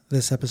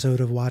This episode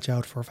of Watch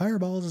Out for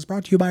Fireballs is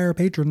brought to you by our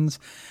patrons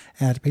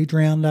at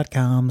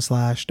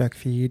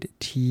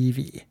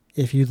patreon.com/duckfeedtv.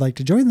 If you'd like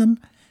to join them,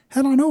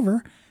 head on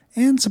over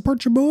and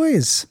support your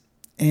boys.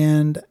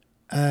 And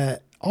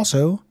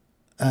also,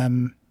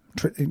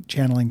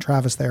 channeling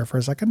Travis there for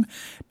a second,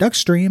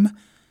 Duckstream,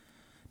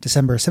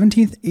 December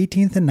 17th,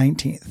 18th, and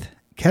 19th.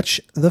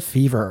 Catch the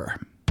fever.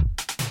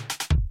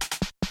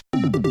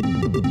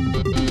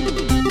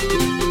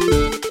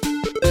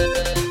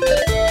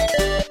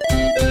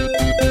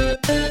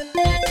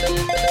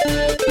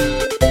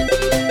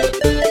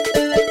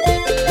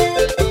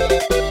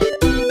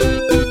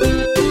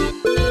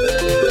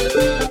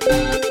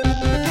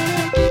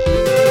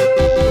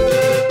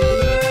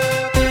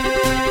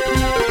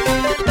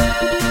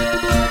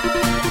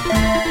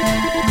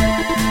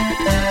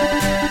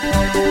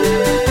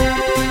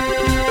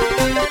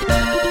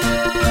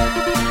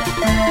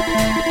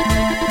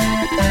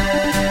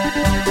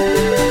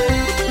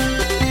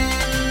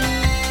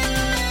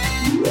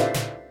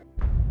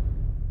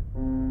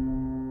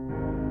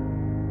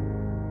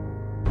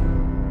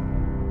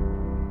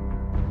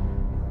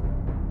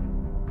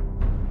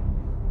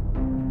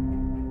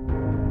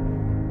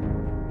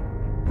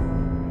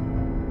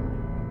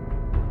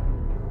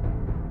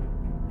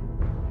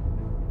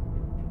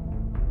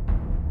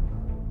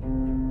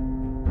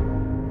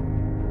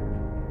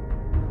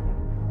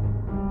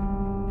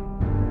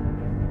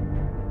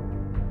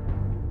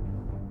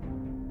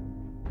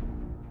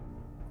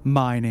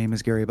 My name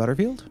is Gary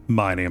Butterfield.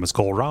 My name is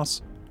Cole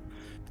Ross.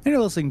 And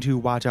you're listening to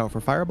Watch Out for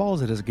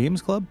Fireballs. It is a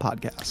Games Club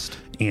podcast.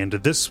 And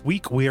this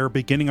week we are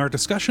beginning our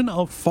discussion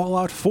of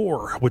Fallout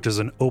 4, which is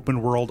an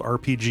open-world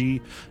RPG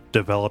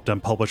developed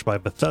and published by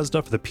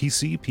Bethesda for the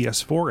PC,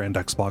 PS4, and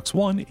Xbox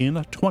One in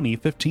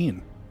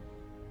 2015.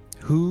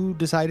 Who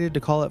decided to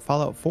call it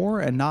Fallout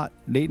 4 and not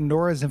Nate and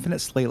Nora's Infinite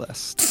Slay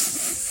List?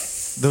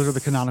 Those are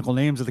the canonical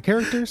names of the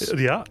characters.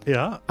 Yeah.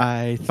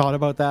 I thought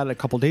about that a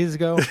couple days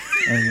ago, and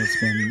it's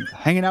been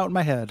hanging out in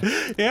my head.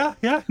 Yeah.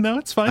 No,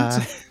 it's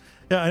fine.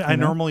 I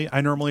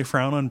normally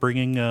frown on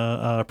bringing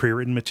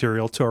pre-written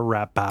material to a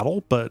rap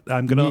battle, but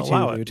I'm going to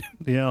allow it.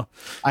 Yeah,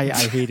 I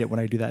hate it when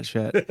I do that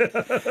shit.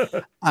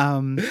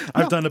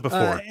 I've done it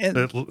before.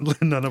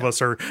 None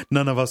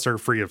of us are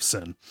free of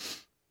sin.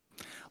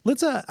 I'm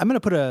going to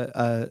put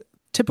a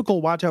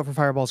typical Watch Out for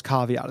Fireballs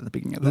caveat at the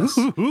beginning of this.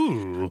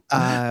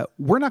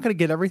 We're not going to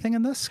get everything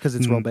in this because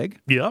it's real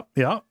big. Yeah.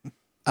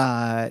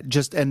 I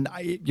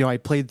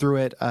played through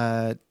it.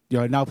 I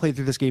now played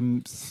through this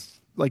game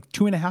like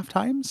 2.5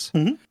 times.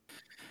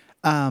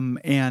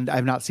 And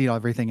I've not seen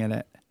everything in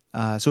it.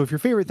 So if your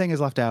favorite thing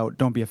is left out,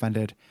 don't be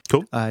offended.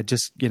 Cool.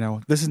 This is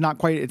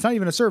it's not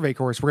even a survey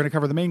course. We're going to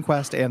cover the main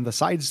quest and the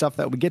side stuff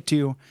that we get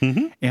to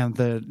and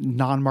the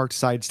non-marked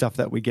side stuff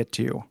that we get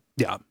to.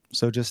 Yeah.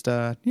 So just,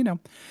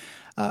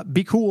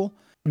 be cool.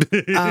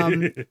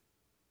 In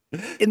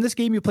this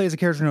game, you play as a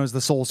character known as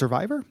the Sole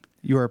Survivor.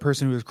 You are a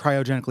person who is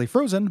cryogenically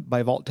frozen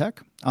by Vault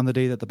Tech on the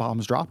day that the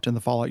bombs dropped in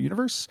the Fallout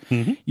universe.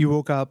 You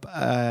woke up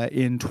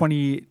in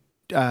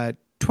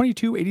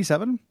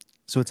 2287,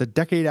 so it's a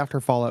decade after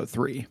Fallout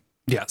 3.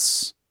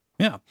 Yes.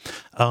 Yeah.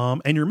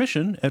 And your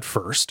mission at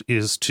first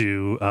is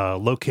to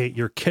locate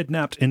your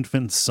kidnapped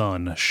infant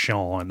son,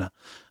 Sean.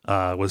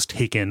 Was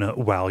taken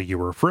while you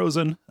were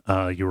frozen.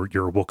 You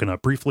were woken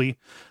up briefly.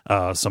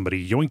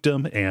 Somebody yoinked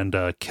him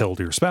and killed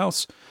your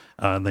spouse.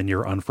 Then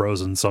you're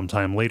unfrozen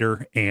sometime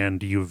later,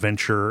 and you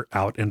venture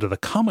out into the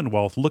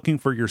Commonwealth looking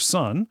for your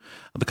son.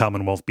 The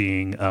Commonwealth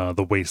being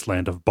the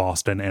wasteland of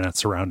Boston and its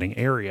surrounding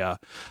area.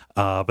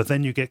 But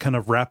then you get kind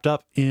of wrapped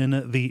up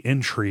in the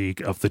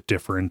intrigue of the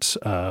different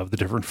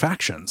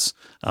factions,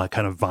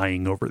 kind of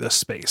vying over this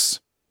space.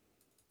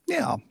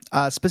 Yeah,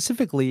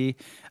 specifically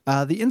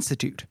the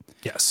Institute.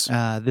 Yes.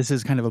 This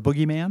is kind of a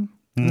boogeyman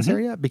in this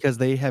area because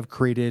they have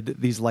created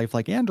these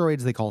lifelike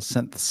androids they call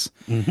synths.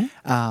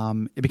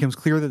 It becomes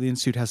clear that the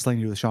Institute has something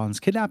to do with Sean's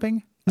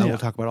kidnapping. We'll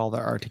talk about all the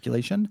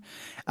articulation.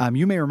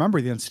 You may remember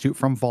the Institute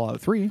from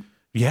Fallout 3.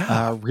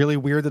 Yeah. Really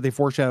weird that they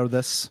foreshadowed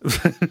this.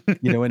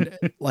 And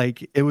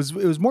like it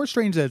was more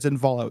strange that it's in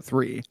Fallout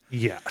 3.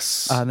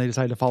 Yes. And they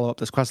decided to follow up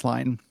this quest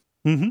line.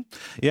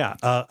 Yeah,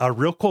 a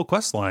real cool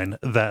quest line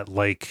that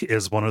like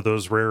is one of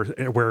those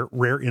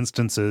rare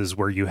instances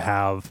where you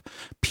have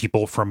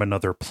people from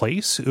another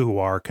place who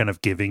are kind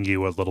of giving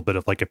you a little bit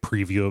of like a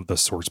preview of the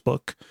source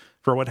book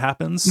for what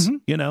happens,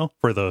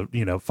 for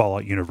the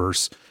Fallout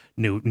universe,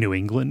 New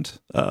England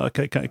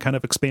kind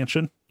of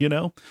expansion,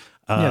 the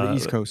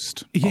East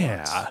Coast.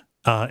 Yeah.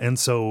 And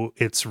so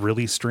it's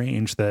really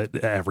strange that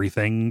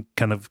everything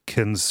kind of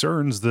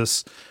concerns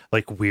this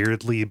like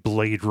weirdly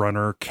Blade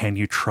Runner, can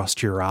you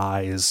trust your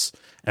eyes?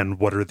 And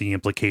what are the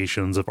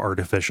implications of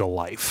artificial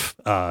life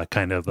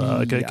kind of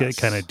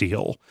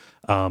deal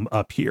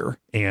up here,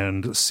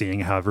 and seeing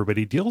how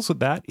everybody deals with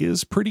that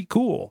is pretty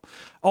cool.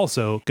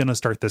 Also, going to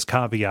start this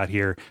caveat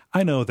here.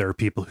 I know there are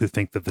people who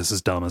think that this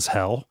is dumb as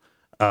hell.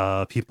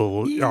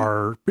 People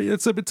are,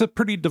 it's a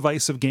pretty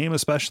divisive game,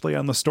 especially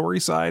on the story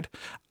side.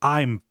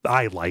 I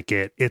like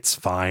it. It's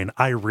fine.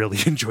 I really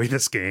enjoy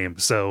this game.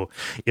 So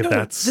if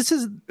this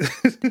is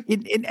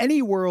in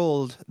any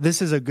world,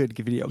 this is a good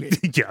video game.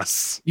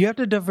 Yes. You have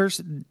to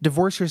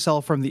divorce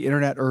yourself from the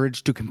internet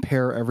urge to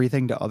compare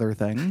everything to other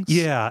things.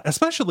 Yeah,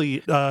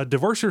 especially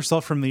divorce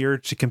yourself from the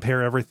urge to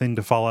compare everything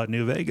to Fallout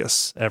New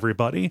Vegas.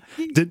 Everybody,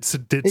 it's a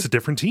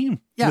different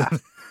team. Yeah,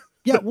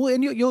 yeah. Well,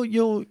 and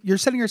you're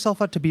setting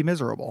yourself up to be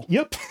miserable.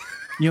 Yep.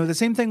 The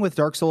same thing with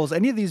Dark Souls.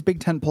 Any of these big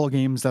tentpole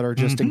games that are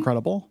just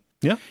incredible.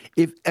 Yeah.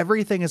 If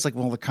everything is like,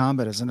 well, the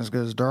combat isn't as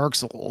good as Dark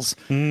Souls,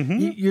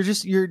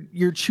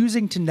 you're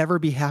choosing to never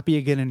be happy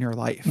again in your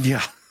life.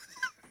 Yeah.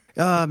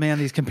 Oh man,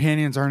 these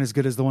companions aren't as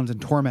good as the ones in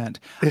Torment.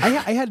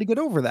 I had to get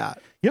over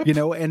that. Yep.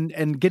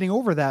 And getting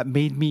over that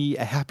made me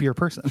a happier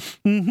person.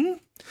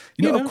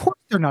 Mm-hmm. Of course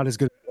they're not as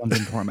good as the ones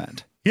in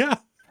Torment. Yeah.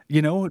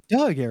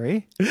 Duh,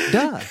 Gary.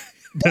 Duh.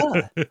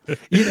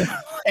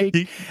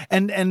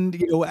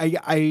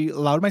 I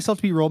allowed myself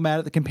to be real mad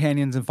at the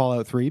companions in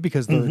Fallout 3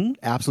 because they're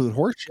absolute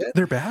horseshit.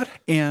 They're bad.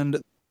 And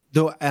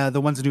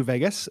the ones in New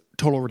Vegas,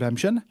 total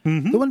redemption.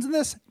 The ones in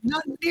this,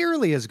 not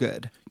nearly as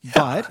good,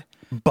 but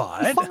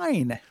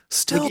fine.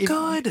 Still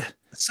good.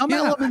 Some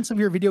elements of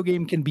your video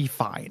game can be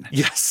fine.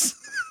 Yes.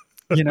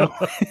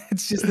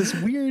 It's just this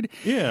weird.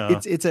 Yeah.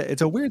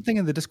 It's a weird thing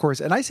in the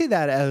discourse, and I say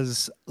that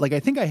as like I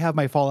think I have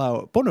my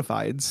Fallout bona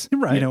fides,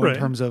 right? In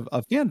terms of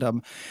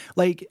fandom.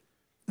 Like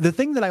the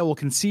thing that I will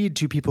concede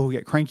to people who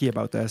get cranky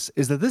about this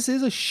is that this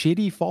is a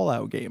shitty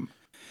Fallout game.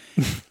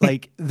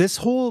 Like this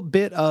whole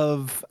bit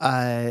of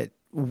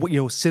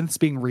synths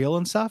being real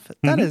and stuff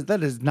that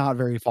is not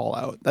very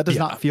Fallout. That does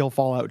not feel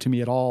Fallout to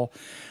me at all.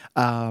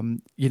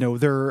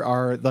 There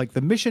are like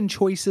the mission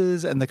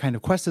choices and the kind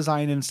of quest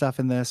design and stuff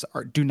in this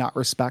do not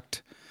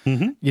respect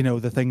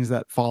the things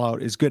that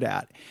Fallout is good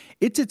at.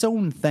 It's its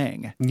own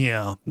thing.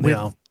 Yeah.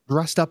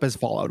 Dressed up as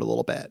Fallout a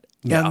little bit.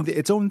 Yeah. And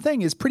its own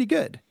thing is pretty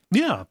good.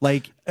 Yeah.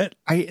 Like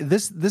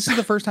this is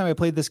the first time I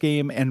played this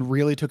game and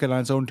really took it on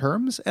its own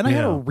terms, and I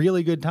had a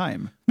really good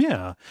time.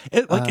 Yeah.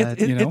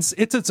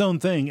 It's its own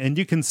thing, and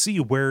you can see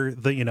where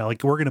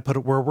we're going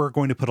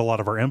to put a lot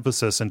of our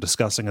emphasis in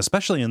discussing,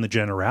 especially in the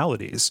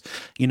generalities.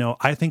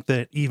 I think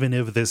that even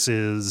if this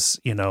is,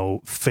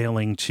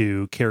 failing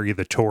to carry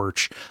the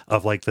torch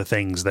of like the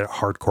things that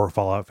hardcore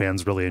Fallout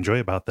fans really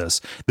enjoy about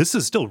this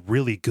is still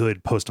really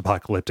good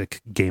post-apocalyptic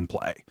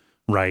gameplay.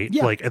 Right.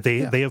 Yeah. Like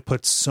they have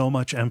put so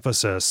much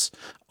emphasis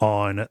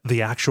on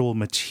the actual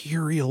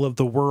material of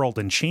the world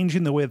and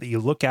changing the way that you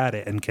look at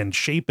it and can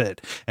shape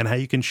it, and how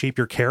you can shape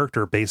your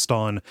character based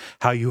on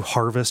how you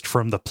harvest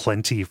from the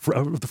plenty of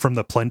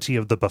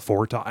the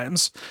before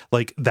times.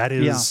 Like that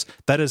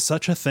is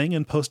such a thing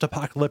in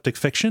post-apocalyptic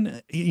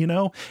fiction,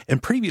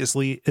 and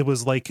previously it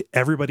was like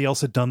everybody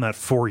else had done that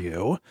for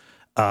you.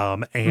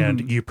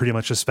 And you pretty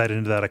much just fed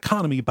into that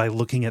economy by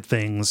looking at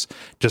things,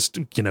 just,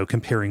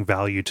 comparing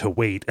value to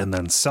weight and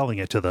then selling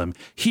it to them.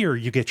 Here,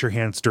 you get your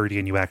hands dirty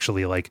and you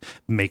actually like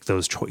make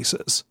those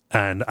choices.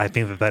 And I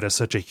think that is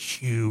such a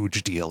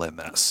huge deal in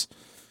this.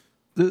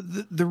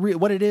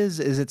 What it is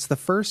it's the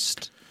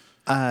first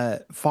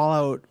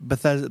Fallout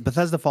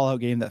Bethesda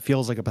Fallout game that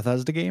feels like a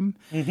Bethesda game.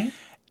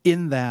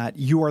 In that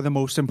you are the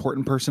most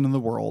important person in the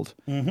world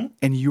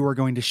and you are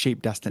going to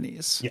shape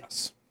destinies.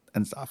 Yes.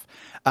 And stuff.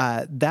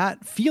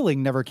 That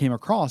feeling never came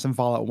across in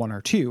Fallout 1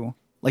 or 2.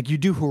 Like you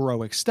do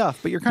heroic stuff,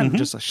 but you're kind of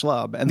just a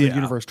schlub, and the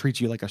universe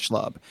treats you like a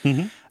schlub.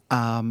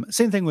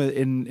 Same thing with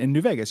in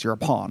New Vegas, you're a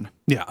pawn.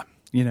 Yeah.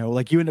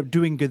 Like you end up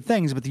doing good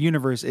things, but the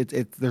universe,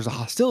 there's a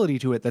hostility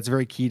to it that's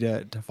very key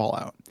to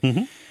Fallout.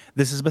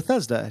 This is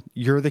Bethesda.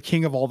 You're the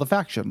king of all the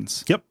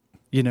factions. Yep.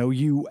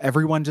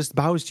 Everyone just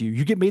bows to you.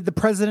 You get made the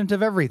president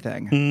of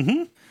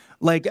everything.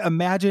 Like,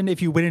 imagine if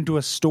you went into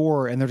a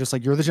store and they're just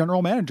like, you're the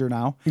general manager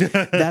now.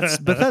 That's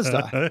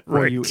Bethesda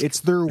for you. It's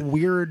their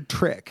weird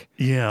trick.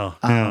 Yeah.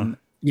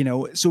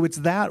 So it's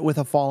that with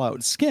a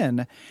Fallout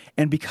skin.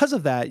 And because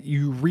of that,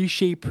 you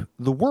reshape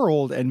the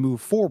world and move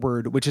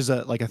forward, which is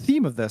a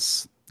theme of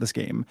this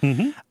game.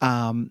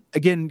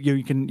 Again,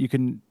 you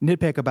can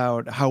nitpick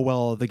about how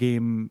well the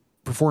game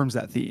performs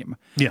that theme,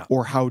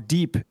 or how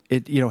deep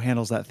it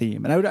handles that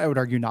theme, and I would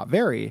argue not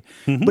very,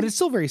 but it's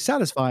still very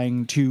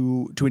satisfying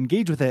to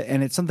engage with it,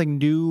 and it's something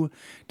new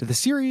to the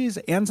series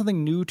and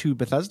something new to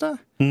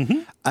Bethesda.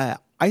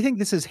 I think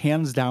this is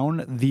hands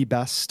down the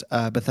best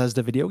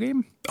Bethesda video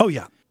game. Oh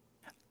yeah.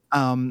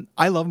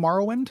 I love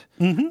Morrowind.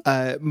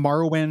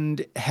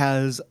 Morrowind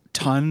has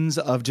tons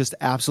of just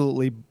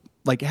absolutely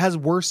it has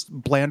worse,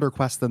 blander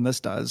quests than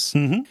this does.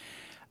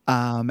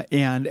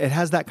 And it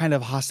has that kind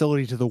of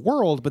hostility to the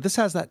world, but this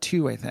has that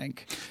too, I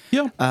think.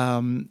 Yeah.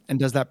 And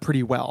does that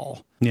pretty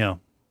well. Yeah.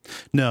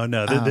 No.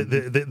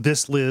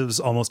 This lives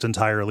almost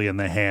entirely in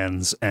the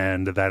hands,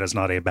 and that is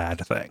not a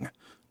bad thing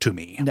to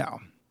me. No.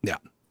 Yeah.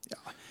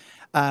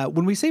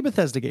 When we say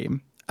Bethesda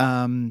game,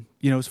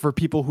 For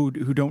people who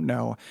don't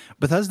know,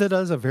 Bethesda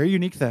does a very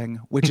unique thing,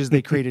 which is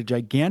they create a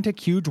gigantic,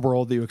 huge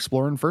world that you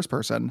explore in first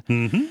person.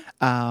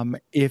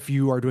 If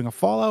you are doing a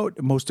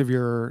Fallout, most of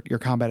your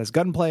combat is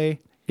gunplay.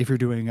 If you're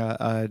doing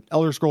a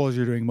Elder Scrolls,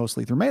 you're doing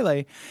mostly through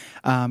melee,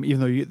 even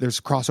though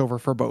there's crossover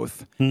for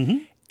both.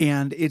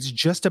 And it's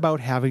just about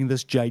having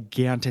this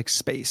gigantic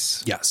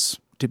space Yes.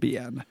 to be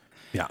in.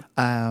 Yeah.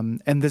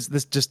 And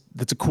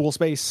that's a cool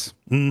space.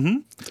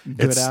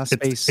 Good ass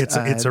space. It's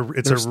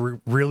a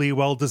really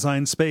well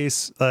designed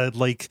space. Kind of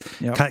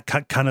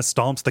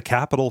stomps the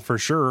capital for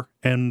sure,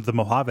 and the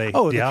Mojave.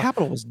 Oh, the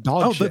capital was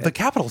dog shit. The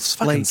capital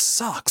fucking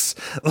sucks.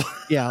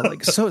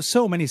 Like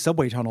so many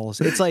subway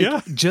tunnels. It's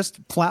like just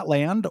flat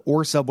land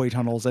or subway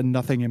tunnels and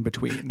nothing in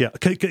between. Yeah,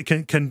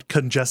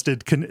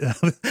 congested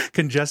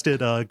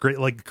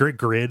great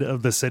grid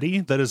of the city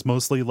that is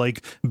mostly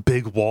like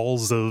big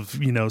walls of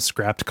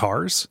scrapped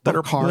cars that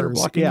are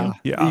blocking you.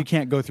 Yeah, you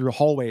can't go through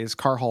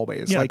car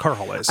hallways. Yeah, car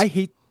hallways. I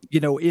hate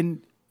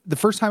in the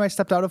first time I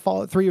stepped out of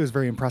Fallout 3, it was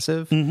very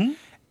impressive.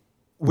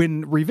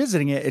 When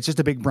revisiting it, it's just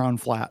a big brown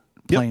flat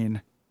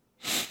plain.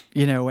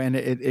 And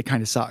it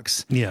kind of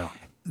sucks. Yeah.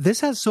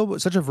 This has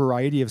such a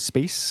variety of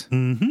space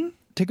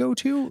to go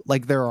to.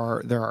 Like there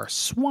are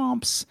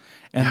swamps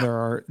and there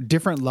are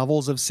different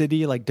levels of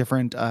city, like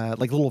different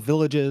like little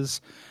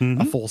villages,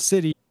 a full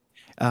city.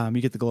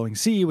 You get the glowing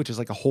sea, which is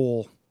like a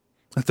whole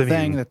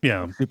thing that's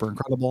super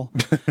incredible.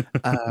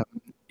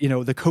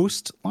 The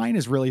coastline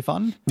is really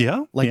fun.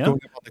 Yeah. Going up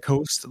on the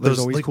coast, there's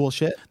always cool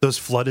shit. Those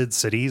flooded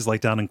cities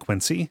like down in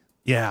Quincy.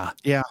 Yeah.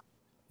 Yeah.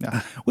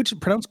 Which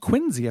pronounced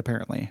Quincy,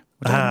 apparently.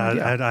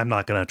 I'm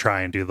not going to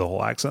try and do the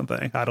whole accent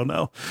thing. I don't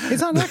know.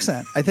 It's not an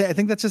accent. I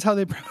think that's just how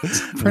they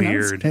pronounce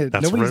Weird. it.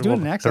 Nobody's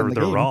doing an accent in the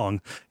they're game.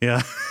 wrong.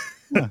 Yeah.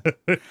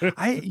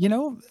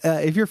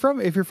 If you're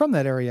from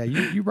that area,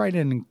 you write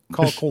in and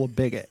call Cole a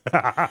bigot.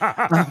 All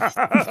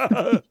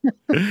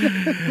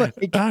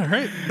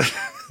right.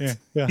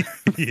 Yeah.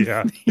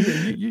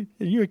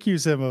 You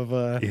accuse him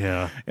of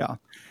Yeah.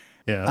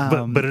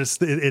 Yeah. But it's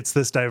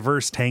this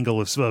diverse tangle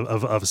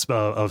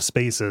of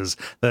spaces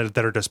that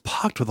are just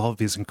packed with all of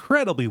these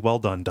incredibly well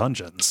done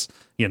dungeons,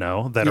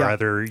 that are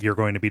either you're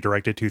going to be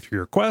directed to through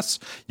your quests,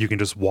 you can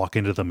just walk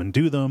into them and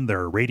do them. There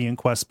are radiant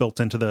quests built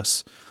into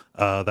this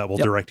that will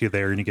direct you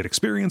there, and you get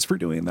experience for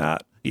doing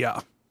that.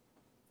 Yeah.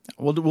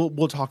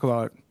 We'll talk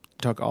all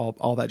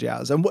that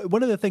jazz. And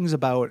one of the things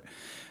about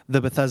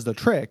the Bethesda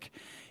trick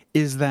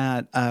is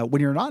that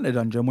when you're not in a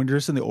dungeon, when you're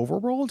just in the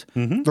overworld,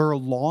 there are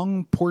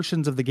long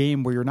portions of the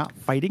game where you're not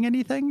fighting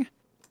anything.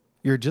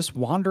 You're just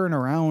wandering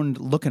around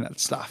looking at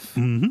stuff.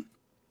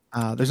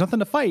 There's nothing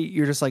to fight.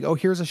 You're just like, oh,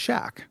 here's a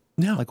shack.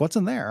 Yeah. Like, what's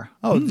in there?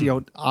 Oh,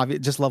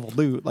 just level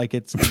loot. Like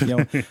it's,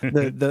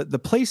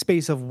 the play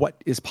space of what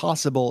is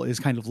possible is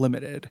kind of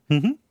limited.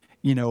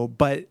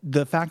 But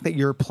the fact that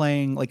you're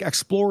playing, like,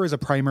 explore is a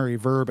primary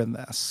verb in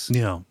this.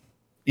 Yeah.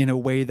 In a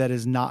way that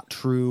is not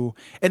true,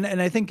 and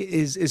I think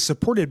is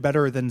supported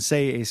better than,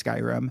 say, a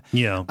Skyrim.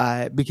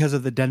 Yeah. Because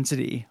of the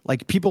density.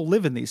 Like, people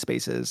live in these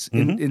spaces.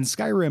 In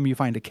Skyrim, you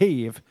find a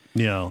cave.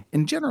 Yeah.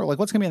 In general, like,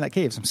 what's gonna be in that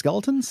cave? Some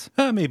skeletons?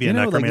 Maybe a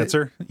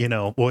necromancer.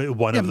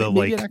 One of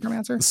the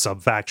necromancer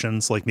sub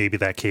factions. Like maybe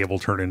that cave will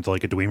turn into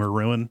like a Dwemer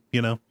ruin.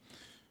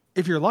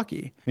 If you're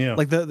lucky. Yeah.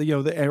 Like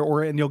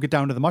and you'll get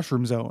down to the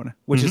mushroom zone,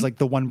 which is like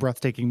the one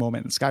breathtaking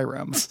moment in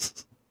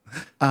Skyrim.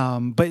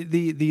 But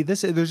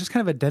there's just kind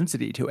of a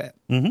density to it,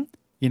 and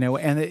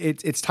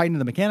it's tied into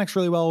the mechanics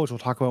really well, which we'll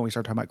talk about when we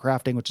start talking about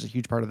crafting, which is a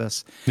huge part of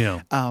this.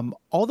 Yeah.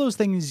 All those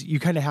things you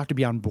kind of have to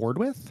be on board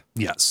with.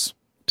 Yes.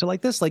 To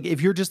like this, like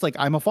if you're just like,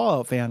 I'm a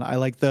Fallout fan, I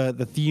like the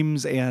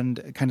themes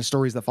and kind of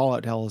stories that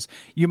Fallout tells,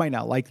 you might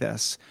not like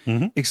this.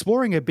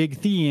 Exploring a big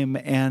theme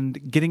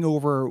and getting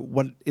over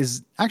what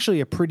is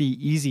actually a pretty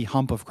easy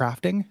hump of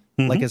crafting,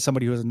 like as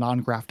somebody who is a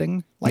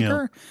non-crafting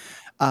liker,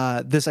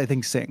 this I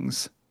think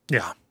sings.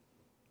 Yeah.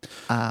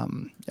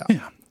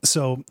 Yeah.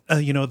 So,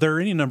 there are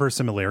any number of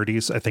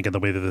similarities, I think, in the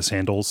way that this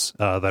handles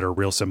that are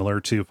real similar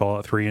to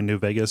Fallout 3 and New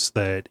Vegas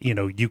that,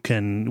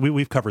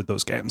 we've covered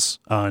those games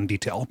in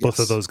detail. Both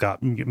of those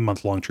got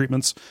month-long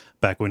treatments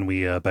back when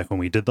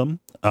we did them.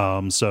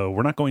 So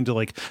we're not going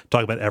to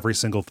talk about every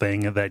single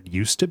thing that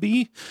used to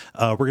be.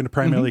 We're going to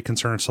primarily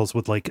concern ourselves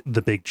with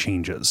the big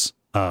changes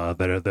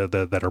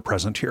that are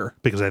present here,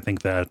 because I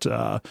think that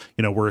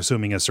we're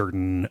assuming a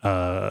certain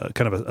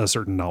kind of a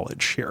certain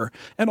knowledge here,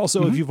 and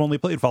also if you've only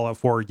played Fallout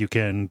 4, you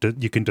can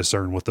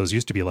discern what those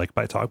used to be like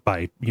by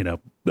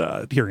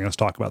hearing us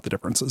talk about the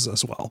differences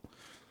as well.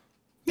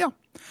 Yeah.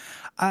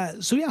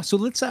 So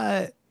let's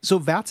so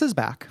VATS is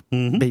back,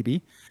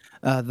 baby.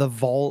 The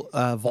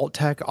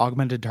Vault-Tec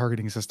augmented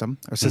targeting system,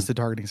 or assisted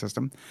targeting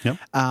system. Yep.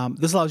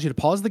 This allows you to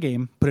pause the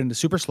game, put it into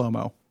super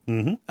slow-mo,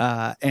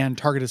 and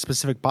target a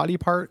specific body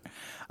part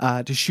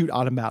to shoot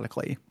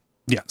automatically.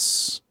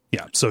 Yes.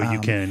 Yeah. So you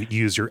can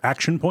use your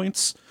action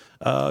points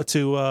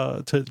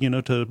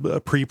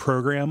to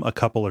pre-program a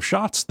couple of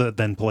shots that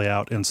then play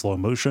out in slow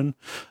motion.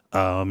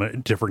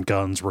 Different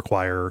guns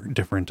require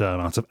different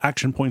amounts of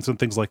action points and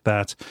things like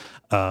that.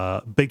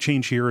 Big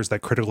change here is that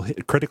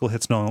critical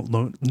hits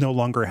no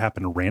longer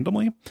happen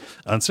randomly.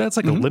 Instead, it's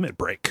like a limit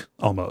break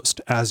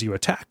almost. As you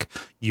attack,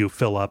 you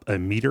fill up a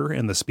meter,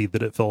 and the speed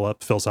that it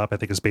fills up, I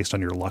think, is based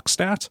on your luck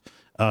stat.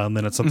 And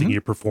then it's something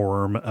you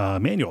perform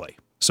manually.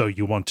 So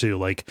you want to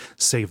like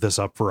save this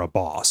up for a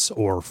boss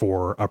or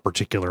for a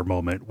particular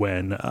moment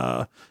when,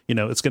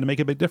 it's going to make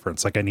a big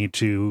difference. Like I need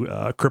to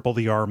cripple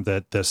the arm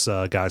that this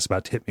guy's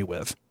about to hit me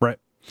with. Right.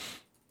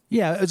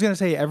 Yeah, I was going to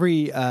say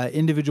every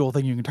individual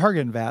thing you can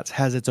target in VATS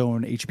has its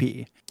own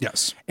HP.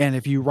 Yes. And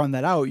if you run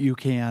that out, you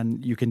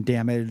can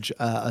damage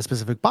a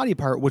specific body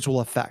part, which will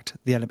affect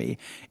the enemy.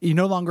 You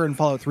no longer in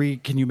Fallout 3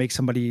 can you make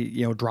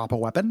somebody, drop a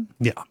weapon.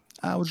 Yeah.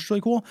 Which is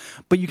really cool.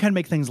 But you can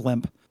make things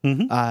limp.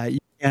 You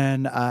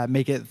can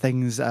make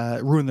things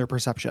ruin their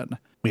perception.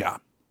 Yeah.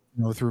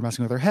 Through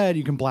messing with their head,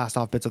 you can blast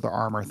off bits of their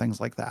armor,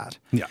 things like that.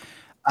 Yeah.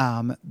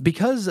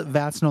 Because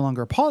VATS no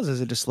longer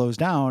pauses, it just slows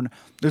down.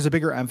 There's a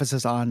bigger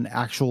emphasis on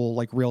actual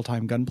like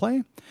real-time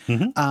gunplay.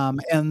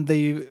 And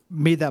they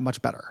made that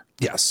much better.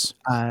 Yes.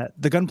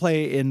 The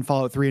gunplay in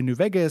Fallout 3 and New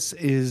Vegas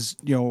is,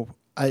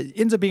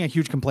 ends up being a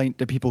huge complaint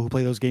to people who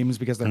play those games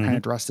because they're kind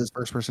of dressed as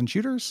first-person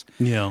shooters.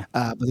 Yeah.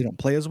 But they don't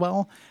play as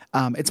well.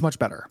 It's much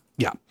better.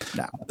 Yeah.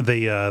 Now.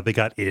 They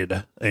got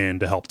id and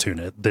to help tune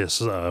it.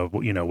 This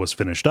was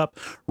finished up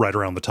right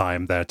around the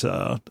time that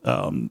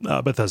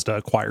Bethesda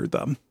acquired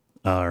them.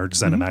 Or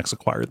ZeniMax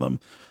acquired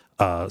them.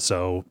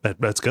 So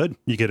that's good.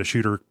 You get a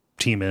shooter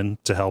team in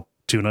to help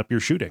tune up your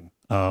shooting,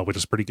 which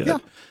is pretty good. Yeah.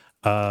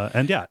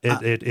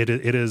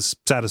 It is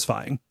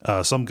satisfying.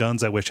 Some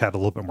guns I wish had a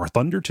little bit more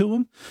thunder to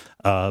them,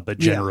 but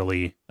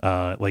generally,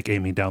 like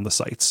aiming down the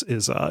sights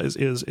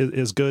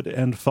is good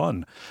and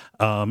fun.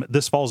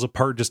 This falls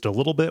apart just a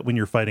little bit when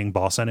you're fighting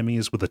boss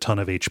enemies with a ton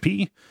of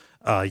HP.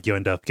 You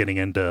end up getting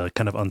into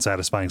kind of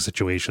unsatisfying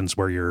situations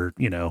where you're,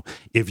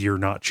 if you're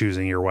not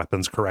choosing your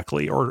weapons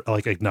correctly or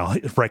like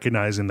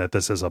recognizing that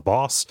this is a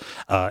boss,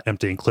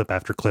 emptying clip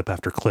after clip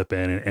after clip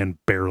in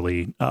and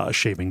barely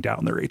shaving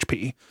down their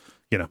HP.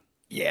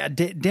 Yeah,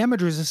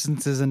 damage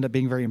resistances end up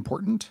being very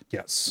important.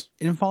 Yes.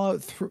 In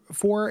Fallout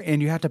 4,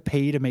 and you have to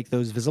pay to make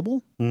those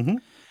visible.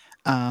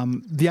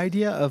 The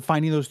idea of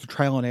finding those through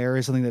trial and error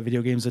is something that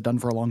video games have done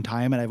for a long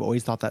time, and I've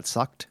always thought that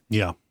sucked.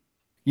 Yeah.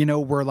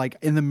 Where like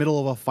in the middle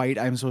of a fight,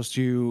 I'm supposed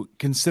to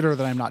consider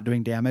that I'm not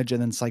doing damage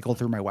and then cycle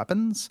through my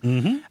weapons.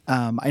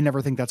 I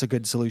never think that's a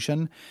good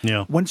solution.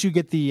 Yeah. Once you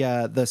get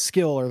the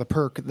skill or the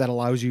perk that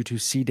allows you to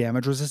see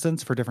damage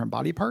resistance for different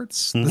body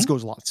parts, this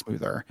goes a lot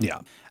smoother. Yeah.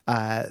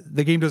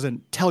 The game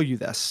doesn't tell you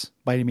this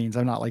by any means.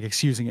 I'm not like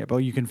excusing it, but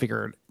you can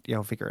figure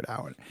it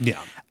out.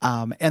 Yeah.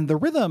 And the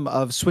rhythm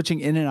of switching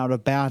in and out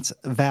of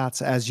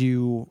VATS as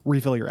you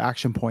refill your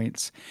action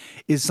points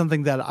is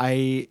something that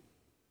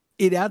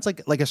it adds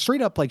like a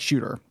straight up like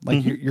shooter.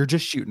 Like you're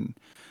just shooting.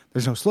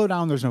 There's no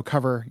slowdown. There's no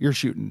cover. You're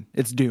shooting.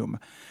 It's Doom.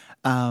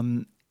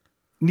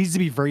 Needs to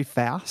be very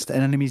fast,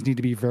 and enemies need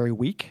to be very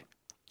weak.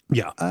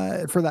 Yeah.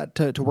 For that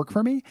to work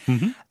for me.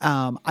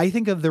 I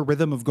think of the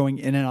rhythm of going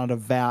in and out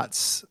of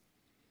VATS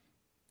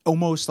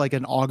almost like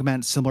an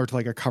augment similar to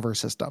like a cover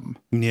system.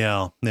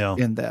 Yeah.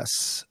 In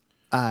this.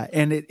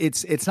 And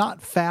it's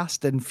not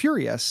fast and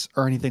furious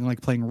or anything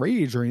like playing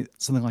Rage or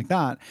something like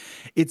that.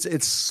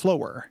 It's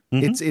slower.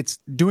 It's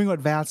doing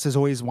what VATS has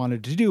always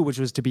wanted to do, which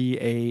was to be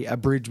a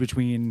bridge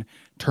between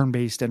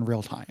turn-based and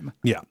real time.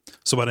 Yeah.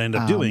 So what I end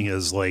up doing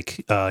is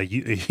like,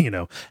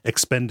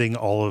 expending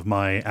all of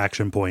my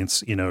action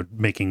points,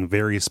 making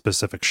very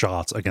specific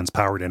shots against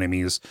powered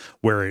enemies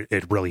where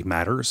it really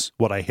matters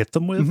what I hit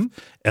them with,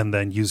 and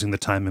then using the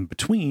time in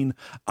between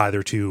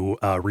either to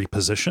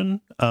reposition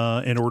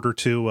in order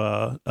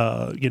to,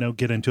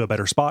 get into a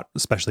better spot,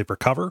 especially for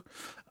cover.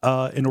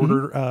 In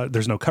order,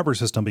 there's no cover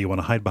system, but you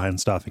want to hide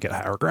behind stuff and get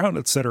higher ground,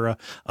 etc.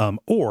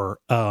 Or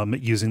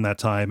using that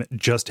time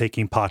just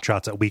taking pot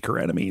shots at weaker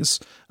enemies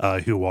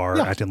who are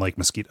acting like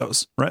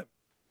mosquitoes, right?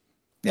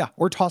 Yeah,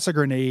 or toss a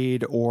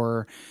grenade,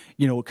 or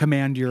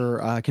command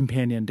your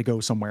companion to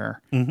go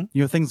somewhere.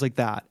 Things like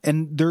that.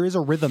 And there is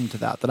a rhythm to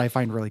that I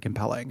find really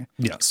compelling.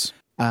 Yes.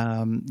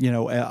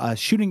 A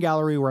shooting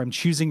gallery where I'm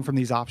choosing from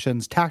these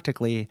options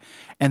tactically,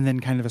 and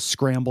then kind of a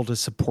scramble to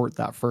support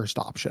that first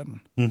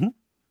option.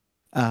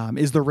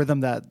 Is the rhythm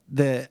that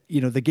the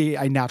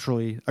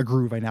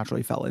groove I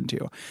naturally fell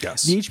into.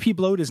 Yes. The HP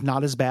bloat is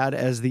not as bad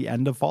as the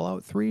end of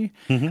Fallout 3.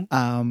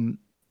 I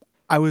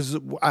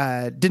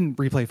didn't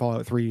replay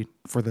Fallout 3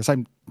 for this.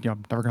 I'm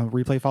never going to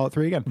replay Fallout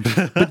 3 again.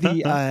 But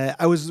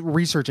I was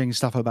researching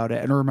stuff about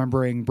it and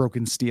remembering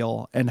Broken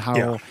Steel and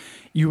how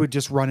you would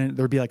just run in.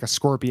 There'd be like a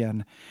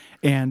scorpion,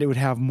 and it would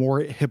have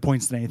more hit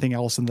points than anything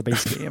else in the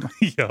base game.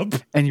 Yep.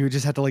 And you would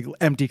just have to like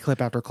empty clip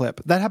after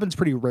clip. That happens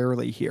pretty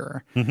rarely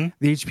here. The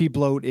HP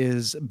bloat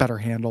is better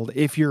handled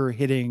if you're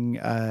hitting.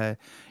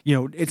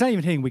 It's not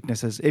even hitting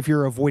weaknesses. If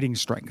you're avoiding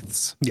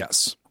strengths.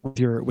 Yes. With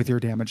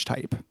your damage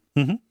type.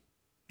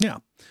 Yeah.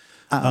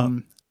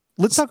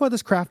 let's talk about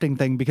this crafting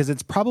thing, because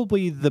it's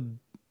probably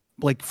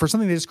like for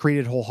something that just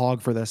created whole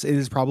hog for this, it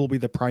is probably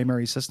the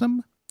primary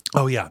system.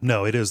 Oh yeah,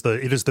 no, it is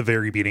the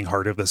very beating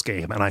heart of this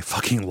game, and I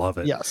fucking love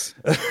it. Yes.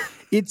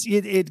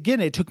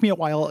 It took me a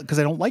while because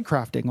I don't like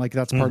crafting. Like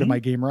that's part of my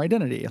gamer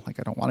identity. Like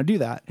I don't want to do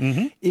that.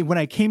 When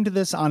I came to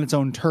this on its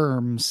own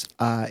terms,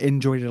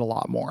 enjoyed it a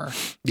lot more.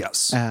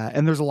 Yes.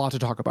 And there's a lot to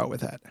talk about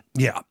with it.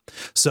 Yeah.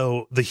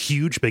 So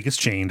the biggest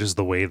change is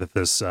the way that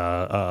this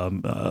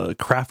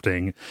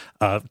crafting,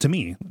 to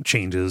me,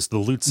 changes the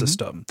loot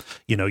system.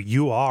 You know,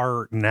 you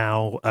are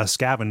now a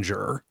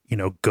scavenger, you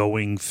know,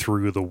 going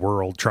through the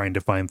world trying to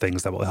find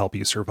things that will help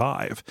you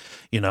survive,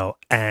 you know,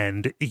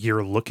 and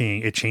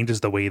it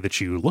changes the way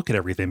that you look at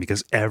everything,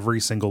 because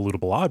every single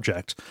lootable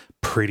object,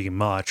 pretty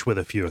much with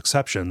a few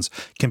exceptions,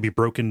 can be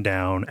broken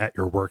down at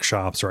your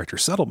workshops or at your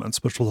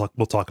settlements, which we'll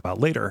talk about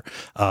later,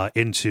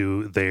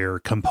 into their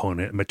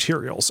component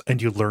materials.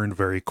 And you learn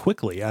very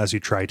quickly as you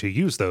try to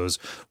use those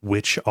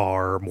which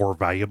are more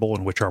valuable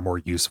and which are more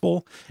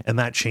useful. And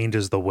that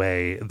changes the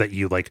way that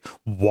you like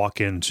walk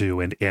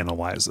into and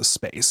analyze the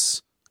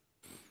space.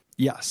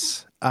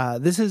 Yes.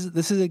 This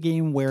is a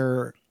game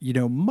where, you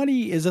know,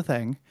 money is a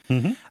thing,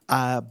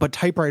 but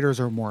typewriters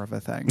are more of a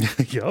thing.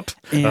 Yep.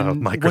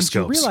 And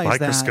Microscopes.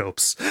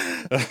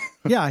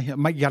 Yeah, you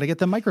got to get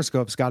the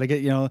microscopes, got to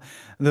get, you know,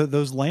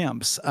 those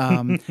lamps.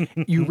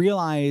 You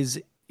realize,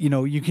 you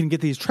know, you can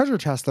get these treasure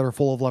chests that are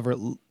full of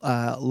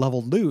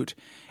leveled loot,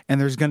 and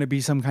there's going to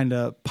be some kind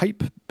of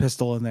pipe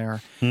pistol in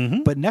there.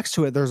 But next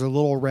to it, there's a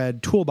little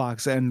red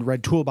toolbox, and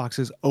red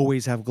toolboxes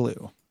always have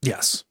glue.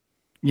 Yes.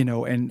 You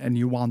know, and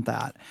you want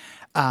that.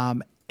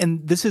 And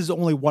this is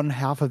only one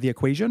half of the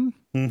equation,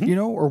 you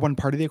know, or one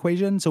part of the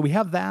equation. So we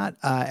have that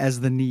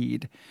as the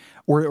need,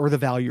 or the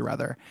value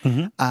rather.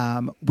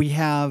 We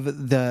have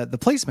the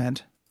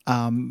placement,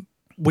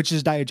 which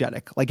is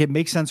diegetic. Like it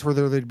makes sense for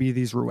there to be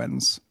these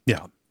ruins.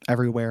 Yeah.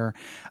 Everywhere,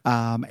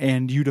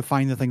 and you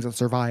define the things that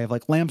survive.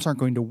 Like lamps aren't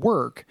going to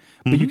work,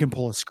 but you can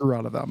pull a screw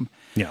out of them.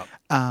 Yeah.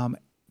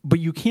 But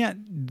you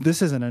can't.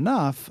 This isn't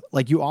enough.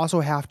 Like you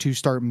also have to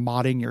start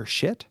modding your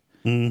shit.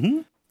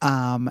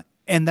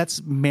 And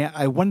that's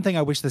one thing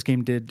I wish this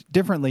game did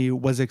differently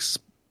was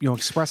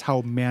express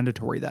how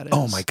mandatory that is.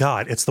 Oh my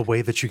God. It's the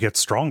way that you get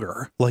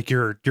stronger. Like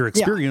your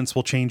experience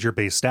will change your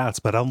base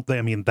stats, but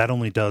I mean, that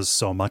only does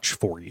so much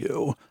for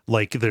you.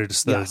 Like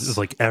there's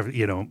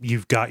you know,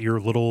 you've got your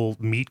little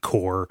meat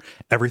core,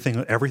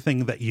 everything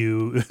that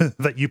you,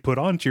 that you put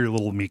onto your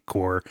little meat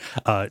core,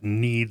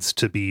 needs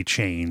to be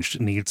changed,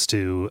 needs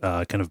to,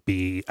 kind of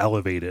be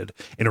elevated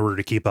in order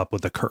to keep up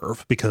with the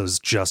curve, because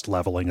just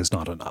leveling is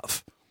not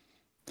enough.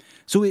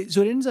 So it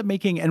ends up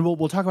making, and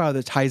we'll talk about how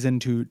that ties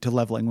into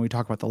leveling when we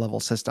talk about the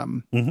level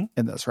system in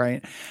this,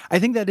 right? I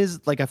think that is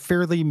like a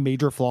fairly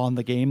major flaw in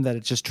the game, that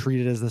it's just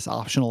treated as this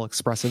optional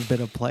expressive bit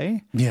of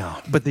play. Yeah.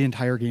 But the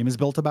entire game is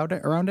built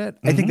around it.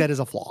 I think that is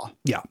a flaw.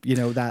 Yeah. You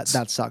know, that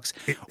sucks.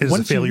 It is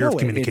a failure of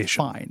communication. It's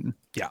fine.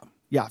 Yeah.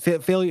 Yeah.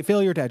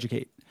 Failure to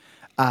educate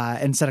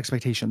and set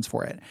expectations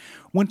for it.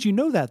 Once you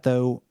know that,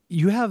 though,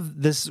 you have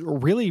this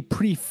really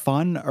pretty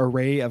fun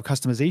array of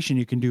customization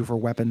you can do for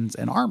weapons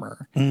and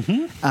armor.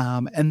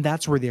 And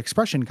that's where the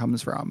expression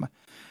comes from.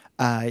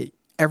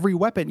 Every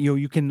weapon,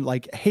 you can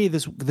like, hey,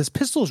 this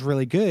pistol is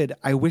really good.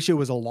 I wish it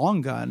was a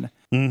long gun.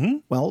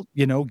 Well,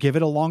 give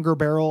it a longer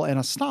barrel and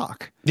a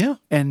stock. Yeah.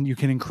 And you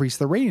can increase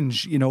the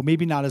range,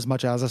 maybe not as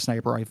much as a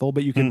sniper rifle,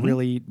 but you can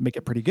really make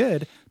it pretty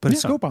good. Put a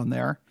scope on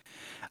there.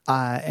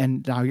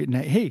 And now,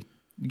 hey,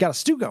 you got a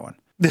stew going.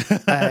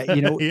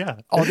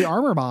 All the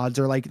armor mods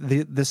are like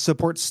this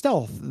supports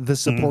stealth,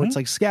 this supports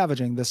like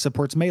scavenging, this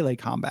supports melee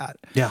combat,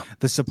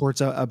 this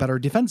supports a better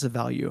defensive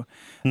value,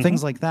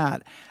 things like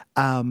that.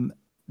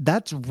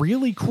 That's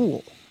really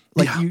cool.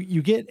 Like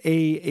you get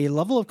a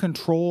level of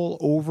control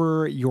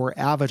over your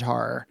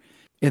avatar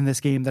in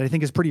this game that I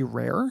think is pretty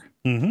rare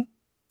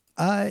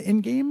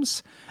in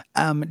games,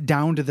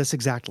 down to this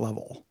exact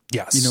level.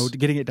 Yes.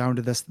 Getting it down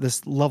to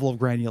this level of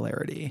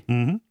granularity.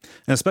 And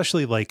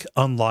especially like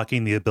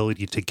unlocking the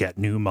ability to get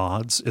new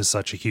mods is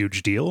such a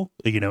huge deal.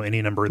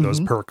 Any number of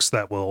those perks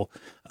that will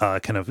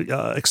kind of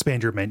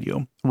expand your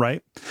menu,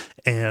 right?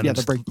 And the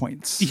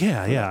breakpoints.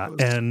 Yeah.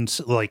 And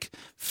like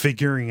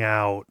figuring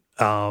out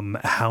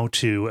how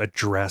to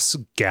address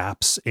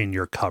gaps in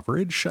your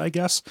coverage, I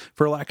guess,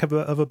 for lack of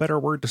a better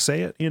word to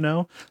say it,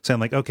 saying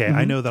like, okay,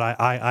 I know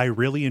that I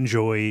really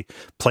enjoy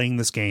playing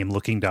this game,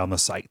 looking down the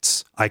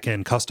sights. I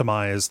can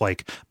customize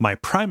like my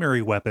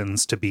primary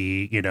weapons to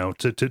be,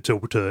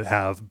 to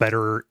have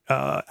better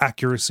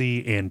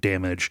accuracy and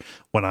damage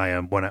when I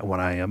am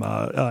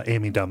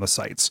aiming down the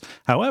sights.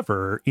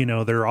 However,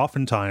 there are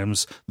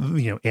oftentimes,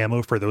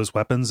 ammo for those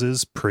weapons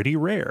is pretty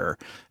rare.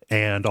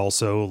 And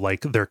also,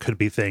 like, there could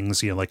be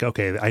things, like,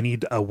 okay, I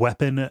need a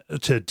weapon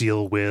to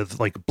deal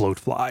with, like, bloat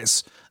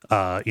flies,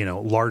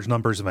 large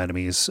numbers of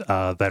enemies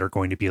that are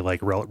going to be, like,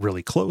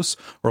 really close,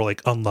 or,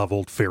 like,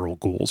 unleveled feral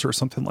ghouls or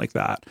something like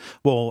that.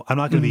 Well, I'm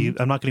not going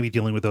to be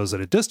dealing with those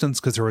at a distance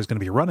because they're always going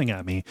to be running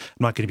at me. I'm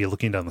not going to be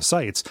looking down the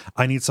sights.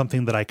 I need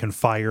something that I can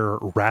fire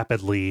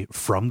rapidly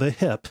from the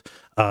hip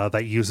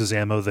that uses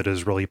ammo that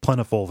is really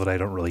plentiful that I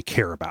don't really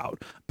care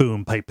about.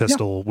 Boom, pipe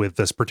pistol with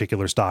this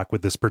particular stock,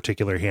 with this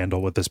particular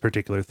handle, with this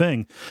particular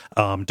thing,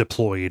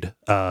 deployed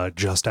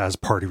just as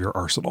part of your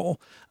arsenal.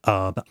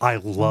 I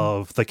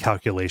love the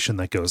calculation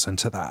that goes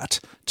into that,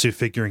 to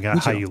figuring out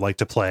how you like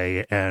to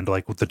play and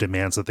like what the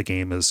demands that the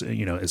game is,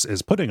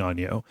 is putting on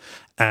you,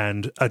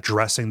 and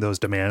addressing those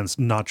demands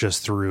not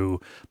just through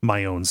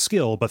my own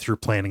skill, but through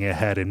planning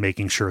ahead and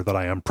making sure that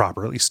I am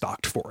properly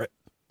stocked for it.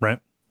 Right.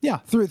 Yeah,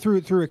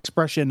 through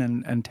expression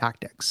and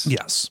tactics.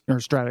 Yes. Or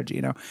strategy,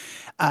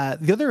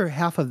 The other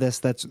half of this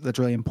that's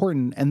really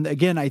important, and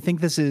again, I think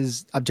this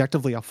is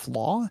objectively a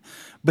flaw,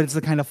 but it's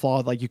the kind of flaw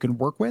like you can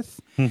work with,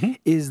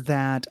 is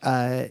that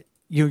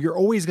you're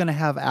always going to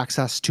have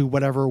access to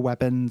whatever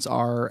weapons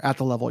are at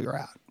the level you're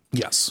at.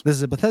 Yes. This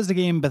is a Bethesda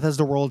game.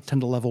 Bethesda worlds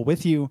tend to level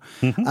with you.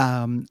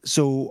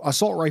 So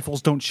assault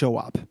rifles don't show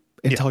up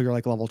until you're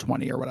like level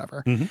 20 or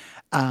whatever.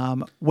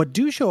 What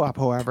do show up,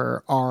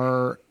 however,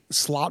 are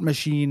slot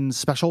machine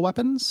special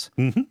weapons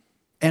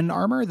and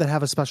armor that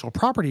have a special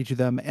property to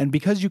them. And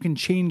because you can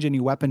change any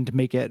weapon to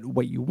make it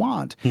what you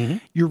want,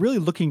 you're really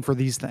looking for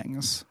these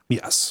things.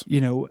 Yes.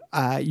 You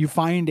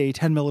find a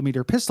 10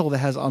 millimeter pistol that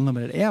has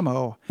unlimited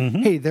ammo.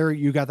 Hey, there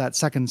you got that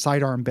second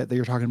sidearm bit that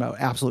you're talking about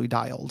absolutely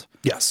dialed.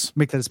 Yes.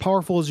 Make that as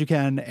powerful as you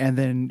can. And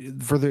then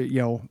further,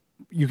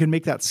 you can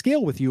make that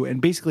scale with you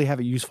and basically have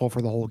it useful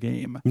for the whole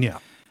game. Yeah.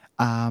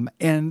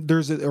 And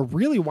there's a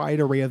really wide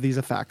array of these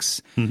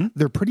effects.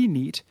 They're pretty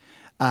neat.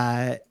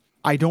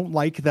 I don't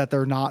like that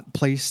they're not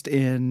placed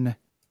in,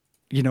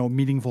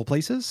 meaningful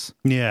places.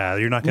 Yeah,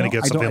 you're not going to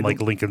get something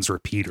like Lincoln's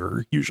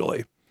Repeater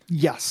usually.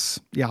 Yes.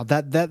 Yeah,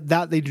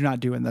 that they do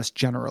not do in this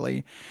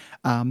generally.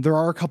 There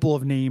are a couple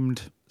of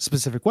named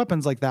specific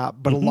weapons like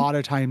that, but a lot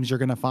of times you're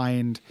going to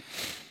find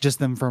just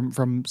them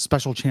from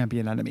special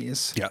champion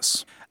enemies.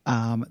 Yes.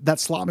 That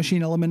slot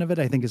machine element of it,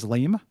 I think, is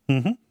lame.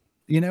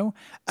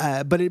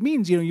 But it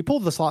means, you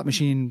pull the slot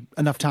machine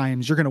enough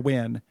times, you're going to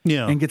win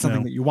and get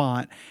something that you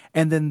want.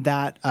 And then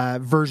that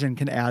version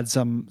can add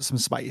some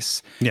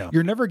spice. Yeah.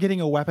 You're never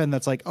getting a weapon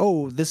that's like,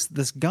 oh, this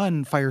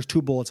gun fires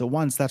 2 bullets at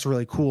once. That's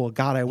really cool.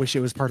 God, I wish it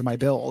was part of my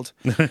build.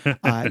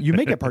 You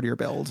make it part of your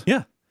build.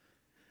 Yeah.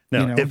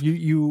 No, if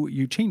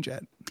you change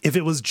it. If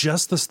it was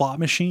just the slot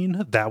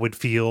machine, that would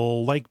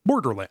feel like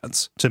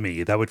Borderlands to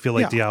me. That would feel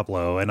like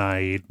Diablo, and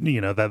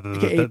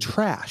that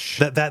trash.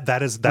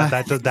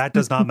 That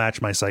does not match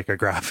my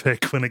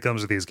psychographic when it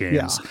comes to these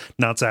games. Yeah.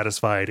 Not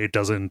satisfied. It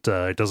doesn't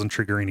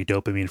trigger any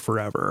dopamine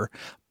forever.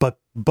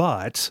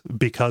 But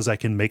because I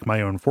can make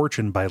my own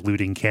fortune by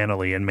looting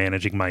cannily and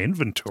managing my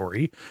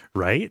inventory,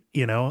 right?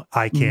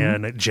 I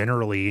can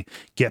generally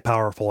get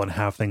powerful and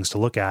have things to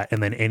look at.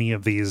 And then any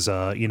of these,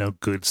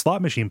 good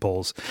slot machine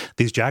pulls,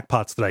 these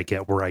jackpots that I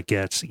get where I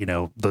get,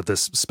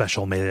 this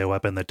special melee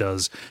weapon that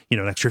does,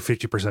 an extra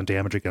 50%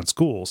 damage against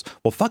ghouls.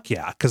 Well, fuck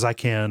yeah. Because I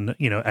can,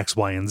 X,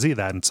 Y, and Z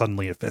that, and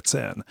suddenly it fits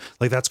in.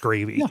 Like, that's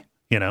gravy. Yeah.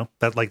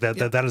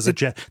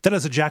 That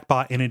is a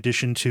jackpot in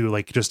addition to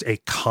like just a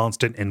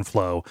constant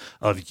inflow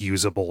of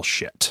usable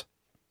shit.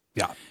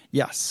 Yeah.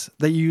 Yes,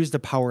 that you use to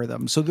power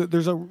them. So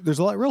there's a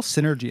lot real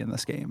synergy in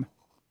this game,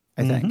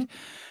 I think.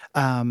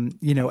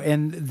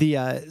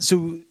 And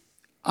so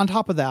on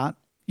top of that,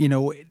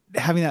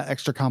 having that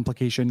extra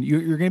complication,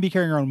 you're going to be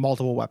carrying around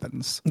multiple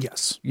weapons.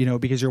 Yes.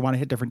 Because you want to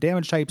hit different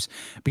damage types,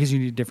 because you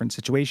need different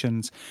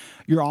situations.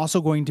 You're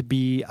also going to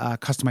be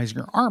customizing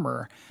your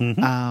armor.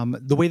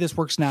 The way this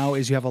works now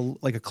is you have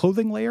a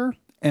clothing layer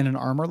and an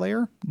armor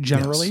layer,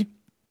 generally. Yes.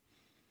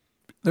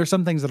 There's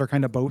some things that are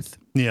kind of both,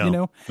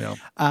 Yeah.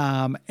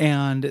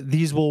 And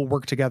these will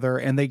work together,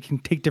 and they can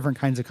take different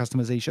kinds of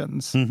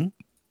customizations.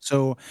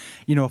 So,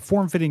 a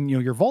form-fitting,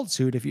 your vault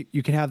suit, if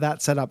you can have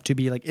that set up to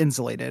be like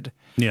insulated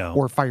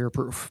or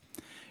fireproof,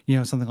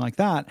 something like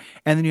that.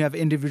 And then you have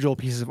individual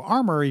pieces of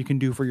armor you can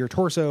do for your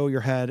torso,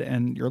 your head,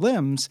 and your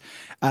limbs.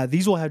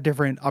 These will have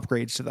different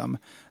upgrades to them.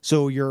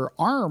 So your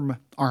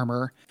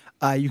armor,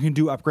 you can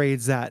do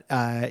upgrades that,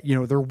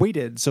 they're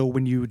weighted. So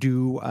when you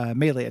do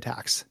melee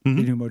attacks,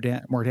 you do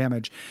more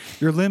damage.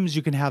 Your limbs,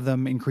 you can have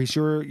them increase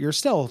your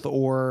stealth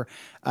or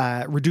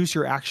reduce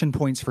your action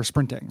points for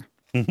sprinting.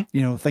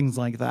 Things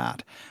like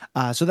that.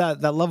 So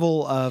that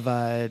level of,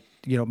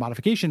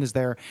 modification is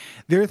there.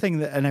 The other thing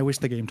that, and I wish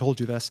the game told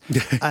you this,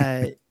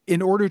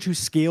 in order to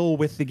scale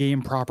with the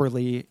game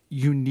properly,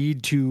 you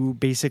need to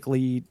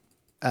basically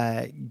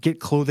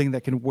get clothing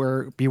that can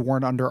be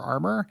worn under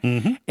armor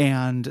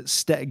and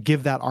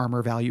give that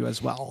armor value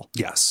as well.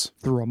 Yes.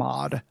 Through a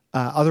mod.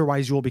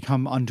 Otherwise, you will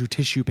become unto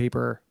tissue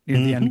paper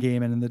in the end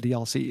game and in the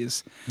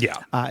DLCs. Yeah.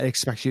 It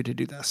expects you to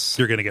do this.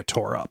 You're going to get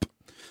tore up.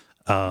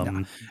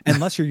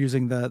 Unless you're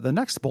using the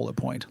next bullet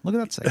point. Look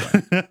at that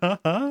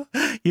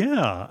segue.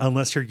 Yeah,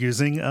 unless you're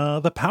using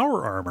the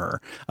power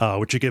armor,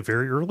 which you get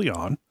very early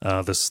on.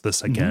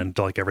 This again,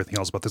 like everything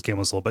else about this game,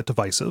 was a little bit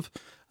divisive.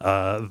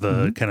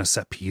 The kind of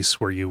set piece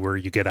where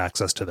you get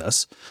access to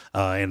this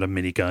and a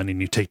minigun, and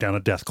you take down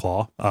a death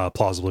claw,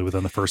 plausibly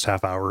within the first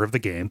half hour of the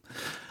game.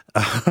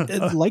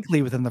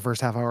 Likely within the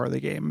first half hour of the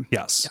game.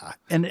 Yes. Yeah.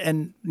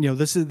 And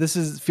this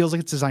is feels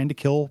like it's designed to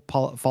kill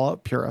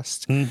Fallout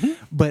purists.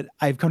 But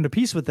I've come to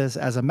peace with this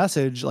as a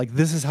message. Like,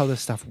 this is how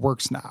this stuff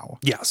works now.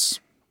 Yes.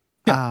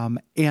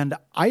 And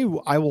I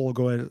will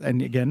go ahead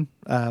and again,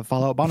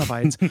 Fallout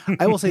Bonafides.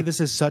 I will say this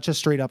is such a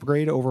straight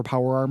upgrade over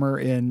power armor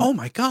in Oh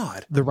my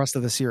God. the rest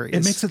of the series.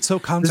 It makes it so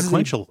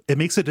consequential. It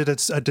makes it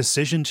a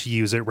decision to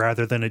use it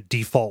rather than a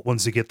default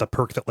once you get the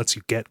perk that lets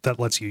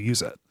you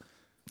use it.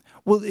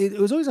 Well, it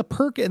was always a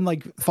perk in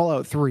like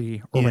Fallout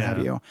 3 or what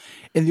have you.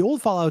 In the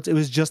old Fallouts, it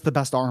was just the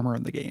best armor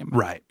in the game.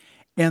 Right.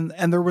 And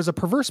there was a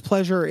perverse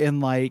pleasure in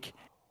like,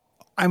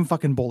 I'm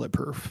fucking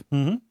bulletproof.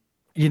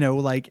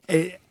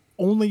 Like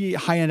only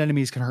high-end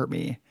enemies can hurt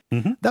me.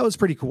 That was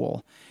pretty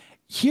cool.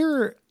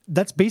 Here,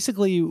 that's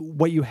basically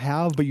what you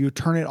have, but you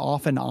turn it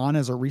off and on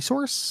as a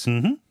resource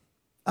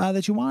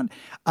that you want.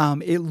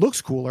 It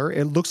looks cooler.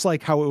 It looks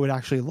like how it would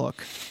actually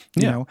look.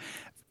 You know,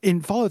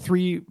 in Fallout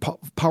 3,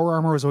 power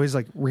armor was always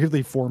like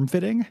weirdly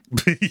form-fitting.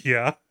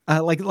 Yeah.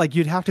 Like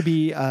you'd have to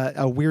be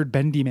a weird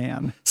bendy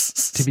man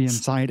to be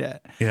inside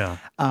it. Yeah.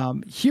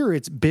 Here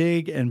it's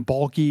big and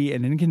bulky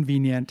and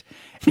inconvenient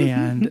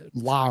and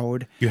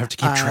loud. You have to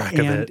keep track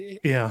of it.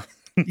 Yeah.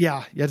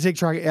 Yeah, you have to take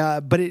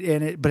track. But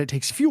it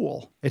takes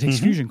fuel. It takes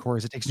fusion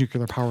cores. It takes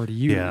nuclear power to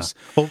use. Yeah.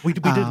 Well, we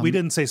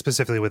didn't say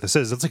specifically what this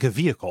is. It's like a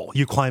vehicle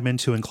you climb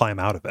into and climb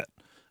out of it.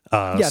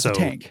 It's a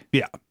tank.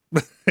 Yeah.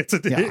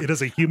 It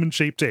is a human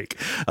shaped tank,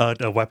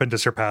 a weapon to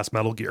surpass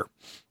Metal Gear.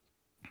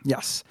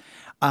 Yes.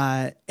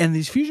 And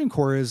these fusion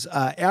cores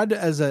add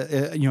as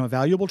a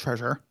valuable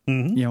treasure.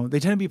 They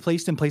tend to be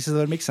placed in places that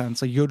would make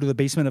sense. Like you go to the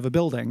basement of a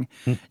building,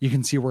 you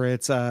can see where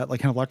it's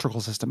like an electrical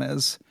system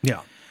is.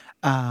 Yeah.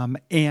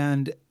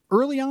 And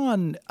early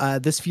on,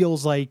 this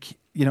feels like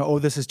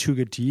this is too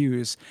good to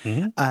use.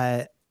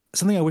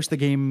 Something I wish the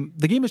game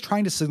is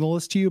trying to signal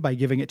this to you by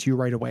giving it to you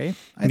right away.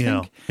 I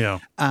think. Yeah.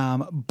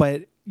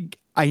 But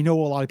I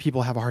know a lot of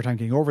people have a hard time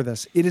getting over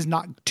this. It is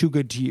not too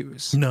good to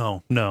use.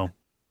 No.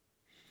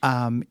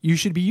 You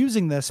should be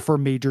using this for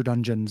major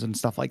dungeons and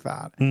stuff like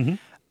that.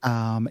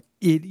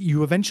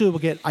 You eventually will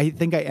get, I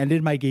think I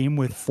ended my game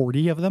with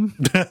 40 of them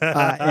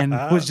and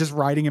was just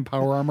riding in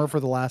power armor for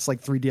the last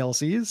like 3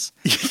 DLCs.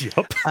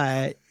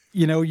 Yep.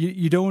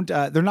 You don't,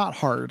 they're not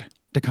hard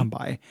to come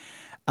by.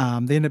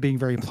 They end up being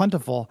very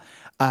plentiful.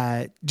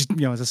 Just,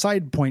 as a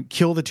side point,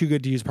 kill the too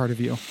good to use part of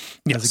you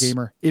as a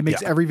gamer. It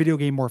makes every video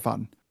game more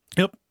fun.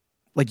 Yep.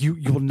 Like you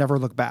will never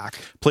look back.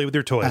 Play with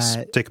your toys.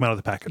 Take them out of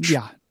the package.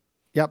 Yeah.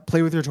 Yep.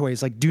 Play with your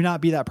toys. Like, do not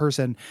be that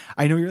person.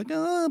 I know you're like,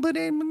 oh, but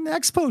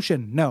X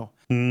potion. No,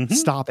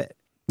 stop it.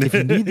 If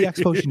you need the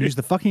X potion, use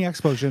the fucking X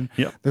potion.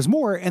 Yep. There's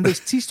more, and they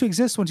cease to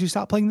exist once you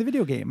stop playing the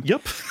video game.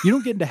 Yep. You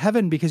don't get into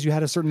heaven because you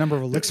had a certain number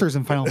of elixirs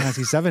in Final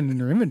Fantasy VII in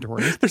your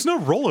inventory. There's no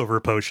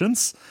rollover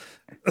potions.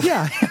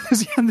 Yeah.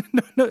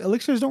 No,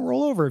 elixirs don't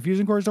roll over.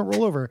 Fusion cores don't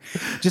roll over.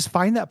 Just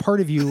find that part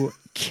of you,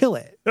 kill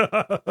it,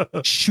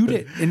 shoot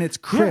it in its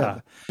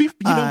crib.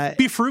 Yeah.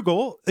 Be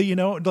frugal.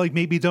 Like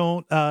maybe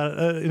don't.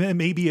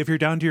 Maybe if you're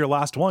down to your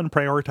last one,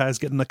 prioritize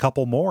getting a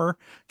couple more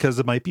because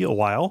it might be a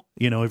while.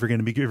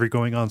 If you're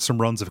going on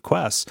some runs of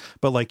quests,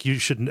 but like you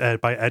shouldn't.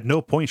 At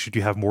no point should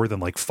you have more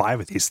than like 5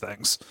 of these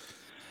things.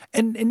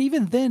 And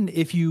even then,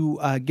 if you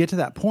get to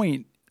that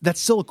point, that's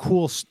still a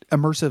cool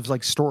immersive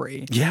like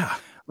story. Yeah.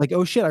 Like,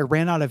 oh shit, I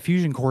ran out of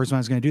fusion cores when I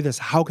was going to do this.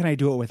 How can I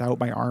do it without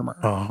my armor?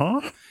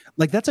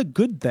 Like, that's a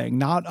good thing,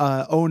 not,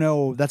 oh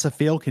no, that's a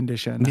fail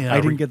condition. Yeah, I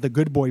didn't get the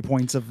good boy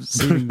points of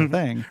saving the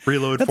thing.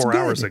 Reload that's 4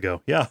 hours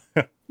ago. Yeah.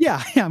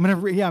 I'm gonna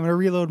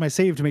reload my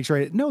save to make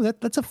sure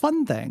that's a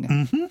fun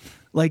thing.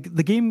 Like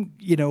the game,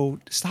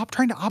 stop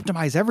trying to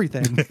optimize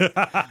everything.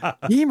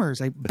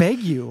 Gamers, I beg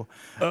you.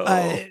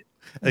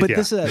 But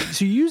this, so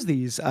you use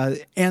these,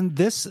 and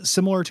this,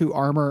 similar to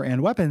armor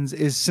and weapons,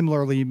 is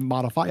similarly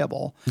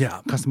modifiable,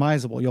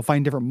 customizable. You'll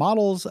find different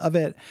models of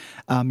it.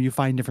 You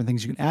find different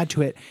things you can add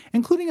to it,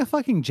 including a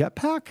fucking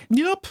jetpack.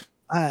 Yep.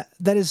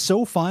 That is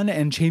so fun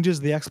and changes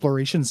the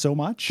exploration so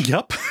much.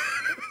 Yep.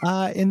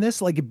 In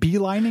this, like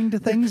beelining to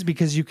things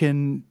because you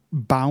can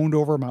bound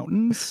over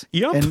mountains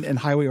and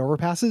highway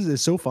overpasses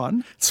is so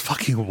fun. It's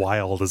fucking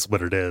wild is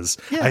what it is.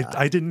 Yeah.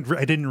 I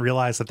didn't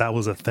realize that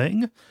was a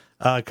thing.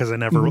 Because I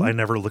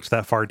never looked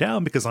that far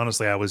down because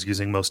honestly I was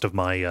using most of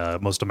my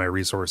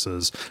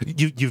resources.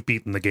 You've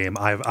beaten the game.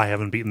 I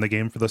haven't beaten the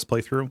game for this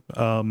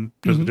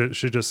playthrough.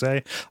 Should just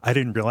say I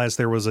didn't realize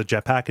there was a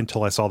jetpack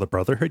until I saw the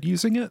Brotherhood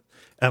using it,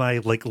 and I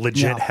like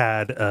legit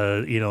had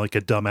like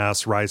a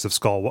dumbass Rise of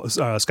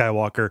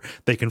Skywalker.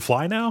 They can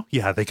fly now.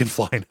 Yeah, they can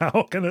fly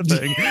now, kind of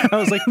thing. I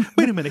was like,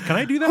 wait a minute, can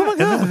I do that? Oh my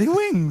god, the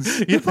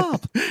wings.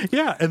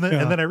 Yeah, and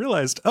then I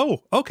realized,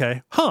 oh,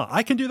 okay,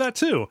 I can do that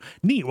too.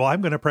 Neat. Well,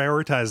 I'm going to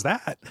prioritize that.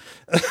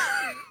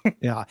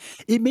 Yeah,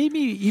 it made me,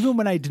 even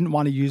when I didn't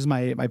want to use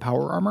my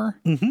power armor,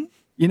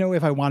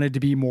 if I wanted to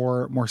be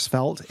more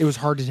svelte, it was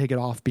hard to take it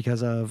off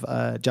because of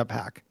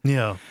jetpack.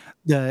 Yeah.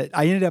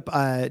 I ended up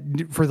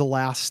for the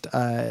last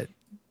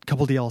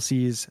couple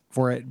DLCs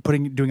for it,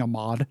 doing a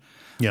mod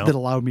that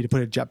allowed me to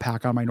put a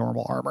jetpack on my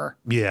normal armor.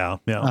 Yeah.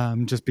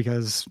 Just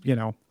because,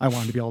 I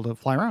wanted to be able to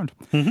fly around.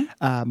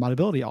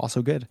 Modability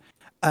also good.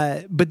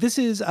 But this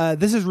is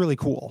really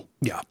cool.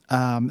 Yeah.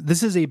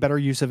 This is a better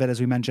use of it, as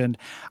we mentioned.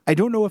 I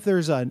don't know if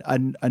there's a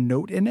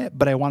note in it,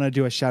 but I want to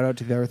do a shout out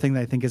to the other thing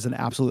that I think is an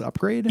absolute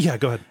upgrade. Yeah,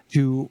 go ahead.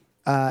 To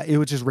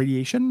which is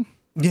radiation.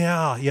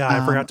 Yeah.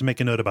 I forgot to make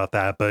a note about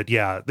that, but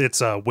yeah,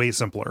 it's way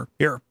simpler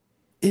here.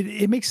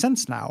 It makes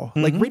sense now.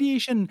 Like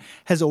radiation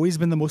has always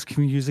been the most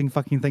confusing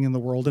fucking thing in the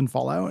world in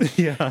Fallout.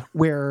 Yeah.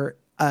 Where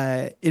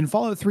in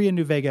Fallout 3 and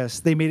New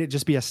Vegas, they made it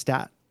just be a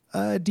stat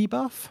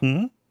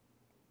debuff,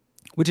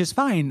 which is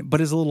fine,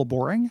 but is a little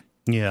boring.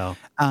 Yeah.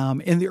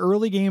 In the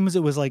early games,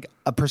 it was like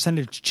a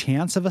percentage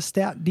chance of a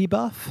stat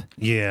debuff.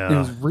 Yeah. And it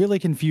was really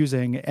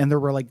confusing. And there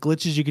were like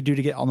glitches you could do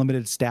to get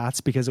unlimited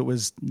stats because it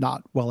was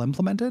not well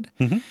implemented.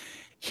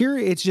 Here,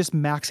 it's just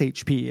max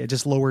HP. It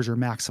just lowers your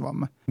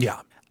maximum.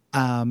 Yeah.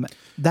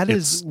 That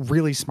is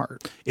really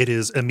smart. It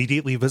is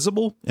immediately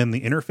visible in the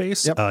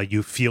interface. Yep.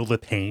 You feel the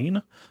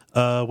pain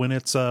when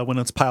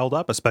it's piled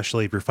up,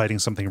 especially if you're fighting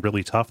something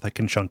really tough that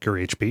can chunk your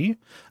HP.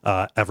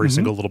 Every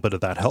single little bit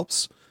of that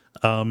helps.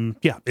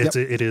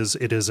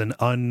 It is an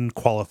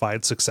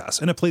unqualified success,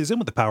 and it plays in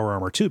with the power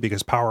armor too,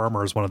 because power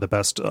armor is one of the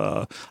best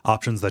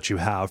options that you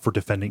have for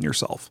defending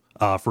yourself,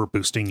 for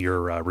boosting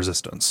your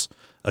resistance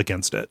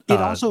against it. It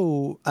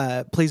also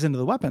plays into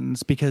the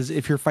weapons, because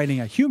if you're fighting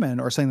a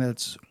human or something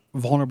that's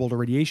vulnerable to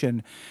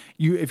radiation,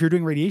 if you're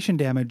doing radiation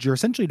damage, you're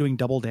essentially doing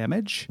double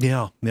damage.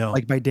 Yeah.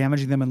 Like by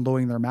damaging them and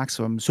lowering their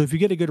maximum. So if you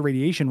get a good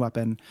radiation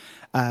weapon,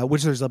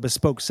 which there's a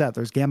bespoke set,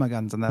 there's gamma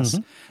guns in this,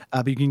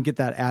 but you can get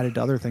that added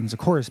to other things, of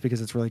course,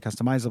 because it's really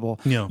customizable.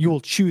 Yeah. You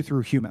will chew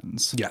through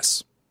humans.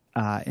 Yes.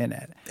 In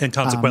it. And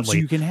consequently, so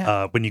you can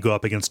when you go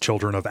up against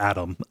children of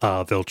Adam,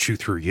 they'll chew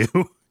through you.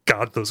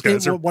 God, those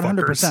guys are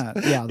 100%.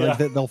 Fuckers. Yeah,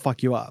 they'll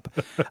fuck you up.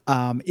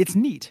 It's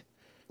neat.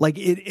 Like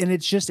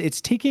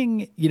it's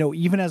taking,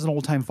 even as an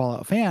old time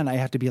Fallout fan, I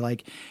have to be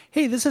like,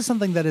 hey, this is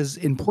something that is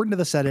important to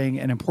the setting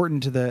and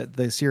important to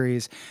the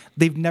series.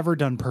 They've never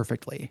done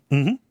perfectly.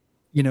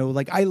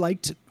 Like I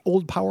liked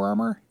old power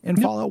armor in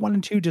Fallout 1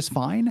 and 2 just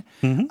fine.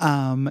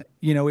 There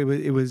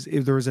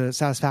was a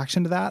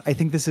satisfaction to that. I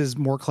think this is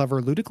more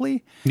clever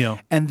ludically. Yeah.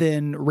 And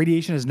then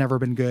radiation has never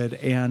been good.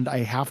 And I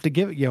have to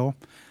give,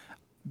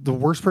 the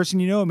worst person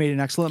made an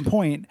excellent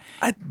point.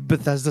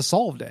 Bethesda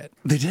solved it.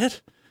 They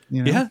did.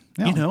 Yeah.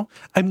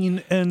 I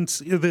mean, and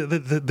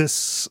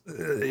this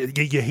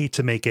you hate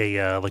to make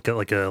a like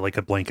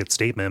a blanket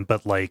statement,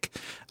 but like,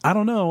 I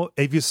don't know,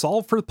 if you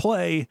solve for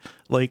play,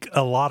 like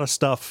a lot of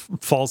stuff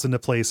falls into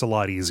place a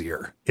lot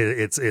easier.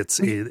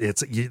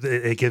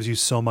 It gives you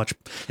so much.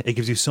 It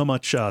gives you so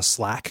much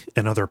slack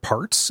in other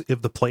parts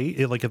if the play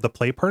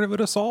part of it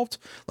is solved.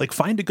 Like,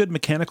 find a good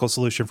mechanical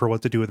solution for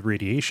what to do with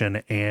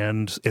radiation,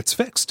 and it's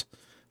fixed.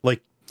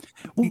 Like.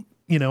 What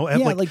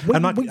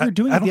you're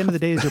doing at the end of the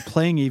day is you're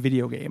playing a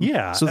video game.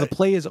 Yeah. So the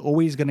play is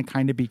always going to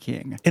kind of be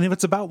king. And if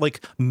it's about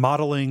like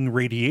modeling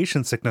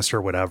radiation sickness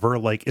or whatever,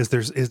 like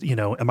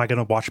am I going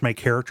to watch my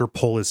character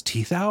pull his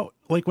teeth out?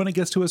 Like when it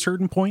gets to a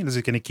certain point, is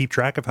it going to keep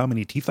track of how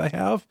many teeth I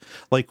have?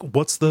 Like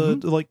what's the,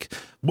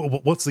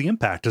 what's the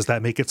impact? Does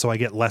that make it so I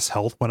get less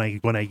health when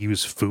I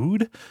use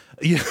food?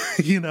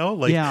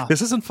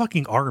 This isn't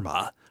fucking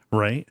Arma,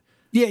 right?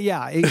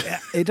 Yeah.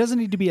 It doesn't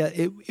need to be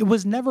it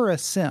was never a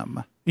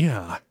sim.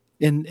 Yeah.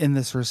 In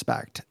this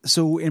respect.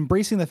 So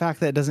embracing the fact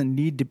that it doesn't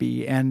need to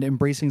be, and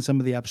embracing some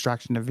of the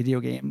abstraction of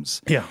video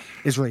games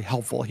is really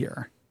helpful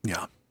here.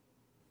 Yeah.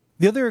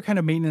 The other kind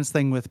of maintenance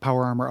thing with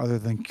power armor, other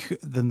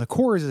than the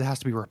core, is it has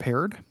to be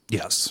repaired.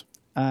 Yes.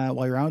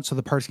 While you're out, so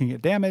the parts can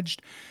get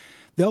damaged.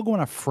 They'll go in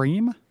a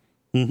frame,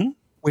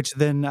 which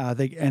then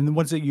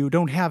once you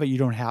don't have it, you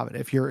don't have it.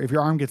 If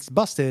your arm gets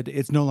busted,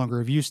 it's no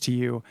longer of use to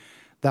you.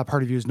 That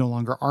part of you is no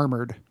longer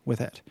armored with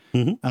it.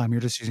 You're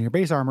just using your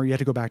base armor. You have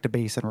to go back to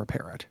base and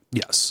repair it.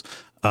 Yes.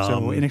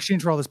 So in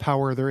exchange for all this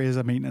power, there is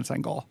a maintenance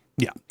angle.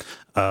 Yeah.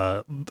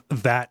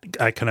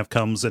 That kind of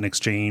comes in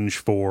exchange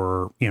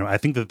for, I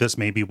think that this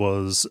maybe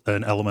was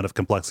an element of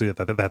complexity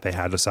that they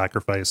had to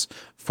sacrifice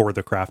for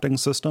the crafting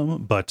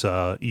system, but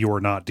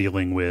you're not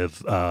dealing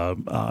with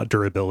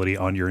durability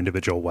on your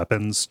individual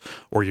weapons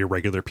or your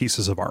regular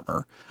pieces of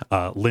armor.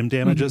 Limb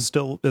damage is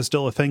still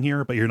a thing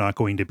here, but you're not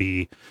going to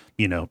be,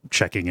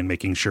 checking and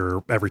making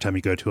sure every time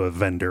you go to a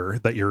vendor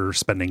that you're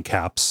spending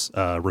caps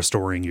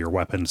restoring your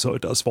weapon so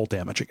it does full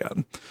damage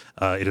again.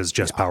 It is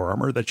just power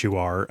armor that you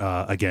are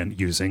again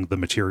using the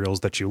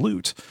materials that you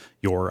loot,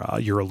 your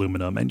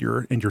aluminum and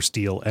your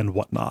steel and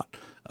whatnot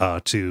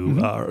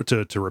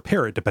to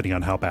repair it depending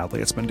on how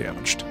badly it's been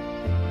damaged.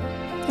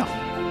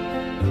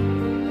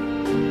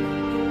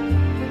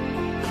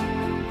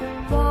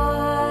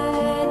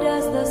 Why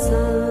does the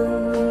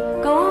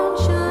sun go on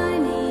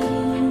shining?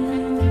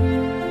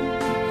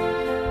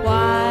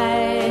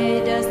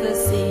 Why does the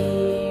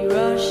sea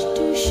rush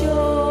to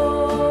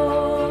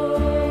shore?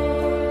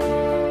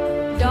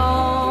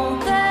 Don't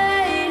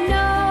they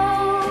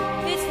know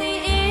it's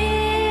the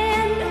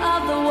end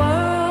of the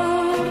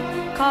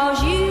world?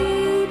 'Cause you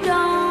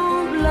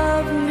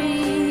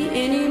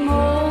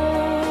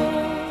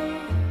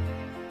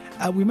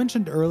We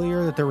mentioned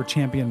earlier that there were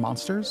champion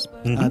monsters.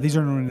 These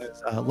are known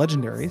as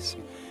legendaries.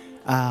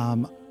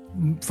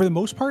 For the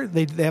most part,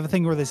 they have a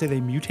thing where they say they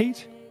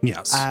mutate,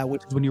 Yes.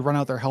 which is when you run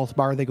out their health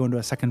bar, they go into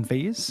a second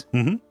phase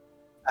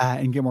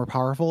and get more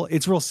powerful.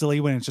 It's real silly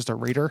when it's just a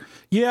raider.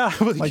 Yeah,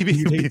 Like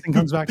mutates and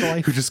comes back to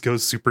life. who just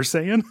goes Super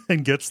Saiyan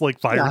and gets like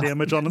fire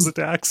damage on his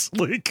attacks.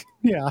 Like,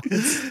 Yeah,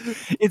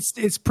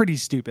 it's pretty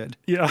stupid.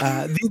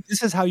 Yeah.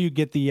 This is how you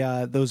get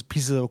the those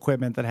pieces of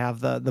equipment that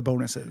have the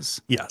bonuses,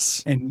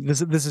 yes, and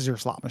this is your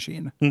slot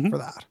machine for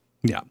that.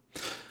 yeah.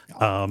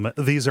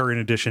 These are in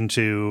addition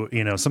to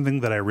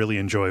something that I really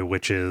enjoy,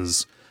 which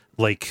is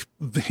like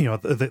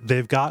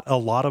they've got a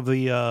lot of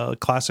the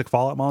classic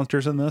Fallout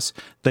monsters in this.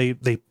 They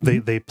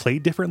play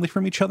differently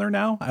from each other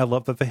now. I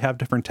love that they have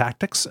different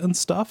tactics and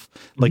stuff.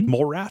 Like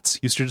mole rats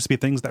used to just be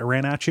things that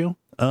ran at you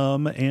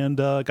and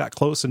got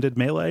close and did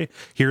melee.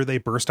 Here they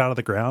burst out of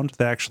the ground.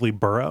 They actually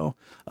burrow.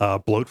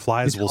 Bloat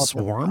flies will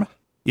swarm.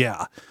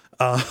 Yeah.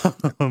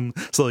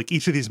 So like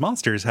each of these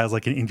monsters has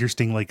like an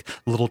interesting like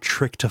little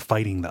trick to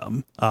fighting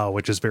them,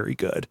 which is very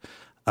good.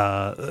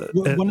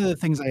 One of the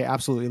things I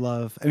absolutely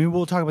love, I mean,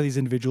 we'll talk about these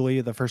individually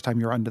the first time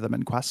you're under them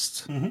in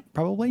quests,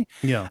 probably.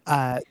 Yeah.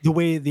 The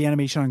way the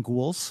animation on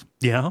ghouls,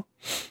 Yeah.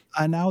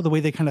 now the way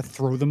they kind of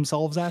throw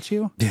themselves at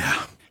you,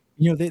 Yeah.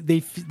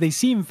 they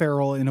seem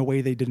feral in a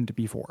way they didn't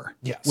before.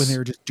 Yes. When they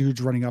were just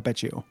dudes running up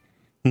at you.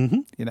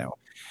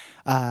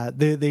 I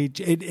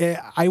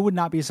would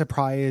not be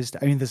surprised.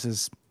 I mean, this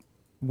is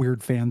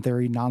weird fan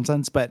theory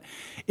nonsense, but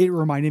it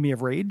reminded me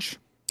of Rage.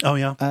 Oh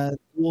yeah.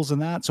 Ghouls in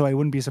that, so I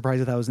wouldn't be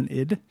surprised if that was an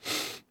id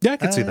Yeah, I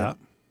could see that.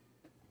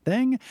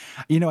 thing.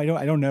 I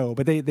don't know,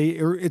 but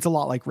it's a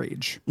lot like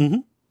Rage.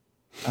 The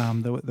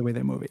way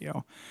they move it,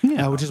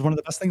 Yeah. which is one of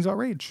the best things about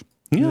Rage.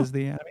 Yeah. Is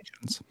the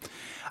animations.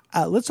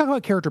 Let's talk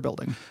about character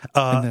building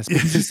in this,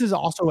 because this is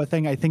also a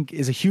thing I think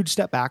is a huge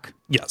step back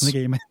Yes. in the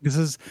game. This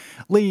is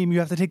lame. You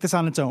have to take this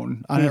on its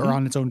own, or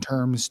on its own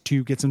terms,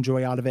 to get some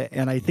joy out of it.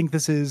 And I think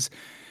this is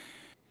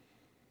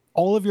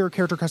all of your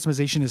character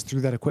customization is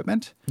through that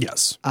equipment.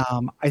 Yes.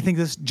 I think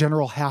this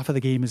general half of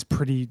the game is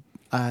pretty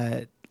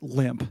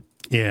limp.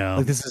 Yeah.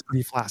 Like this is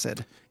pretty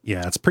flaccid.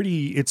 Yeah, it's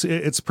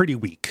pretty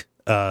weak.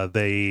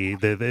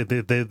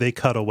 They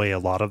cut away a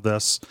lot of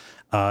this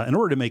in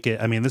order to make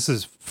it. I mean, this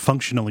is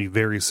functionally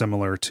very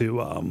similar to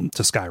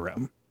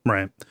Skyrim,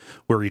 right?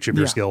 Where each of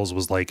your skills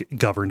was like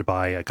governed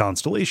by a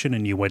constellation,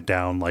 and you went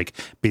down like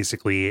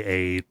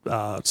basically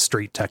a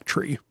straight tech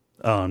tree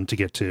to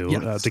get to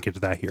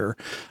that here.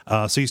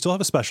 So you still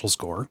have a special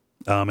score.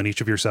 And each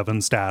of your 7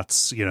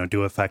 stats,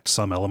 do affect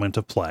some element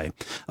of play.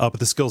 But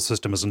the skill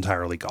system is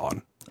entirely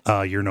gone.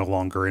 You're no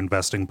longer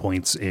investing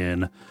points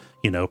in,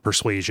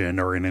 persuasion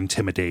or in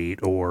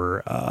intimidate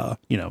or,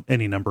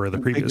 any number of the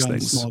previous Big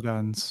guns, things. small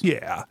guns.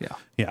 Yeah.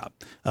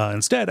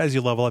 Instead, as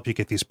you level up, you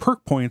get these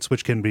perk points,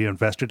 which can be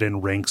invested in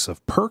ranks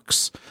of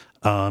perks,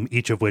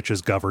 each of which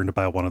is governed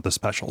by one of the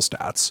special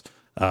stats.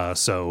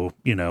 So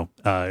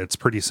it's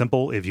pretty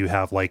simple. If you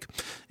have 1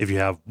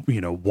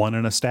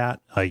 in a stat,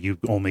 you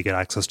only get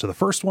access to the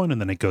first one,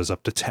 and then it goes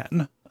up to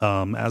 10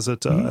 as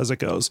it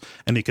goes,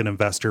 and you can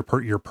invest your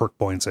perk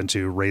points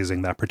into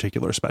raising that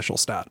particular special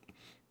stat.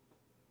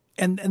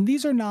 And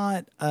these are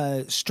not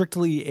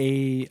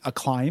strictly a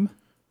climb.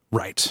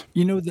 Right.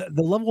 The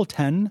level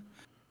 10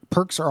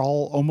 perks are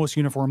all almost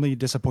uniformly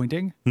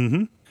disappointing.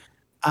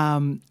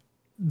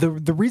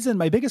 The reason,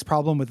 my biggest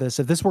problem with this,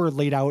 if this were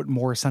laid out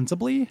more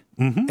sensibly,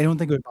 I don't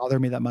think it would bother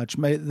me that much.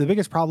 The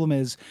biggest problem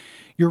is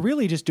you're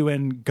really just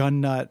doing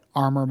gun nut,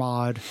 armor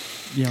mod,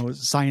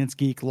 science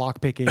geek,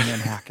 lockpicking,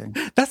 and hacking.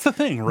 That's the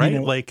thing,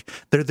 right? Like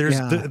there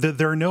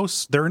are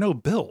no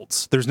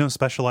builds. There's no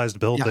specialized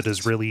build that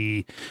is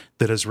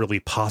really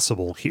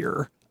possible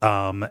here.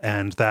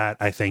 And that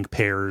I think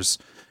pairs,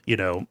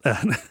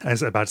 I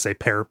was about to say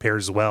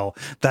pairs well.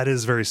 That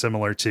is very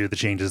similar to the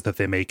changes that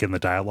they make in the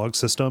dialogue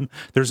system.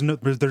 There's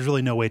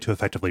really no way to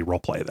effectively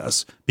roleplay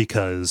this,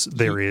 because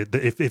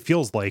it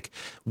feels like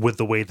with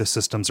the way the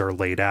systems are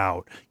laid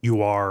out,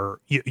 you are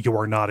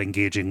not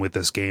engaging with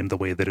this game the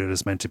way that it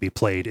is meant to be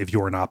played if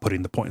you are not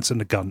putting the points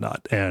into gun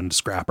nut and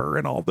scrapper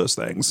and all of those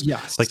things.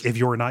 Yes. Like if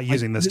you're not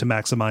using this to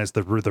maximize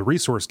the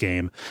resource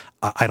game,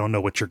 I don't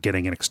know what you're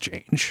getting in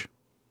exchange.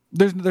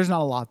 There's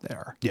not a lot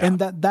there. Yeah. And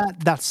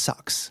that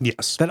sucks.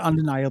 Yes. That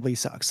undeniably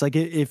sucks. Like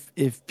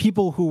if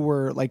people who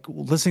were like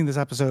listening to this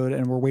episode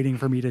and were waiting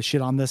for me to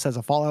shit on this as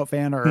a Fallout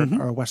fan or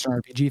a Western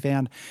RPG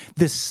fan,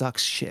 this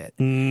sucks shit.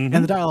 And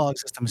the dialogue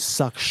system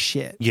sucks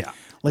shit. Yeah.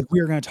 Like we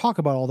are going to talk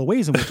about all the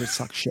ways in which it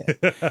sucks shit.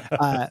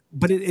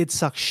 But it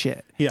sucks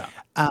shit. Yeah.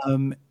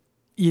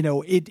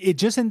 It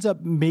just ends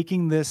up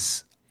making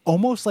this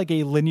almost like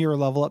a linear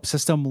level up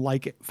system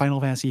like Final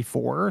Fantasy IV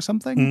or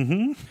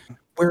something.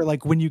 Where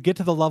like when you get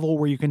to the level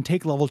where you can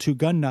take level 2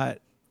 gun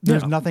nut,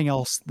 there's nothing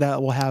else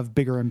that will have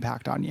bigger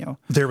impact on you.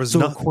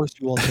 Of course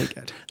you will take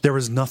it. There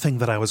was nothing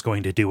that I was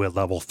going to do at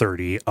level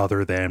 30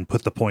 other than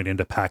put the point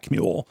into Pack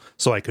Mule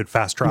so I could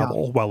fast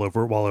travel while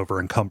over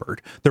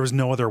encumbered. There was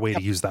no other way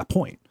to use that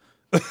point.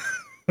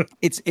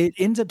 It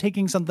ends up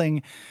taking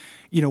something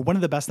one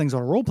of the best things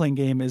about a role-playing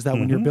game is that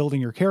when you're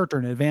building your character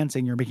and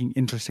advancing, you're making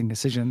interesting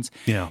decisions.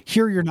 Yeah.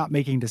 Here, you're not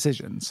making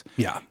decisions.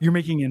 Yeah. You're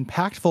making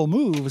impactful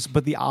moves,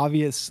 but the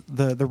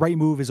right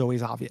move is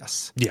always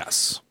obvious.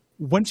 Yes.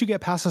 Once you get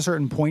past a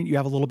certain point, you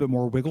have a little bit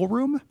more wiggle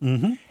room.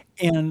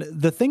 And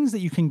the things that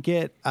you can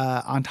get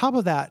on top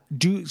of that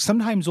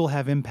sometimes will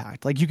have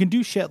impact. Like you can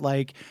do shit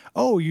like,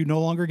 oh, you no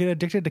longer get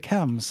addicted to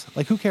chems.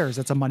 Like who cares?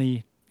 That's a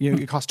money,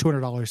 it costs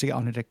 $200 to get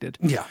unaddicted.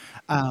 Yeah.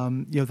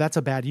 That's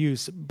a bad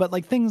use. But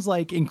like things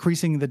like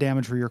increasing the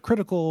damage for your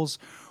criticals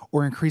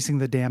or increasing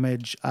the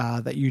damage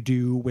that you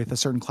do with a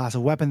certain class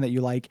of weapon that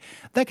you like,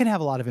 that can have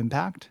a lot of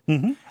impact.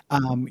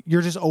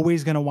 You're just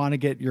always going to want to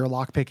get your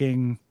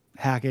lockpicking,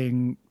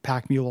 hacking,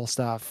 pack mule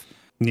stuff,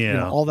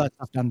 all that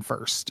stuff done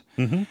first.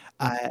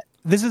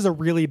 This is a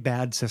really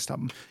bad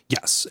system.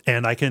 Yes,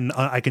 and I can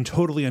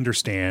totally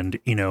understand.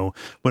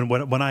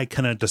 When I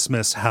kind of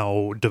dismiss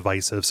how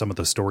divisive some of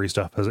the story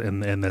stuff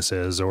in this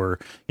is, or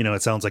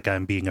it sounds like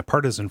I'm being a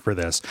partisan for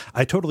this.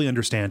 I totally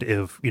understand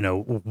if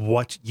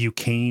what you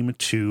came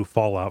to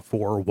Fallout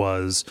for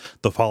was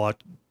the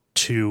Fallout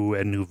 2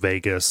 and New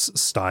Vegas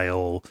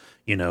style,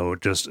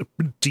 just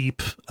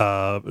deep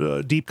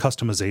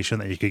customization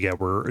that you could get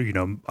where,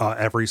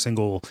 every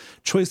single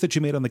choice that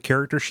you made on the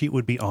character sheet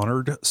would be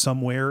honored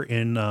somewhere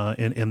in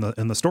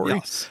the story.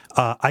 Yes.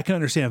 I can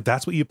understand if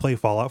that's what you play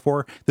Fallout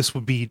for, this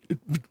would be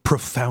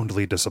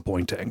profoundly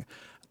disappointing.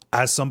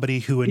 As somebody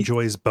who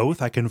enjoys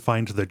both, I can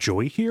find the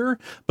joy here,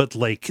 but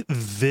like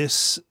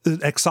this,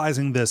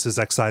 excising this is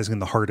excising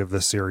the heart of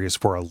this series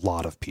for a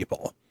lot of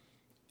people.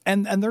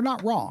 And they're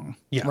not wrong,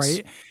 yes.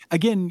 Right?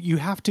 Again, you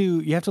have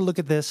to look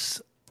at this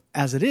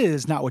as it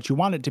is, not what you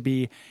want it to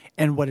be.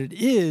 And what it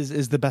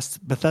is the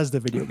best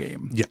Bethesda video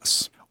game.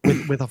 Yes.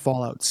 With a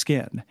Fallout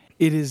skin.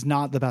 It is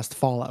not the best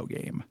Fallout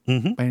game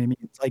by any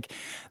means. Like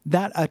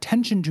that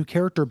attention to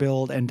character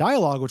build and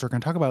dialogue, which we're going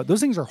to talk about,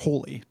 those things are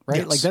holy, right?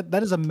 Yes. Like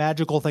that is a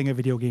magical thing a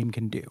video game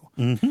can do.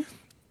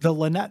 The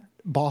Lynette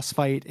boss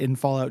fight in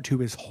Fallout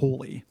 2 is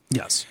holy.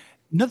 Yes.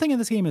 Nothing in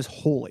this game is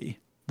holy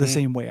the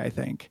same way, I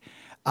think.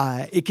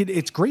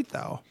 It's great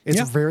though.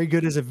 It's very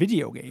good as a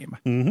video game,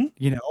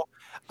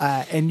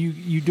 and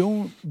you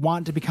don't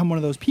want to become one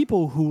of those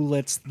people who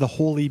lets the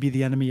holy be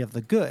the enemy of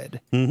the good.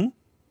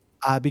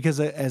 Because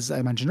as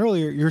I mentioned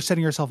earlier, you're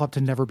setting yourself up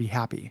to never be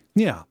happy.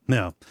 Yeah.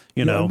 No,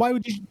 and why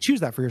would you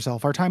choose that for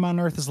yourself? Our time on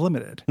Earth is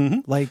limited.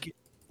 Like,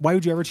 why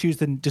would you ever choose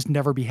to just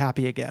never be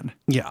happy again?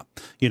 Yeah.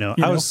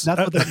 That's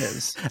what that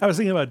is. I was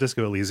thinking about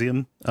Disco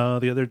Elysium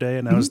the other day,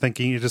 and I was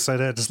thinking, I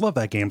just love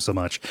that game so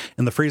much.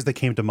 And the phrase that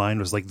came to mind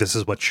was like, this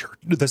is what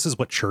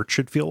church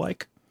should feel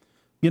like.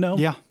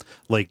 Yeah.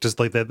 Like just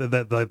like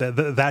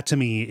that to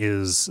me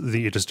is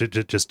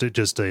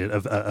just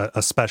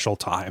a special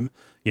time,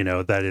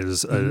 that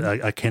is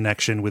a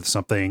connection with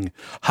something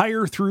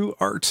higher through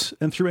art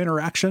and through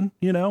interaction,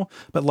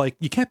 but like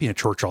you can't be a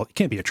church all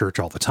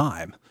the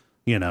time.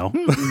 No.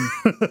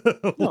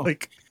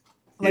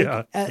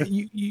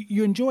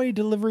 You enjoy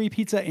delivery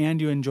pizza and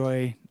you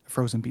enjoy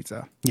frozen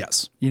pizza.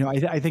 Yes.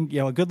 I think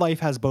a good life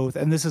has both,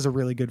 and this is a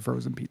really good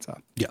frozen pizza.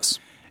 Yes.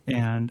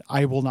 And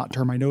I will not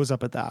turn my nose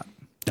up at that.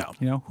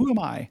 No. Who am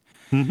I?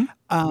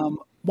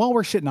 While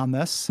we're shitting on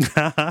this,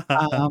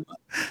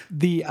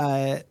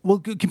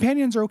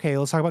 companions are okay.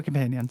 Let's talk about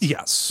companions.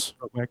 Yes.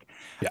 Real quick.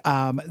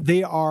 Yeah.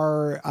 They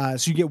are,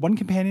 so you get one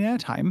companion at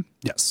a time.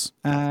 Yes.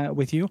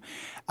 With you.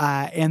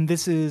 And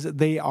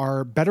they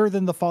are better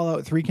than the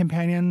Fallout 3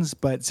 companions,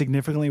 but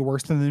significantly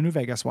worse than the New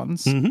Vegas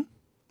ones.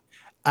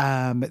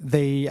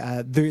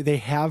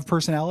 They have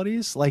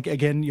personalities. Like,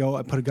 again,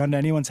 I put a gun to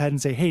anyone's head and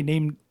say, hey,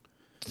 name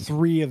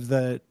 3 of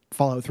the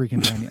Fallout 3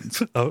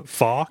 companions.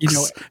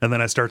 Fox, and then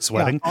I start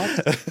sweating.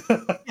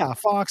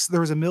 Fox.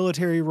 There was a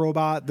military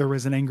robot. There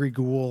was an angry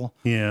ghoul.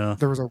 Yeah.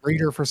 There was a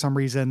raider for some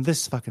reason.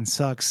 This fucking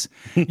sucks.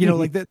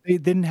 Like they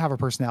didn't have a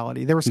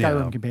personality. They were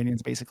Skyrim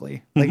companions,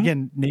 basically. Like,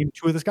 again, name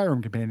 2 of the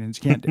Skyrim companions.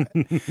 You can't do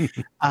it.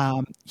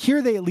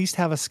 Here they at least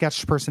have a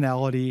sketched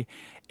personality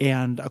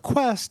and a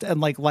quest,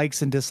 and like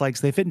likes and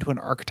dislikes. They fit into an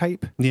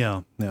archetype.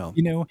 Yeah.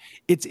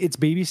 It's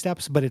baby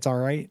steps, but it's all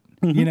right.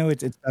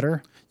 It's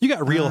better. You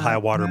got real high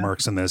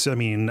watermarks in this. I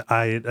mean,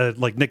 I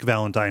like Nick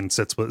Valentine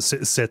sits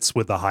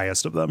with the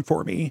highest of them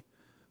for me.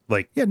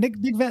 Like, yeah,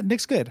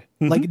 Nick's good.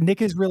 Like,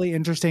 Nick is really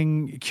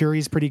interesting.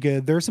 Curie's pretty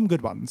good. There are some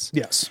good ones.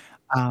 Yes.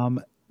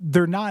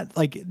 They're not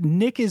like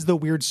Nick is the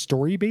weird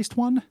story based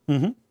one.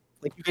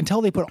 Like, you can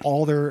tell they put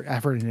all their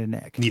effort into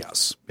Nick.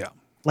 Yes. Yeah.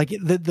 Like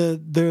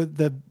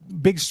the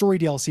big story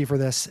DLC for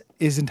this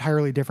is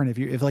entirely different. If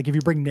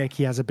you bring Nick,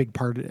 he has a big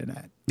part in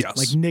it. Yes.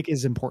 Like, Nick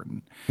is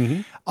important.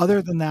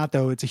 Other than that,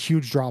 though, it's a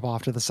huge drop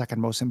off to the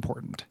second most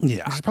important.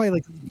 Yeah. It's probably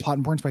like plot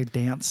importance by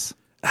Dance.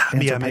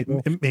 Yeah.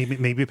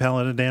 Maybe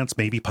Paladin Dance,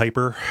 maybe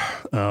Piper.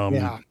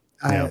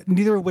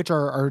 Neither of which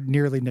are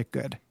nearly Nick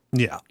good.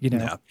 Yeah.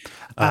 Yeah.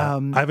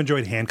 I've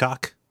enjoyed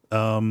Hancock.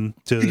 To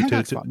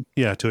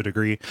a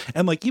degree.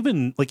 And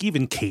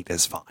even Kate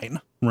is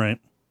fine. Right.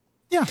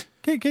 Yeah,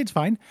 Kate's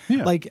fine.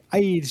 Yeah. Like,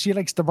 she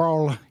likes to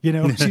brawl.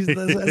 She's a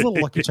little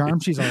Lucky Charm.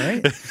 She's all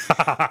right.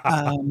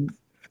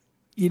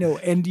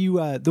 And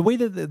you, the way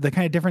that the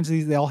kind of difference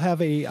is they all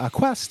have a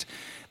quest.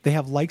 They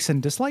have likes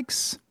and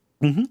dislikes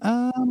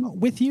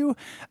with you.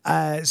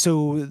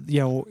 So,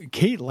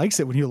 Kate likes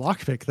it when you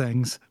lockpick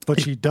things, but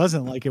she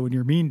doesn't like it when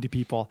you're mean to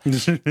people.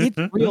 It's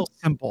real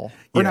simple.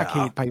 Or not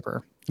Kate,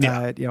 Piper.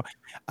 Yeah.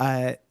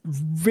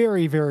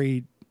 Very,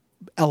 very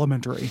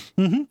elementary,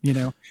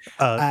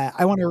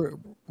 I want to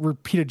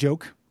repeat a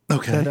joke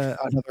Okay. that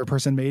another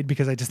person made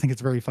because I just think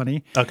it's very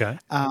funny. Okay.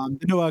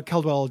 Noah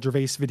Caldwell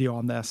Gervais video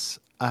on this,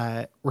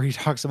 where he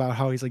talks about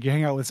how he's like, you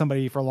hang out with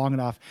somebody for long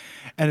enough,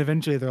 and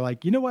eventually they're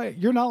like, you know what?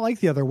 You're not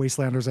like the other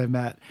Wastelanders I've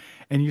met.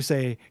 And you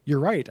say, you're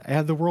right. I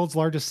have the world's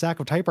largest sack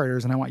of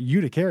typewriters, and I want you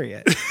to carry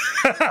it.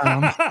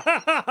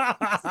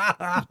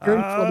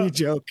 Very funny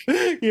joke.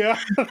 Yeah.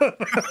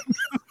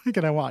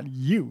 And I want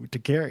you to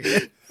carry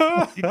it.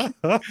 Oh,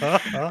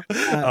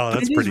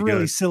 that's it pretty is really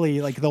good.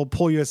 silly. Like they'll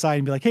pull you aside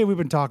and be like, "Hey, we've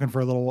been traveling for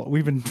a little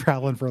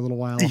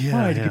while. Yeah,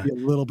 I wanted to give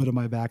you a little bit of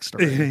my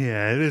backstory."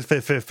 Yeah, it is.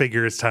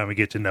 Figure it's time we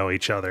get to know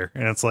each other,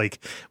 and it's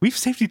like we've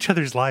saved each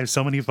other's lives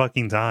so many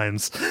fucking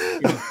times.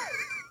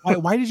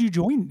 Why did you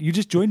join? You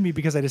just joined me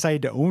because I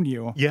decided to own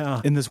you.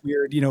 Yeah. In this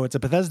weird, it's a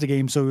Bethesda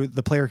game, so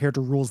the player character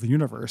rules the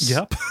universe.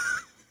 Yep.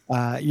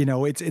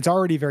 It's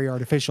already very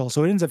artificial,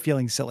 so it ends up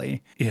feeling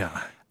silly.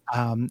 Yeah.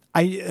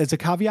 As a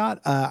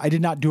caveat, I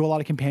did not do a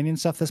lot of companion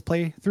stuff this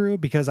playthrough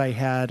because I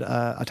had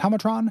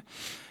Automatron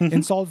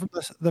installed from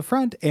the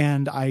front,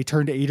 and I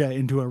turned Ada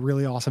into a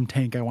really awesome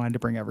tank I wanted to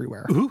bring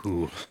everywhere.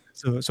 Ooh.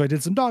 So I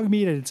did some dog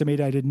meat, I did some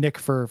Ada, I did Nick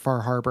for Far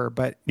Harbor,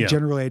 but Yeah.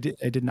 generally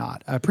I did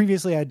not.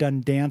 Previously, I'd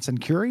done Dance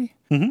and Curie,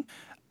 and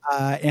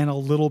a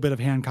little bit of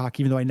Hancock,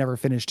 even though I never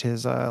finished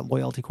his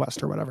loyalty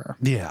quest or whatever.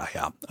 Yeah.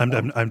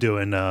 I'm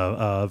doing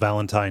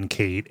Valentine,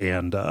 Kate,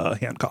 and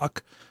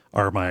Hancock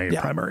are my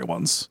primary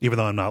ones. Even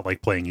though I'm not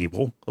like playing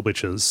evil,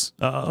 which is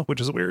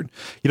weird.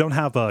 You don't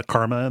have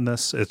karma in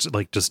this. It's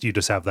like you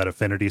just have that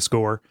affinity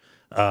score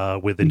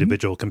with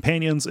individual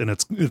companions, and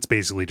it's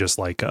basically just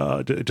like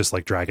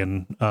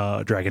Dragon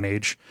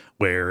Age,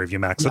 where if you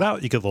max it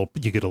out, you get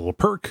a little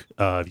perk.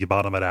 If you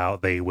bottom it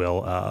out, they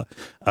will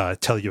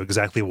tell you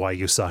exactly why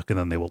you suck, and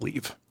then they will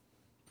leave.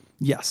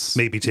 Yes.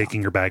 Maybe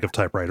taking your bag of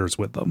typewriters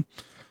with them.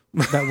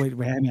 That way,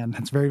 man,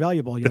 that's very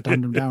valuable. You have to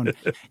hunt them down.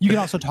 You can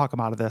also talk them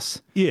out of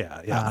this.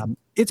 Yeah.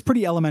 It's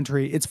pretty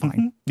elementary. It's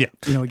fine. Yeah.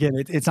 Again,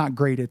 it's not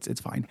great. It's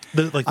fine.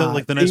 The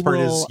nice part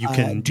is you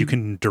will,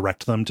 can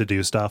direct them to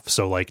do stuff.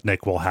 So like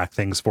Nick will hack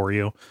things for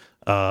you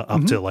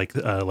up to like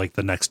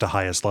the next to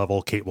highest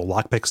level. Kate will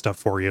lockpick stuff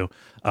for you.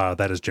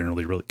 That is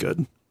generally really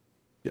good.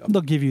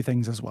 They'll give you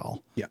things as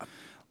well. Yeah.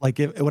 Like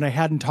when I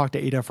hadn't talked to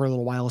Ada for a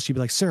little while, she'd be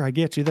like, "Sir, I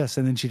get you this,"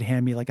 and then she'd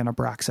hand me like an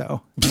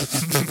Abraxo.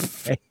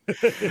 Okay.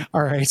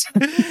 All right,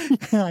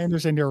 I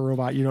understand you're a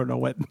robot. You don't know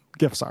what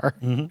gifts are.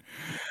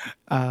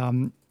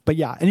 But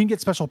yeah, and you can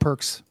get special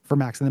perks for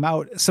maxing them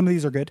out. Some of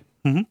these are good,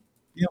 and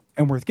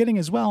worth getting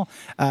as well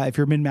if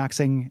you're min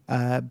maxing.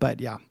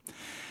 But yeah.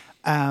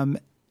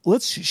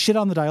 Let's shit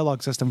on the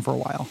dialogue system for a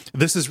while.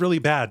 This is really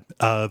bad.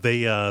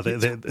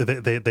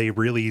 They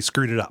really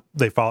screwed it up.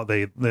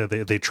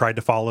 They tried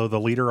to follow the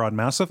leader on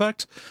Mass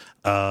Effect.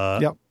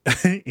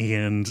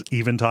 And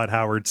even Todd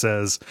Howard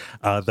says,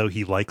 though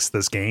he likes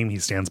this game, he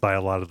stands by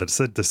a lot of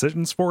the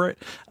decisions for it.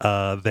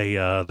 They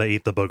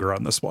ate the booger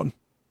on this one.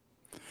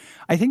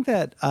 I think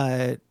that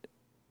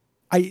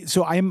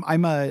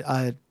I'm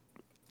a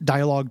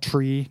dialogue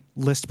tree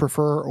list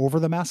prefer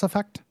over the Mass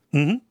Effect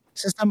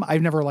system.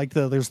 I've never liked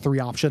there's 3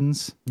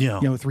 options,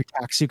 3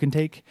 tacks you can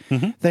take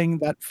thing.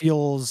 That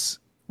feels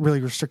really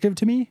restrictive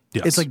to me.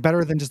 Yes. It's like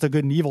better than just a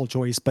good and evil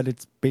choice, but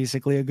it's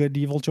basically a good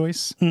evil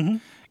choice.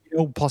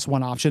 Plus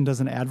one option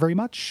doesn't add very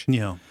much.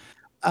 Yeah.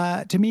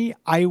 To me,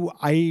 I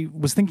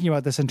was thinking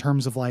about this in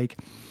terms of like,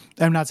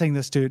 I'm not saying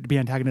this to be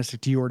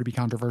antagonistic to you or to be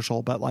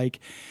controversial, but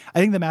like, I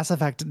think the Mass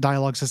Effect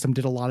dialogue system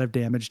did a lot of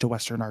damage to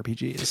Western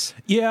RPGs.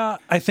 Yeah,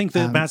 I think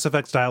the Mass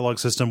Effect's dialogue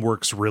system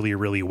works really,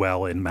 really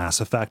well in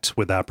Mass Effect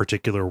with that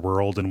particular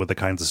world and with the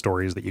kinds of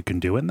stories that you can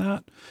do in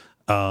that.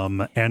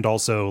 And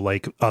also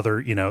like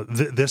other,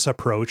 this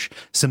approach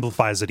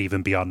simplifies it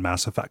even beyond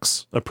Mass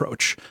Effect's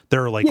approach.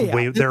 There are like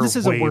this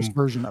is a worse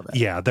version of it.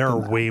 Yeah, there are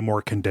way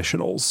more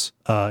conditionals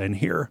in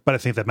here. But I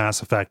think that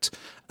Mass Effect,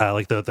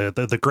 like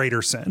the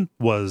greater sin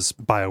was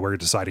BioWare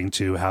deciding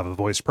to have a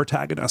voiced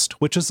protagonist,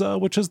 which is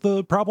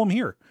the problem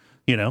here.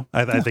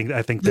 I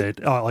think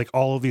that like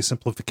all of these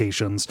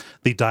simplifications,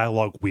 the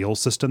dialogue wheel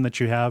system that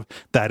you have,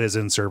 that is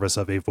in service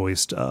of a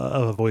voiced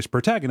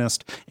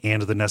protagonist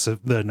and the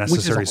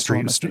necessary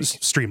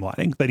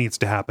streamlining that needs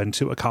to happen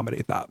to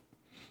accommodate that.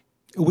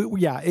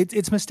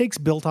 It's mistakes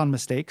built on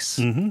mistakes.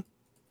 And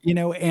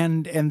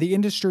the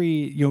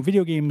industry,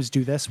 video games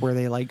do this where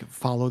they like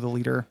follow the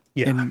leader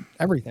in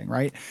everything,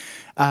 right?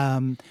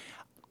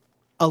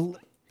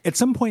 At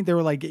some point they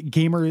were like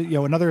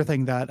another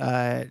thing that,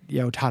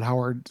 Todd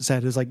Howard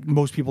said is like,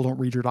 most people don't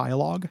read your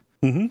dialogue.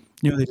 They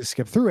just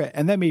skip through it.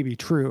 And that may be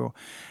true.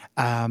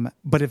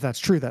 But if that's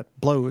true, that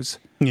blows.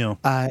 You know,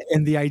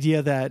 And the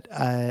idea that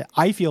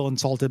I feel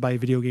insulted by a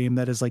video game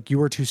that is like,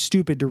 you are too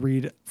stupid to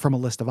read from a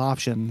list of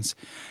options.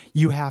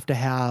 You have to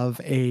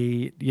have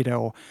a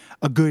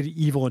good,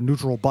 evil, and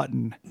neutral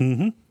button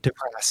to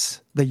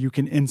press that you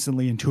can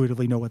instantly,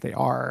 intuitively know what they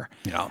are.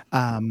 yeah.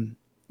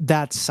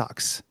 That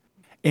sucks.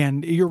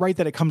 And you're right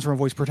that it comes from a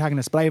voice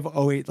protagonist, but I have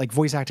always, like,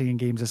 voice acting in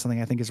games is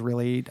something I think is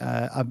really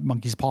a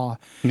monkey's paw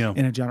Yeah.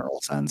 in a general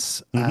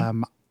sense.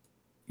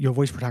 Your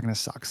voice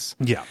protagonist sucks.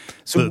 Yeah.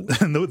 So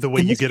The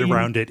way in you this get game-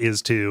 around it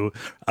is to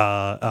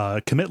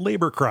commit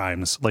labor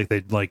crimes like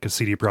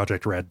CD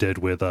Projekt Red did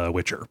with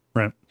Witcher,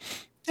 right?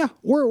 Yeah,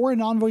 or a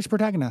non-voice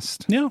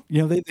protagonist. Yeah.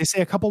 They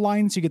say a couple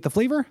lines, you get the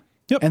flavor,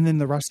 Yep. and then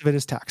the rest of it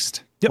is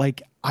text. Yep.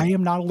 Like, I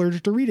am not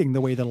allergic to reading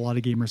the way that a lot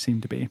of gamers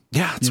seem to be.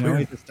 Yeah, it's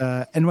weird.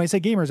 And when I say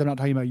gamers, I'm not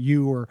talking about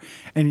you or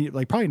any,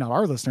 like, probably not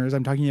our listeners.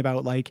 I'm talking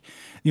about, like,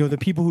 the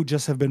people who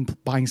just have been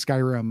buying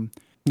Skyrim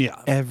Yeah.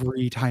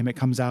 every time it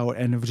comes out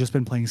and have just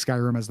been playing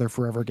Skyrim as their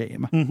forever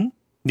game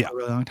Yeah. for a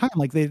really long time.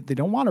 Like, they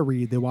don't want to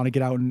read. They want to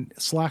get out and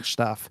slash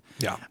stuff.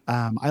 Yeah.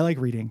 I like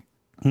reading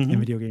in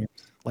video games.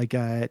 Like,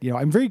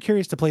 I'm very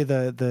curious to play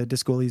the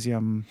Disco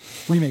Elysium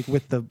remake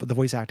with the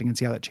voice acting and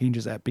see how that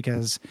changes it,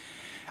 because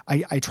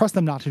I trust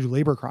them not to do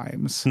labor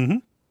crimes,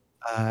 to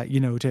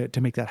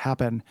make that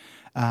happen.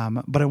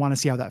 But I want to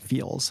see how that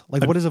feels.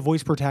 Like, what does a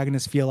voice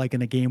protagonist feel like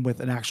in a game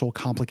with an actual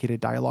complicated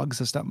dialogue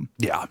system?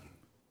 Yeah.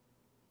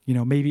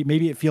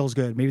 Maybe it feels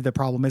good. Maybe the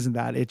problem isn't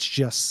that, it's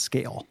just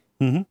scale.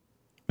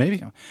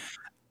 Maybe.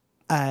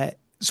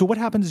 So what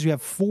happens is you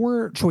have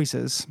 4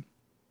 choices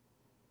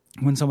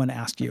when someone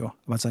asks you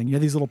about something. You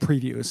have these little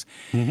previews.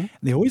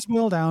 They always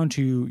boil down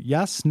to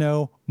yes,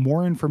 no,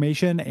 more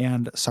information,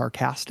 and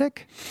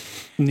sarcastic.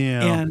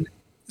 Yeah. And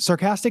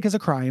sarcastic is a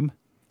crime.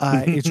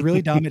 It's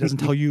really dumb. It doesn't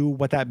tell you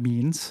what that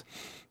means.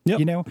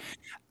 Yep.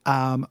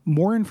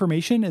 More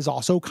information is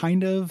also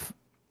kind of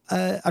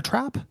a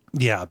trap.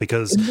 Yeah,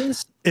 because In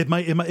this- it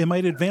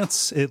might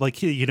advance it.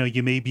 Like,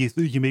 you may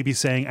be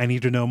saying, I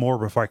need to know more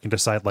before I can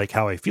decide like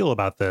how I feel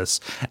about this,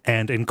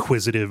 and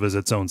inquisitive is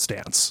its own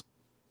stance.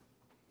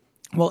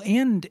 Well,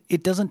 and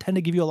it doesn't tend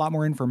to give you a lot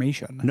more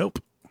information. Nope.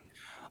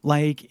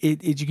 Like,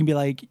 you can be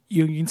like,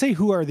 you can say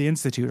who are the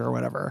Institute or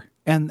whatever,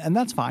 and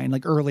that's fine,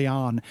 like, early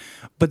on,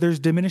 but there's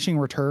diminishing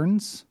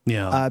returns.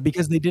 Yeah.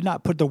 Because they did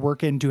not put the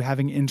work into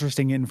having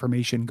interesting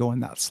information go in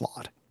that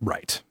slot.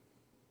 Right.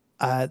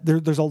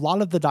 There's a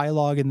lot of the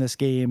dialogue in this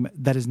game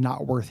that is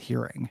not worth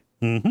hearing.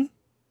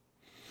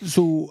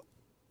 So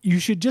you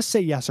should just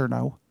say yes or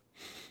no.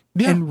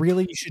 Yeah. And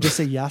really, you should just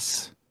say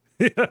yes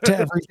to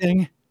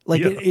everything.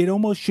 Like, Yeah. it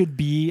almost should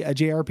be a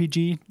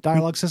JRPG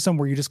dialogue system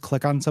where you just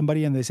click on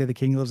somebody and they say the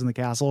king lives in the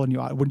castle, and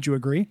wouldn't you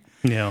agree?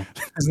 Yeah.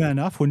 Isn't that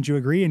enough? Wouldn't you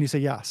agree? And you say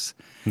yes.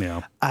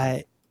 Yeah.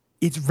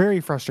 It's very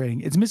frustrating.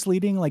 It's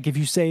misleading. Like, if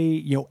you say,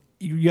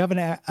 you have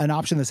an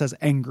option that says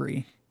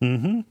angry,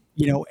 and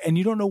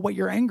you don't know what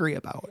you're angry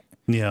about.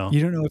 Yeah.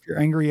 You don't know if you're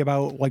angry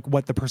about, like,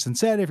 what the person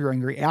said, if you're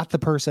angry at the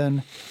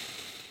person.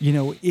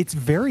 It's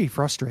very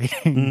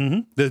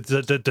frustrating.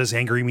 Does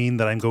angry mean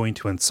that I'm going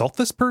to insult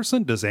this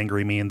person? Does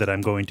angry mean that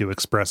I'm going to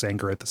express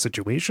anger at the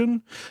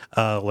situation?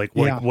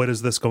 What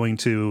is this going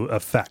to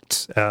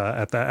affect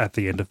at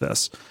the end of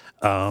this?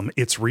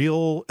 It's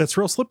real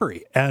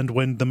slippery. And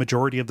when the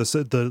majority of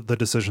the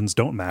decisions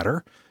don't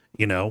matter,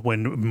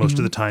 when most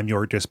of the time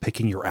you're just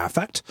picking your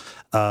affect,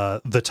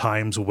 the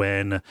times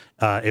when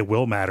it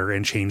will matter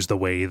and change the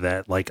way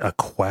that like a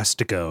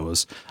quest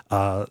goes,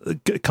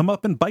 come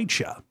up and bite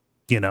you.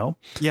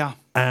 Yeah.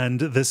 And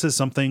this is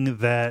something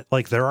that,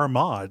 like, there are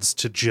mods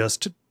to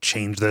just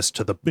change this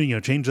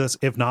change this,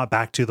 if not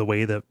back to the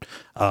way that,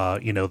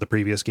 the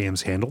previous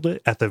games handled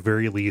it, at the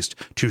very least,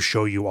 to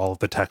show you all of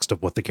the text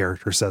of what the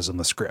character says in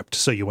the script.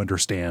 So you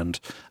understand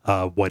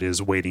what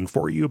is waiting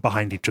for you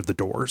behind each of the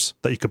doors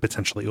that you could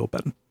potentially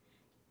open.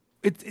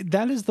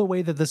 That is the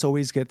way that this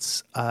always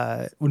gets,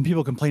 when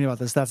people complain about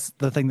this, that's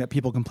the thing that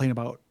people complain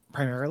about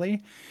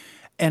primarily.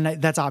 And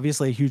that's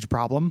obviously a huge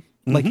problem.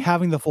 Like,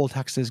 having the full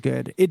text is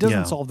good. It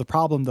doesn't solve the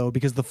problem, though,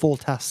 because the full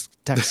text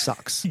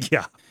sucks.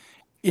 Yeah.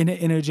 In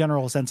a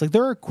general sense. Like,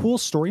 there are cool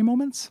story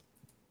moments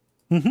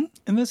in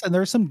this, and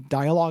there's some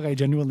dialogue I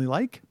genuinely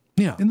like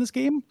in this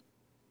game.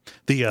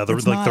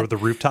 The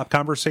rooftop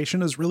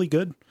conversation is really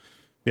good.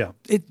 Yeah.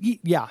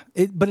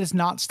 But it's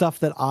not stuff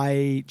that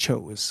I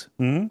chose.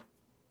 And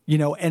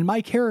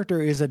my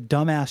character is a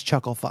dumbass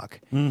chuckle fuck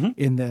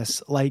in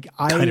this. Like,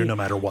 Kind of no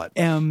matter what.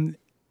 I'm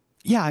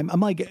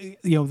like,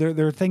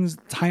 there are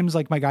times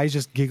like my guy's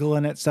just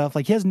giggling at stuff.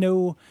 Like, he has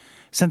no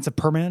sense of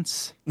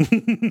permanence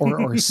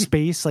or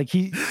space. Like,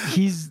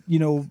 he's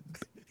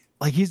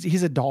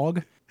a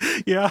dog.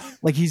 Yeah.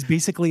 Like, he's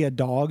basically a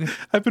dog.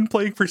 I've been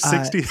playing for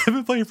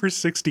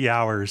 60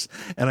 hours,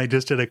 and I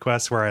just did a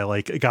quest where I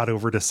like got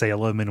over to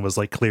Salem and was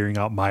like clearing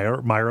out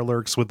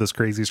Mirelurks with this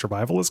crazy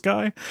survivalist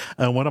guy.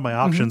 And one of my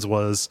options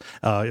was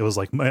it was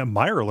like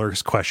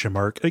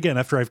Mirelurks ? Again,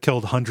 after I've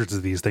killed hundreds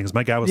of these things,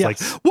 my guy was like,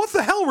 "What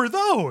the hell were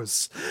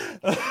those?"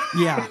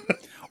 Yeah.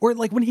 Or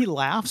like when he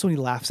laughs at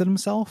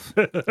himself,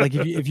 like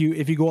if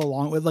you go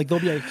along with, like,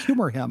 there'll be a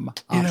humor him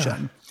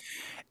option.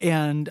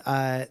 And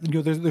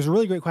there's a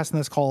really great quest in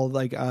this called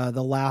like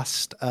the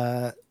last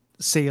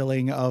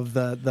sailing of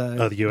the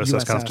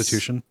USS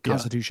Constitution.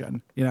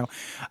 Constitution. The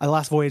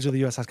last voyage of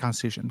the USS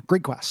Constitution.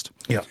 Great quest.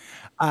 Yeah.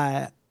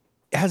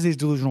 It has these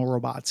delusional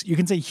robots. You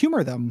can say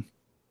humor them.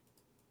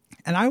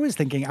 And I was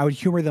thinking I would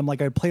humor them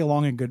like I'd play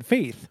along in good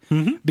faith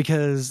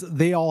because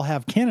they all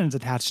have cannons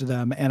attached to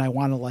them, and I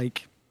want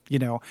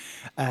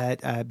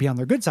to be on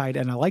their good side,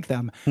 and I like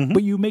them.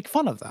 But you make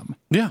fun of them.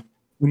 Yeah.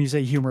 When you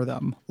say humor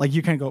them, like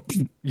you kind of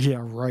go, yeah,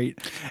 right.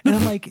 And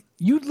I'm like,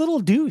 you little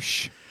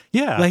douche.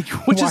 Yeah. Like,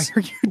 why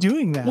are you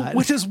doing that?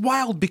 Which is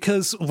wild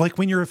because like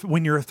when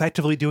you're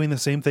effectively doing the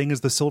same thing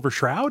as the Silver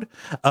Shroud,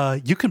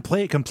 you can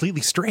play it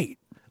completely straight.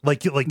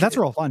 Like that's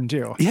real fun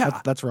too. Yeah,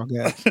 that's real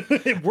good.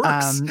 It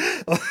works.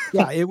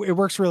 It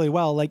works really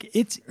well. Like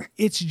it's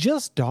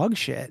just dog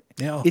shit.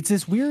 Yeah. It's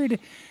this weird.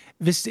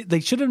 They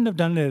shouldn't have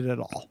done it at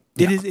all.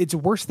 Yeah. It's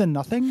worse than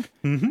nothing,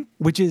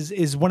 which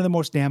is one of the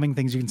most damning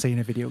things you can say in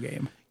a video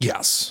game.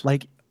 Yes.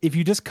 Like if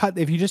you just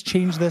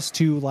change this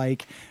to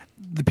like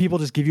the people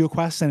just give you a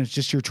quest and it's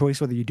just your choice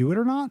whether you do it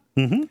or not.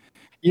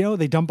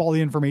 They dump all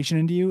the information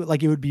into you.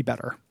 Like it would be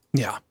better.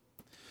 Yeah.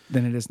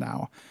 Than it is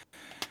now.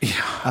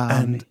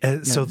 Yeah,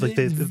 so like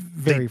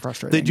very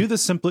frustrating. They do the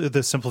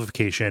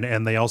simplification,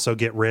 and they also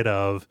get rid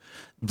of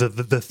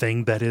the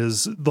thing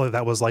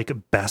that was like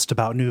best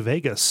about New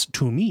Vegas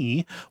to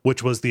me,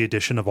 which was the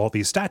addition of all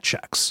these stat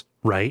checks.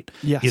 Right?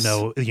 Yes.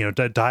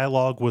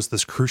 Dialogue was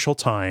this crucial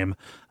time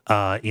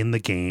in the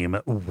game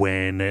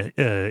when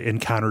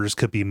encounters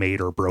could be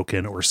made or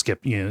broken or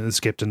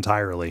skipped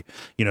entirely,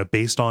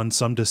 based on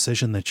some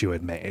decision that you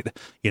had made,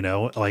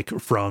 like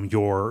from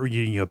your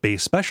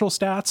base special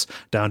stats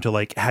down to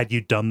like, had you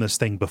done this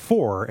thing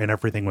before and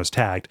everything was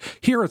tagged.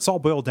 Here it's all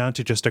boiled down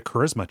to just a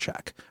charisma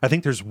check. I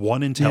think there's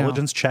one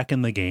intelligence check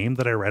in the game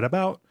that I read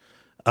about.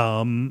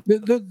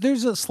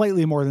 There's a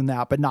slightly more than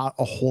that, but not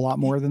a whole lot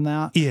more than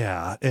that.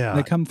 Yeah.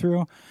 They come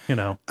through,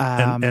 and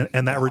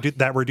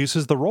that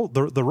reduces the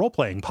role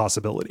playing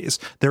possibilities.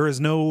 There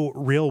is no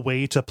real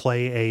way to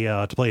play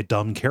a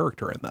dumb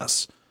character in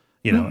this.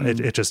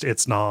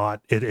 It's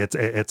not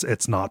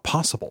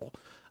possible.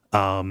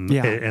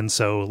 And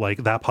so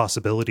like that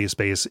possibility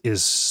space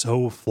is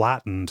so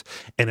flattened,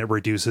 and it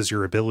reduces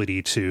your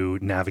ability to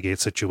navigate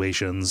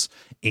situations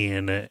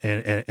in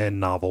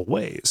novel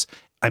ways.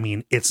 I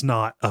mean, it's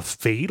not a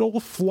fatal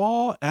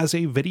flaw as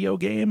a video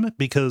game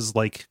because,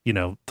 like,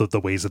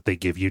 the ways that they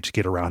give you to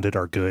get around it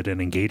are good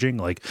and engaging,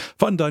 like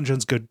fun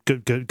dungeons,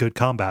 good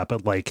combat.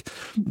 But like,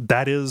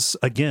 that is,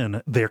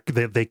 again,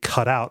 they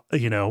cut out,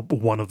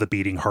 one of the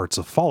beating hearts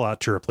of Fallout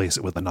to replace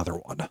it with another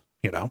one,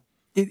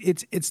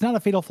 It's not a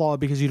fatal flaw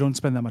because you don't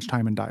spend that much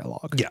time in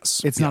dialogue.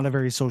 Yes. It's not a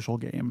very social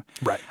game.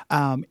 Right.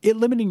 It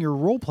limiting your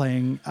role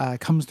playing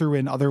comes through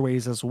in other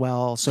ways as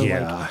well. So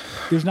like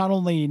there's not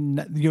only,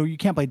 you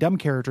can't play dumb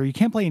character, you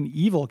can't play an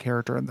evil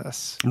character in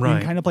this. Right. You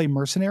can kind of play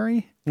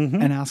mercenary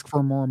and ask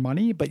for more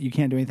money, but you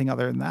can't do anything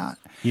other than that.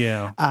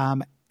 Yeah.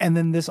 And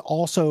then this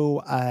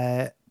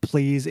also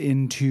plays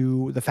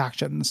into the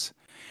factions,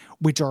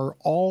 which are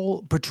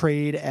all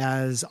portrayed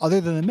as, other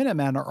than the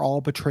Minutemen, are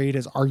all portrayed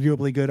as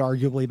arguably good,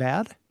 arguably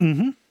bad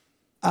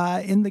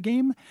in the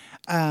game.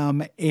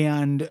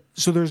 And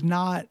so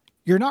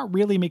you're not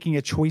really making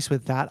a choice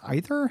with that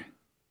either.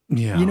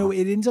 Yeah.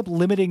 It ends up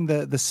limiting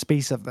the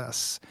space of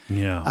this.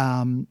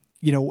 Yeah.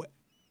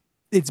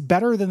 It's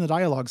better than the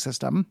dialogue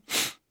system.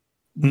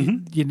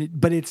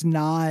 But it's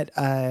not,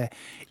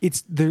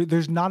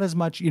 there's not as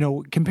much,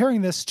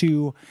 comparing this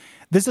to,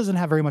 this doesn't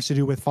have very much to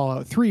do with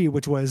Fallout 3,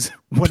 which was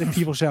what if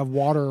people should have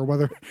water, or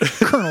whether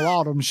Colonel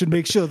Autumn should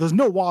make sure there's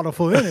no water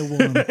for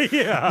anyone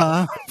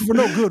for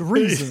no good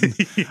reason.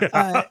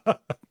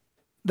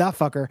 That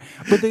fucker.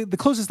 But the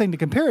closest thing to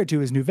compare it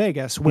to is New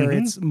Vegas, where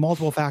it's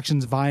multiple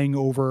factions vying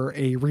over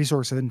a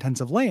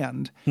resource-intensive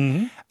land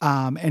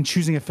and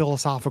choosing a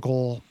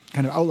philosophical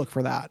kind of outlook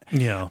for that.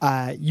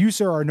 Yeah. You,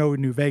 sir, are no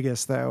New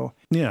Vegas, though,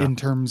 in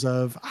terms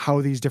of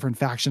how these different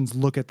factions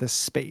look at this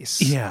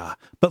space. Yeah.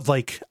 But,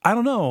 like, I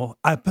don't know.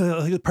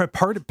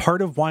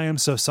 Part of why I'm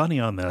so sunny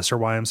on this, or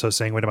why I'm so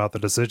sanguine about the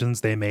decisions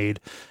they made,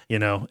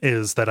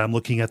 is that I'm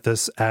looking at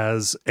this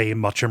as a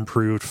much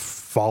improved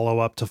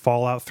follow-up to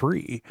Fallout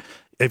 3.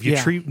 If you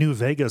treat New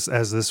Vegas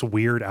as this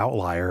weird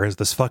outlier, as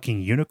this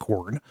fucking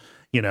unicorn,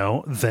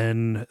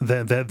 then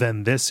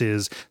this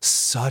is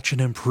such an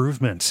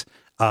improvement.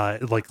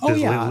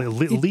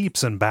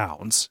 Leaps and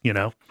bounds,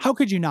 How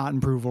could you not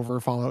improve over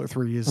Fallout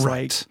 3 is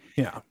right.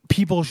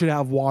 People should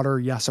have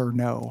water, yes or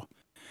no.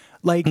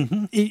 Like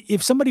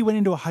if somebody went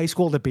into a high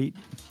school debate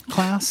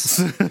class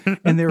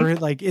and they were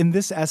like, in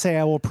this essay,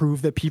 I will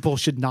prove that people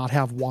should not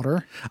have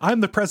water. I'm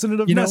the president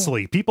of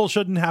Nestle. People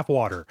shouldn't have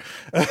water.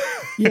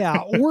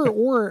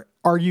 Or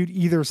argued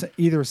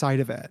either side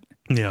of it.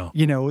 Yeah.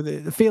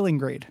 The failing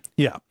grade.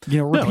 Yeah.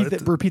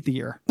 Repeat the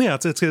year. Yeah.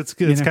 It's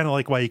kind of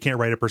like why you can't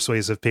write a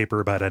persuasive paper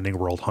about ending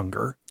world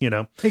hunger,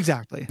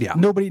 Exactly. Yeah.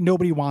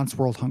 Nobody wants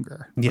world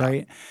hunger.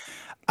 Yeah.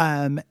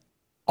 Right.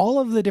 all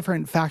of the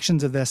different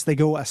factions of this, they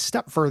go a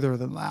step further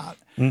than that,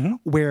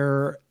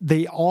 where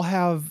they all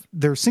have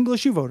their single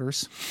issue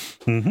voters,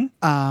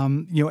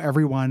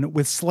 everyone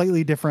with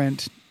slightly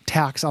different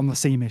tax on the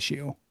same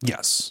issue.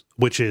 Yes,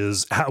 which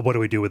is what do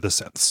we do with the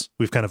synths?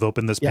 We've kind of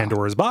opened this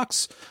Pandora's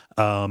box.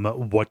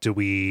 What do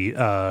we?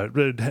 How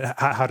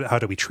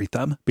do we treat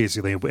them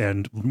basically?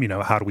 And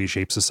how do we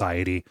shape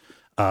society,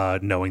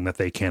 knowing that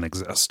they can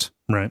exist,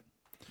 right?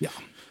 Yeah.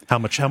 How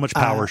much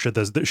power should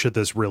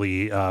this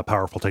really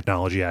powerful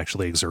technology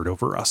actually exert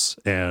over us,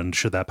 and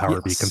should that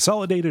power be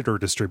consolidated or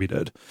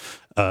distributed?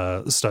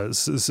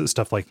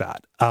 Stuff like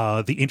that.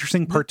 The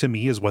interesting part to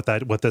me is what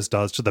this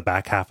does to the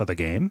back half of the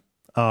game.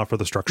 For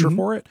the structure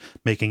for it,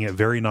 making it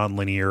very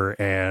nonlinear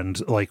and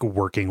like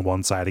working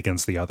one side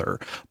against the other.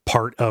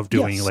 Part of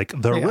doing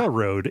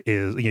railroad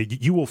is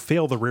you will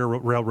fail the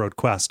railroad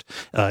quest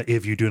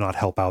if you do not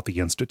help out the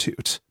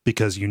Institute,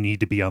 because you need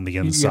to be on the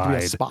inside. You have to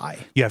be a spy.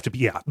 You have to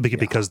be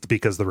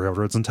because the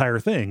railroad's entire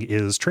thing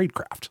is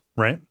tradecraft,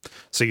 right?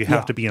 So you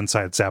have to be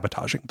inside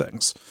sabotaging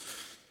things.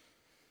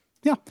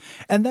 Yeah,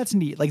 and that's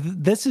neat. Like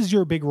this is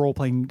your big role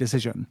playing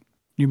decision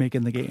you make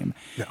in the game,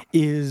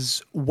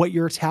 is what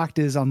your attack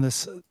is on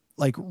this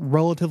like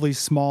relatively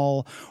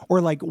small,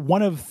 or like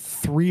one of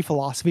three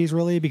philosophies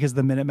really, because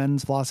the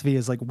Minutemen's philosophy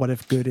is like, what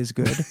if good is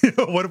good?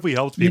 What if we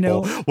helped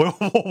people?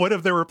 What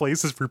if there were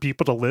places for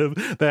people to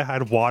live that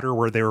had water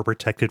where they were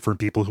protected from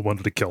people who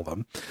wanted to kill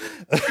them?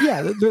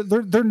 Yeah,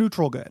 they're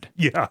neutral good.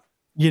 Yeah.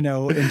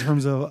 In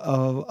terms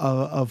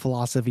of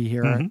philosophy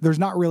here, there's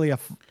not really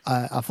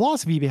a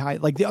philosophy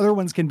behind, like the other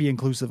ones can be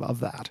inclusive of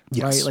that,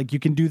 right? Like you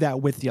can do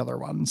that with the other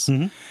ones.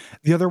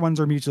 The other ones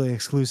are mutually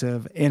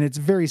exclusive, and it's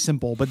very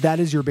simple, but that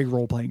is your big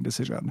role-playing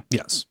decision.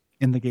 Yes.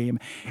 In the game.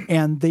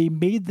 And they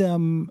made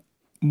them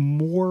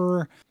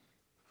more,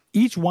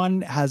 each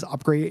one has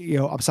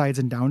upsides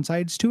and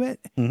downsides to it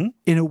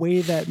in a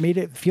way that made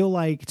it feel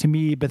like, to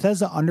me,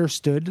 Bethesda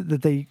understood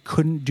that they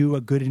couldn't do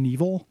a good and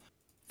evil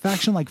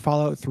faction like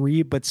Fallout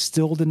 3, but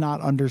still did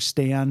not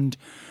understand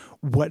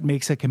what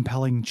makes a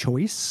compelling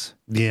choice.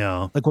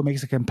 Yeah. Like what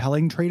makes a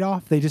compelling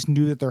trade-off. They just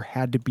knew that there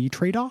had to be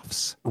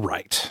trade-offs.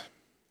 Right.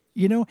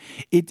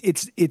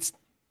 It's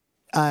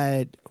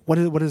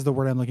what is the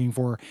word I'm looking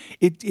for?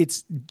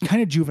 It's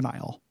kind of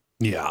juvenile.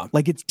 Yeah.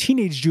 Like it's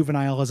teenage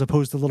juvenile as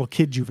opposed to little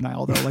kid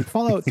juvenile though. Like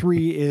Fallout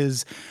 3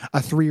 is a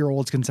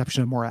 3-year-old's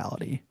conception of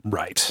morality.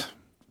 Right.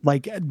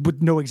 Like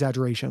with no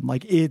exaggeration.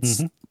 Like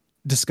it's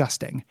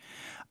disgusting.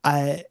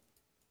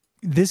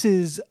 This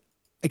is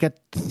like a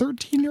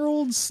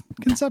 13-year-old's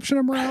conception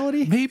of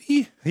morality.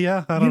 Maybe.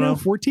 Yeah. I don't know.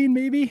 14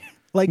 maybe.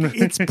 Like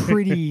it's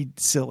pretty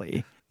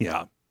silly.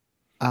 Yeah.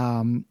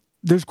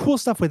 There's cool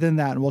stuff within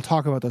that, and we'll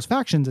talk about those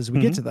factions as we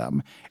get to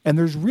them. And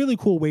there's really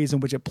cool ways in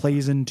which it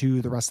plays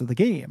into the rest of the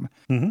game.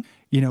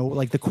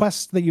 Like the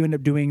quests that you end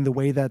up doing, the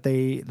way that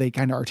they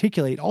kind of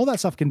articulate, all that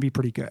stuff can be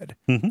pretty good.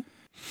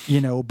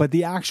 But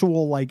the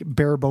actual like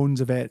bare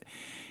bones of it,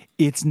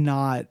 it's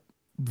not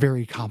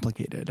very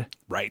complicated.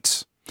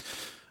 Right.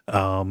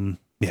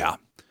 Yeah.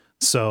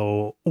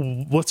 So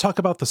let's talk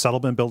about the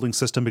settlement building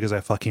system, because I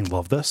fucking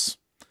love this.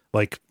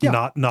 Like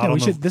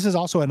this is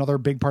also another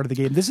big part of the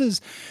game. This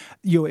is,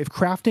 if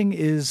crafting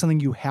is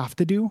something you have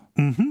to do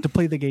to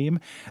play the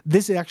game,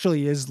 this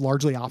actually is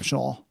largely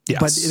optional. Yes.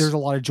 But there's a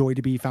lot of joy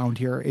to be found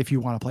here if you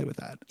want to play with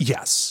that.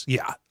 Yes.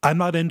 Yeah. I'm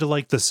not into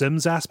like the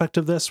Sims aspect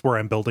of this, where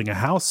I'm building a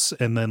house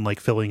and then like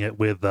filling it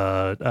with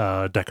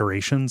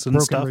decorations and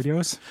broken stuff.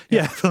 Radios.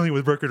 Yeah, filling it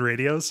with broken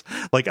radios.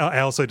 Like I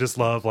also just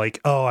love like,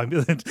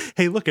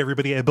 hey, look,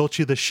 everybody, I built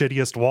you the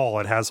shittiest wall.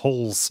 It has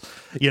holes.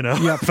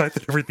 The fact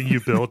that everything you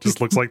built just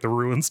looks like the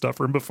ruined stuff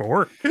from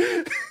before.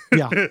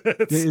 Yeah,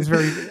 it's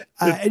very,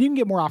 and you can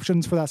get more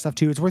options for that stuff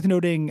too. It's worth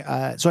noting.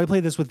 So I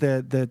played this with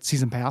the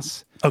season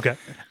pass. Okay.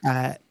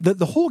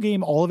 The whole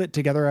game, all of it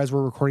together as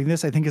we're recording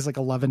this, I think is like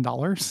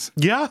 $11.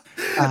 Yeah.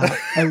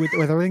 And with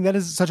everything, that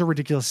is such a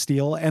ridiculous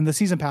steal. And the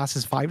season pass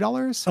is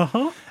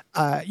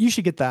 $5. You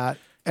should get that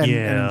and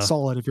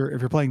install it if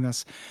you're playing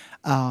this.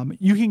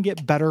 You can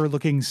get better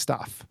looking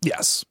stuff.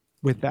 Yes.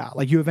 With that,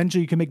 like you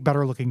eventually can make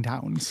better looking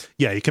towns.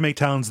 Yeah, you can make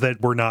towns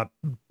that were not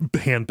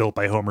hand built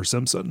by Homer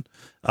Simpson,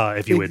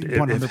 if you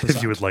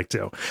would like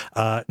to.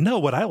 No,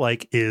 what I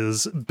like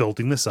is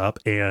building this up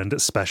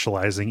and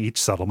specializing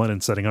each settlement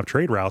and setting up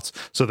trade routes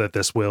so that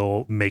this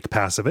will make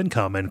passive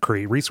income and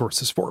create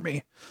resources for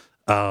me.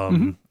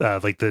 I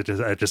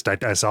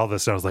saw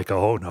this and I was like,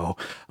 oh no,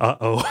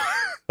 oh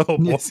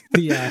boy.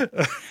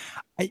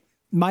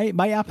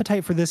 My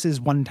appetite for this is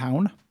one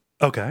town.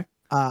 Okay.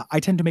 I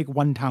tend to make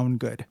one town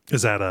good.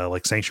 Is that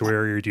like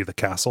Sanctuary, or do you the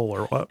castle,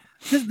 or what?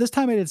 This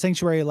time I did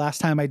Sanctuary.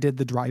 Last time I did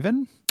the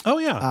drive-in. Oh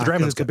yeah, the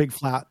drive-in is a big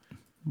flat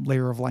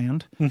layer of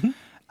land. And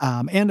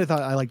I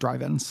thought I like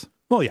drive-ins.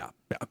 Well, yeah.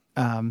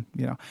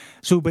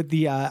 So but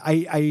the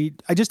I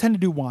just tend to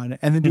do one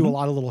and then do a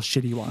lot of little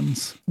shitty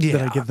ones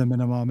that I give the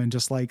minimum and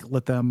just like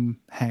let them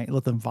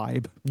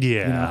vibe.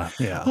 Yeah.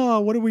 Yeah. Oh,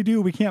 what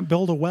do? We can't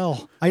build a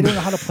well. I don't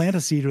know how to plant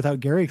a seed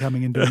without Gary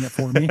coming and doing it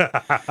for me.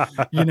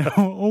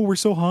 Oh, we're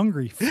so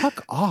hungry.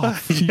 Fuck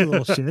off, you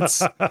little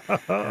shits.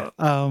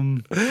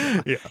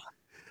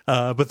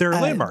 But there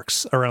are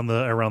landmarks around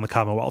the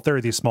Commonwealth. There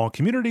are these small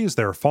communities.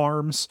 There are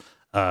farms.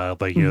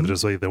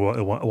 There's like the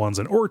ones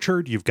in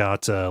Orchard. You've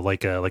got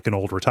like an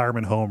old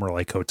retirement home or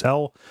like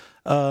hotel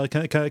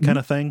kind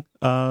of thing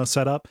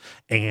set up,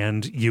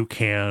 and you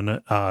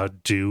can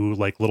do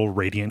like little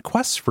radiant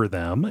quests for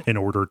them in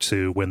order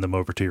to win them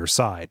over to your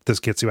side. This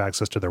gets you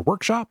access to their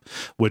workshop,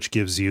 which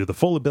gives you the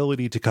full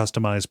ability to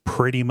customize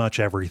pretty much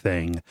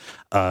everything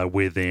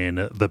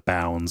within the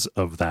bounds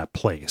of that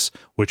place,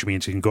 which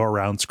means you can go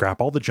around, scrap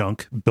all the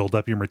junk, build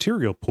up your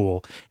material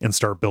pool, and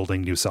start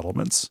building new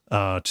settlements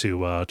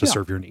to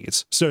serve your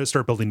needs. So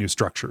start building new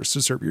structures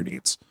to serve your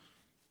needs.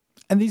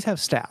 And these have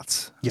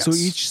stats. Yes. So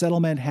each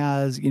settlement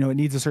has, it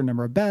needs a certain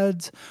number of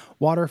beds,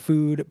 water,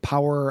 food,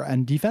 power,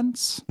 and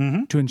defense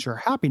to ensure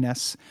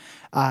happiness,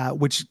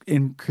 which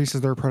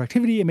increases their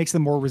productivity. It makes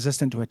them more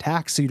resistant to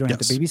attacks, so you don't have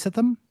to babysit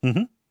them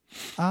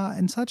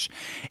and such.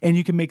 And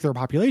you can make their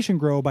population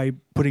grow by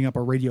putting up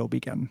a radio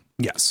beacon.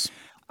 Yes.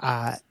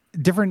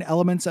 Different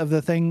elements of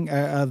the thing,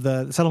 of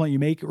the settlement you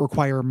make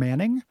require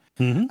manning.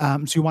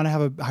 So you want to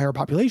have a higher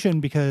population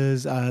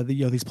because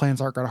these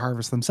plants aren't going to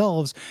harvest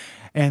themselves,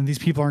 and these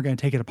people aren't going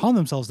to take it upon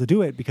themselves to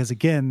do it because,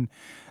 again,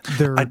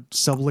 they're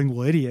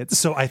sublingual idiots.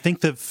 So I think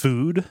that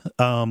food,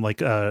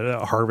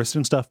 harvest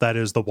and stuff, that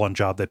is the one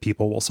job that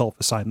people will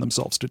self-assign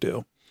themselves to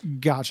do.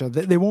 Gotcha.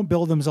 They won't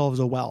build themselves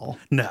a well.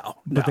 No.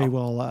 But they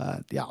will,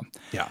 yeah.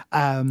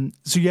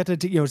 So you have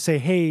to, say,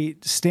 hey,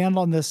 stand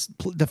on this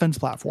defense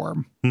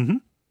platform.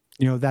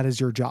 That is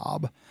your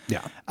job.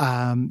 Yeah.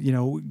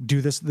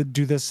 Do this,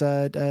 these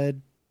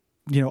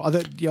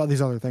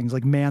other things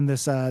like man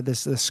this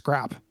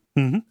scrap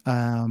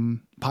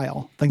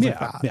pile, things like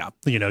that. Yeah.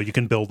 You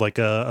can build like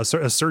a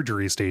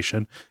surgery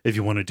station if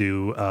you want to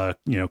do,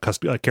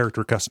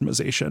 character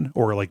customization,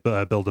 or like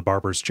build a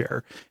barber's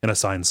chair and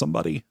assign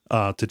somebody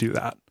to do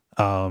that.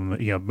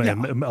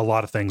 And a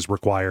lot of things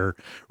require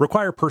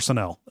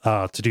personnel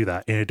to do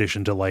that, in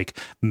addition to like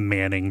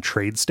manning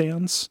trade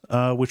stands,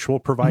 which will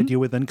provide you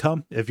with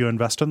income if you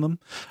invest in them.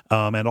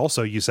 And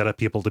also you set up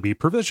people to be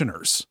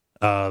provisioners.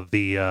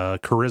 The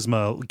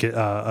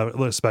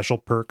charisma special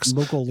perks,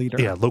 local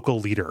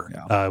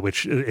leader,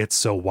 which it's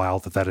so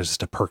wild that is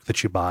just a perk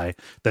that you buy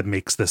that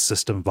makes this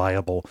system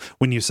viable.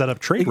 When you set up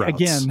trade routes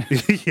again,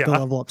 the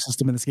level up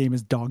system in this game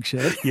is dog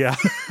shit.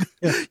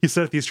 You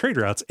set up these trade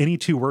routes. Any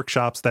two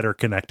workshops that are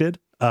connected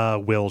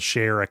will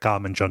share a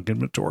common junk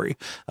inventory,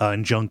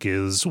 and junk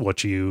is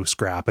what you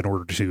scrap in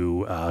order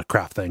to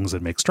craft things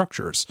and make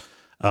structures.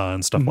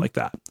 And stuff like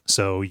that.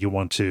 So you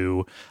want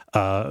to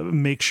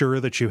make sure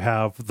that you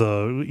have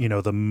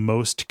the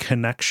most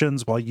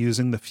connections while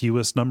using the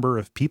fewest number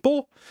of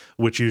people,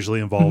 which usually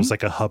involves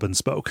like a hub and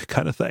spoke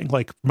kind of thing.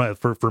 Like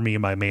for me,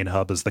 my main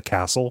hub is the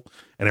castle,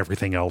 and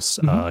everything else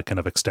kind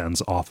of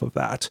extends off of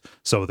that.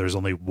 So there's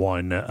only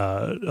one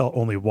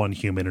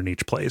human in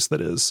each place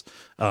that is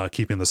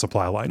keeping the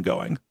supply line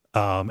going.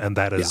 And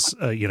that is,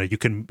 you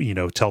can,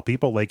 tell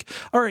people like,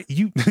 all right,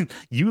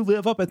 you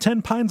live up at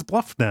 10 Pines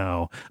Bluff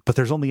now, but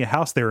there's only a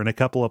house there and a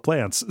couple of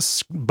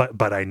plants,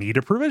 but I need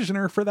a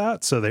provisioner for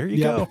that. So there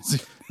you go.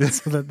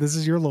 So that this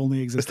is your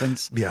lonely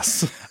existence.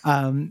 Yes.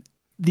 Something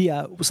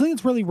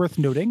that's really worth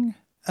noting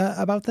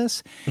about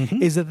this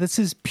is that this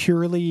is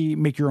purely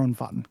make your own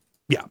fun.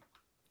 Yeah.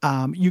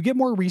 You get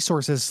more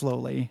resources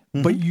slowly,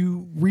 but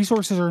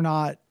resources are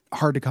not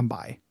hard to come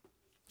by.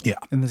 Yeah.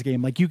 In this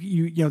game, like you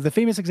the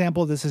famous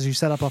example of this is you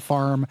set up a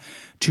farm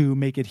to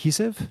make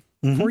adhesive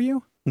for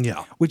you.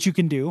 Yeah. Which you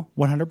can do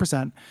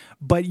 100%,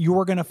 but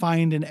you're going to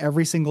find in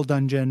every single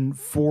dungeon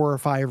 4 or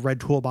 5 red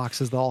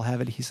toolboxes that all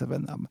have adhesive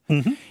in them.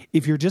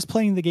 If you're just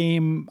playing the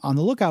game on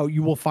the lookout,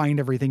 you will find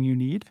everything you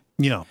need.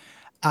 Yeah.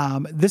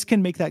 This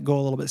can make that go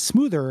a little bit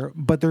smoother,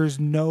 but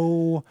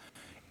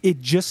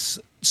it just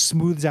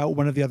smooths out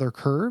one of the other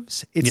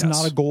curves. It's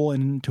not a goal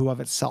in and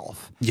of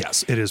itself.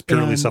 Yes, it is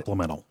purely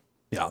supplemental.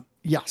 Yeah.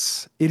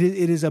 Yes, it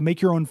is a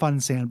make your own fun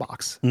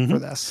sandbox for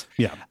this.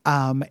 Yeah.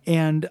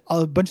 And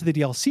a bunch of the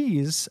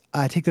DLCs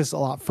take this a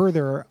lot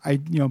further.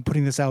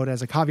 Putting this out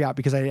as a caveat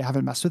because I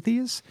haven't messed with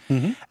these.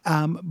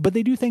 But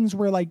they do things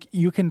where like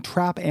you can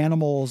trap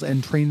animals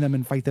and train them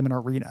and fight them in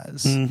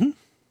arenas.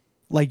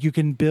 Like you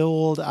can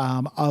build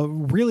a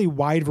really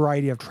wide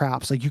variety of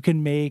traps. Like you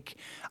can make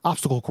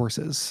obstacle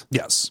courses.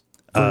 Yes.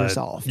 For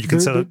yourself. You can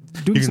set up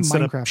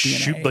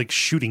Minecraft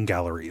shooting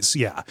galleries.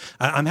 Yeah.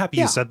 I'm happy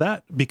you said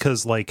that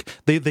because like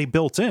they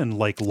built in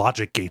like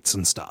logic gates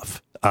and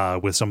stuff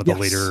with some of the Yes.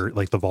 later,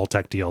 like the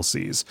Vault-Tec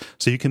DLCs.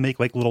 So you can make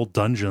like little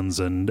dungeons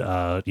and,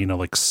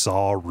 like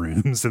saw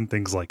rooms and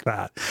things like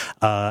that.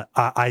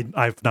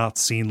 I've not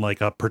seen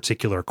like a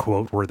particular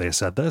quote where they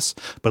said this,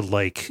 but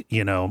like,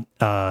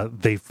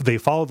 they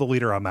follow the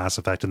leader on Mass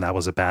Effect, and that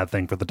was a bad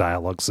thing for the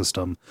dialogue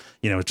system.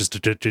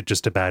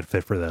 Just a bad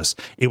fit for this.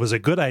 It was a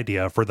good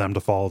idea for them to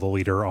follow the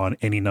leader on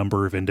any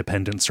number of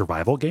independent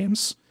survival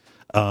games.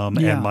 And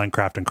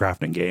Minecraft and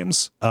crafting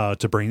games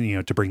to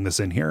bring this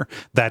in here.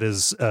 That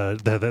is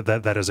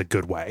that is a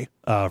good way.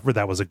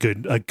 That was a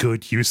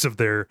good use of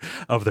their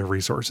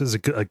resources.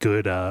 A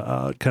good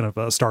kind of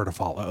a star to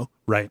follow,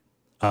 right?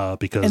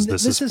 Because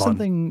this is fun.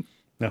 Something.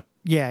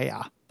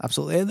 Yeah,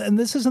 absolutely. And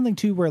this is something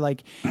too where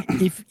like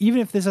even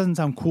if this doesn't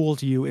sound cool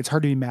to you, it's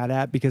hard to be mad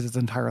at because it's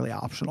entirely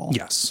optional.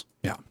 Yes.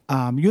 Yeah.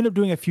 You end up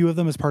doing a few of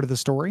them as part of the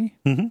story.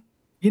 Mm-hmm.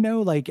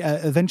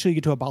 Eventually you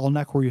get to a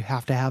bottleneck where you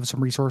have to have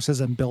some resources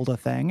and build a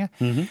thing,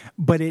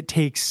 but it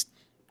takes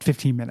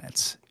 15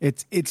 minutes.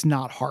 It's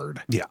not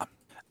hard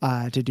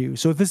to do.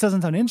 So if this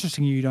doesn't sound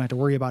interesting to you, you don't have to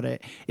worry about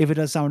it. If it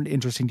does sound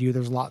interesting to you,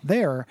 there's a lot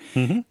there.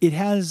 It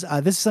has,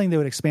 this is something they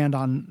would expand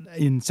on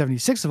in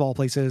 76 of all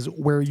places,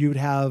 where you'd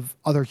have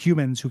other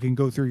humans who can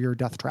go through your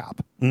death trap.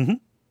 And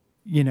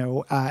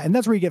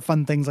that's where you get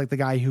fun things like the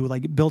guy who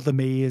like built the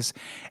maze,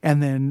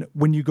 and then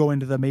when you go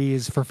into the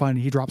maze for fun,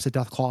 he drops a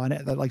death claw in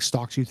it that like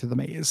stalks you through the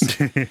maze.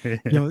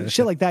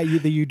 Shit like that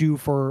you do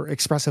for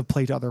expressive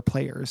play to other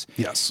players.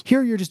 Yes.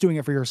 Here you're just doing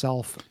it for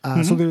yourself,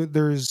 so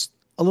there's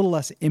a little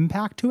less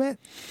impact to it,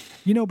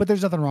 but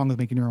there's nothing wrong with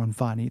making your own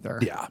fun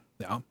either. Yeah.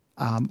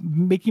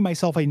 Making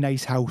myself a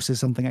nice house is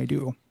something I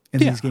do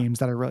in these games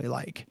that I really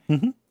like.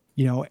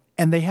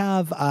 And they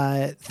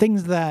have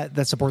things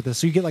that support this.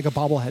 So you get like a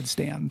bobblehead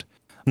stand.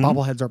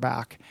 Bobbleheads are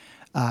back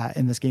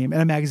in this game,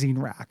 and a magazine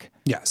rack.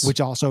 Yes. Which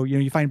also,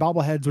 you find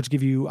bobbleheads, which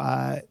give you,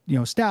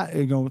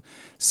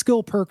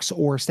 skill perks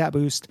or stat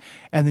boost.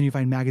 And then you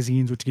find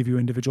magazines, which give you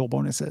individual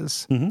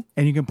bonuses. And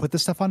you can put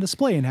this stuff on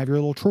display and have your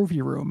little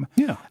trophy room.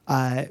 Yeah.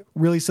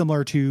 Really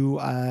similar to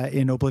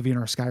in Oblivion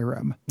or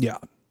Skyrim. Yeah.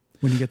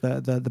 When you get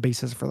the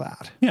basis for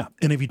that. Yeah.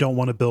 And if you don't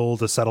want to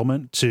build a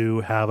settlement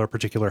to have a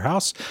particular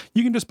house,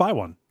 you can just buy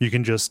one. You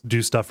can just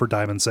do stuff for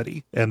Diamond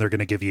City, and they're going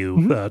to give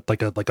you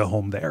like a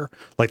home there,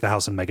 like the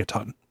house in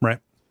Megaton, right?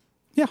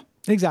 Yeah,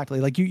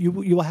 exactly. Like you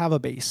will have a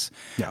base.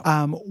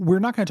 Yeah. We're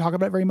not going to talk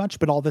about it very much,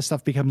 but all this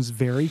stuff becomes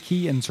very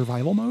key in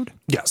survival mode.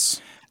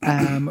 Yes.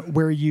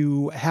 Where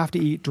you have to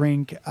eat,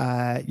 drink,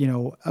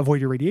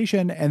 avoid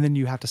irradiation, and then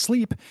you have to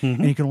sleep,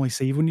 and you can only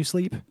save when you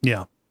sleep.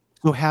 Yeah.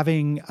 So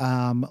having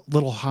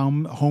little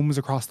homes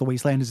across the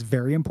wasteland is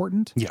very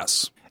important.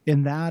 Yes.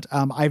 In that,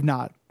 I've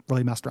not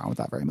really messed around with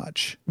that very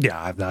much.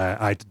 Yeah,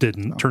 I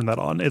didn't turn that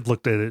on. It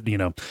looked at it,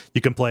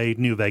 you can play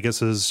New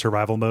Vegas's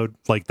survival mode.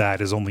 Like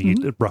that is only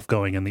rough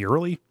going in the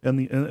early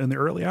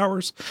early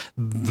hours.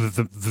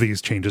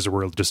 These changes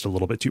were just a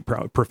little bit too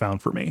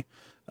profound for me.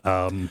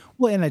 And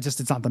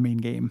it's not the main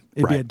game.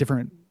 It'd be a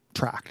different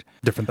track.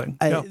 Different thing.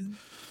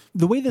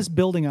 The way this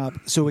building up,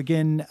 so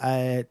again,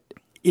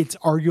 it's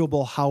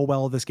arguable how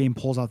well this game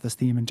pulls out this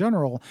theme in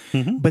general,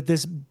 but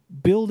this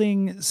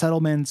building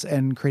settlements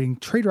and creating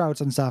trade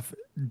routes and stuff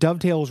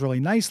dovetails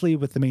really nicely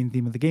with the main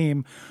theme of the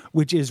game,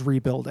 which is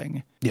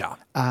rebuilding. Yeah.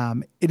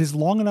 It is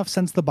long enough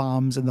since the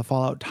bombs and the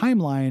Fallout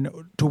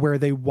timeline to where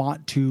they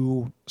want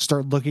to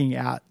start looking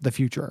at the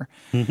future.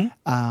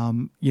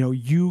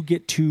 You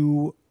get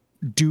to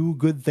do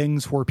good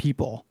things for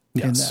people.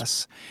 Yes. In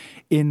this.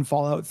 In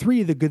Fallout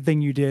 3, the good thing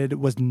you did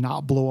was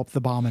not blow up the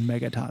bomb in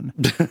Megaton.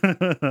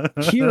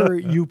 Here,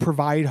 you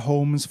provide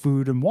homes,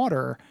 food, and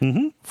water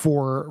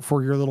for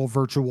your little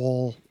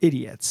virtual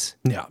idiots.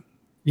 Yeah.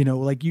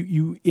 Like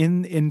you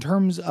in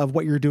terms of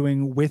what you're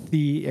doing with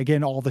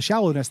all the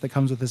shallowness that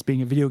comes with this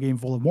being a video game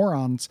full of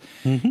morons,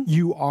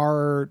 you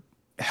are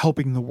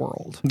helping the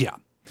world. Yeah.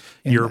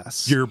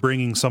 You're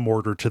bringing some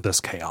order to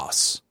this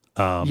chaos.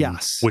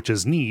 Yes, which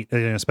is neat,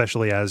 and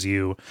especially as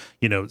you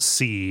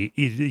see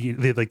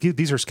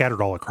these are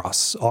scattered all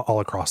across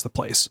the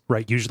place,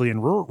 right? Usually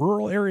in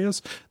rural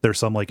areas. There's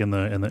some like in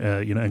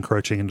the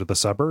encroaching into the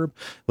suburb.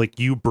 Like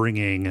you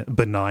bringing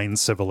benign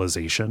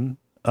civilization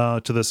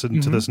to this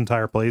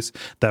entire place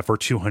that for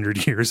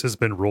 200 years has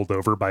been ruled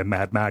over by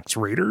Mad Max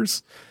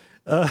raiders.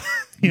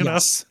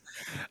 Yes.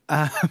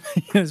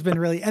 It's been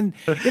really, and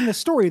in the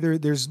story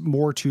there's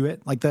more to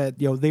it. Like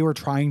they were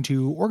trying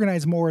to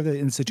organize more. The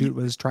Institute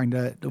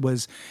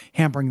was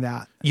hampering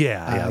that.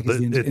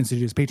 The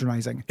Institute is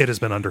patronizing. It has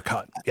been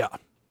undercut.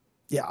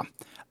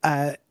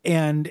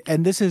 And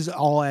this is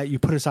all you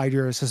put aside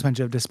your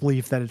suspension of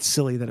disbelief that it's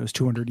silly that it was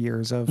 200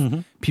 years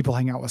of people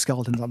hanging out with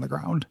skeletons on the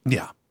ground.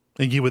 Yeah.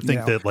 And you would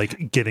think that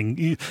like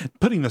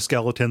putting the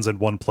skeletons in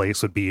one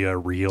place would be a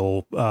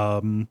real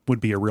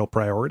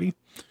priority.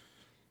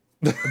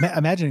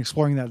 Imagine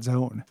exploring that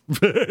zone, like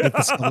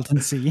the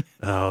Skeleton Sea.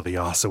 Oh, the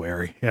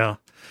ossuary. Yeah.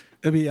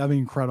 It'd be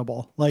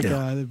incredible. Like,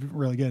 it'd be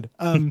really good.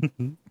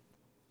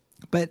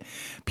 But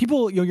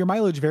people, your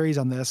mileage varies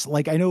on this.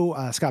 Like I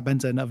know Scott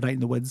Benson of Night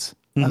in the Woods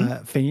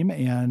fame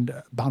and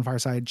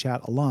Bonfireside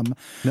Chat alum,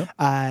 Yep.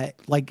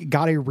 like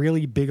got a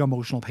really big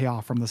emotional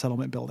payoff from the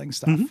settlement building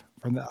stuff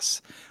from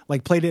this.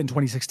 Like played it in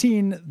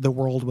 2016, the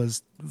world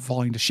was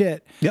falling to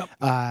shit. Yep.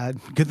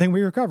 Good thing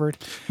we recovered.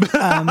 But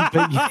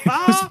it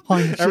was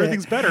falling to shit.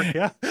 Everything's better.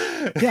 Yeah.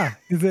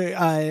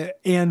 Yeah,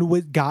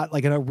 and got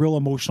like a real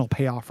emotional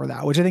payoff for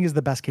that, which I think is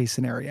the best case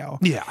scenario.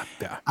 Yeah.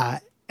 Yeah.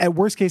 At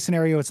worst case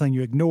scenario, it's something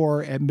you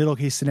ignore. At middle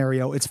case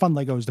scenario, it's fun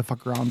Legos to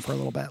fuck around for a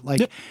little bit.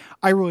 Like,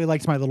 I really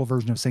liked my little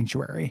version of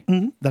Sanctuary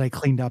that I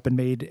cleaned up and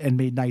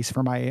made nice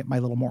for my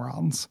little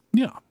morons.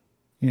 Yeah.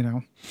 You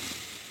know,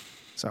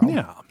 so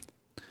Yeah.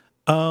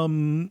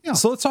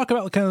 So let's talk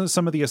about kind of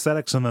some of the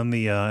aesthetics and then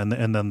the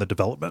and then the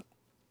development.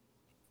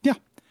 yeah.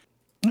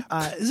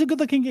 It's a good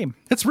looking game.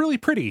 It's really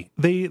pretty.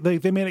 They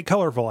made it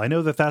colorful. I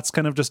know that's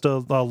kind of just a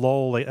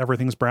lull, like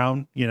everything's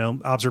brown,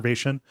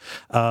 observation.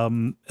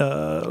 Very,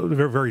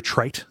 very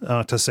trite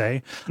to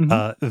say.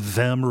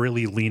 Them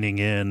really leaning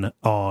in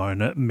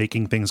on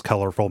making things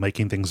colorful,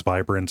 making things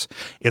vibrant.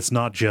 It's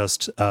not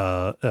just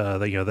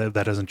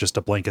that isn't just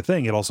a blanket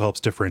thing. It also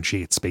helps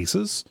differentiate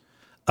spaces.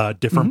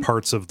 Different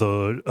parts of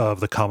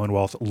the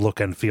Commonwealth look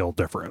and feel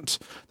different.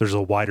 There's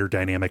a wider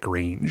dynamic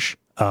range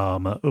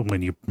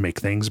when you make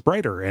things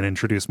brighter and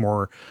introduce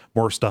more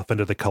stuff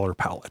into the color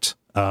palette.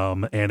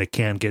 And it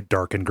can get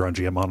dark and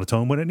grungy and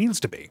monotone when it needs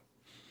to be.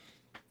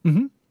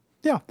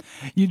 Yeah,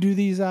 you do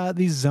these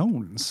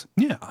zones.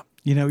 Yeah.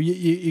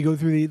 You go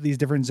through these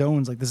different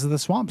zones. Like this is the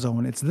swamp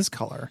zone. It's this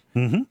color.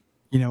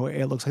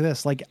 It looks like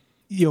this. Like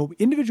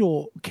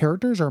individual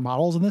characters or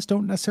models in this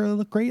don't necessarily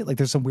look great. Like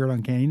there's some weird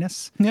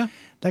uncanniness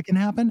that can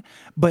happen.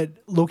 But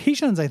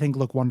locations, I think,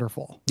 look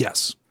wonderful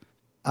Yes.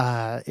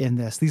 in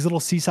this. These little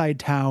seaside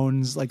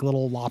towns, like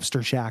little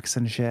lobster shacks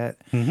and shit.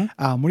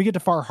 When you get to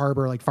Far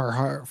Harbor, like Far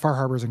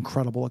Harbor is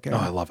incredible looking. Oh,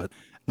 I love it.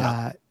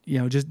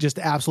 Just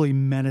absolutely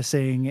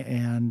menacing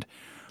and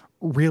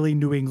really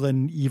New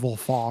England evil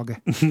fog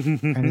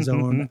kind of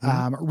zone.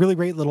 Really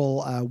great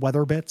little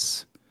weather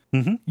bits.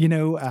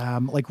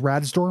 Like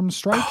Radstorm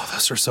Strike. Oh,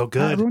 those are so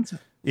good.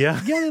 Yeah.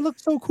 They look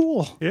so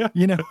cool. Yeah.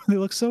 They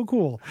look so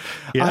cool.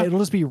 Yeah. It'll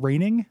just be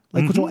raining,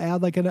 which will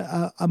add like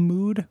a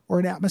mood or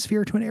an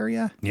atmosphere to an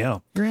area Yeah.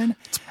 you're in.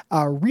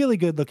 Really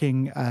good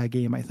looking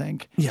game, I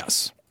think.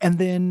 Yes. And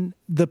then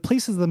the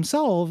places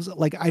themselves,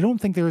 like I don't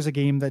think there's a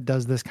game that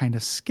does this kind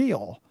of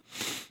scale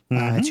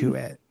to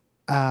it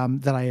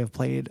that I have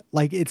played.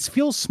 Like it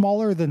feels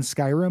smaller than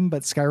Skyrim,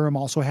 but Skyrim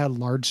also had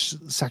large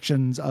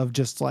sections of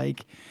just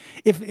like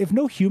if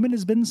no human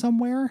has been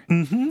somewhere,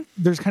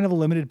 there's kind of a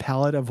limited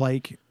palette of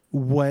like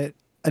what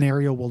an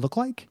area will look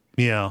like.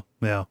 Yeah.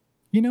 Yeah.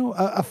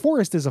 A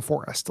forest is a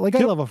forest. Like I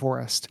love a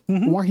forest.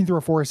 Walking through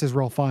a forest is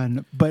real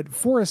fun, but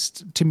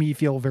forests to me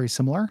feel very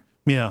similar.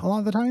 Yeah. A lot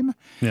of the time.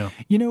 Yeah.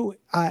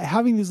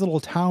 Having these little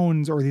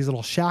towns or these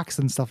little shacks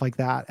and stuff like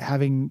that,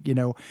 having,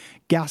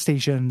 gas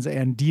stations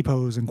and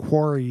depots and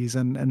quarries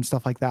and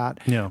stuff like that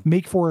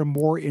make for a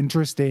more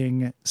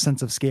interesting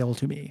sense of scale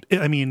to me.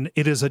 I mean,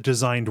 it is a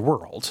designed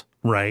world,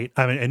 right?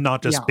 I mean, and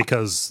not just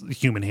because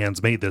human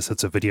hands made this,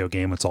 it's a video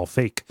game, it's all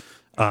fake.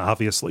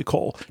 Obviously,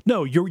 Cole.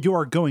 No, you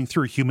are going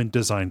through human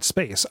designed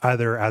space,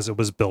 either as it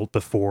was built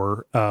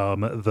before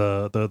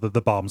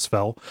the bombs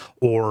fell,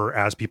 or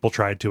as people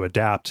tried to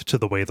adapt to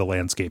the way the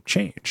landscape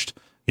changed.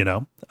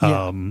 The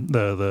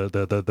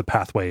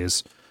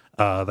pathways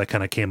that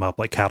kind of came up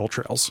like cattle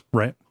trails,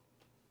 right?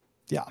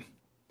 Yeah.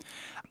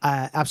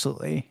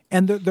 Absolutely.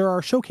 And there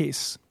are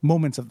showcase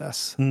moments of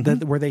this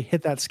where they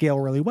hit that scale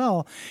really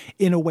well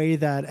in a way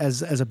that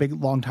as a big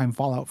longtime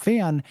Fallout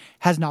fan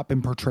has not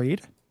been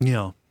portrayed.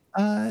 Yeah.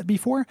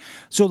 Before.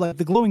 So like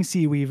the glowing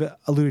sea we've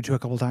alluded to a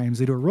couple times.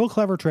 They do a real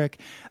clever trick.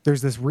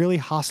 There's this really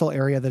hostile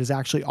area that is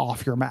actually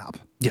off your map.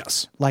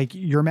 Yes. Like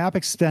your map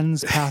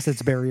extends past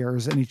its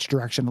barriers in each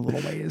direction a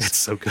little ways. It's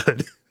so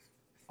good.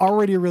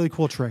 Already a really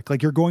cool trick.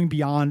 Like you're going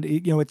beyond,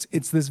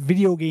 it's this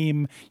video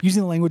game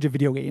using the language of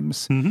video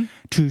games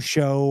to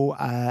show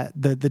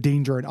the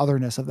danger and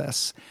otherness of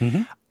this.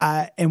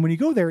 And when you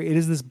go there, it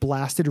is this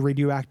blasted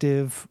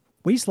radioactive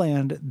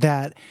wasteland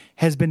that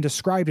has been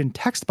described in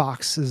text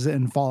boxes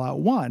in Fallout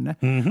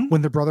 1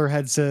 when the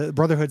Brotherhood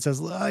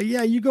says,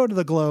 yeah, you go to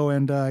the glow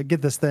and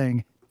get this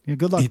thing.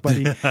 Good luck,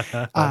 buddy.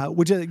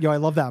 Which I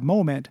love that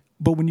moment.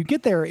 But when you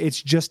get there, it's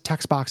just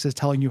text boxes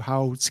telling you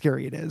how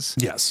scary it is.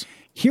 Yes.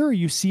 Here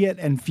you see it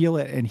and feel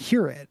it and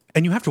hear it.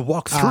 And you have to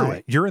walk through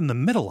it. You're in the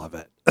middle of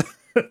it.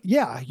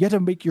 Yeah, you have to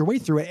make your way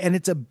through it. And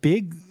it's a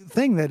big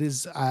thing that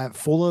is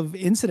full of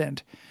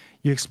incident.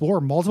 You explore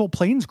multiple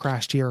planes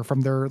crashed here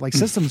from their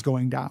systems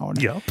going down.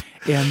 Yep.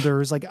 And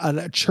there's like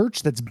a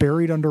church that's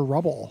buried under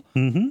rubble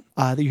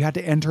that you had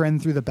to enter in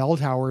through the bell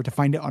tower to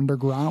find it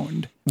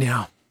underground.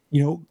 Yeah.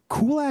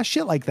 Cool ass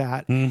shit like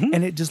that.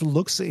 And it just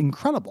looks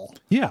incredible.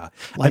 Yeah.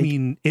 I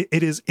mean,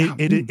 it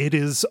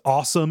is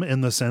awesome in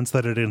the sense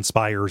that it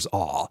inspires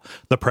awe.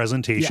 The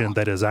presentation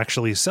that is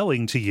actually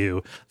selling to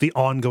you the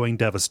ongoing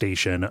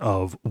devastation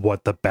of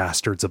what the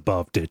bastards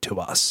above did to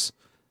us.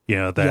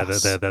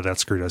 That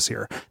screwed us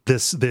here.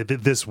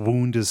 This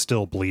wound is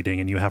still bleeding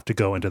and you have to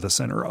go into the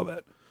center of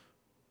it.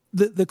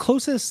 the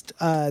closest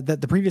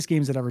that the previous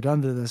games had ever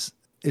done to this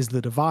is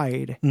the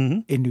Divide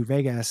in New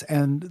Vegas,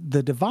 and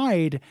the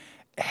Divide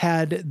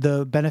had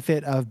the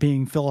benefit of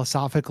being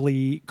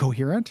philosophically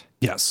coherent.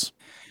 Yes.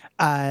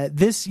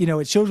 This,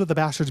 it shows what the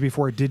Bastards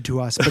Before it did to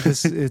us, but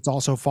this it's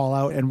also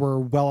Fallout, and we're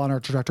well on our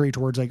trajectory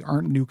towards like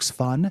aren't nukes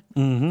fun,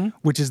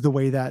 which is the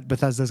way that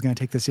Bethesda is going to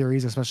take the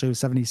series, especially with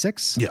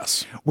 76.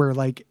 Yes. Where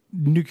like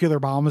nuclear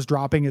bombs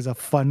dropping is a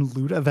fun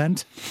loot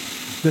event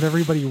that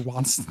everybody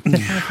wants to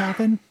have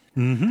happen.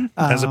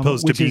 As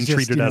opposed to which being is just,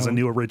 treated as a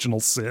new original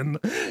sin.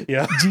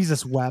 Yeah.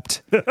 Jesus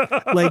wept.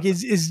 Like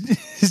is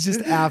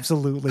just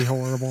absolutely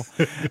horrible.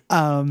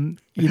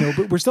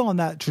 But we're still on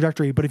that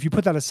trajectory. But if you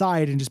put that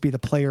aside and just be the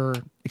player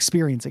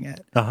experiencing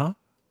it,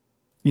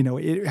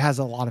 it has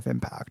a lot of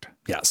impact.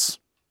 Yes.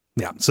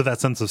 Yeah. So that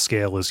sense of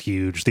scale is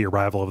huge. The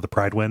arrival of the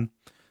Pride win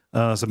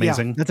is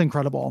amazing. Yeah, that's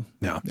incredible.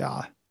 Yeah.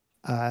 Yeah.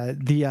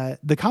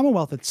 The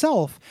Commonwealth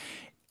itself,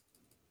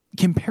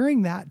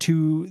 comparing that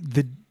to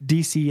the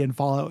DC and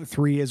Fallout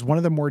 3 is one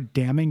of the more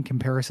damning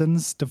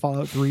comparisons to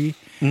Fallout 3.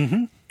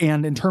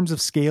 And in terms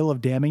of scale of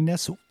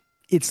damningness,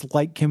 it's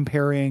like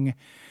comparing,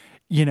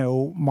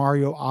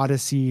 Mario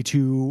Odyssey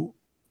to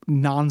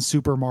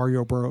non-Super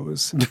Mario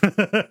Bros.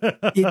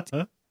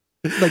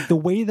 Like the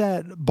way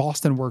that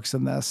Boston works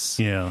in this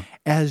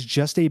as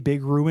just a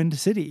big ruined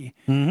city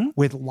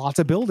with lots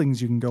of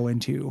buildings you can go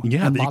into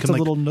and lots of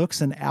little nooks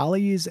and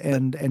alleys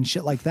and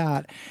shit like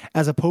that,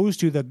 as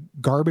opposed to the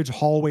garbage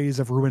hallways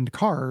of ruined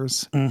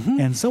cars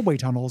and subway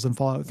tunnels in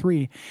Fallout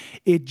 3.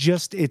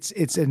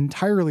 It's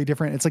entirely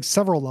different. It's like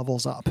several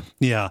levels up.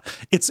 Yeah.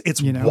 It's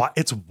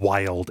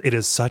wild. It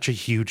is such a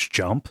huge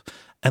jump.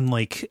 And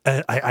like,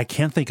 I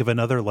can't think of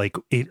another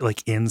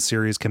in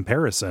series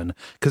comparison,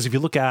 because if you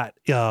look at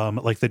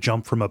like the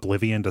jump from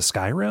Oblivion to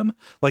Skyrim,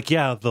 like,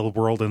 yeah, the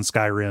world in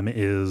Skyrim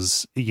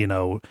is,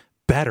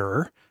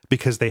 better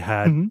because they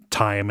had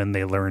time and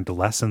they learned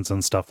lessons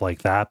and stuff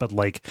like that. But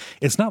like,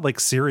 it's not like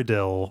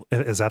Cyrodiil.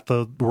 Is that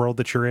the world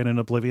that you're in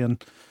Oblivion?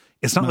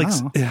 It's not I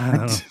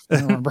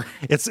don't remember.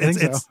 It's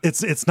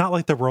not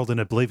like the world in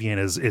Oblivion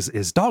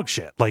is dog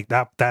shit. Like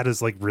that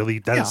is like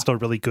really is still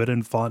really good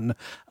and fun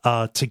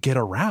to get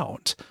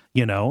around,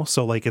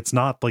 So like it's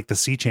not like the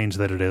sea change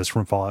that it is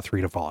from Fallout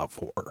 3 to Fallout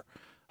 4.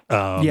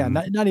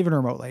 Not even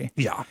remotely.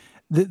 Yeah.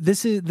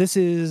 This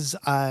is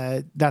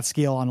that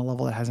scale on a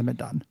level that hasn't been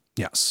done.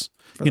 Yes.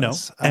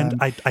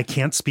 And I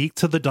can't speak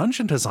to the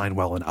dungeon design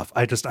well enough.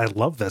 I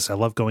love this. I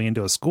love going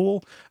into a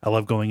school. I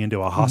love going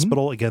into a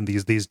hospital. Again,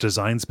 these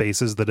design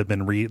spaces that have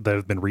been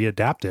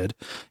readapted,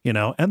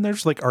 and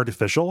there's like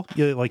artificial,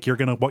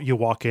 you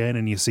walk in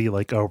and you see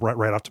like, oh,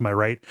 right off to my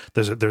right,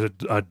 there's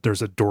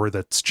a door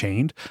that's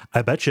chained.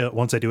 I bet you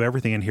once I do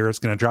everything in here, it's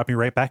going to drop me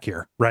right back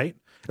here. Right.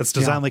 It's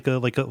designed like a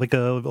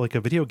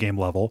video game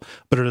level,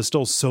 but it is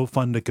still so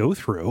fun to go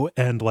through.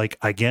 And like,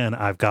 again,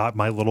 I've got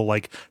my little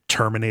like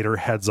Terminator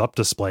heads up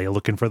display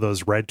looking for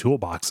those red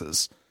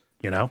toolboxes,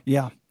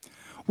 Yeah.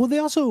 Well,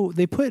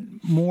 they put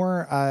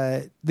more,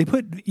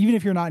 even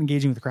if you're not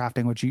engaging with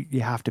crafting, which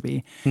you have to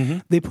be,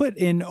 they put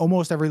in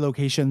almost every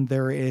location,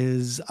 there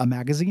is a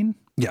magazine.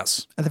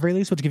 Yes. At the very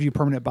least, which give you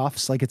permanent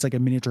buffs. Like it's like a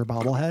miniature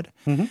bobblehead,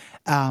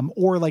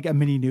 or like a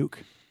mini nuke.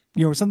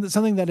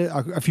 Something that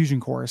a fusion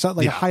core, so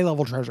like a high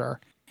level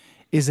treasure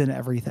is in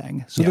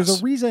everything. So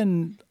there's a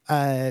reason,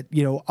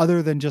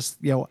 other than just,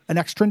 an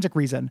extrinsic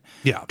reason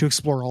to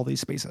explore all these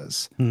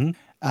spaces.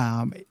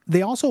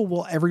 They also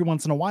will every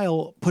once in a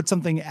while put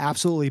something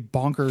absolutely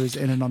bonkers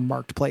in an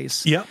unmarked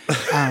place. Yep.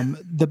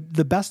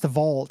 The best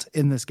vault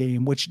in this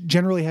game, which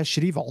generally has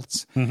shitty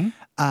vaults,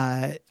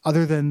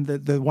 other than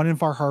the one in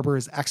Far Harbor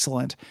is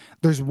excellent.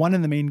 There's one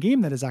in the main game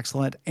that is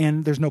excellent,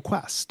 and there's no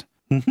quest.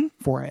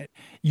 For it.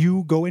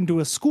 You go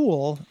into a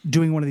school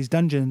doing one of these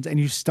dungeons and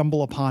you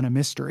stumble upon a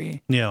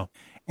mystery. Yeah.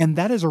 And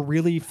that is a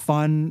really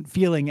fun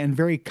feeling and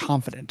very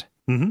confident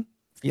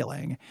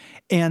feeling.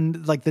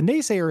 And like the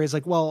naysayer is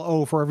like,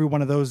 well, for every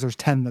one of those, there's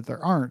 10 that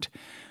there aren't.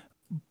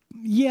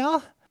 Yeah.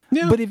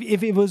 But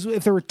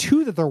if there were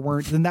 2 that there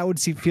weren't, then that would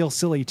feel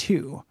silly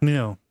too.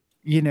 Yeah.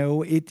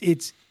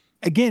 It's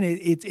again,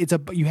 it's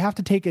you have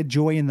to take a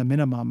joy in the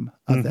minimum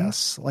of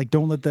this. Like,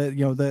 don't let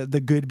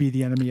the good be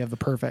the enemy of the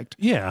perfect.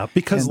 Yeah,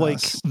 because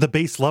like the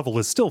base level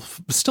is still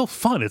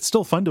fun. It's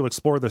still fun to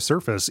explore the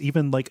surface.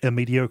 Even like a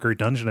mediocre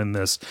dungeon in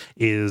this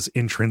is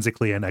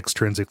intrinsically and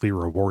extrinsically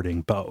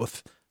rewarding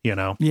both.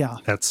 Yeah,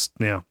 that's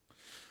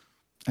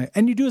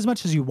and you do as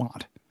much as you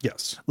want.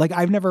 Yes. Like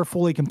I've never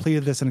fully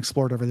completed this and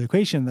explored every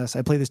location in this.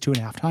 I played this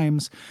 2.5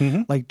 times,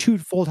 like 2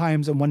 full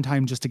times and 1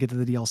 time just to get to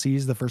the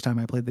DLCs. The first time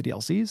I played the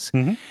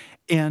DLCs.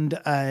 And,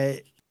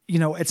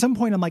 at some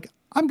point I'm like,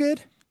 I'm good.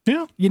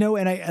 Yeah.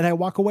 And I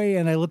walk away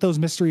and I let those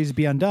mysteries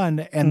be undone.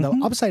 And the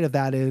upside of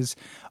that is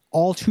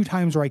all 2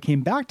 times where I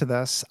came back to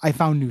this, I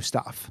found new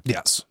stuff.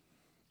 Yes.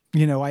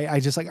 I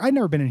just like, I'd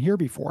never been in here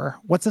before.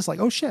 What's this like?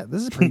 Oh shit,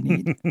 this is pretty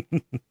neat.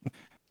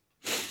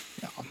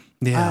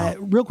 Yeah.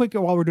 Real quick,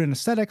 while we're doing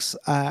aesthetics,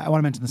 I want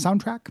to mention the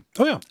soundtrack.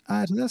 Oh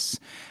yeah. To this,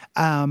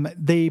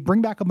 they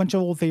bring back a bunch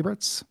of old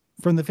favorites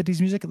from the 50s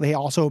music. They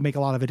also make a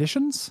lot of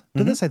additions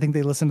to this. I think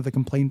they listened to the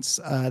complaints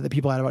that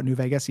people had about New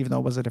Vegas, even though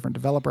it was a different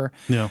developer.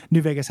 Yeah.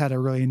 New Vegas had a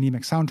really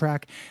anemic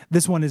soundtrack.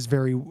 This one is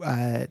very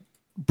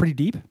pretty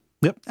deep.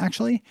 Yep.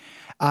 Actually.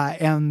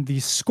 And the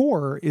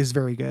score is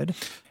very good.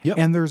 Yep.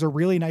 And there's a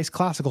really nice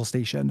classical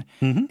station.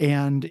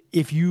 And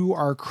if you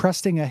are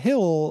cresting a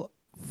hill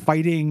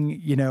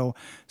fighting,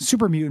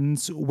 super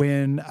mutants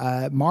when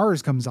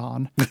Mars comes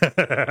on,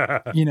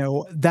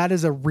 that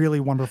is a really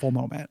wonderful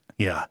moment.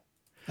 Yeah.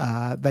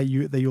 That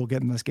you'll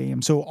get in this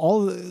game.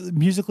 So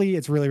musically,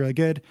 it's really, really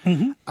good.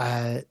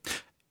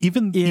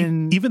 Even the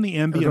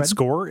ambient ahead.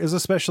 score is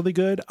especially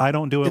good. I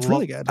don't do It's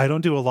really good. I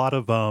don't do a lot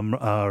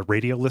of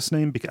radio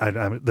listening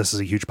because this is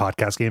a huge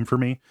podcast game for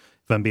me.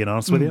 If I'm being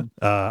honest with you,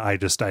 I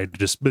just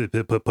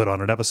put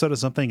on an episode of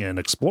something and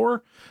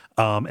explore.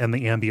 And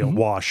the ambient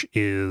wash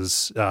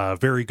is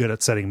very good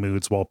at setting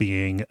moods while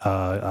being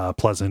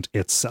pleasant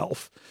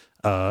itself.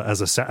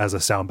 As a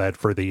sound bed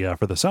for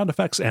the sound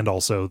effects and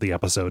also the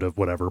episode of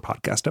whatever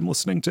podcast I'm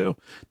listening to.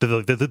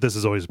 This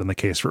has always been the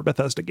case for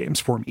Bethesda games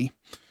for me.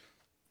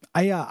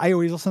 I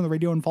always listen to the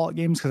radio and Fallout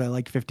games because I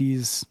like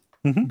 50s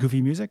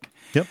goofy music.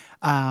 Yep.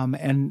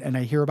 And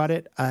I hear about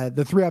it.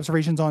 The 3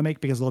 observations I'll make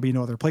because there'll be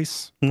no other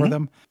place for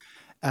them.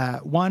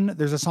 One,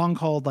 there's a song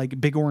called like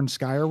Big Orange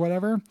Sky or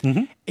whatever.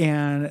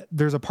 And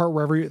there's a part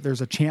wherever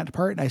there's a chant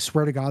part. And I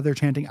swear to God, they're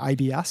chanting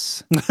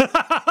IBS.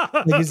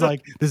 Like he's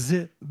like, this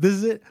is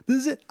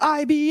it,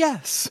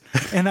 IBS.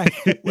 And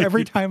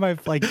every time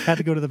I've like had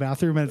to go to the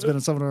bathroom and it's been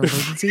some sort of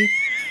emergency,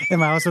 and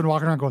my house has been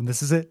walking around going,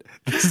 this is it,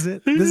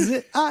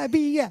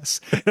 IBS.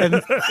 And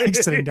like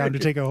sitting down to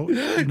take a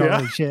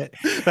gnarly shit.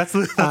 That's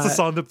the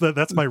song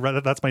that's my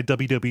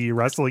WWE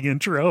wrestling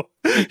intro.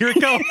 Here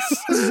it goes.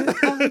 This is it,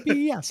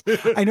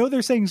 IBS. I know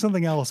they're saying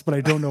something else, but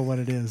I don't know what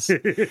it is.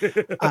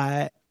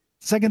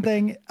 Second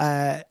thing,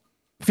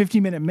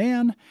 50-Minute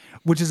Man,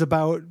 which is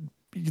about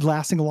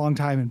lasting a long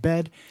time in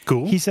bed.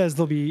 Cool. He says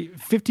there'll be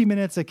 50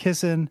 minutes of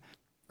kissing,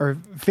 or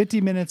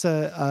 50 minutes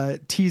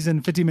of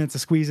teasing, 50 minutes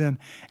of squeezing,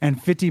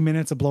 and 50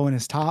 minutes of blowing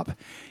his top.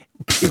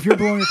 If you're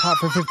blowing your top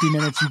for 50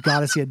 minutes, you got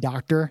to see a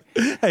doctor.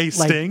 Hey,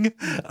 Sting.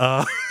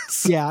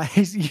 Yeah,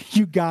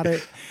 you got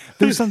it.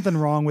 There's something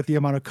wrong with the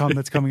amount of cum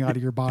that's coming out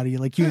of your body.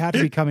 Like you have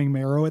to be coming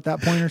marrow at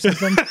that point or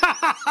something.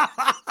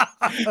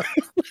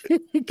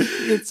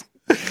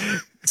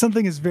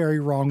 Something is very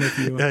wrong with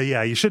you.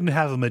 Yeah, you shouldn't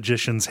have a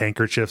magician's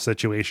handkerchief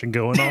situation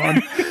going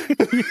on.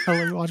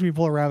 Like, watch me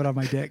pull a rabbit on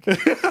my dick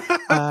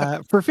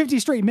for 50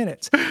 straight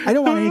minutes. I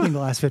don't want anything to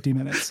last 50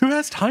 minutes. Who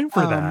has time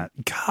for that?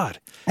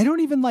 God, I don't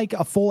even like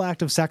a full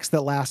act of sex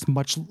that lasts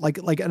much. Like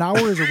an hour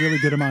is a really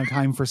good amount of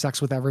time for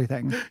sex with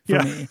everything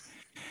for me.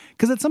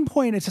 Because at some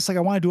point it's just like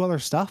I want to do other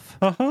stuff.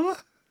 And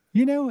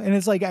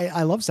it's like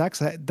I love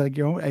sex.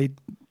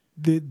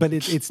 But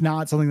it's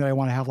not something that I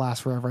want to have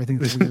last forever. I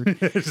think it's weird.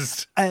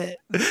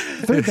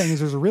 Third thing is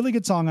there's a really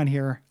good song on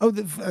here. Oh,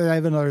 I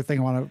have another thing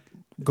I want to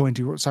go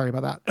into. Sorry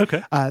about that.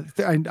 Okay.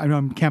 I know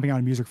I'm camping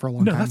on music for a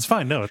long time. No, that's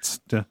fine. No, it's...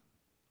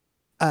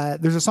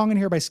 There's a song in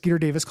here by Skeeter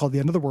Davis called The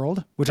End of the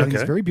World, which I think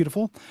is very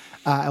beautiful.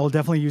 I will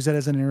definitely use it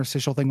as an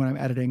interstitial thing when I'm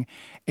editing.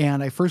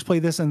 And I first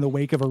played this in the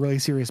wake of a really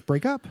serious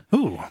breakup.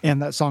 Ooh.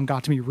 And that song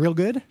got to me real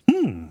good.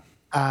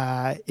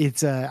 I think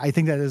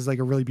that is like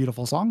a really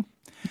beautiful song.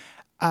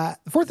 The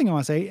fourth thing I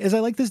want to say is I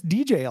like this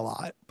DJ a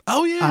lot.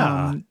 Oh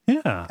yeah.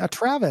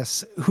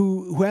 Travis,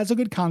 who has a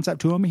good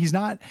concept to him. He's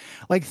not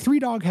like Three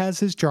Dog has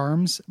his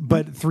charms,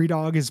 but Three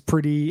Dog is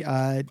pretty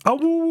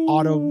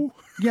real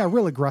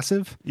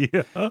aggressive.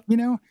 Yeah.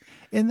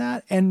 In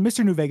that. And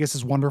Mr. New Vegas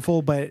is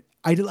wonderful, but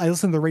I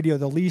listen to the radio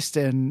the least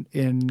in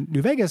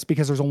New Vegas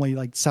because there's only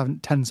like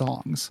 10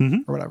 songs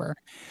or whatever.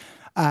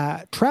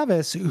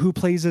 Travis, who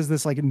plays as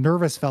this like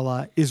nervous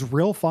fella, is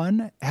real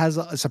fun, has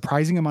a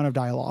surprising amount of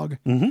dialogue.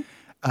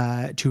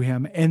 To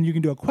him, and you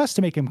can do a quest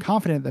to make him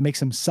confident that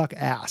makes him suck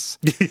ass.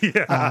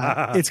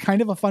 It's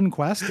kind of a fun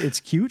quest.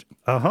 It's cute.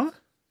 But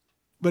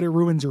it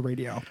ruins your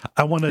radio.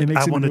 It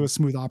makes him into a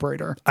smooth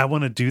operator. I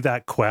want to do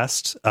that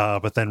quest,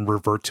 but then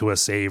revert to a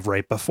save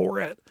right before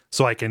it,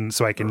 so I can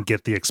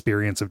get the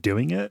experience of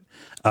doing it,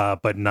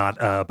 but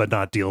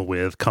not deal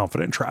with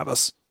confident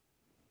Travis.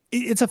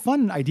 It's a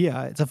fun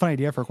idea. It's a fun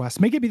idea for a quest.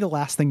 Make it be the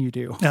last thing you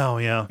do. Oh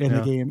yeah, in the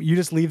game, you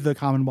just leave the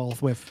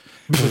Commonwealth with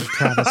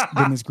Travis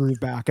getting his groove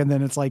back, and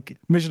then it's like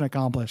mission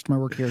accomplished. My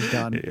work here is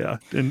done. Yeah,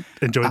 and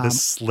enjoy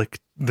this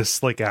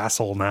slick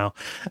asshole now.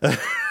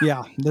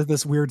 Yeah,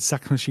 this weird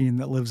sex machine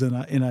that lives in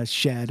a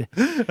shed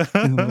in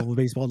the middle of a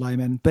baseball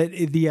diamond. But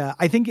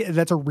I think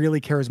that's a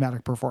really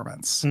charismatic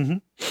performance.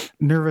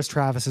 Nervous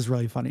Travis is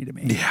really funny to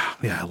me.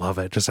 Yeah, I love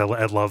it. Just I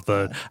love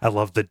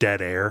the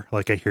dead air.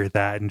 Like I hear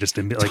that and just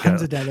like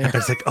tons of dead air.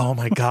 It's like, oh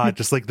my god,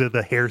 just like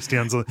the hair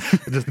stands on.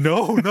 Just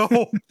no.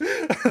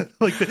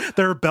 Like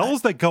there are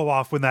bells that go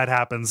off when that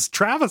happens.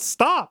 Travis,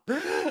 stop.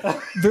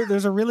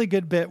 There's a really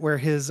good bit where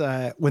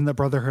when the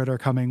Brotherhood are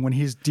coming, when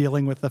he's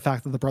dealing with the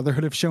fact that the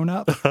Brotherhood have shown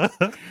up,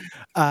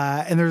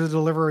 and there's a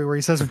delivery where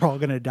he says we're all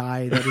gonna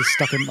die that is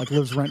stuck in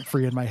lives rent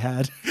free in my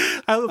head.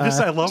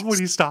 I love when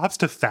he stops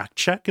to fact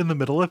check in the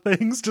middle of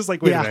things. Just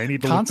like, wait a minute, I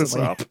need to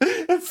constantly. look this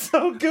up. It's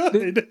so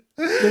good.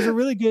 There's a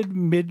really good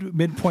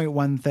midpoint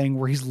one thing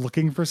where he's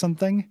looking for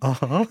something,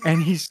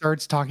 and he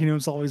starts talking to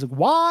himself. He's like,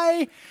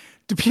 "Why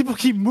do people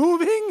keep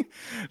moving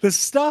the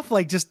stuff?"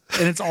 Like and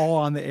it's all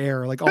on the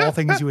air, like all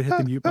things you would hit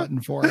the mute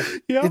button for.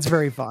 Yep. It's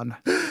very fun.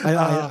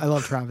 I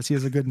love Travis. He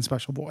is a good and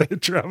special boy.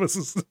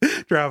 Travis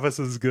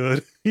is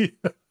good.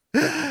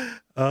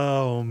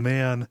 Oh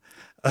man.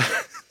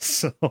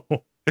 So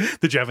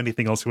did you have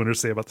anything else you wanted to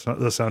say about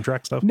the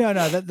soundtrack stuff? No,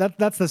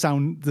 that's the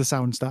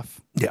sound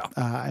stuff. Yeah.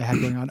 I had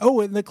going on.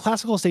 Oh, and the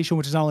classical station,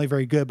 which is not only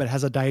very good, but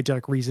has a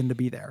diegetic reason to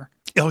be there.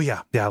 Oh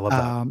yeah. Yeah. I love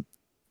that.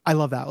 I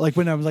love that. Like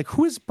when I was like,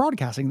 who is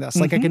broadcasting this?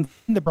 Like I can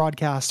find the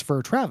broadcast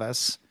for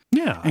Travis.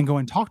 Yeah. And go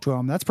and talk to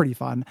him. That's pretty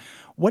fun.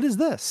 What is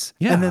this?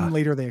 Yeah. And then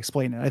later they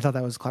explain it. I thought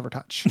that was a clever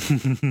touch.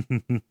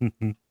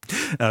 It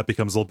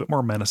becomes a little bit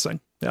more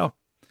menacing. Yeah.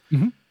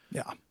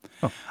 Yeah.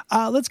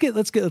 Let's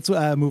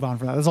move on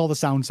from that. That's all the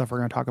sound stuff we're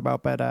going to talk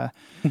about. But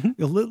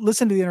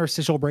listen to the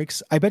interstitial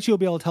breaks. I bet you'll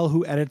be able to tell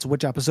who edits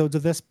which episodes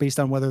of this based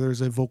on whether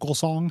there's a vocal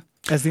song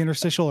as the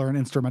interstitial or an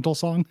instrumental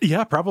song.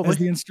 Yeah, probably as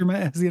the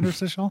instrument as the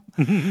interstitial.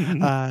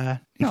 Yeah.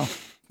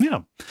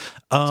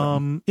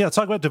 Let's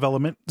talk about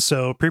development.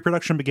 So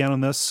pre-production began on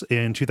this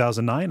in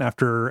 2009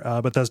 after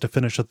Bethesda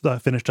finished up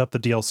the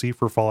DLC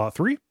for Fallout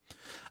 3.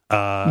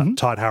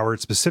 Todd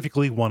Howard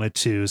specifically wanted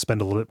to spend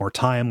a little bit more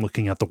time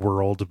looking at the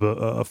world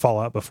of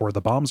Fallout before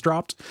the bombs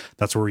dropped.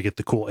 That's where we get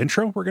the cool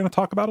intro we're going to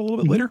talk about a little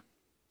bit later.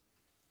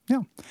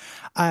 Yeah.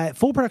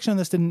 Full production on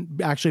this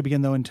didn't actually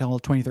begin, though, until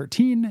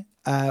 2013,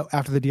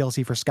 after the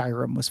DLC for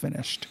Skyrim was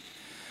finished.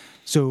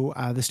 So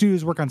the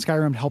studios work on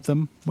Skyrim to help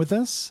them with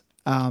this.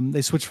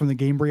 They switched from the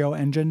Gamebryo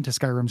engine to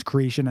Skyrim's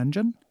creation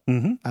engine,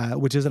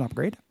 which is an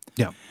upgrade.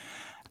 Yeah.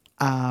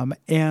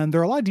 And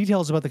there are a lot of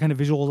details about the kind of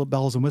visual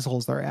bells and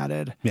whistles that are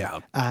added. Yeah.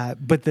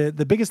 But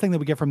the biggest thing that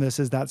we get from this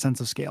is that sense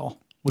of scale,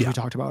 which we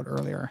talked about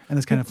earlier, and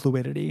this kind of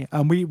fluidity.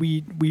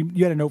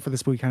 You had a note for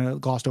this, but we kind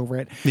of glossed over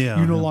it. Yeah.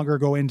 You no longer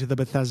go into the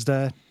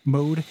Bethesda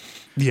mode.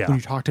 Yeah. When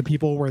you talk to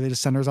people where they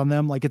just centers on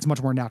them, like it's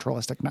much more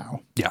naturalistic now.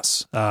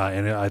 Yes.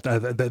 And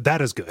that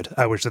is good.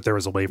 I wish that there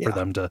was a way for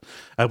them to,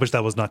 I wish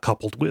that was not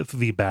coupled with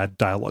the bad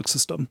dialogue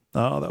system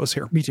that was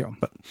here. Me too.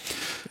 But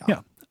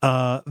yeah.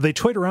 They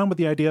toyed around with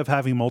the idea of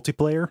having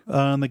multiplayer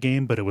in the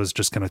game, but it was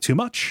just kind of too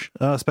much,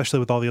 especially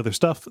with all the other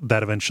stuff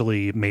that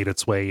eventually made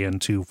its way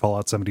into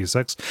Fallout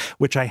 76,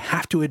 which I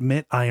have to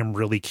admit I am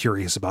really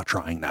curious about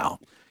trying now.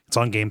 It's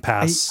on Game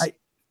Pass.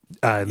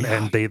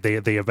 And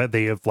they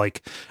have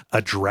like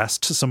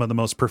addressed some of the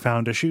most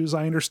profound issues,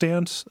 I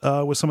understand,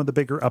 with some of the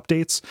bigger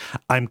updates.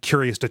 I'm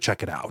curious to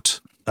check it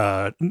out.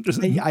 I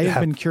have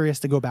been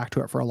curious to go back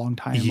to it for a long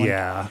time.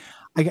 Yeah.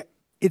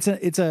 It's a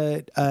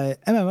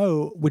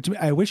MMO, which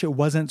I wish it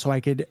wasn't, so I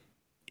could,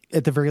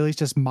 at the very least,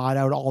 just mod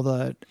out all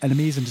the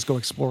enemies and just go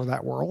explore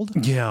that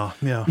world. Yeah,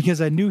 yeah. Because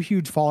a new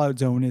huge Fallout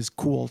zone is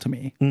cool to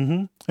me.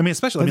 Mm-hmm. I mean,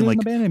 especially, there's an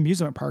abandoned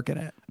amusement park in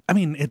it. I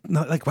mean,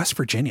 like West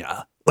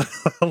Virginia.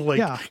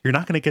 You're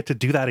not going to get to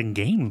do that in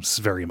games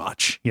very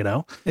much, you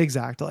know?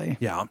 Exactly.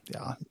 Yeah.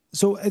 Yeah.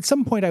 So at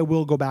some point I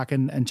will go back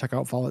and check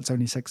out Fallout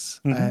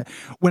 76.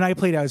 When I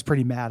played, I was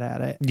pretty mad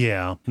at it.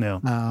 Yeah. Yeah.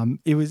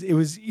 It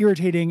was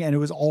irritating, and it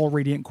was all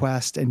Radiant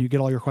Quest, and you get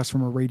all your quests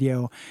from a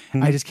radio.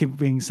 I just keep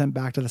being sent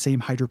back to the same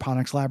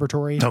hydroponics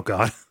laboratory. Oh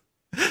God.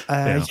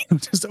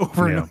 Just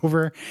over and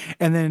over.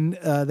 And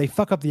then they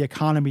fuck up the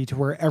economy to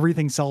where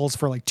everything sells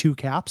for like 2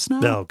 caps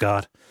now. Oh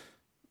God.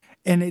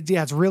 And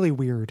it's really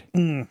weird.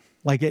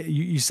 Like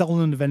you sell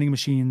them into vending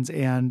machines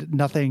and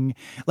nothing.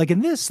 Like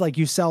in this, like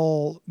you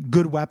sell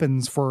good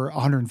weapons for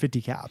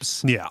 150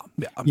 caps. Yeah,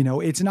 yeah. You know,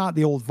 it's not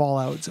the old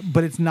Fallouts,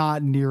 but it's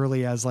not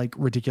nearly as like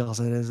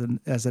ridiculous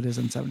as it is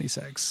in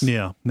 76.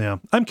 Yeah, yeah.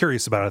 I'm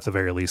curious about it at the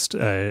very least.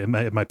 It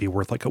might be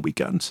worth like a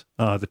weekend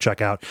to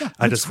check out. Yeah,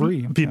 I just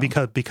free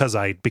because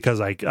I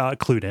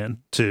clued in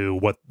to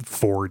what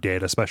 4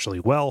 did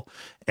especially well,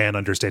 and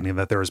understanding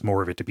that there is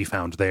more of it to be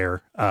found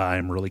there.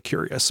 I'm really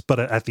curious. But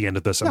at the end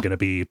of this, I'm going to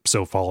be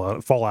so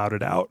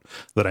fallouted out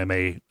that I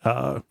may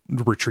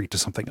retreat to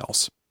something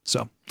else.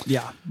 So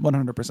yeah,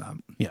 100%.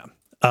 Yeah.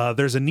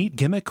 There's a neat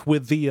gimmick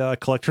with the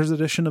collector's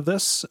edition of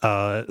this.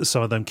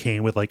 Some of them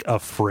came with like a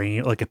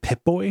frame, like a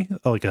Pip-Boy,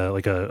 like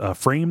a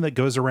frame that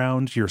goes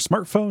around your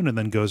smartphone and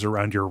then goes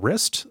around your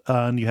wrist.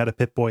 And you had a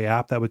Pip-Boy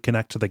app that would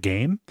connect to the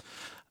game.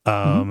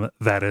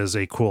 That is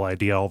a cool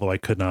idea, although I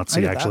could not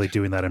see actually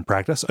doing that in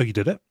practice. Oh, you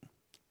did it?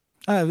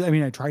 I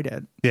mean, I tried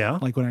it. Yeah.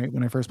 Like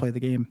when I first played the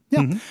game.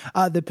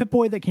 Yeah. The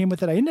Pip-Boy that came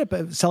with it, I ended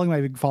up selling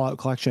my big Fallout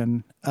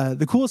collection.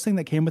 The coolest thing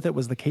that came with it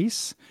was the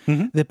case.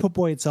 The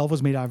Pip-Boy itself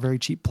was made out of very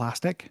cheap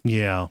plastic.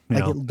 Yeah.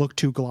 Like it looked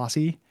too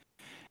glossy,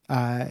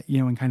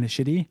 and kind of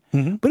shitty.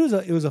 But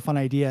it was a fun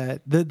idea.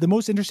 The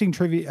most interesting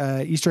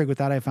trivia Easter egg with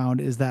that I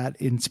found is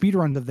that in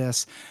speedruns of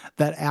this,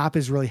 that app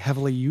is really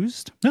heavily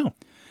used. No.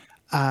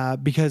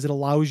 Because it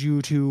allows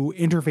you to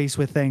interface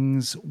with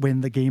things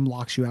when the game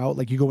locks you out.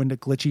 Like you go into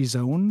glitchy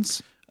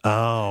zones.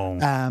 Oh.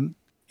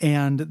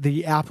 And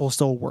the app will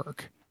still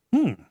work.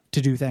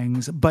 to do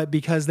things, but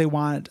because they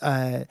want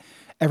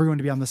everyone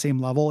to be on the same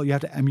level, you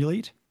have to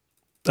emulate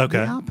Okay.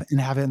 the app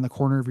and have it in the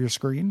corner of your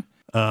screen.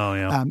 Oh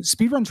yeah.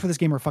 Speedruns for this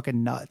game are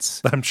fucking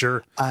nuts. I'm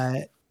sure.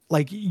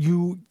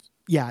 It's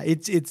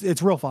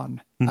real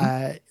fun.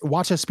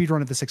 Watch a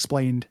speedrun of this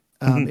explained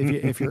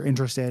if you're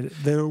interested.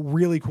 They're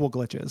really cool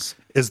glitches.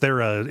 Is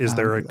there a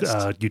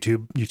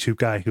YouTube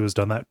guy who has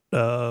done that?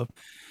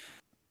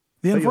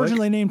 The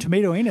unfortunately named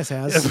Tomato Anus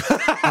has.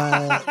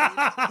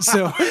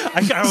 So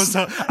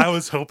I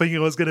was hoping it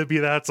was going to be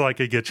that, so I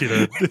could get you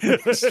to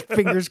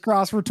fingers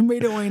crossed for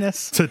Tomato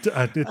Anus.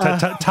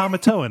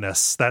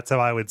 Tomatoanus. That's how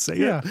I would say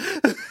it.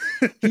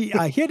 He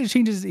had to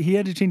change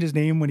his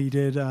name when he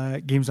did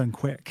Games Done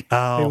Quick.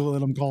 Oh. They will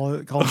let him call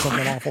himself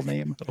that awful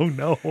name. Oh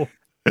no.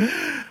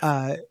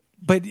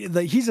 But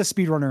he's a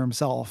speedrunner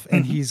himself,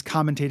 and he's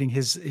commentating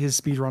his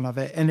speedrun of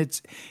it, and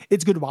it's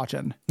good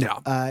watching.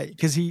 Yeah.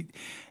 Because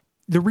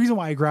the reason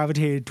why I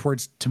gravitated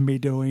towards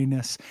Tomato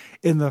Anus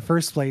in the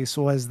first place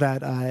was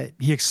that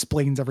he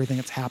explains everything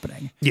that's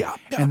happening. Yeah.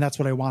 And that's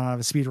what I want out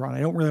of a speedrun. I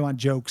don't really want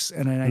jokes,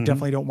 and I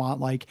definitely don't want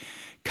like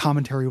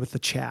commentary with the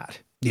chat.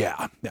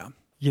 Yeah. Yeah.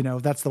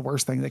 That's the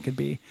worst thing that could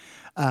be.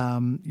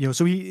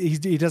 So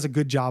he does a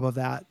good job of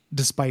that,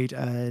 despite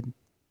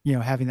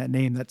having that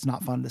name that's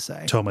not fun to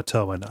say.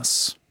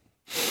 Tomatoanus.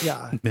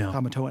 Yeah.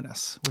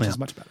 Tomatoanus, which is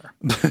much better.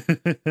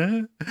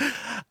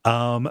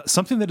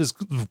 Something that is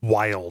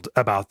wild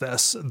about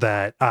this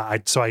that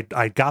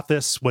I got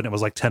this when it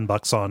was like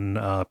 $10 on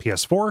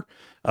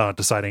PS4,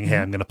 deciding, hey,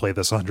 I'm going to play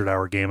this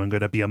 100-hour game. I'm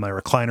going to be on my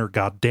recliner.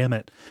 God damn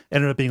it.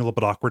 Ended up being a little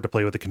bit awkward to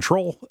play with a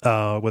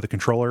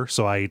controller.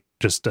 So I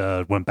just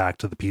went back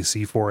to the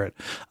PC for it.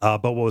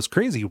 But what was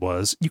crazy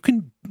was you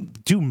can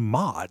do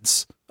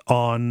mods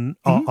on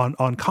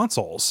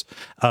consoles.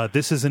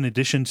 This is in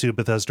addition to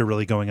Bethesda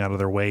really going out of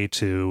their way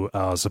to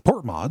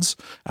support mods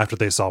after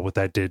they saw what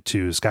that did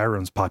to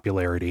Skyrim's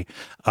popularity.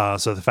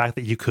 So the fact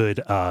that you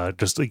could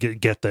just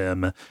get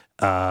them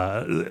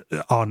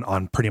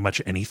on pretty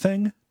much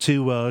anything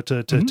to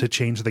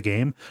change the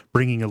game,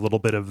 bringing a little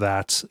bit of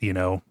that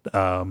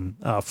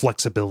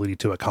flexibility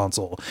to a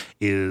console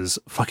is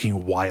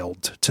fucking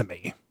wild to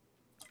me.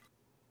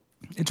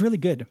 It's really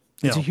good.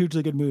 It's a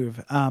hugely good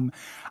move.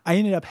 I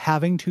ended up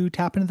having to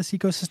tap into this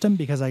ecosystem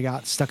because I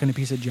got stuck in a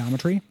piece of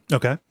geometry.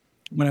 Okay.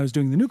 When I was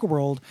doing the Nuka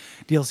World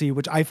DLC,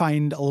 which I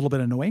find a little bit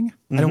annoying.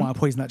 I don't want to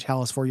poison that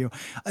chalice for you.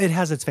 It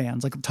has its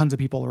fans. Like tons of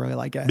people really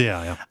like it.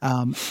 Yeah.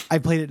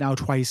 I've played it now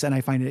twice and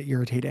I find it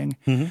irritating.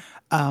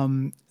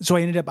 So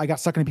I got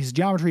stuck in a piece of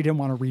geometry, didn't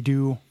want to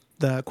redo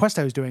the quest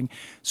I was doing.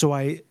 So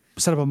I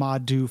set up a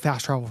mod to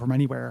fast travel from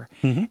anywhere.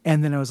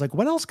 And then I was like,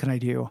 what else can I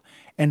do?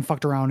 And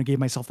fucked around and gave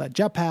myself that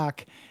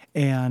jetpack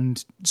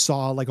and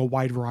saw like a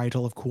wide variety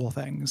of cool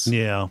things.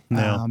 Yeah.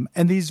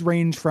 And these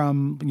range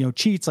from,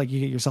 cheats, like you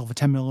get yourself a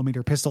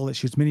 10mm pistol that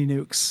shoots mini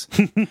nukes,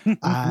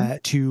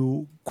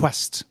 to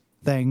quest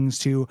things,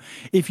 to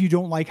if you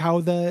don't like how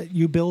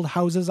you build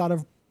houses out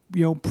of,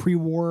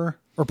 pre-war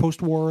or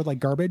post-war like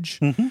garbage,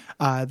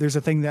 there's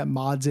a thing that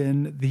mods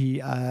in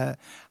the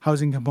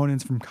housing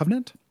components from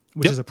Covenant,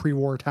 which is a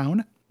pre-war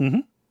town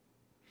in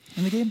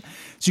the game.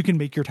 So you can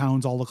make your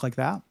towns all look like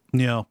that.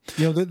 Yeah.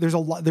 There's a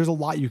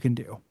lot you can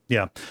do.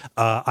 Yeah.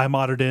 I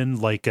modded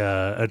in like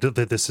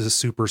this is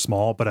super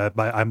small, but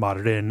I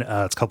modded in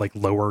it's called like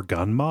lower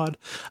gun mod,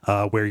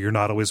 where you're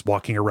not always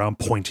walking around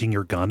pointing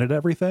your gun at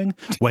everything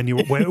when you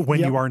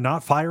you are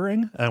not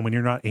firing and when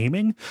you're not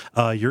aiming,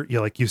 you're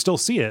like you still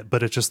see it,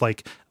 but it's just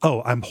like,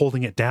 oh, I'm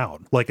holding it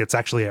down, like it's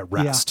actually at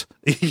rest.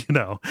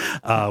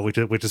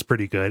 Which is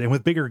pretty good. And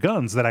with bigger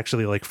guns, that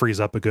actually like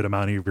frees up a good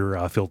amount of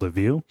your field of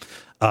view.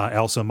 I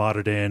also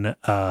modded in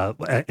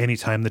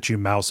anytime that you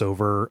mouse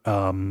over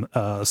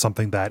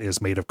something that is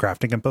made of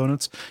crafting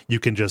components, you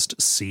can just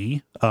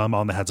see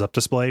on the heads up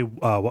display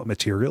what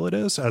material it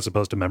is, as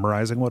opposed to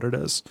memorizing what it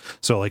is.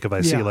 So like if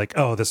I see like,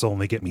 oh, this will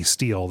only get me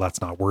steel, that's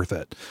not worth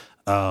it.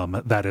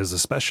 That is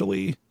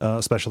especially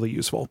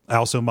useful. I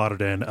also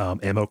modded in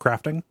ammo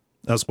crafting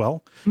as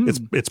well.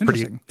 It's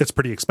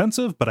pretty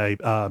expensive, but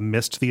I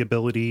missed the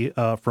ability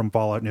from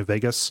Fallout New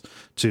Vegas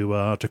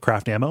to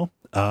craft ammo,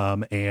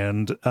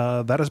 and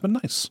that has been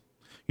nice.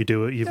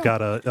 You've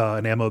got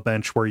an ammo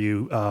bench where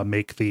you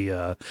make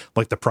the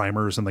like the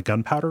primers and the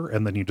gunpowder,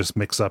 and then you just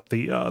mix up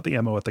the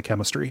ammo at the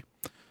chemistry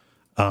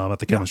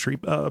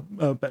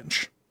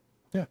bench.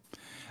 Yeah.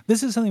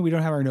 This is something we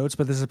don't have our notes,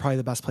 but this is probably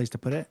the best place to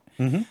put it.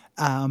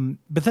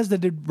 Bethesda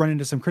did run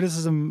into some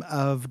criticism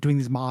of doing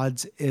these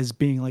mods as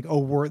being like, oh,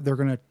 we're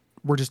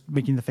just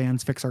making the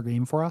fans fix our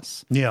game for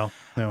us. Yeah.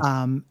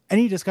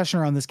 Any discussion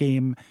around this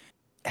game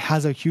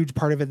has a huge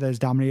part of it that is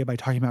dominated by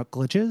talking about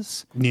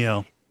glitches.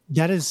 Yeah.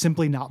 That has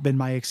simply not been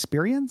my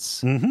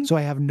experience. So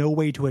I have no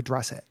way to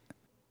address it.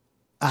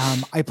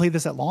 I played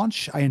this at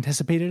launch. I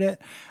anticipated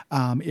it.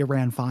 It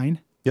ran fine.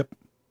 Yep.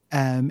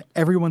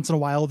 Every once in a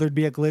while, there'd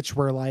be a glitch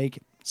where like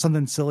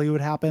something silly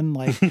would happen.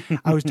 Like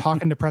I was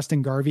talking to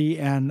Preston Garvey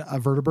and a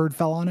vertibird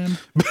fell on him,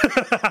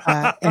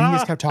 and he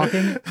just kept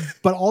talking.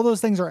 But all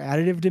those things are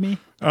additive to me.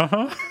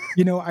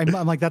 You know,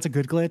 I'm like, that's a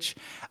good glitch.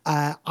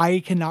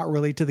 I cannot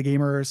relate to the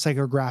gamer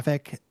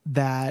psychographic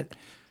that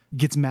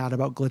gets mad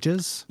about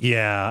glitches.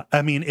 Yeah,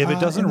 I mean, if it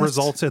doesn't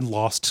result in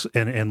lost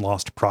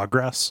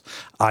progress,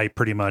 I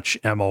pretty much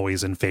am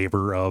always in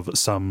favor of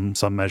some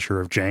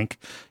measure of jank.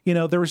 You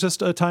know, there was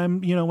just a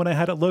time, you know, when I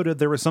had it loaded,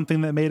 there was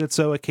something that made it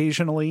so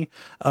occasionally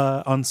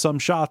on some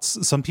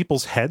shots, some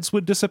people's heads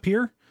would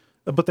disappear,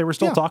 but they were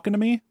still talking to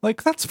me.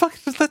 Like, that's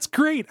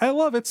great. I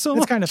love it so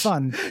much. It's kind of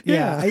fun.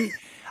 Yeah.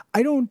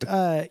 I don't,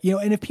 you know,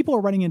 and if people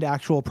are running into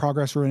actual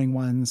progress ruining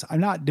ones, I'm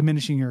not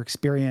diminishing your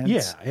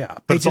experience. Yeah.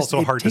 But it's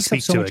also hard to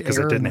speak to it because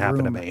it didn't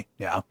happen to me.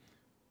 Yeah.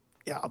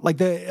 Like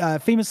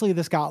famously,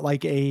 this got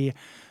like a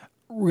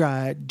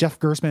Jeff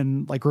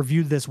Gersman like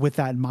reviewed this with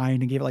that in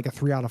mind and gave it like a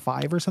 3 out of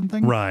 5 or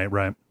something.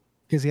 Right.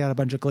 Because he had a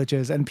bunch of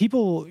glitches, and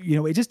people, you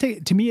know, it just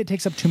to me it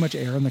takes up too much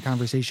air in the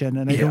conversation,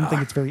 and I don't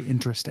think it's very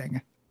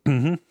interesting.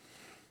 You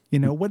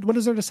know, what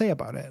is there to say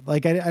about it?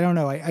 Like I don't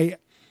know.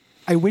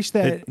 I wish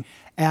that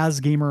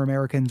as gamer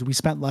Americans, we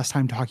spent less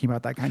time talking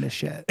about that kind of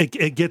shit.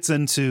 It gets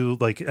into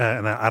like,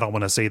 and I don't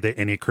want to say that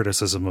any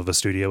criticism of a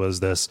studio is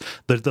this,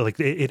 like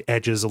it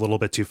edges a little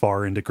bit too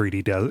far into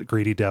greedy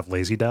dev,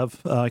 lazy dev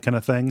kind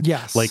of thing.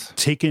 Yes. Like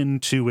taken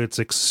to its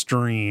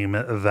extreme,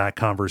 that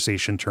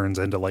conversation turns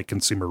into like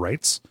consumer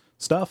rights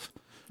stuff.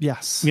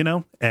 Yes. You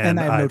know, and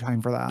I have no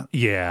time for that.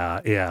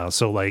 Yeah.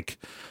 So like,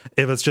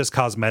 if it's just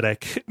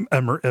cosmetic,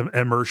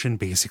 immersion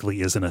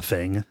basically isn't a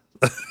thing,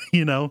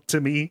 you know,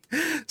 to me.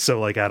 So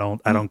like, I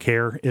don't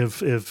care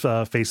if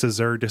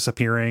faces are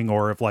disappearing,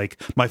 or if like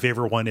my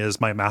favorite one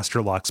is my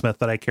master locksmith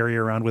that I carry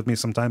around with me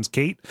sometimes,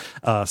 Kate.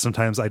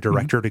 Sometimes I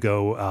direct her to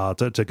go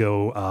to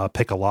go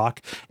pick a lock,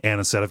 and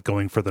instead of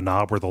going for the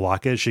knob where the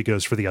lock is, she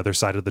goes for the other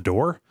side of the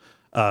door.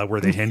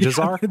 Where the hinges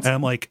are, and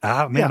I'm like,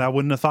 man, I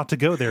wouldn't have thought to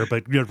go there,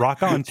 but you know,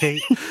 rock on,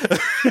 Kate. I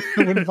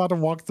wouldn't have thought to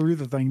walk through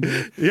the thing,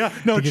 dude. Yeah,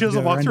 no, she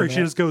doesn't walk through. She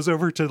just goes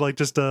over to like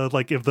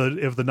like if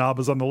the knob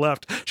is on the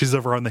left, she's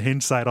over on the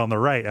hinge side on the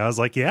right. I was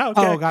like, yeah,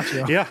 okay. Oh, got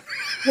you. Yeah,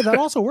 that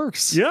also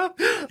works. Yeah.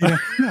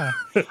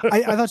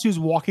 I thought she was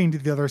walking to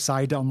the other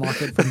side to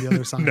unlock it from the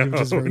other side, which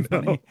is very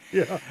funny.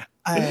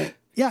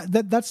 Yeah.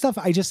 That stuff,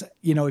 I just,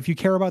 you know, if you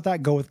care about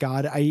that, go with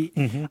God.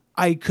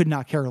 I could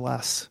not care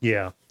less.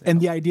 Yeah. And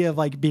the idea of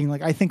like being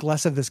like, I think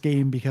less of this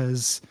game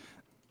because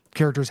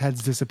characters'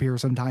 heads disappear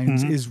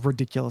sometimes is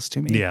ridiculous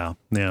to me. Yeah.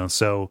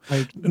 So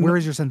like, where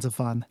is your sense of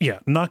fun? Yeah.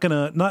 Not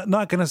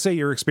gonna say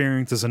your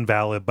experience is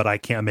invalid, but I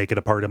can't make it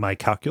a part of my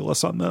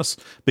calculus on this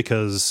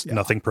because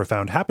nothing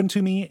profound happened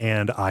to me,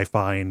 and I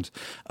find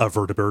a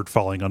vertibird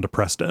falling onto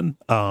Preston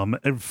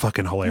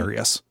fucking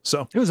hilarious.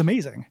 So it was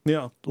amazing.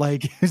 Yeah.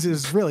 Like it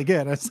was really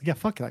good. I was like, yeah,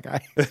 fuck that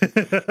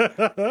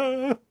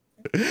guy.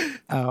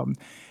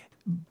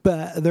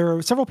 But there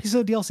are several pieces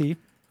of DLC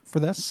for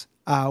this,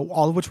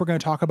 all of which we're going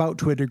to talk about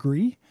to a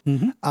degree.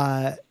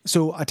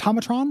 So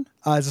Automatron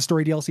is a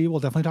story DLC. We'll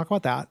definitely talk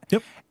about that.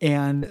 Yep.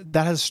 And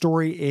that has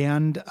story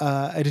and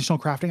additional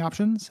crafting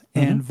options.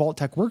 And Vault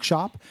Tech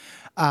Workshop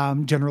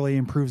generally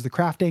improves the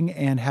crafting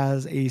and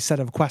has a set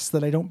of quests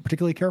that I don't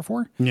particularly care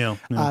for.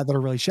 That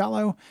are really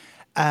shallow.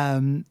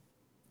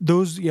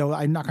 Those, you know,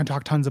 I'm not going to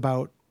talk tons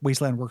about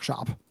Wasteland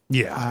Workshop.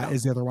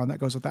 Is the other one that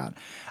goes with that.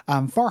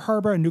 Far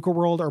Harbor and Nuka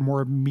World are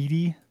more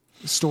meaty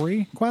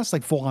story quests,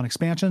 like full-on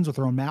expansions with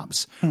their own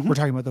maps. We're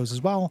talking about those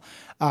as well.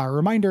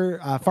 Reminder,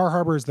 Far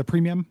Harbor is the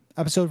premium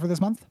episode for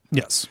this month.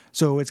 Yes.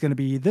 So it's going to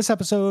be this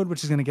episode,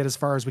 which is going to get as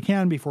far as we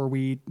can before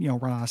we, you know,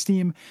 run out of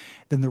steam.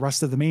 Then the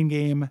rest of the main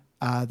game,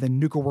 then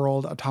Nuka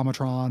World,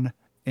 Automatron,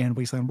 and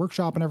Wasteland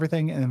Workshop and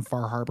everything, and then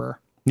Far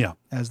Harbor.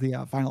 As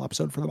the final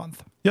episode for the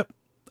month. Yep.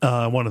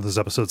 One of those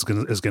episodes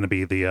is going to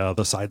be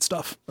the side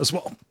stuff as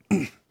well.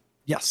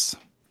 Yes.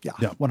 Yeah.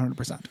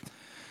 100%.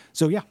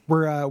 So yeah,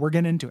 we're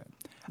getting into it.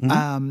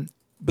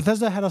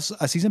 Bethesda had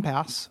a season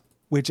pass,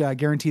 which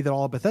guaranteed that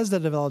all Bethesda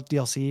developed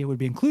DLC would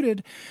be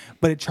included,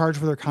 but it charged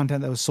for their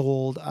content that was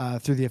sold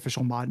through the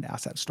official mod and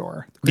asset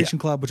store. The Creation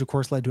Club, which of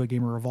course led to a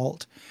gamer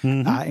revolt,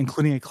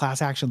 including a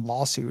class action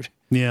lawsuit.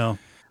 Yeah.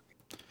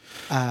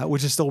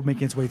 Which is still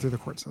making its way through the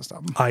court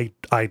system. I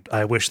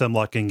wish them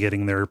luck in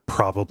getting their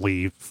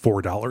probably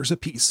 $4 a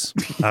piece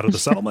out of the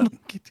settlement.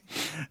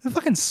 The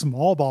fucking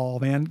small ball,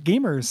 man.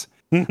 Gamers.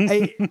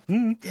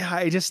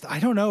 I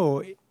don't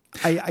know.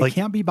 I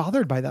can't be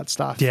bothered by that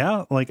stuff.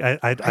 Yeah, like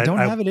I don't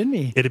have it in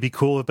me. It'd be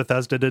cool if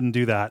Bethesda didn't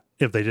do that,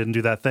 if they didn't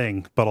do that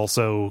thing. But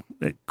also,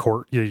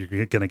 court,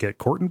 you're going to get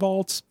court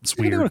involved. It's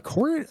weird. Go to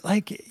court,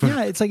 like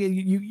it's like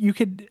you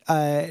could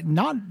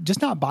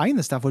not buying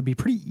the stuff would be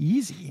pretty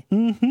easy.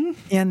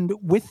 And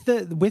with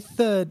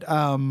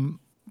the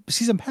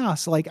season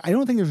pass, like I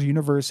don't think there's a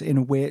universe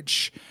in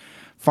which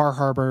Far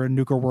Harbor,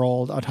 Nuka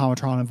World,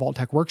 Automatron, and Vault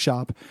Tech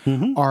Workshop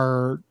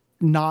are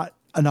not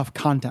enough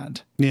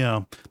content.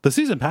 Yeah. The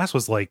season pass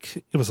was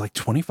like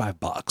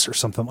 $25 or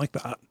something like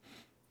that.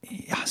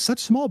 such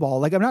small ball.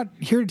 Like, I'm not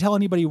here to tell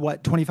anybody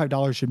what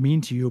 $25 should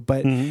mean to you,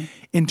 but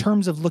in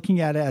terms of looking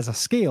at it as a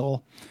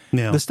scale,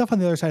 Yeah. the stuff on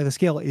the other side of the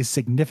scale is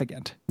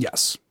significant.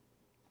 Yes.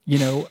 You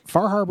know,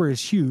 Far Harbor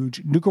is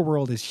huge. Nuka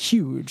World is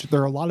huge.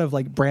 There are a lot of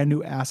like brand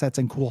new assets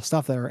and cool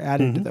stuff that are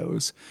added to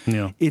those.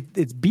 Yeah.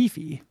 It's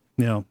beefy.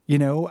 Yeah. You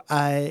know,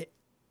 I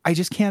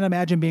just can't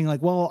imagine being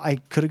like, well, I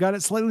could have got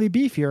it slightly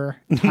beefier.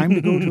 Time to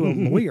go to a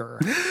lawyer.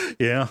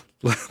 Yeah.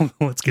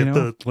 let's get You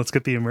know?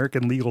 the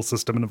American legal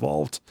system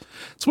involved.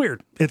 It's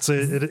weird. It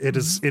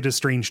is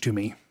strange to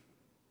me.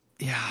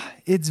 Yeah,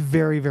 it's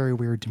very, very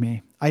weird to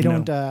me. I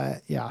don't.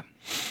 Yeah.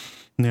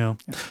 Yeah.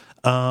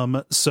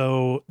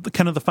 So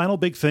the final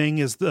big thing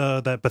is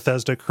that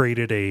Bethesda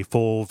created a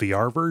full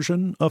VR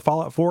version of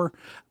Fallout 4.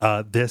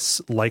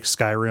 This, like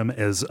Skyrim,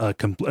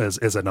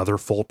 is another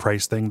full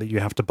price thing that you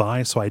have to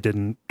buy. So I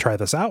didn't try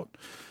this out.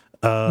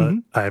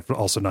 I've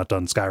also not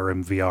done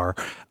Skyrim VR.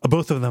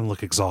 Both of them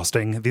look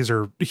exhausting. These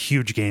are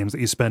huge games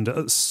that you spend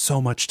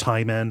so much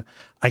time in.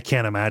 I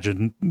can't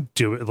imagine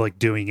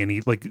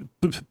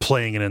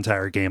playing an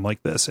entire game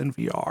like this in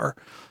VR.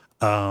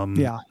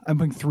 Yeah, I'm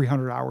putting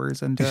 300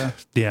 hours into.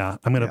 Yeah,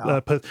 I'm going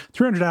to put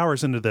 300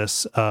 hours into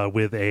this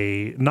with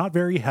a not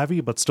very heavy,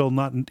 but still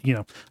not, I'm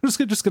just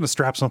going to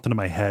strap something to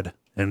my head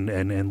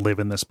and live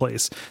in this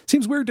place.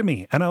 Seems weird to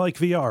me, and I like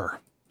VR.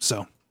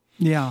 So,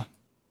 Yeah.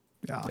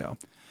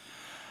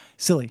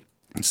 Silly.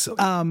 So,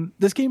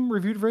 This game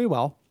reviewed very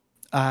well,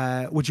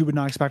 which you would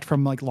not expect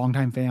from like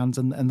longtime fans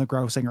and the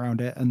grousing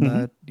around it and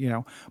but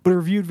it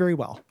reviewed very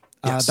well.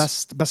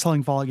 Yes.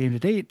 Best-selling Fallout game to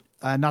date.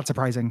 Not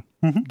surprising,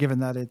 given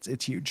that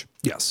it's huge.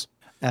 yes.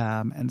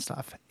 And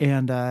stuff.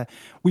 And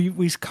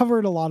we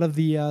covered a lot of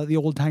the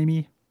old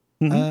timey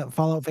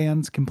Fallout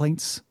fans'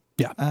 complaints.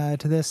 Yeah.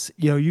 To this,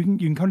 you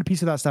can come to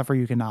peace with that stuff or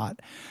you cannot.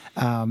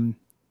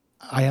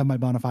 I have my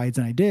bona fides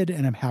and I did,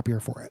 and I'm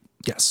happier for it.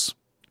 Yes.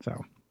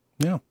 So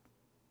Yeah.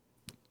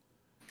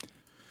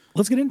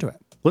 let's get into it.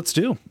 Let's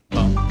do.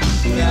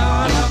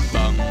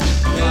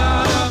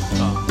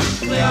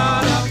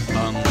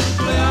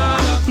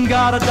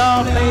 Got a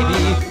doll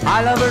baby,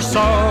 I love her so.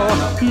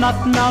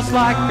 Nothing else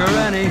like her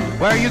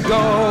anywhere you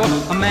go.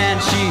 A man,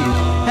 she's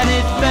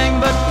anything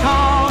but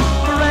calm.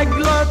 A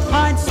regular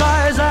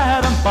pint-sized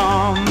atom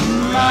bomb.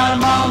 Atom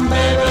bomb,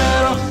 baby,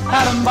 little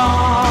atom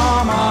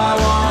bomb. I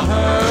want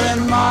her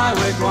in my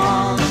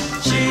wigwam.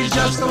 She's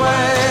just the way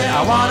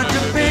I want it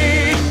to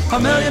be. A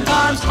million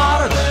times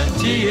hotter than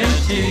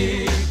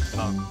TNT.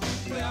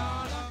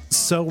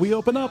 So we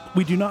open up.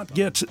 We do not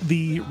get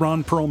the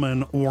Ron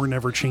Perlman or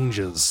Never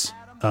Changes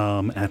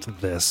at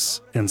this.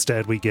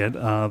 Instead, we get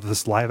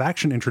this live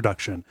action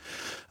introduction,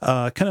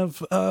 giving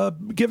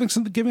us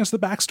the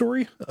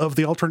backstory of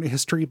the alternate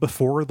history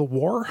before the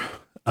war,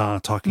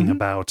 talking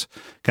about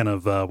kind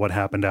of what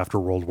happened after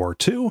World War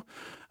II.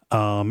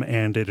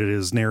 And it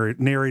is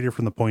narrated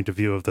from the point of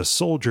view of the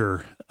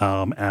soldier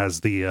as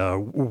the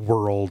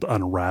world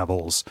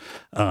unravels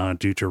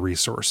due to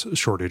resource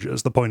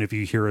shortages. The point of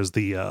view here is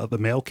the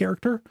male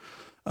character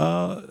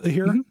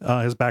here.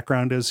 His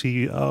background is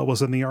he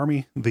was in the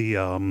army.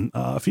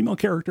 The female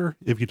character,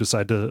 if you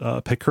decide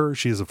to pick her,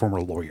 she is a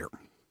former lawyer.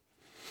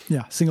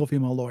 Yeah, single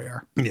female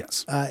lawyer.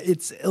 Yes.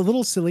 It's a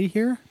little silly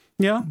here.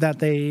 Yeah. That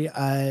they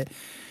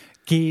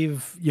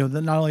gave,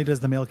 not only does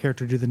the male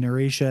character do the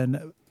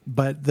narration,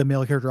 but the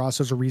male character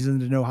also has a reason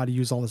to know how to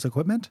use all this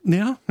equipment,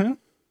 Yeah.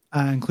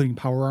 including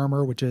power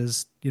armor, which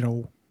is,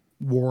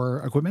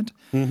 war equipment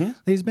that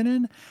he's been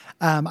in.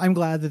 I'm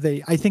glad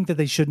that I think that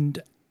they shouldn't.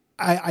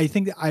 I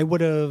think that I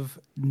would have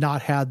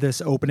not had this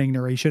opening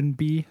narration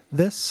be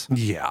this,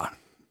 Yeah.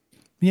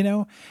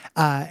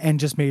 and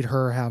just made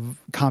her have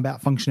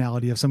combat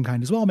functionality of some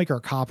kind as well, make her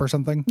a cop or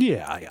something.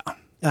 Yeah.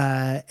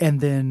 And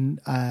then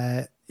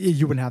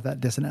you wouldn't have that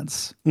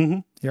dissonance.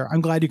 Here,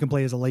 I'm glad you can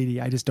play as a lady.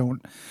 I just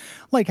don't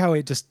like how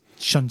it just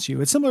shunts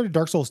you. It's similar to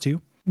Dark Souls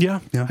 2, Yeah.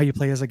 how you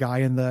play as a guy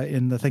in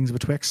the things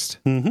betwixt,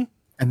 and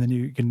then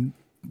you can,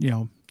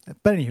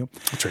 But anywho,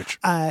 That's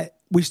right.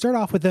 we start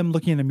off with them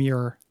looking in a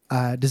mirror,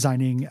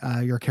 designing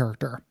your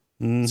character.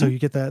 So you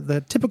get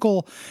the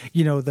typical,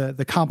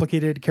 the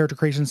complicated character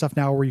creation stuff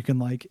now, where you can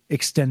like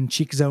extend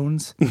cheek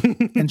zones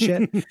and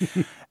shit.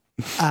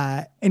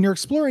 And you're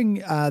exploring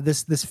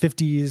this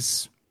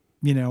 50s,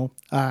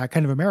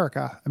 kind of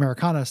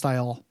Americana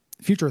style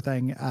future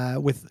thing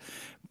with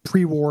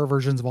pre-war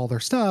versions of all their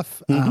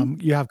stuff.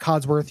 You have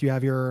Codsworth, you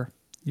have your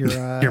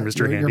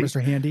Mr. Handy. Your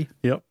Mr. Handy,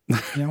 Yep.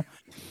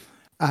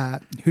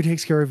 who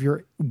takes care of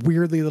your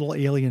weirdly little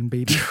alien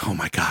baby. Oh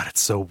my God.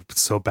 It's so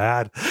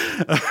bad.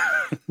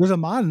 There's a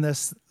mod in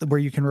this where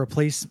you can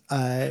replace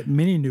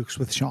mini nukes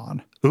with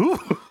Sean. Ooh.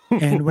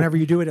 And whenever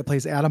you do it, it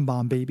plays Atom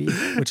Bomb Baby,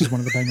 which is one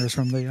of the bangers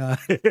from the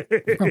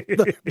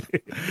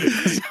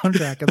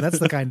soundtrack. And that's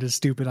the kind of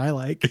stupid I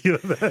like.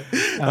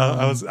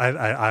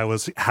 I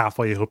was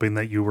halfway hoping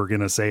that you were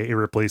going to say it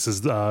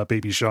replaces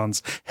Baby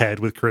Sean's head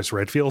with Chris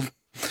Redfield.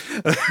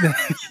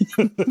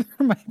 There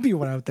might be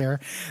one out there.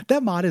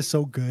 That mod is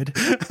so good.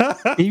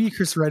 Baby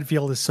Chris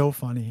Redfield is so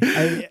funny.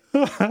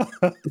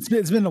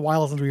 It's been a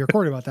while since we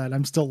recorded about that.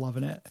 I'm still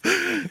loving it.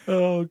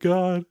 Oh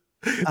God.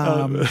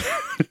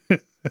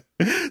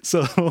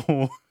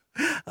 So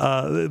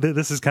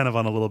this is kind of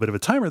on a little bit of a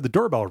timer. The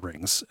doorbell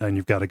rings and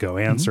you've got to go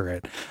answer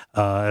it.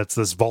 It's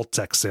this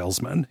Vault-Tec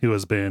salesman who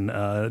has been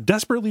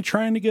desperately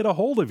trying to get a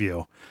hold of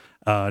you.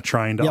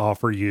 Trying to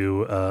offer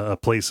you a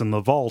place in the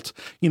vault,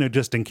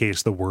 just in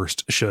case the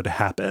worst should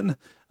happen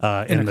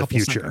in the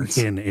future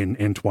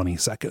in 20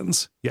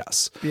 seconds.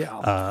 Yes.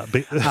 Yeah.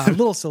 A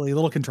little silly, a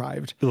little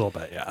contrived. A little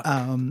bit,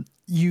 yeah.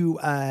 You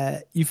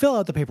fill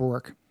out the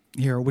paperwork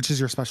here, which is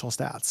your special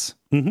stats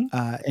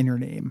in your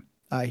name.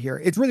 Here,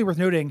 it's really worth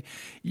noting.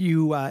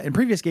 You in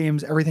previous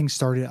games, everything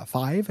started at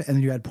 5, and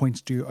then you had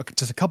points to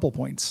just a couple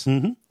points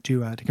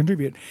to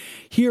contribute.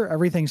 Here,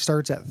 everything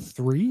starts at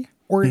 3,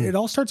 or it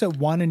all starts at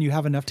 1, and you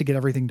have enough to get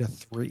everything to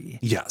 3.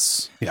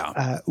 Yes,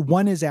 yeah.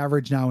 1 is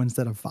average now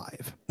instead of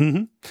 5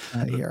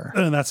 here,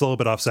 and that's a little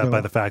bit offset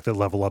by the fact that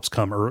level ups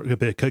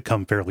could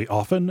come fairly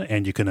often,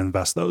 and you can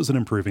invest those in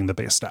improving the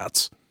base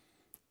stats.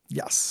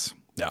 Yes,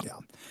 yeah.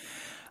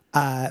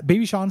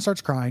 Baby Sean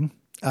starts crying.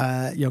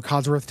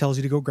 Codsworth tells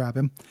you to go grab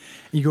him.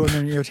 You go in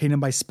there and entertain him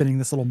by spinning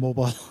this little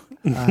mobile.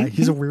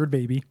 He's a weird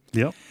baby.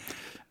 Yep.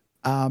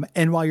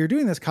 And while you're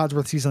doing this,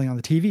 Codsworth sees something on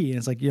the TV and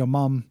it's like,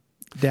 Mom,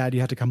 Dad, you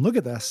have to come look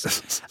at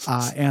this.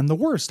 And the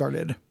war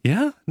started.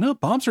 Yeah, no,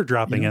 bombs are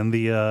dropping and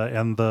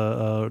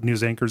the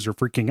news anchors are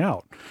freaking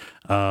out.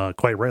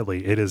 Quite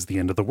rightly, it is the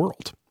end of the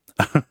world.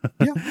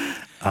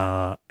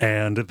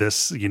 And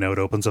this, it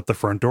opens up the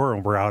front door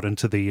and we're out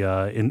into the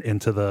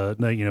into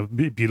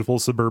the beautiful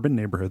suburban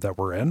neighborhood that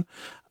we're in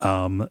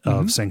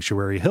of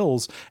Sanctuary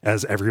Hills,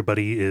 as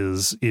everybody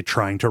is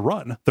trying to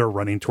run. They're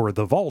running toward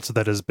the vault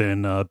that has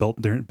been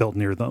built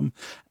near them,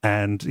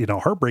 and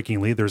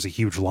heartbreakingly, there's a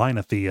huge line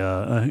at the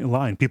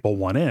line. People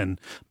want in,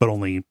 but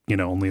only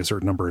a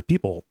certain number of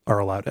people are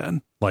allowed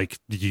in. Like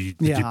you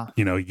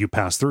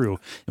pass through,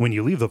 and when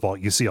you leave the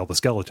vault, you see all the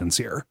skeletons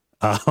here.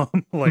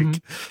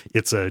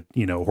 It's a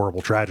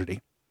horrible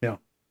tragedy.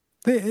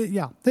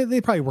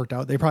 They probably worked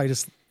out. They probably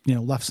just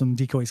left some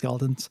decoy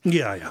skeletons.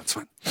 Yeah, it's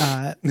fine.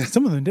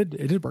 Some of them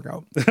it did work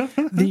out.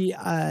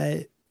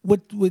 What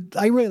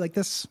I really like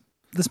this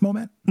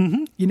moment.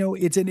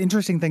 It's an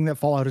interesting thing that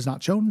Fallout has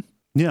not shown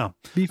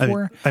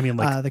before. I mean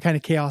the kind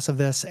of chaos of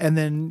this, and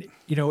then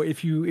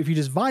if you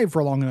just vibe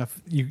for long enough,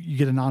 you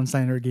get a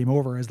non-standard game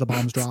over as the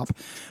bombs drop.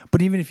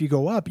 But even if you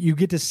go up, you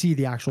get to see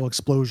the actual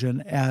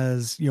explosion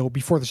as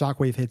before the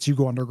shockwave hits. You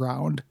go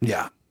underground.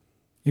 Yeah,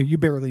 you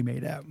barely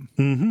made it.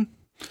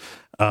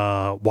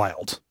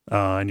 Wild.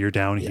 And you're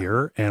down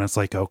here, and it's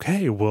like,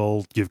 okay,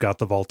 well, you've got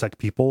the Vault-Tec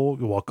people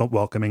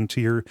welcoming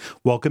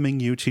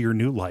you to your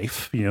new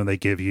life. They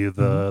give you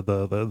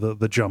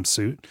the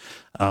jumpsuit,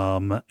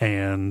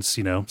 and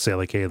say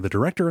like, hey, the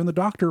director and the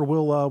doctor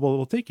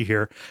will take you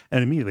here,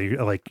 and immediately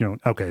like,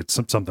 okay,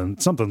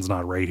 something's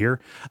not right here.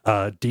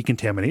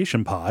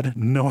 Decontamination pod.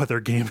 No other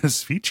game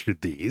has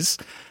featured these.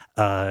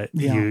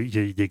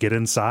 You get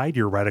inside,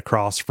 you're right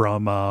across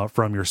from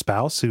your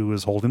spouse who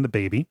is holding the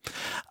baby,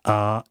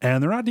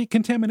 and they're not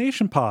decontamination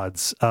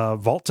pods.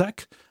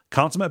 Vault-Tec,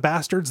 consummate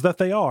bastards that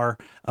they are,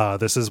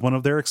 this is one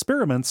of their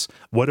experiments.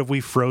 What if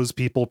we froze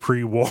people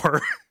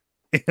pre-war?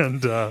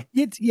 And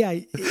it's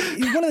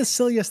one of the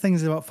silliest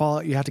things about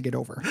Fallout you have to get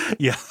over.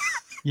 You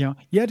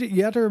have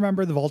to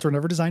remember the Vault were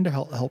never designed to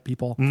help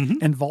people,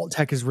 and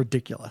Vault-Tec is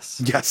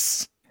ridiculous.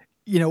 Yes.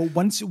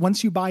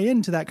 Once you buy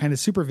into that kind of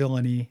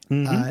supervillainy,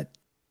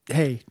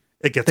 hey,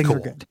 it gets things cool. are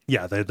good.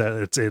 Yeah,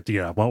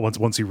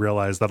 once you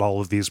realize that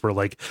all of these were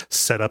like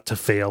set up to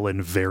fail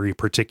in very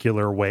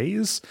particular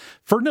ways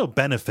for no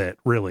benefit,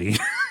 really.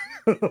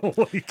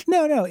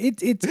 No,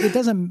 it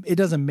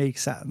doesn't make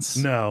sense.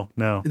 No.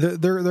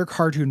 They're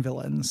cartoon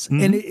villains,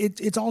 and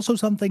it's also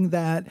something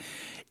that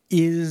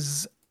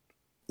is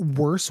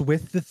worse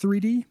with the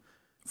 3D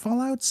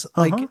Fallouts.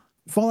 Like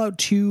Fallout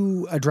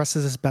 2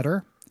 addresses this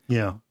better.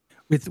 Yeah.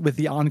 With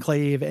the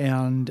Enclave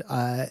and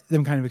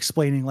them kind of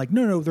explaining like,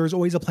 no, there's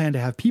always a plan to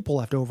have people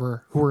left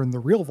over who are in the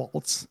real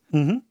vaults.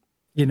 It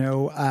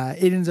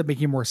ends up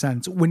making more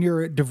sense when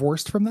you're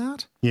divorced from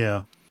that.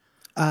 Yeah.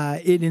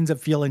 It ends up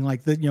feeling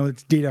like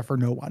it's data for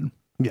no one.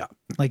 Yeah.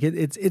 Like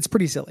it's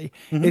pretty silly.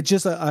 It's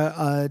just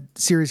a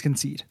series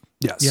conceit.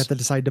 Yes. You have to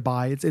decide to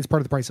buy. It's part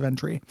of the price of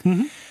entry.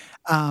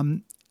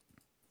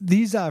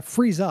 These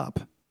freeze up.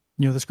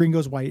 The screen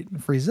goes white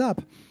and freezes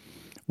up.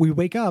 We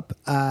wake up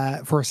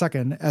for a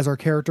second as our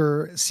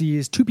character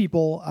sees two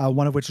people,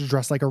 one of which is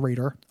dressed like a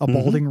raider, a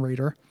balding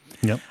raider.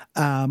 Yep.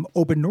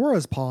 Open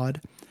Nora's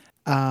pod,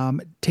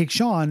 take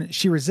Sean.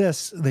 She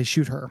resists. They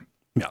shoot her.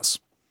 Yes.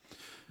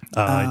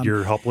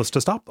 You're helpless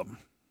to stop them.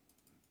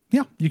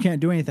 Yeah, you can't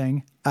do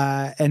anything.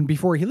 And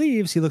before he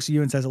leaves, he looks at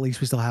you and says, at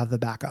least we still have the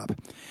backup.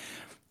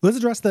 Let's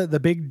address the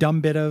big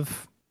dumb bit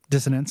of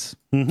dissonance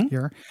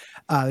here.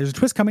 There's a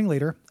twist coming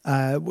later.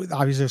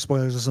 Obviously, there's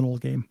spoilers. It's an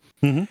old game.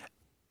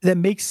 That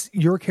makes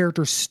your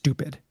character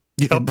stupid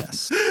in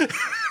this.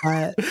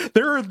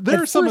 There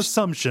are some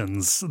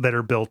assumptions that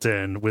are built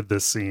in with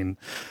this scene.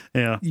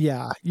 Yeah.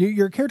 Yeah.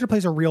 Your character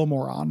plays a real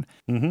moron.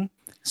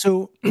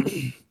 So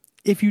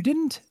if you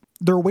didn't,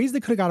 there are ways they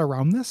could have got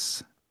around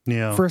this.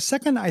 Yeah. For a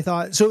second, I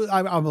thought, so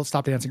I will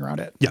stop dancing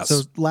around it. Yes.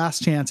 So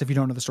last chance, if you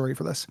don't know the story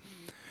for this,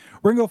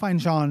 we're going to go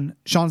find Sean.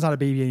 Sean's not a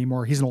baby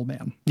anymore. He's an old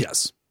man.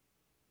 Yes.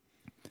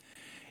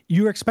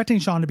 You're expecting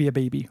Sean to be a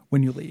baby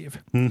when you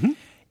leave.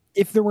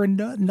 If there were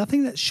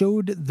nothing that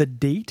showed the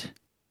date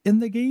in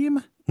the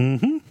game,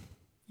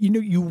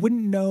 you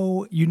wouldn't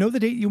know. You know the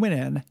date you went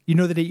in, you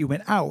know the date you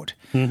went out,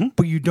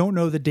 but you don't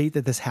know the date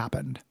that this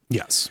happened.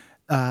 Yes.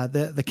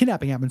 The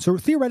kidnapping happened. So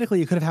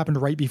theoretically, it could have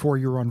happened right before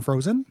you were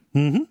unfrozen.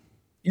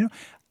 You know,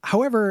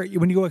 however,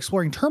 when you go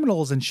exploring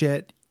terminals and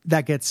shit,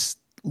 that gets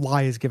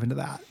lies given to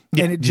that,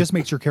 and it just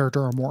makes your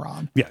character a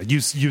moron. Yeah, you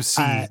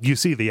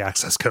see the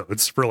access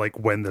codes for like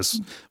when this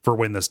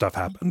stuff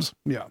happens.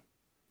 Yeah.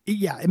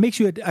 Yeah, it makes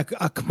you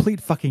a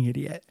complete fucking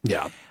idiot.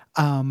 Yeah.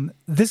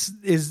 This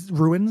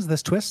ruins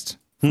this twist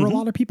for a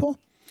lot of people.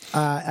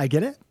 I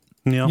get it.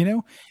 Yeah. You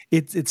know,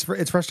 it's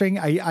frustrating.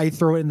 I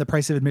throw it in the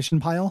price of admission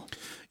pile.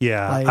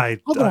 Yeah.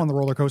 Like, I'll go on the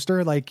roller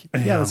coaster. Like,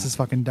 yeah, this is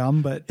fucking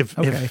dumb, but if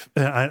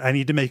I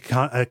need to make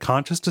a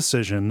conscious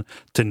decision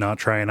to not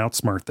try and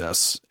outsmart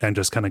this and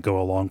just kind of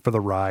go along for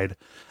the ride,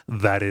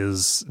 that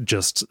is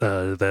just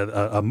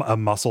a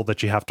muscle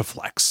that you have to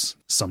flex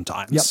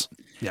sometimes. Yep.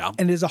 Yeah.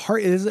 And it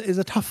is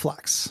a tough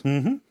flex.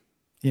 You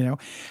know,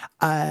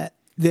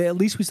 at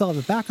least we still have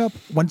a backup.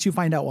 Once you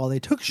find out why they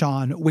took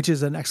Sean, which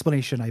is an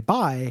explanation I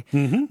buy,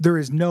 there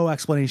is no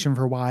explanation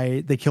for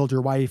why they killed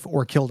your wife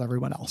or killed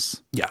everyone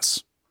else.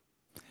 Yes.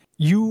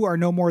 You are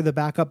no more the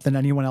backup than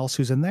anyone else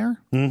who's in there.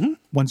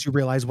 Once you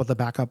realize what the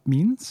backup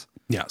means.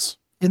 Yes.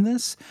 In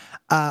this,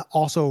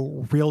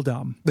 also real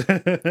dumb.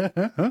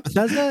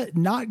 Bethesda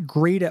not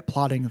great at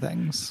plotting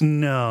things.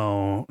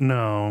 No.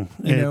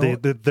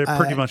 They're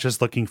pretty much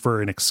just looking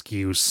for an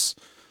excuse.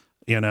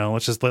 You know,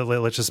 let's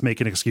just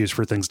make an excuse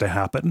for things to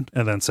happen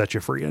and then set you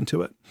free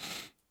into it.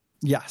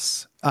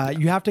 Yes.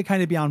 You have to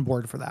kind of be on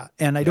board for that.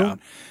 And I don't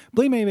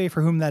blame anybody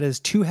for whom that is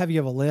too heavy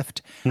of a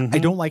lift. I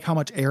don't like how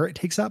much air it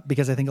takes up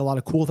because I think a lot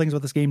of cool things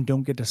about this game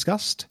don't get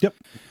discussed. Yep.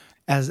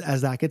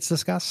 As that gets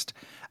discussed.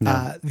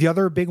 The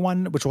other big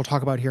one, which we'll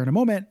talk about here in a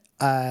moment,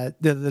 that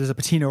is a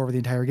patina over the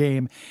entire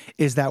game,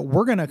 is that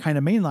we're going to kind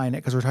of mainline it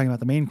because we're talking about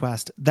the main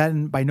quest.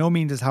 Then by no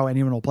means is how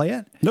anyone will play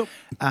it. Nope.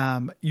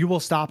 You will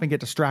stop and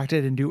get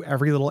distracted and do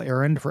every little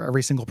errand for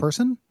every single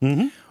person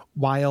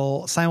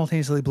while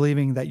simultaneously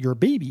believing that your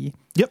baby,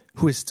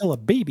 who is still a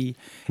baby,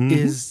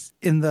 is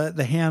in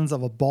the hands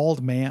of a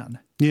bald man.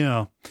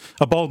 Yeah.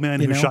 A bald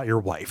man who shot your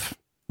wife.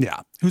 Yeah.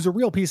 Who's a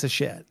real piece of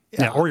shit.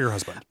 Yeah. Or your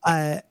husband.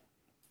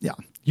 Yeah,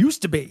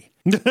 used to be.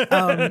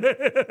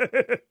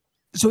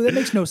 So that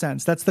makes no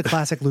sense. That's the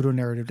classic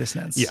ludonarrative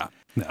dissonance. Yeah,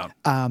 no.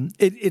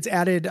 It's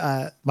added.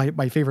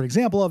 My favorite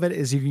example of it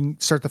is you can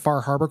start the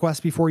Far Harbor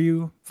quest before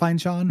you find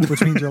Sean,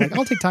 which means you're like,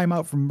 I'll take time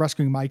out from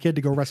rescuing my kid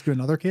to go rescue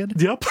another kid.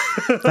 Yep,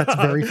 that's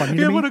very funny.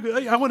 To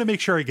me. I want to make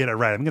sure I get it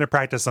right. I'm going to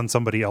practice on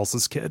somebody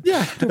else's kid.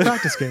 Yeah, to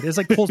practice kid. It's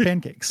like Cole's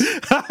pancakes,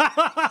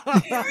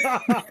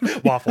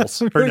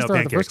 waffles or no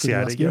pancakes.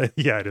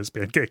 Yeah, it is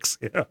pancakes.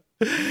 Yeah.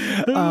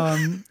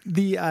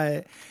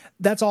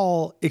 That's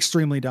all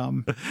extremely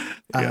dumb.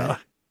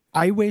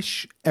 I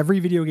wish every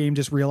video game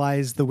just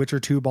realized the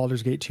Witcher 2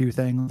 Baldur's Gate 2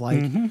 thing.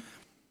 Like,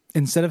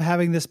 instead of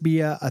having this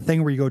be a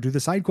thing where you go do the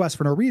side quest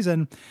for no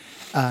reason,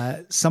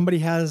 somebody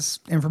has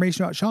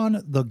information about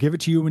Sean. They'll give it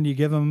to you when you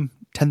give them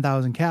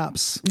 10,000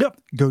 caps. Yep.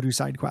 Go do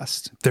side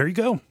quest. There you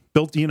go.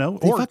 Built, they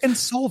fucking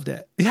solved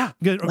it. Yeah.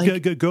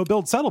 Go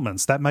build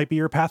settlements. That might be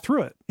your path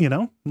through it,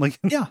 Like,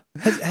 yeah.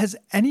 Has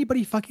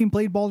anybody fucking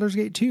played Baldur's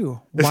Gate 2?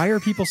 Why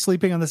are people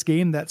sleeping on this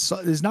game that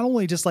is not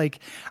only just like,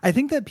 I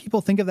think that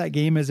people think of that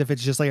game as if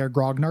it's just like a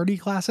grognardy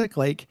classic.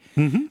 Like,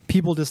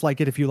 people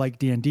dislike it if you like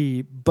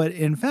D&D, but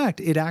in fact,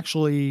 it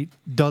actually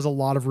does a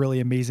lot of really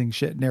amazing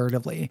shit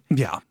narratively.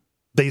 Yeah.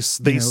 They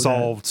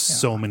solved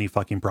so many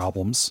fucking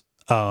problems.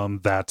 They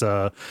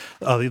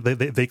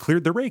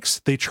cleared the rakes.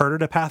 They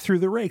charted a path through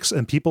the rakes,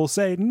 and people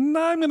say, I'm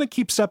going to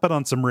keep stepping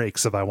on some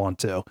rakes if I want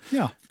to.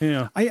 Yeah.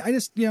 I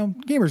just,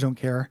 gamers don't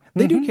care.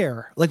 They do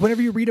care. Like,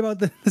 whenever you read about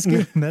this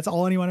game, that's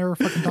all anyone ever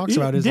fucking talks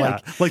about is I'm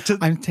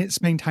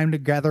spending time to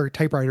gather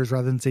typewriters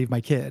rather than save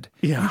my kid.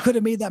 Yeah. You could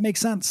have made that make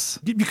sense.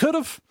 You could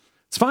have.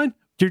 It's fine.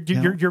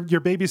 Your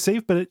baby's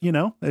safe, but it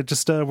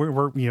just we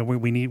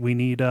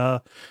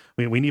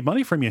need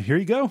money from you. Here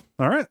you go.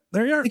 All right,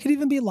 there you are. They could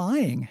even be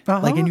lying,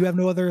 and you have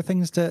no other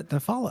things to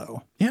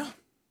follow. Yeah,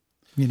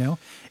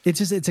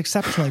 it's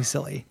exceptionally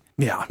silly.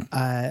 Yeah,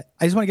 I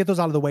just want to get those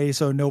out of the way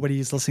so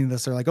nobody's listening to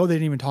this. They're like, oh, they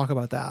didn't even talk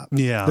about that.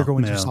 Yeah, they're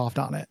going too soft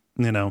on it.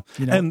 You know,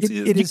 and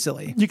it is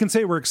silly. You can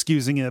say we're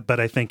excusing it, but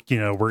I think,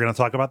 we're going to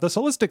talk about this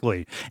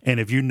holistically. And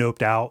if you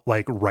noped out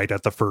like right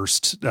at the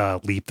first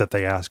leap that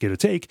they ask you to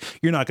take,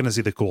 you're not going to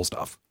see the cool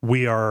stuff.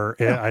 We are,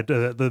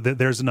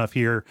 there's enough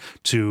here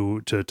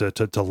to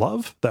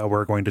love that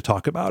we're going to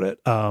talk about it.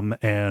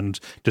 And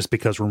just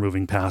because we're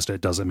moving past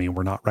it doesn't mean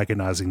we're not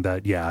recognizing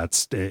that,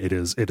 it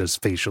is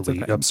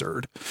facially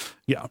absurd.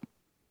 Yeah.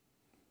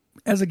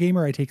 As a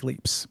gamer, I take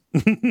leaps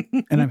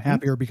and I'm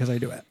happier because I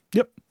do it.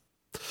 Yep.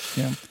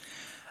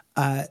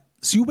 Yeah.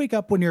 So you wake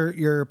up when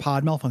your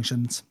pod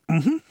malfunctions,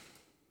 and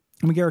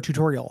we get our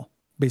tutorial,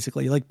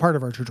 basically, like part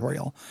of our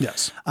tutorial.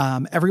 Yes.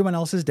 Everyone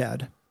else is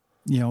dead.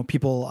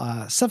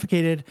 People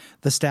suffocated,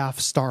 the staff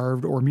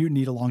starved or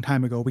mutinied a long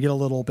time ago. We get a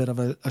little bit of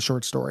a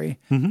short story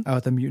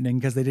about them mutinying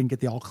because they didn't get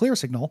the all clear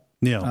signal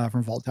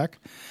from Vault-Tec.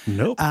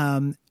 Nope.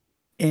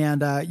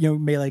 And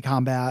melee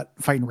combat,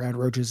 fighting rad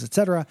roaches,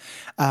 etc.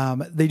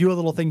 They do a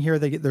little thing here.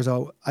 There's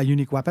a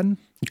unique weapon,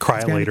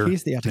 cryolator.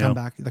 Case. They have to come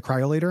back, the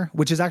cryolator,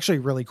 which is actually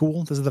really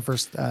cool. This is the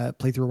first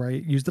playthrough where I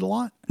used it a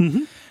lot.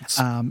 You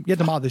had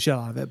to mod the shit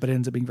out of it, but it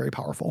ends up being very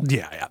powerful.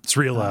 Yeah. It's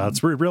real.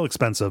 It's real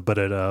expensive, but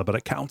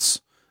it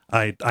counts.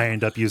 I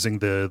end up using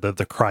the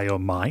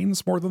cryo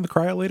mines more than the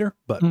cryolator,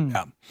 but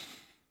yeah.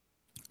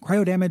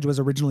 Cryo damage was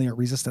originally a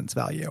resistance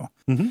value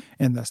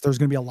in this. There's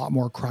going to be a lot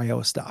more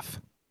cryo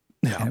stuff.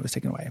 Yeah. And it was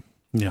taken away.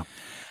 Yeah.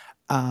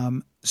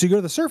 So you go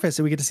to the surface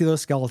and we get to see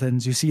those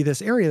skeletons. You see this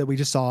area that we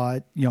just saw,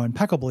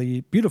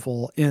 impeccably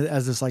beautiful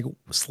as this like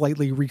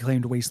slightly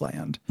reclaimed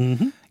wasteland.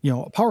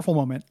 A powerful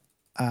moment,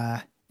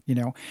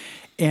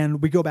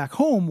 and we go back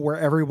home where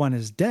everyone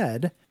is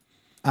dead.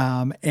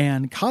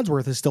 And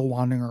Codsworth is still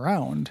wandering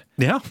around.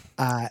 Yeah.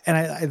 And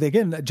I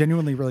again, a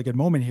genuinely really good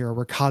moment here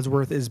where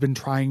Codsworth has been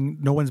trying,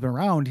 no one's been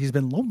around. He's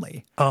been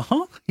lonely.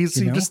 He's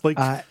just like,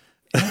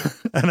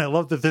 and I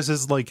love that this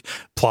is like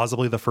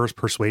plausibly the first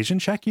persuasion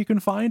check you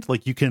can find.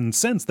 Like you can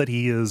sense that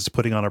he is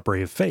putting on a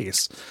brave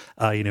face.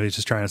 He's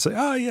just trying to say,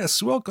 "Oh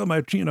yes, welcome."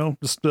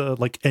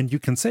 And you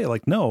can say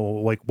like, "No,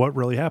 like what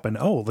really happened?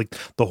 Oh, like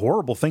the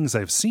horrible things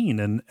I've seen."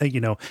 And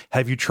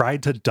have you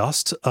tried to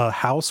dust a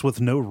house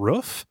with no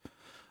roof?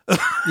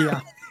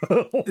 Yeah.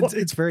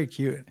 It's very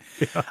cute.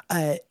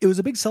 Yeah. It was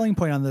a big selling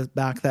point on the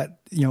back that,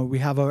 we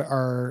have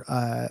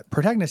our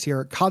protagonist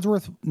here.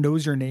 Codsworth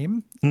knows your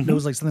name,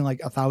 knows like something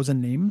like 1,000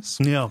 names.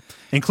 Yeah.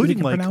 Including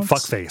like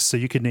fuckface. So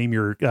you could name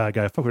your guy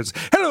fuckface.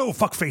 Hello,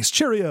 fuckface.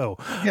 Cheerio.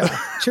 Yeah.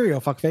 Cheerio,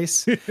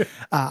 fuckface.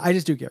 I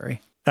just do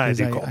Gary. I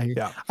do cool.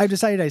 Yeah. I've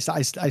decided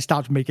I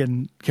stopped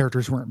making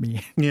characters who weren't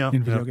me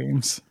in video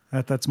games.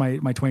 That's my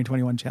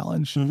 2021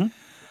 challenge.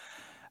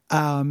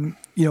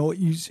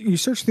 You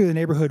search through the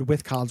neighborhood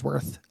with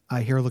Codsworth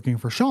here looking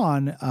for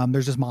Sean.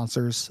 There's just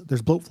monsters.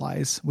 There's bloat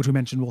flies, which we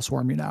mentioned will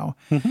swarm you now.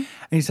 And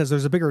he says,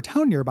 there's a bigger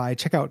town nearby.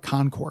 Check out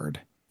Concord.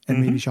 And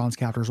maybe Sean's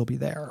captors will be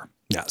there.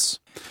 Yes.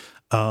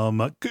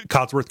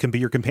 Codsworth can be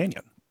your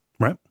companion,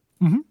 right?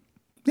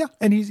 Yeah.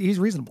 And he's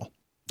reasonable.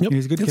 Yep.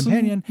 He's a good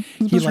companion.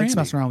 He likes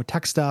messing around with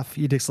tech stuff.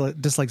 He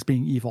dislikes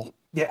being evil.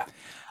 Yeah.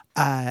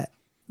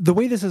 The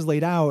way this is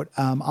laid out,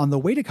 on the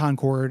way to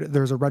Concord,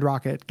 there's a Red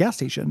Rocket gas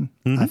station,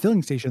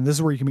 filling station. This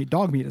is where you can meet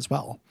Dogmeat as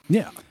well.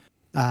 Yeah.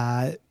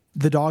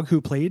 The dog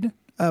who played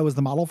was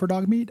the model for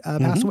Dogmeat,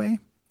 passed away.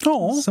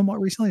 Oh, somewhat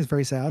recently. It's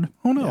very sad.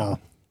 Oh no. Yeah.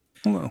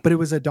 But it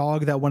was a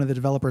dog that one of the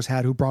developers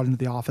had who brought into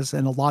the office,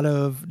 and a lot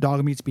of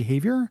Dogmeat's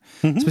behavior,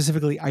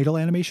 specifically idle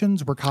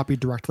animations, were copied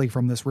directly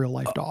from this real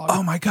life dog.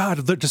 Oh my God.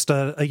 They're just,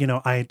 I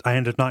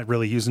ended up not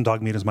really using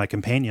Dogmeat as my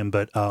companion,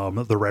 but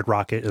the Red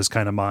Rocket is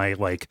kind of my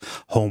like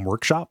home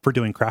workshop for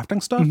doing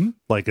crafting stuff.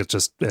 Like it's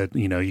just,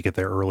 you get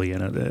there early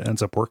and it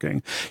ends up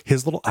working.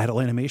 His little idle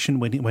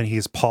animation when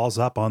he's paws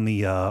up on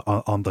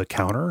the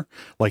counter,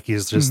 like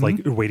he's just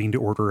like waiting to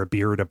order a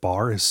beer at a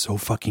bar is so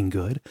fucking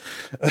good.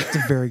 It's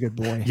a very good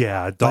boy.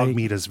 Yeah,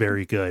 Dogmeat is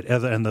very good,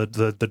 and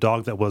the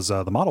dog that was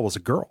the model was a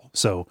girl,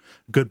 so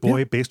good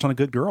boy based on a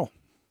good girl.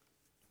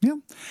 Yeah,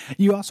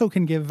 you also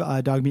can give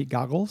Dogmeat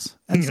goggles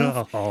and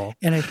stuff.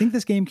 And I think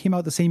this game came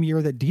out the same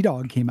year that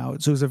D-Dog came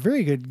out, so it was a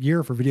very good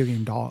year for video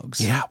game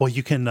dogs. Yeah, well,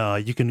 you can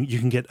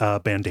get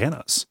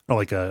bandanas or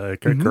like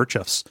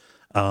kerchiefs.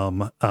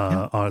 So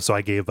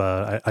I gave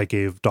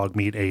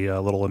Dogmeat a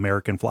little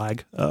American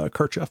flag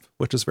kerchief,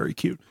 which is very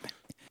cute.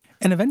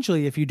 And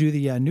eventually, if you do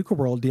the Nuka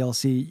World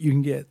DLC, you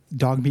can get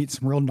Dogmeat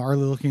some real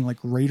gnarly looking like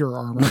Raider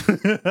armor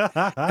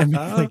and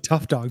make like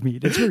tough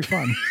Dogmeat. It's very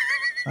fun.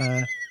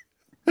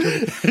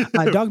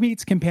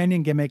 Dogmeat's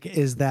companion gimmick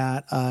is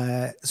that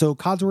so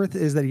Codsworth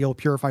is that he'll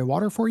purify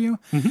water for you.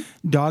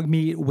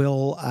 Dogmeat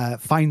will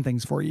find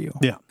things for you.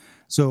 Yeah.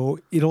 So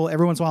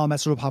every once in a while a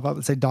message will pop up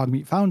and say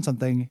Dogmeat found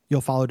something. You'll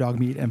follow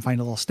Dogmeat and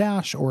find a little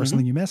stash or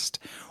something you missed.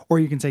 Or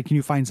you can say, can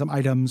you find some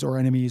items or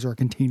enemies or a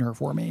container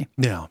for me?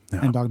 Yeah.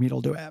 And Dogmeat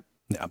will do it.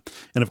 Yeah.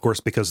 And of course,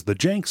 because of the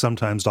jank,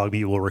 sometimes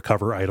Dogmeat will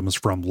recover items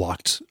from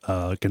locked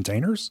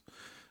containers,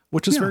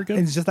 which is very good.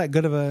 And he's just that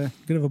good of a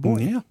boy.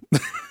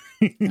 Yeah.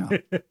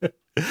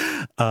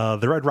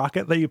 The red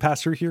rocket that you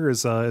pass through here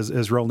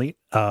is real neat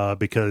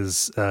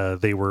because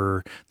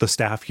the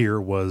staff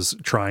here was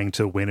trying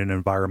to win an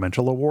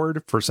environmental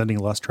award for sending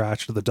less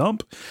trash to the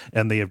dump,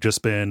 and they have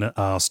just been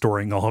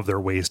storing all of their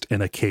waste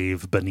in a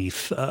cave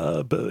beneath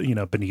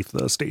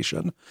the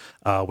station,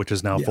 which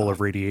is now full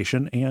of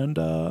radiation and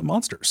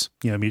monsters,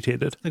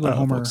 mutated. Like when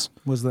Homer folks.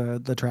 was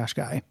the trash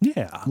guy.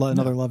 Yeah,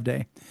 Another love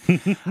day.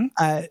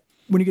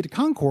 When you get to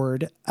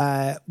Concord,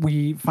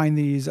 we find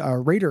these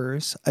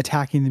raiders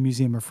attacking the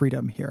Museum of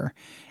Freedom here.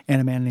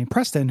 And a man named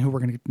Preston, who we're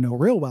going to get to know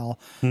real well,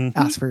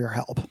 asks for your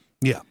help.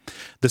 Yeah.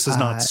 This is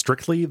not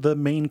strictly the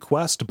main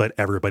quest, but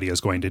everybody is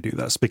going to do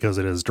this because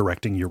it is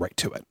directing you right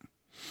to it.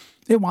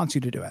 It wants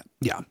you to do it.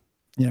 Yeah.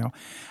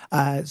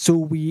 So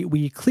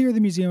we clear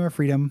the Museum of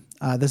Freedom.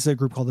 This is a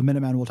group called the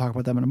Minutemen. We'll talk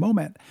about them in a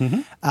moment.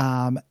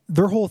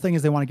 Their whole thing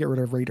is they want to get rid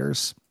of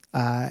raiders,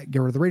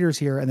 get rid of the raiders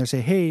here. And they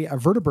say, hey, a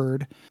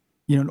vertibird,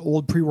 an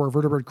old pre-war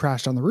vertibird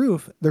crashed on the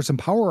roof. There's some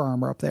power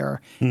armor up there.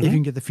 If you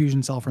can get the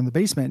fusion cell from the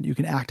basement, you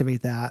can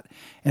activate that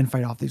and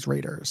fight off these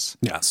raiders.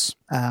 Yes.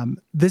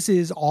 This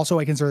is also,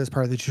 I consider this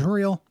part of the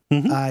tutorial,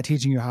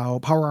 teaching you how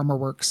power armor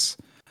works,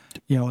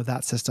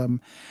 that system.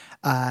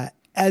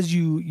 As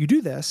you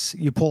do this,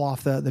 you pull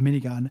off the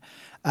minigun.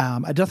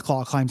 A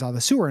Deathclaw climbs out of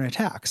the sewer and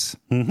attacks.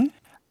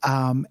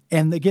 And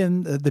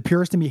again, the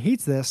purist in me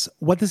hates this.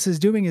 What this is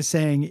doing is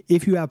saying,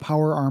 if you have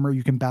power armor,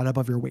 you can bat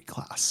above your weight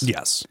class.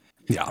 Yes.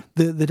 Yeah.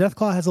 The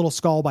Deathclaw has a little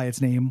skull by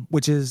its name,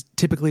 which is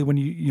typically when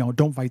you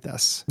don't fight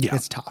this. Yeah.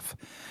 It's tough.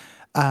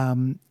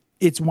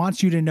 It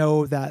wants you to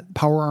know that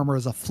power armor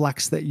is a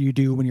flex that you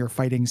do when you're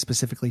fighting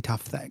specifically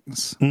tough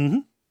things.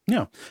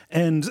 Yeah.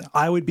 And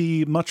I would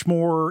be much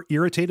more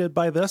irritated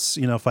by this,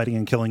 fighting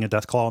and killing a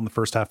Deathclaw in the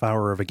first half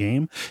hour of a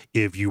game.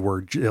 If you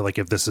were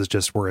if this is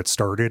just where it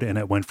started and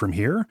it went from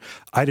here.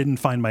 I didn't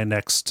find my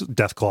next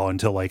Deathclaw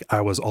until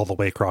I was all the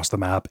way across the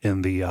map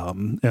in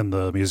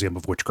the Museum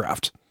of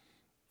Witchcraft.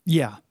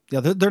 Yeah.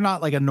 They're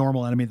not like a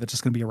normal enemy that's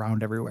just going to be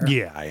around everywhere.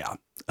 Yeah. You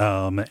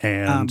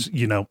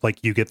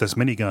get this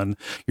minigun,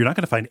 you're not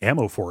going to find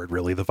ammo for it,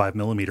 really, the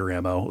 5mm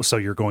ammo. So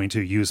you're going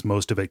to use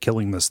most of it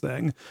killing this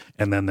thing.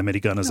 And then the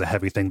minigun is a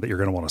heavy thing that you're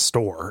going to want to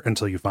store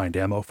until you find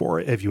ammo for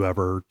it if you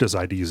ever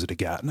decide to use it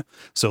again.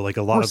 So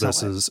a lot of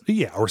this is,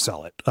 or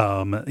sell it.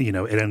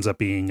 It ends up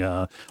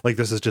being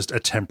this is just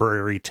a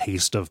temporary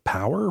taste of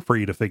power for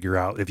you to figure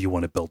out if you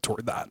want to build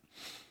toward that.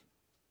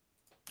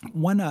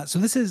 So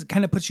this is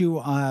kind of puts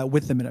you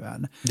with the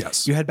Minutemen.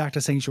 Yes. You head back to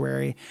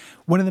Sanctuary.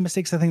 One of the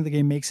mistakes I think the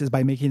game makes is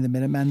by making the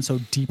Minutemen so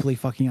deeply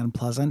fucking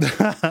unpleasant.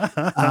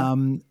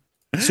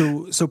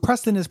 So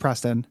Preston is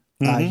Preston.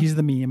 He's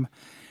the meme.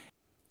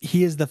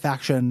 He is the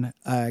faction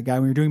guy.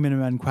 When you're doing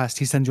Minutemen quests,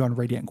 he sends you on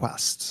Radiant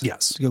quests.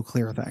 Yes. To go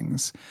clear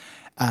things.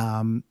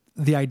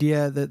 The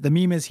idea that the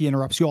meme is he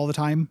interrupts you all the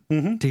time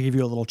to give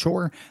you a little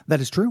chore.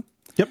 That is true.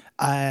 Yep.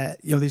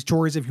 These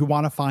chores, if you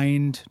want to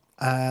find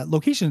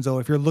locations, though,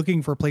 if you're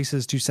looking for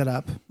places to set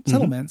up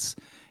settlements,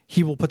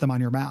 he will put them on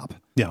your map,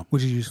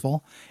 which is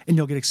useful, and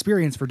you'll get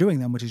experience for doing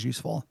them, which is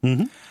useful.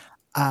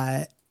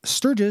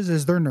 Sturges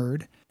is their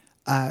nerd.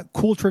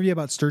 Cool trivia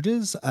about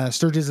Sturges.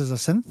 Sturges is a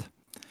synth,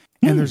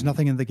 and there's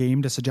nothing in the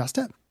game to suggest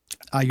it.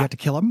 You have to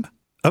kill him.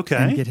 Okay.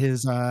 And get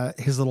his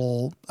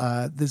little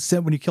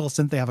when you kill a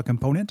synth, they have a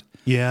component.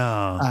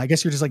 Yeah. I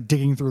guess you're just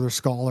digging through their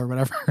skull or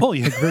whatever. Oh,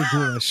 yeah. Very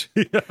ghoulish.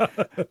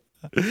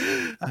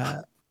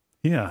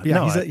 Yeah.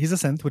 He's a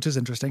synth, which is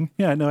interesting.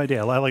 Yeah, no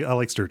idea. I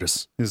like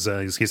Sturgis.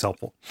 He's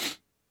helpful.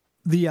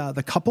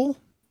 The couple,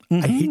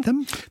 I hate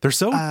them. They're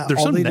so all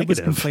so they negative. did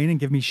was complain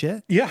and give me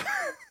shit. Yeah.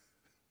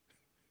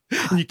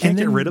 You can't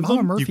get rid of Mama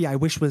them. Murphy, I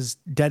wish was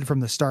dead from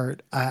the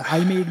start.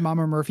 I made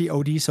Mama Murphy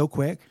OD so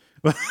quick.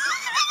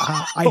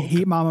 I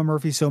hate Mama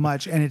Murphy so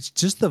much, and it's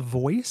just the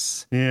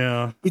voice.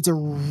 Yeah. It's a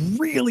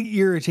really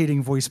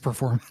irritating voice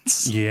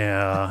performance.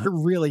 Yeah. I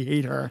really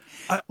hate her.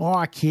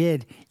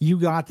 Kid, you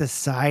got the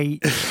sight.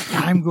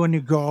 I'm going to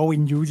go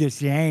and do the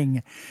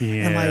thing.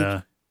 Yeah.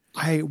 And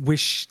I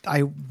wish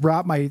I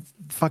wrapped my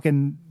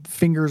fucking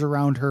fingers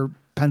around her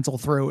pencil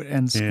throat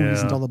and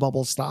squeeze until the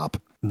bubbles stop.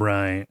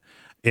 Right.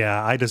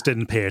 Yeah, I just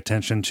didn't pay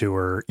attention to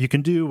her. You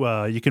can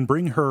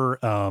bring her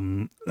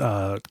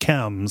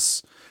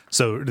chems.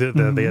 So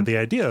the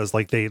idea is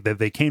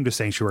they came to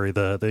Sanctuary.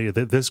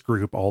 This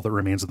group, all that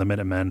remains of the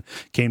Minutemen,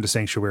 came to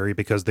Sanctuary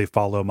because they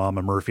follow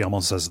Mama Murphy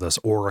almost as this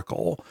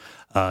oracle.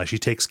 She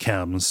takes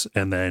chems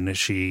and then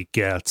she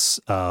gets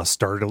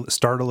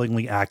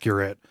startlingly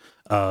accurate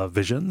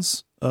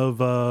visions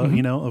of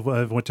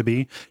of what to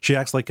be. She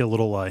acts like a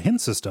little hint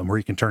system where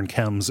you can turn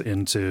chems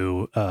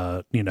into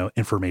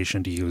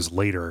information to use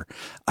later.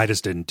 I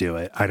just didn't do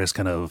it. I just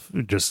kind of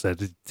just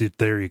said,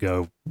 there you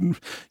go,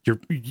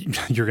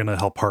 you're gonna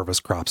help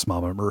harvest crops,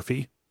 Mama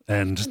Murphy,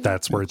 and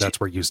that's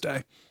where you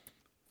stay.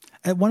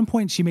 At one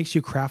point she makes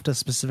you craft a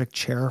specific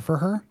chair for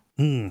her.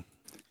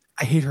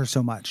 I hate her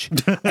so much.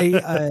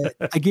 I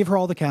gave her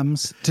all the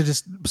chems to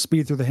just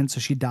speed through the hints so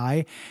she'd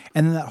die,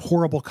 and then that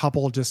horrible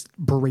couple just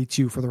berates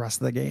you for the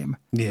rest of the game.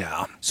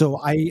 Yeah.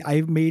 So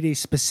I made a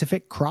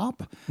specific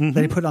crop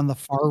that I put on the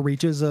far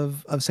reaches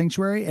of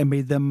Sanctuary and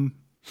made them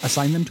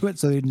assign them to it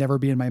so they'd never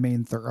be in my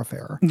main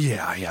thoroughfare.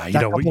 Yeah. Yeah.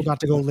 That couple got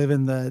to go live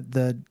in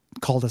the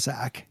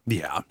cul-de-sac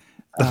yeah.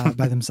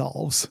 by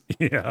themselves.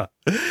 Yeah.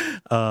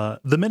 The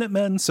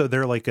Minutemen, so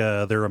they're like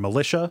they're a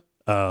militia.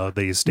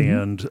 They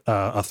stand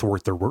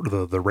athwart the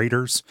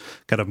raiders,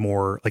 kind of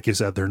more like you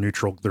said. They're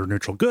neutral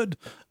good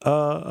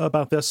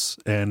about this,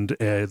 and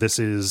this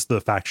is the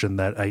faction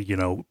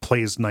that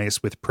plays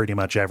nice with pretty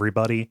much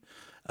everybody.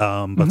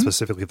 But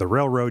specifically the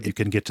railroad, you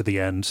can get to the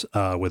end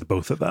with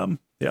both of them.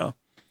 Yeah.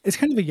 It's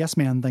kind of a yes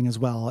man thing as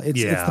well.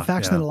 It's the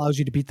faction that allows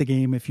you to beat the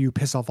game if you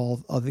piss off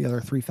all of the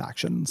other 3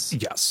 factions.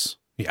 Yes.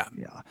 Yeah.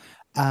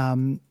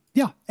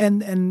 Yeah.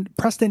 And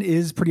Preston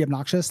is pretty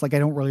obnoxious. Like I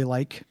don't really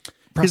like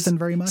Preston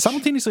very much.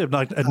 Simultaneously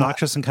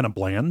obnoxious and kind of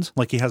bland.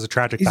 Like he has a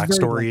tragic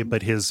backstory,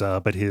 but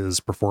his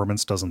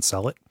performance doesn't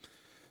sell it.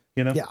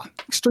 Yeah,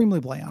 extremely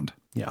bland.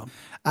 Yeah.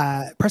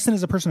 Preston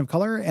is a person of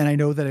color, and I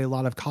know that a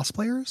lot of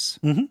cosplayers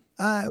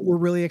were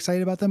really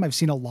excited about them. I've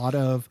seen a lot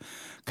of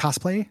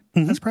cosplay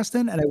as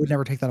Preston, and I would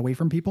never take that away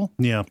from people.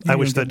 Yeah, I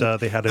wish that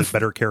they had a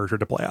better character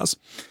to play as.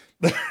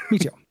 Me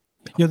too.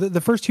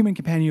 The first human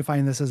companion you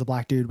find in this is a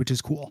black dude, which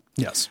is cool.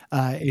 Yes.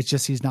 It's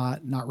just he's not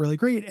really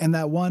great. And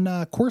that one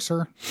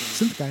Courser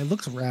synth guy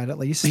looks rad at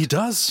least. He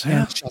does.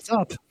 Yeah. And shuts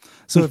up.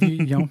 So if you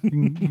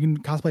can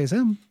cosplay as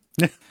him.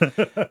 I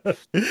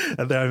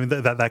mean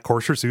that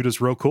Courser suit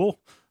is real cool.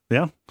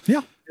 Yeah.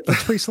 Yeah.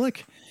 That's pretty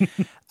slick.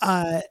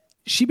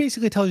 She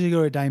basically tells you to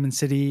go to Diamond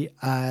City.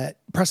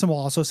 Preston will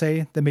also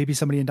say that maybe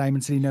somebody in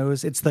Diamond City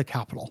knows it's the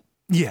capital.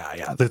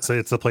 Yeah.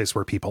 It's the place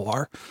where people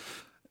are.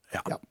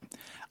 Yeah. Yep.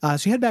 So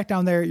you head back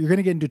down there. You're going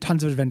to get into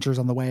tons of adventures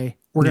on the way.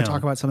 We're going to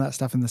talk about some of that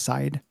stuff in the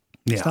side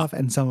stuff,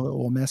 and some of it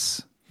we'll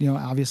miss.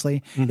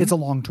 Obviously, it's a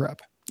long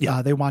trip.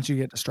 Yeah, they want you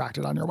to get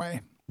distracted on your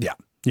way. Yeah,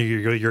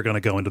 you're going to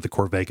go into the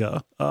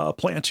Corvega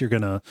plant. You're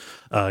going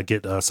to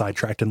get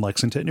sidetracked in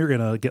Lexington. You're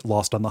going to get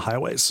lost on the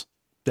highways.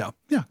 Yeah,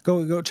 yeah.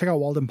 Go check out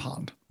Walden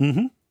Pond.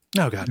 Mm-hmm.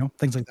 Oh god,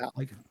 things like that,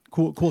 like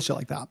cool shit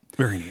like that.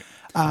 Very neat.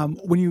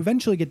 When you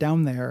eventually get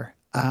down there,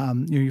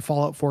 you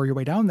follow up for your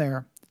way down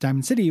there,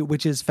 Diamond City,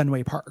 which is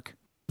Fenway Park.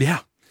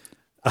 Yeah.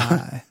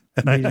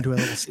 Made into a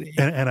little city.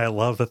 And I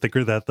love that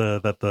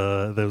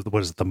the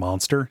what is it, the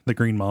monster, the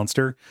green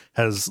monster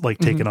has like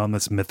taken on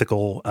this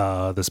mythical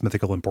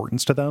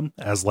importance to them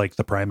as like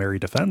the primary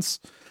defense.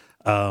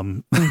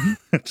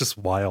 Just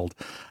wild,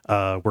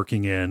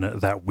 working in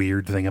that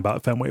weird thing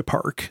about Fenway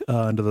Park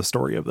into the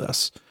story of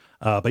this.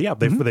 But yeah,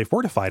 they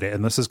fortified it,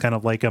 and this is kind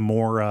of like a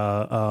more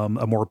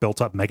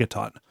built up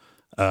Megaton.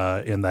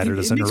 In that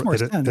it's an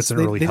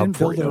early they hub didn't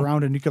for build you. it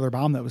around a nuclear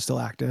bomb that was still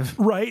active,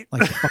 right?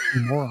 Like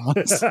fucking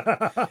morons.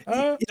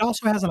 It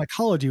also has an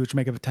ecology which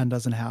Mega 10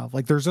 doesn't have.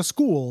 Like there's a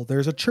school,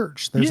 there's a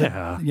church, there's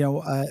a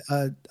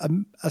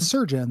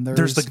surgeon.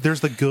 There's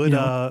the good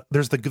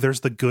there's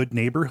the good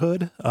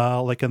neighborhood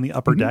like in the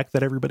upper deck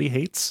that everybody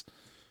hates.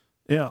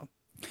 Yeah,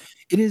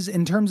 it is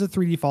in terms of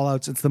 3D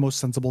Fallouts. It's the most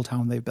sensible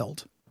town they've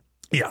built.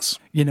 Yes.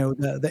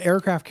 The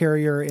aircraft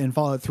carrier in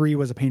Fallout 3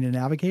 was a pain to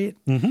navigate.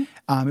 It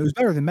was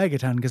better than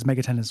Megaton because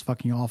Megaton is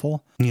fucking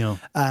awful. Yeah.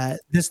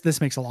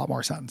 This makes a lot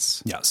more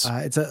sense. Yes.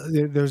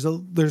 There's a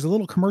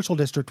little commercial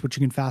district which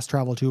you can fast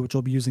travel to, which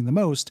we'll be using the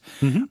most,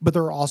 but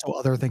there are also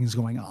other things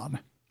going on.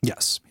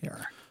 Yes. Here.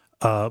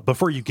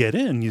 Before you get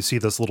in, you see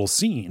this little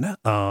scene.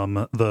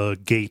 The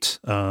gate,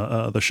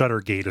 the shutter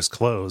gate is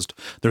closed.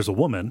 There's a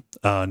woman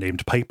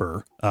named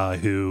Piper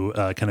who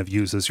kind of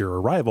uses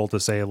your arrival to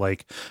say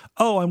like,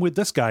 "Oh, I'm with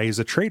this guy. He's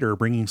a trader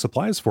bringing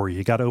supplies for you.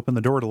 You got to open the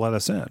door to let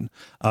us in."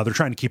 They're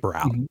trying to keep her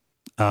out.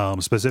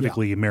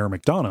 Specifically, Mayor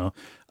McDonough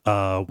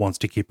wants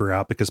to keep her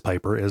out because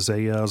Piper is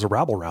a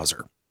rabble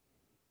rouser.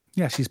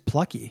 Yeah, she's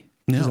plucky.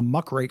 She's a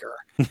muckraker.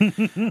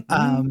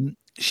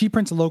 She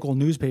prints a local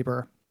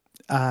newspaper.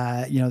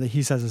 That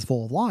he says is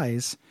full of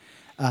lies.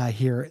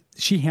 Here,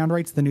 she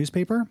handwrites the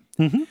newspaper.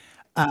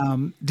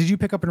 Did you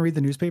pick up and read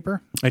the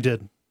newspaper? I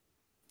did.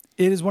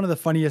 It is one of the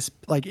funniest.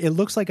 Like, it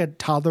looks like a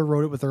toddler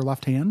wrote it with their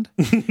left hand,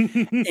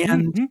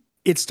 and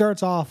it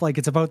starts off like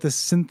it's about this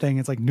synth thing.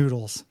 It's like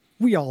noodles.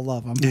 We all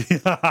love them.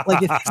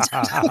 Like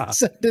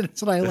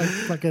it's what I like.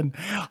 Fucking,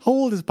 how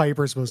old is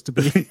Piper supposed to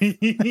be?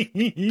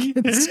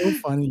 It's so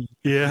funny.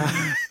 Yeah.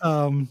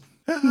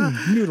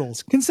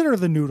 Noodles. Consider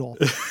the noodle.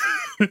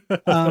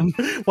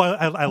 Well,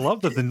 I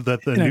love that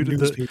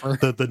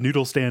the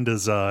noodle stand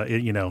is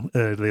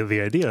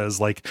the idea is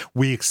like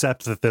we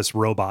accept that this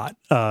robot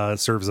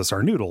serves us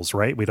our noodles,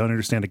 right? We don't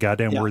understand a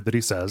goddamn word that he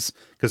says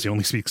because he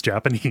only speaks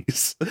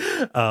Japanese.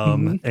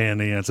 And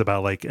it's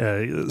about like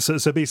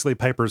so basically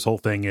Piper's whole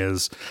thing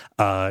is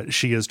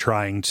she is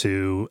trying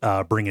to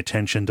bring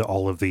attention to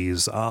all of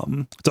these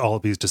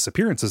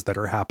disappearances that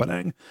are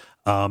happening.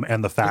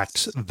 And the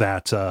fact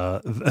that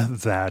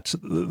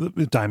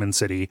Diamond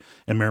City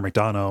and Mayor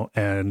McDonough Sano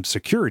and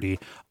security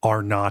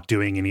are not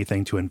doing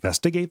anything to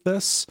investigate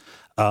this.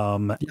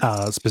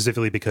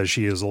 Specifically because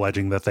she is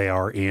alleging that they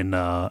are in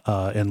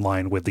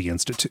line with the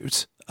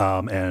Institute,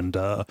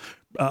 and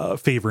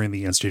favoring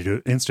the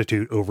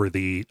Institute over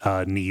the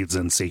needs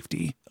and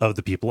safety of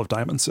the people of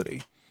Diamond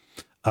City,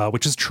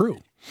 which is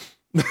true.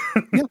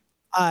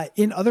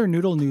 In other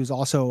Noodle news,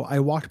 also, I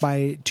walked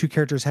by two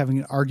characters having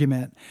an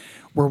argument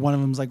where one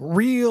of them's like,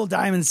 "Real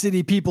Diamond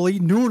City people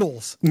eat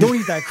noodles. Don't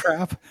eat that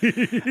crap."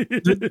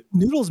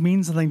 Noodles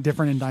mean something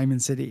different in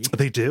Diamond City.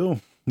 They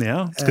do.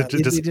 Yeah, it's good.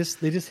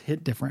 They just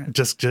hit different.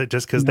 Just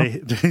because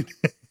they,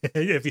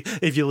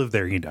 if you live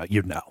there, you know,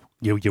 you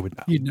would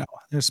know. You know,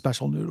 they're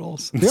special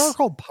noodles. They are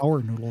called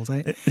power noodles.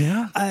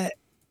 Yeah.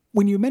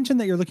 When you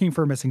mentioned that you're looking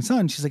for a missing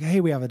son, she's like,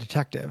 "Hey, we have a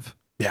detective."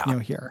 Yeah.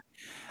 Here.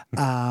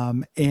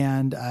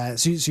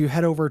 So you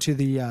head over to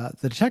the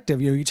detective.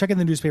 You check in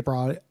the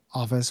newspaper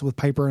office with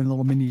Piper and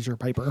little miniature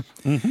Piper.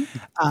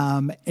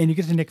 And you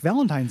get to Nick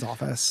Valentine's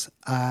office,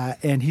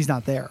 and he's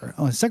not there.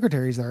 Oh, his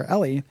secretary's there,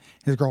 Ellie,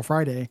 his girl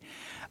Friday.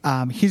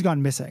 He's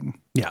gone missing.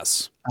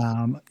 Yes.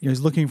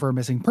 He's looking for a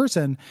missing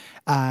person,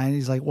 and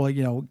he's like, "Well,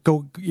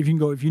 go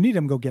if you need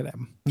him, go get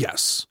him."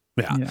 Yes.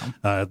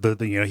 Yeah.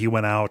 He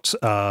went out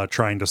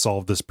trying to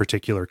solve this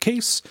particular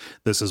case.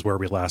 This is where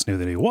we last knew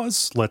that he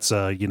was. Let's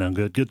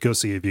go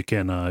see if you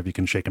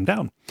can shake him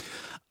down.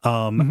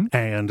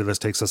 And this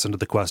takes us into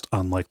the quest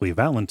Unlikely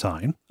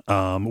Valentine,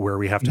 where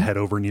we have to head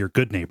over near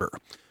Good Neighbor.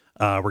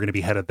 We're going to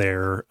be headed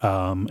there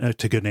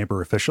to Good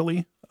Neighbor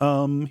officially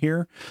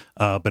here,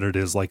 but it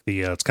is like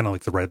it's kind of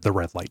like the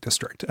red light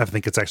district. I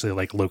think it's actually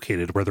like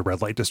located where the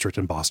red light district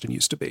in Boston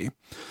used to be.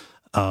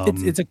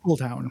 It's a cool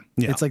town.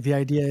 Yeah. It's like the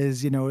idea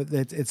is,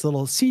 that it's a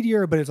little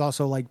seedier, but it's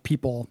also like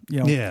people,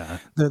 Yeah.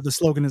 The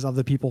slogan is of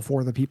the people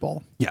for the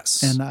people.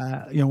 Yes. And,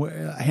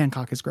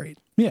 Hancock is great.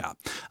 Yeah.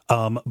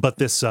 But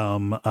this,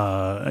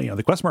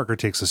 the quest marker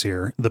takes us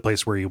here, the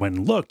place where you went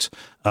and looked.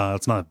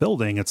 It's not a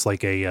building. It's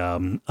like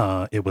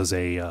it was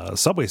a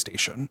subway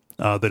station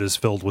that is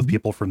filled with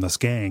people from this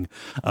gang,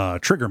 the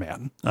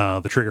Triggermen,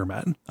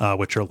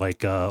 which are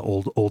like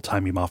old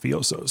timey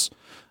mafiosos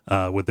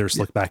with their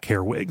slick back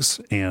hair wigs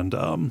and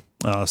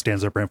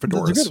stands up brand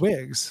fedoras. They're good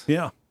wigs.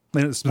 Yeah.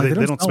 They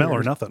don't smell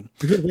or nothing.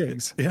 They're good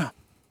wigs. Yeah.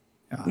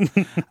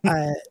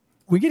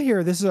 We get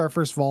here. This is our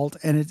first vault,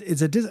 and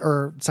it's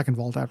or second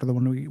vault after the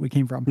one we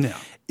came from. Yeah.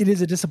 It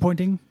is a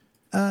disappointing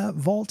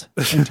vault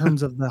in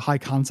terms of the high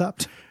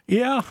concept.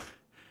 Yeah.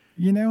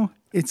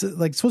 It's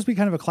like supposed to be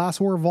kind of a class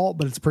war vault,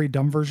 but it's a pretty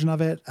dumb version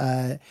of it.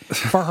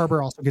 Far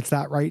Harbor also gets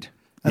that right,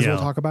 as we'll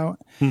talk about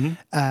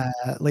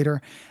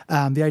later.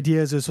 The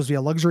idea is it was supposed to be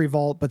a luxury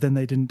vault, but then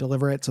they didn't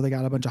deliver it, so they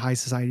got a bunch of high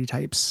society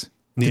types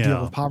to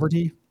deal with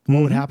poverty.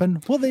 What would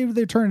happen? Well,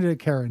 they turned into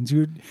Karens.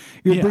 You'd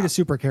breed a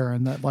super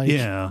Karen that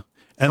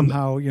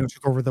somehow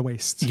took over the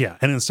wastes. Yeah,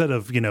 and instead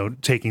of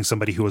taking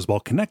somebody who was well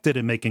connected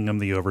and making them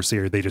the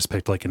overseer, they just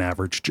picked like an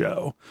average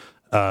Joe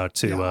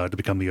to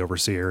become the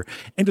overseer,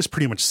 and just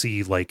pretty much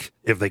see like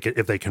if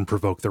they can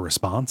provoke the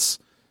response.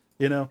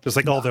 Just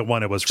like all they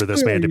wanted was for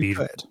this man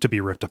to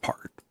be ripped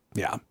apart.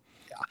 Yeah.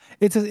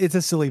 It's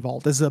a silly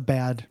vault. This is a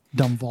bad,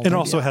 dumb vault. It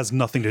also has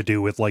nothing to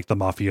do with like the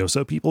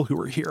mafioso people who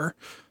were here.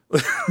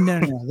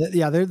 No.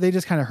 They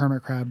just kind of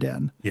hermit crabbed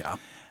in. Yeah.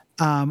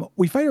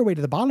 We fight our way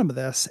to the bottom of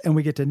this, and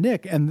we get to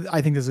Nick, and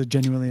I think this is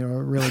genuinely a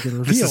really good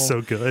reveal. This is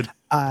so good.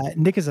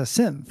 Nick is a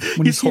synth.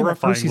 When He's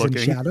horrifying he's looking.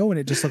 in shadow, and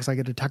it just looks like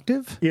a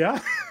detective.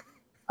 Yeah.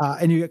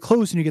 And you get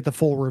close, and you get the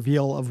full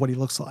reveal of what he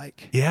looks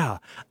like. Yeah.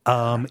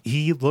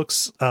 He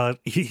looks.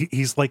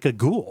 He's like a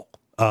ghoul.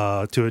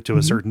 To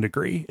a certain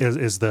degree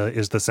is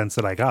the sense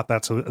that I got.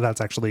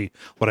 That's actually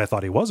what I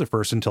thought he was at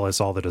first until I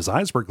saw that his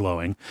eyes were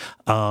glowing.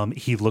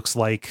 He looks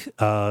like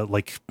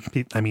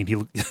he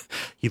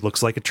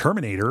looks like a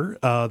Terminator.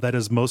 That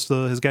is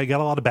his guy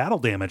got a lot of battle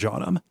damage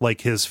on him. Like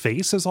his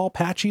face is all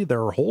patchy.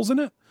 There are holes in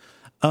it.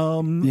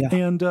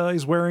 And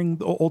he's wearing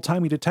old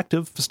timey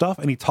detective stuff,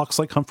 and he talks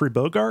like Humphrey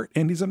Bogart,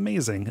 and he's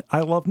amazing.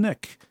 I love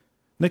Nick.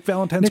 Nick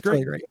Valentine's Nick's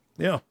great. really great.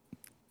 Yeah.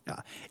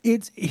 Yeah.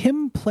 It's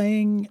him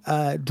playing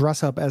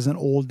dress up as an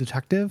old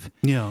detective.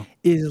 Yeah.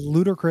 Is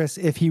ludicrous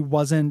if he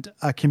wasn't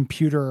a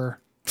computer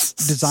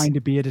designed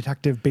to be a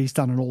detective based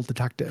on an old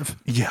detective.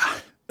 Yeah.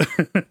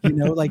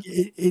 Like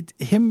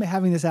him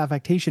having this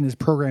affectation is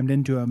programmed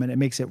into him, and it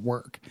makes it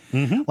work.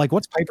 Like,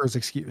 what's Piper's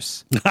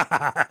excuse?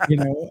 I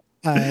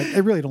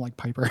really don't like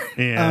Piper.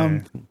 Yeah.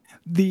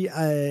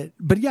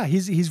 But yeah,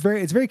 it's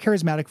very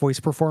charismatic voice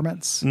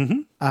performance.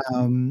 And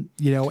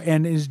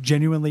is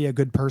genuinely a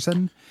good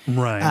person.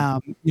 Right.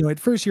 At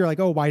first you're like,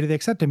 oh, why do they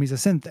accept him? He's a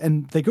synth.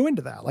 And they go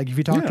into that. Like, if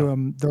you talk to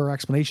him, there are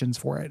explanations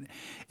for it.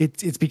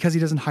 It's because he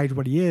doesn't hide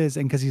what he is,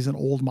 and because he's an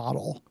old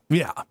model.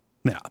 Yeah.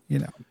 Yeah.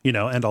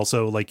 And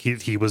also like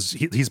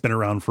he's been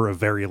around for a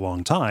very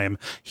long time.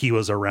 He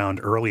was around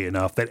early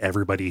enough that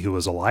everybody who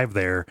was alive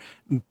there,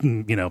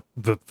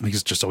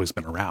 he's just always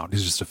been around.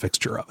 He's just a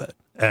fixture of it.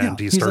 And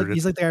he's like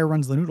the guy who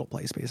runs the noodle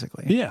place,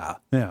 basically. Yeah.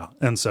 Yeah.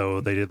 And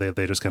so they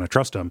just kind of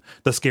trust him.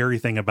 The scary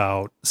thing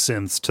about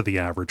synths to the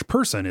average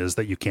person is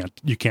that you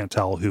can't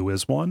tell who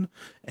is one,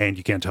 and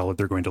you can't tell if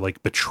they're going to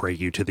like betray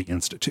you to the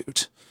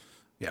Institute.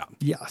 Yeah.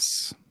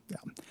 Yes.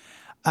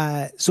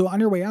 Yeah. So on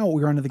your way out,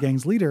 we run into the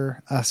gang's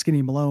leader,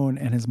 Skinny Malone,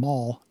 and his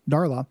mall,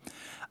 Darla.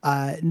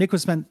 Nick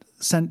was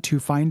sent to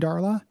find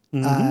Darla,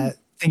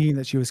 thinking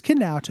that she was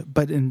kidnapped,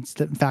 but in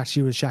fact,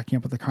 she was shacking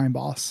up with the crime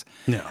boss.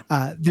 Yeah.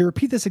 They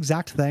repeat this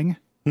exact thing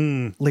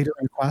later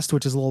in Quest,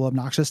 which is a little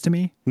obnoxious to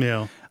me.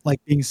 Yeah. Like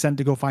being sent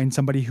to go find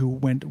somebody who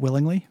went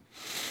willingly.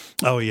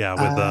 Oh,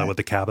 yeah, with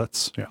the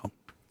Cabots. Yeah.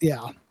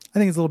 Yeah. I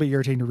think it's a little bit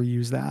irritating to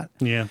reuse that.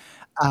 Yeah.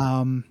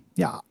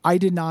 Yeah. I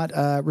did not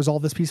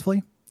resolve this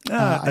peacefully.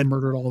 I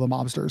murdered all the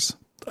mobsters.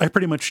 I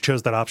pretty much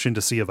chose that option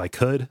to see if I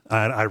could.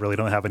 I really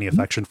don't have any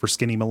affection for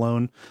Skinny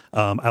Malone.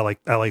 I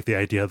like the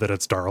idea that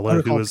it's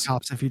Darla who is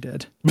cops. If you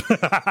did,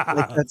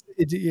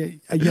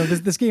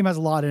 this game has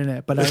a lot in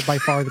it, but by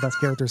far the best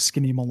character is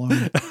Skinny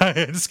Malone.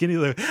 I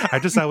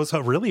was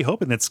really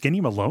hoping that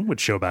Skinny Malone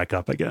would show back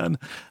up again.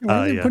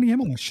 Putting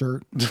him on a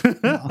shirt.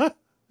 Yeah.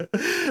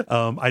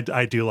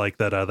 I do like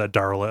that that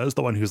Darla is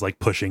the one who's like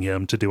pushing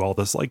him to do all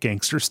this like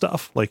gangster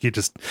stuff. Like he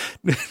just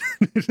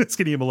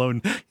Skinny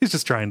Malone, he's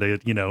just trying to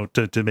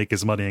to make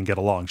his money and get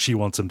along. She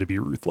wants him to be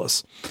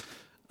ruthless.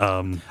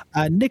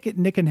 Nick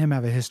and him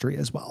have a history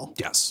as well.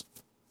 Yes.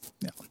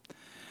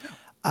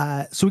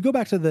 Yeah. So we go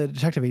back to the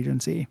detective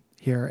agency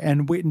here,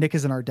 and Nick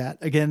is in our debt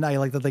again. I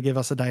like that they give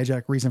us a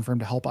diegetic reason for him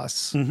to help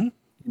us. He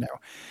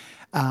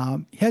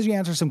has you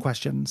answer some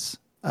questions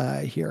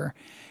here.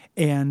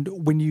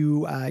 And when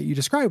you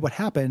describe what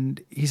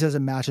happened, he says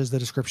it matches the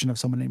description of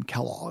someone named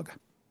Kellogg,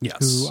 yes,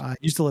 who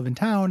used to live in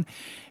town.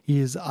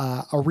 He's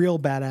a real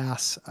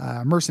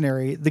badass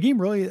mercenary. The game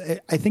really,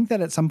 I think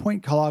that at some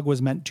point Kellogg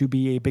was meant to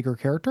be a bigger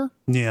character.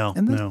 Yeah,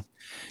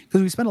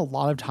 because we spent a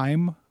lot of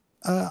time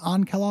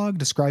on Kellogg,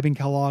 describing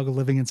Kellogg,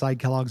 living inside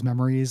Kellogg's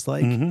memories,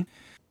 like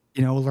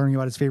learning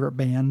about his favorite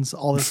bands,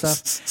 all this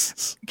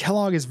stuff.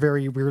 Kellogg is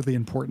very weirdly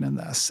important in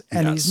this,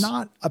 and he's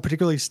not a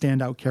particularly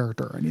standout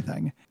character or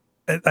anything.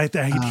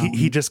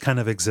 He just kind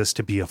of exists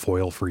to be a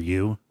foil for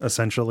you,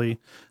 essentially.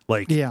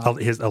 Like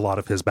a lot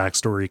of his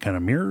backstory kind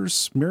of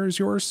mirrors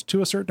yours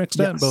to a certain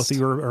extent. Yes. Both of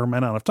you are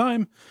men out of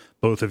time.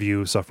 Both of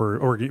you suffer,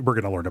 or we're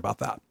going to learn about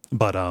that.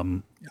 But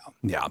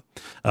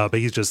but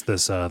he's just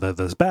this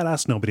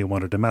badass. Nobody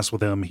wanted to mess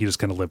with him. He just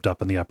kind of lived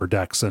up in the upper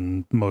decks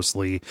and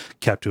mostly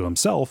kept to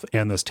himself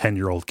and this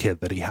 10-year-old kid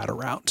that he had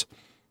around.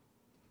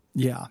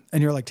 Yeah,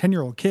 and you're like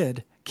 10-year-old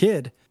kid.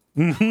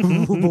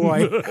 Oh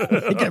boy,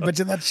 I can't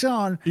mention that,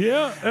 Sean.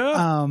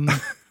 Yeah.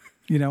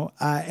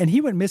 And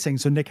he went missing,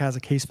 so Nick has a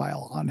case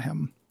file on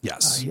him.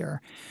 Yes.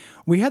 Here,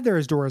 we had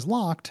his door is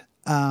locked,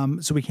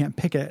 so we can't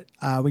pick it.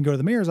 We can go to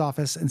the mayor's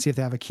office and see if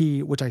they have a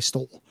key, which I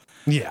stole.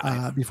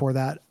 Yeah. Before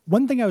that,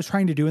 one thing I was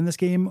trying to do in this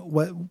game,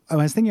 when I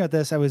was thinking about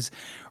this, I was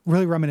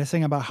really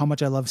reminiscing about how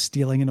much I love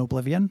stealing in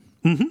Oblivion.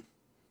 Mm-hmm.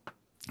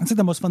 It's like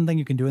the most fun thing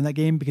you can do in that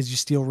game because you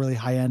steal really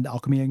high-end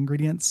alchemy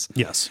ingredients.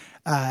 Yes.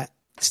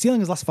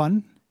 Stealing is less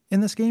fun in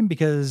this game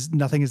because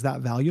nothing is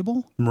that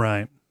valuable.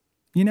 Right.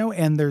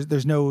 And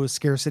there's no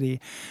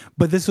scarcity.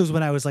 But this was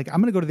when I was like, I'm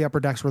going to go to the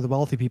upper decks where the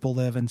wealthy people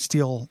live and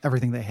steal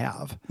everything they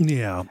have.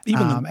 Yeah.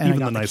 Even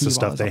the nicest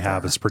stuff they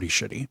have is pretty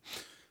shitty.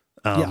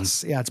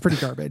 Yes. Yeah. It's pretty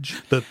garbage.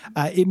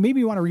 It made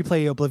me want to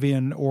replay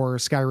Oblivion or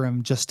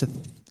Skyrim just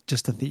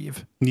to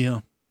thieve. Yeah.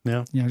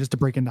 Yeah. Just to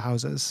break into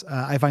houses.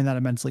 I find that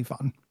immensely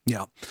fun.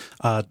 Yeah.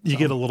 You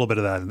get a little bit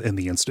of that in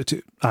the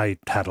Institute. I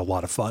had a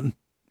lot of fun.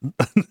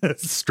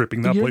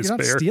 Stripping that place bare.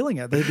 You're not stealing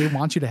it. They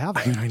want you to have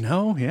it. I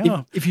know.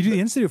 Yeah. If you do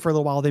the Institute for a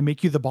little while, they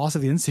make you the boss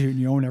of the Institute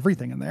and you own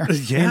everything in there.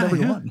 Yeah. And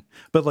everyone.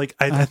 But like,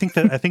 I think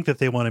that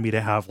they wanted me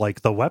to have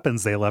like the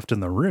weapons they left in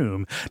the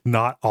room,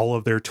 not all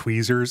of their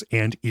tweezers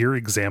and ear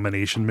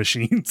examination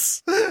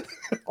machines.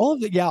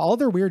 All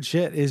their weird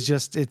shit is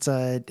just,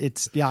 I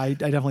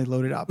definitely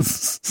loaded up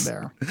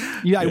there.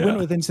 Yeah. I went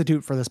with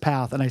Institute for this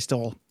path and I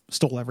still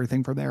stole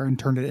everything from there and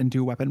turned it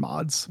into weapon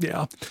mods.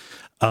 Yeah.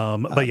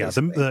 But yeah,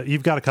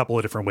 you've got a couple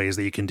of different ways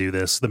that you can do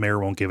this. The mayor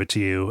won't give it to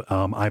you.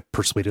 I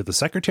persuaded the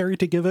secretary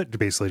to give it,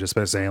 basically just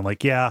by saying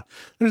like, yeah,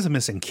 there's a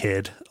missing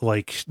kid.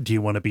 Like, do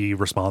you want to be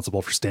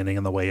responsible for standing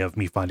in the way of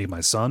me finding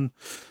my son?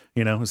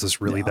 Is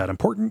this really that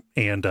important?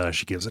 And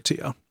she gives it to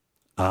you.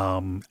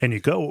 And you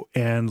go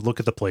and look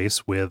at the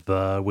place with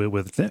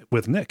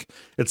Nick.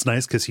 It's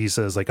nice because he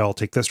says like, I'll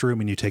take this room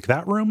and you take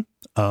that room.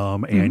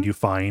 And you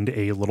find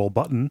a little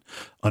button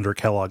under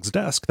Kellogg's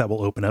desk that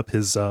will open up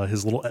his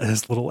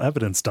little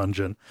evidence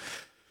dungeon.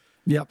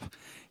 Yep.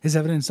 His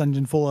evidence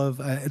dungeon full of,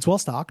 it's well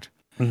stocked.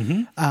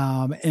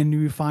 Mm-hmm. And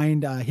you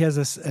find, he has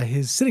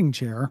his sitting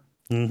chair,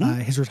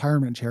 his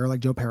retirement chair, like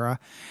Joe Pera.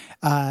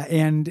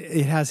 And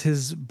it has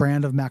his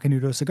brand of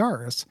Macanudo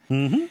cigars.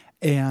 Mm-hmm.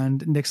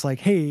 And Nick's like,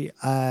 hey,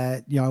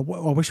 I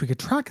wish we could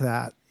track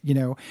that.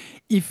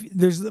 if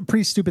there's a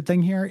pretty stupid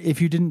thing here,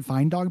 if you didn't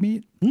find dog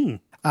meat,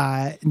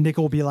 Nick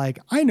will be like,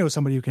 I know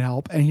somebody who can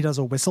help. And he does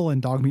a whistle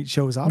and dog meat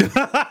shows up.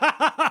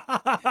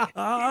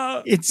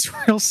 It's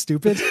real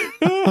stupid. Is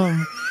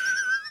that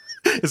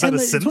a it's one of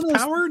synth those-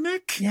 power,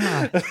 Nick?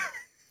 Yeah.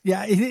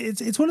 Yeah.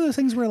 It's one of those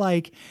things where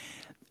like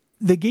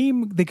the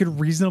game, they could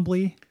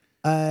reasonably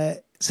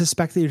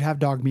suspect that you'd have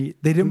dog meat.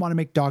 They didn't want to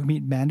make dog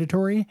meat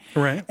mandatory.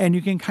 Right. And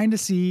you can kind of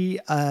see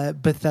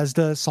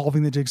Bethesda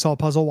solving the jigsaw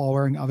puzzle while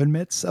wearing oven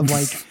mitts of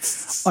like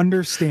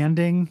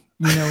understanding,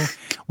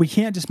 we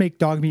can't just make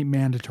dog meat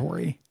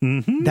mandatory.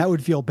 Mm-hmm. That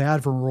would feel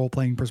bad from a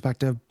role-playing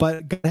perspective,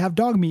 but gotta have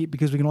dog meat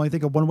because we can only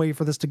think of one way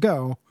for this to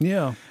go.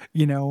 Yeah.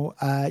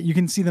 You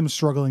can see them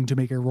struggling to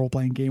make a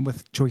role-playing game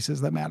with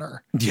choices that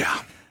matter.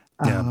 Yeah.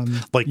 Yeah.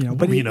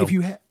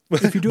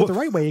 If you do it the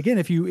right way, again,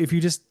 if you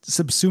just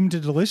subsume to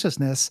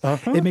deliciousness,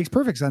 it makes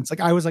perfect sense. Like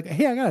I was like,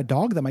 hey, I got a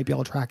dog that might be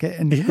able to track it,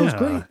 and it goes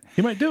great.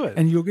 You might do it.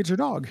 And you'll get your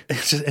dog.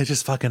 It's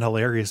just fucking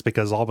hilarious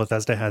because all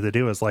Bethesda had to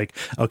do is like,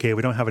 okay,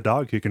 we don't have a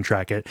dog who can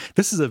track it.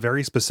 This is a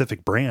very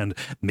specific brand.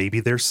 Maybe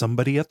there's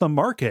somebody at the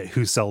market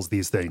who sells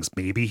these things.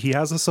 Maybe he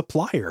has a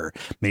supplier.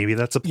 Maybe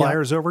that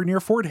supplier's over near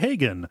Fort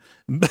Hagen.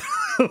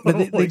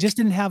 But they just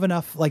didn't have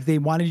enough. Like they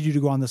wanted you to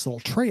go on this little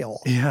trail.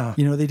 Yeah.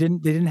 They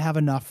didn't have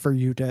enough for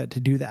you to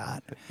do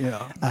that.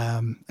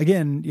 Yeah.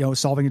 Again,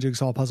 solving a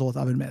jigsaw puzzle with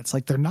oven mitts.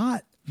 Like they know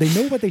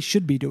what they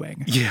should be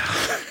doing. Yeah.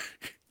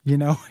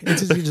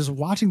 It's just, you're just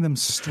watching them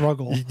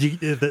struggle.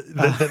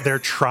 They're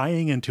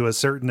trying, and to a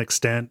certain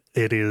extent,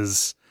 it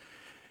is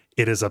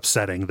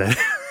upsetting that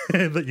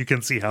that you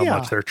can see how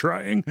much they're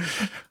trying.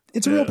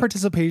 It's a real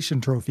participation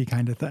trophy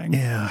kind of thing.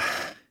 Yeah.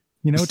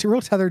 It's a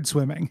real tethered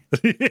swimming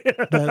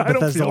that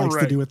Bethesda likes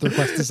to do with their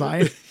quest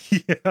design.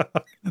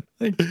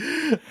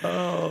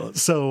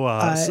 So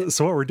what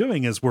we're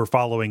doing is we're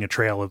following a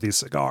trail of these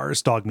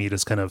cigars. Dog meat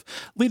is kind of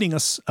leading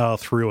us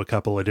through a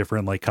couple of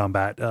different like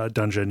combat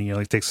dungeon.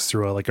 It takes us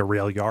through a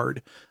rail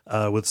yard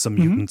with some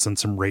mutants and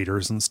some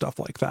raiders and stuff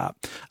like that.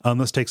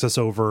 This takes us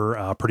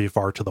over pretty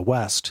far to the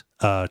west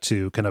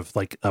to kind of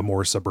like a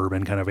more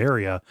suburban kind of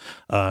area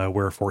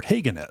where Fort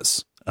Hagen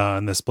is.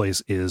 And this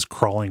place is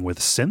crawling with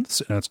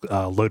synths, and it's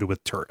loaded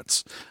with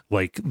turrets.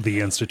 Like the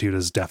Institute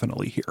is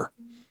definitely here.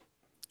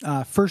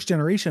 First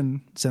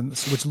generation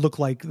synths, which look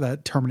like the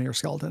Terminator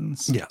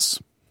skeletons.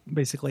 Yes,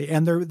 basically,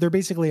 and they're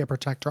basically a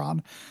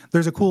protectron.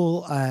 There's a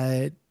cool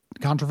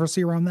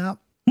controversy around that.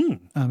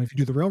 If you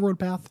do the railroad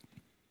path.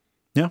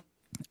 Yeah.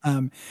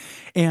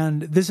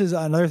 And this is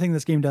another thing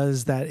this game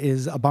does that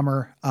is a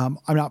bummer. I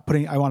want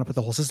to put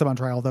the whole system on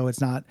trial, though.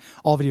 It's not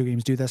all video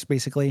games do this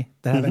basically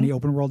that have any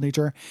open world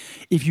nature.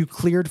 If you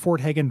cleared Fort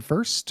Hagen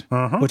first,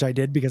 which I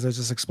did because I was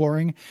just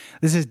exploring,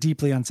 this is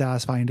deeply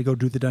unsatisfying to go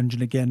do the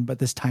dungeon again, but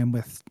this time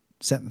with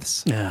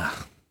synths. Yeah.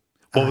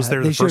 What was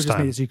there the they should have first just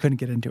time? made it so you couldn't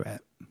get into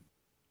it.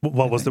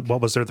 What was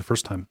there the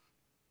first time?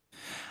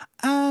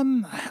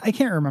 I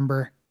can't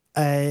remember.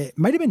 It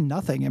might have been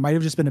nothing. It might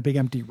have just been a big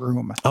empty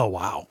room. Oh,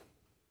 wow.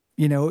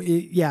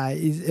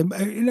 It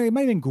might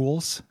have been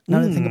ghouls.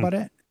 Now that I think about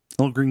it,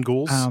 Little green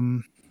ghouls.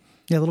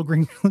 Little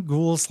green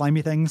ghouls,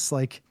 slimy things.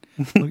 Like,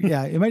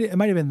 it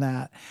might have been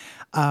that.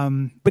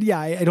 But yeah,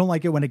 I don't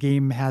like it when a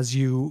game has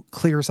you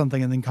clear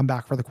something and then come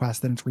back for the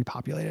quest and it's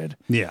repopulated.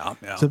 Yeah.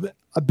 So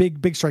a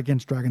big strike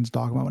against Dragon's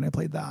Dogma when I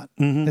played that,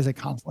 is it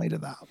constantly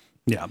did that.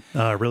 Yeah.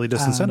 Really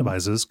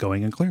disincentivizes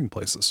going and clearing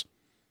places.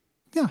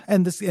 Yeah,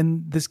 and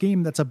this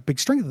game, that's a big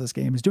strength of this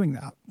game, is doing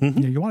that.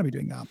 You want to be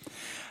doing that.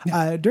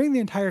 Yeah. During the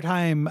entire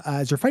time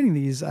as you're fighting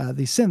these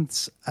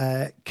synths,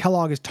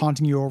 Kellogg is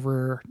taunting you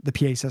over the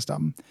PA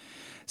system,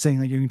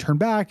 saying that you can turn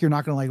back, you're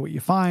not going to like what you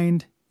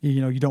find,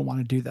 you don't want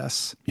to do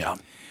this. Yeah.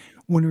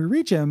 When we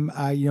reach him,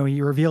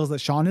 he reveals that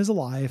Sean is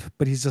alive,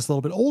 but he's just a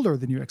little bit older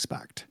than you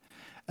expect.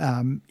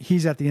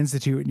 He's at the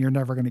Institute, and you're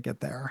never going to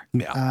get there.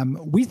 Yeah.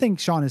 We think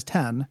Sean is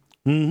 10.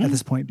 At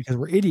this point, because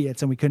we're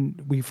idiots and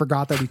we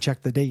forgot that we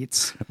checked the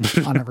dates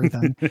on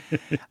everything.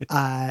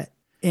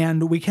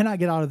 And we cannot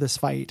get out of this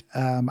fight.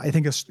 I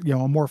think a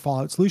more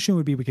Fallout solution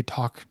would be we could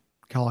talk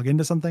Kellogg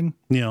into something.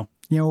 Yeah.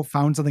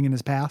 Found something in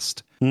his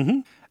past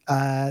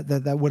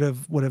that would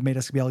have made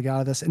us be able to get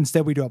out of this.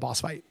 Instead, we do a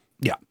boss fight.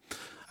 Yeah.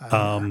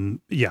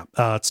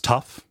 It's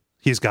tough.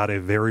 He's got a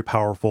very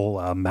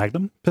powerful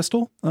Magnum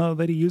pistol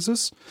that he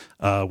uses,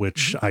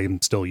 which I am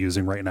still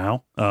using right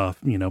now,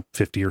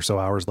 50 or so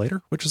hours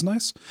later, which is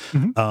nice.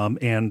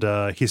 And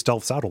he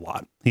stealths out a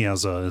lot. He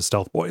has his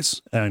stealth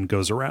boys and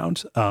goes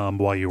around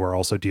while you are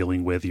also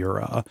dealing with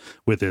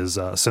with his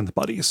synth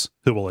buddies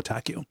who will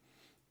attack you.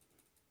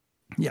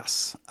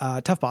 Yes.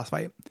 Tough boss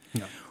fight.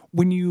 Yeah.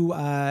 When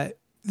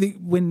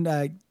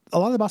a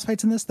lot of the boss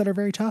fights in this that are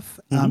very tough,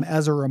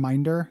 as a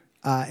reminder,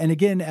 and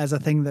again, as a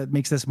thing that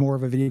makes this more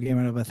of a video game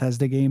and a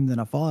Bethesda game than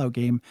a Fallout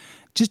game,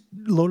 just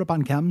load up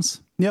on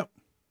chems. Yep.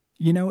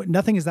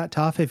 Nothing is that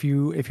tough if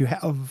you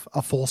have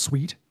a full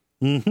suite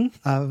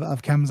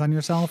of chems on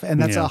yourself,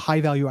 and that's a high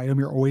value item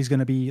you're always going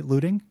to be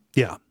looting.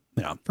 Yeah.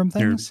 Yeah. From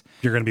things.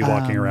 You're going to be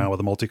walking around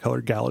with a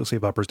multicolored galaxy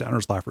of uppers,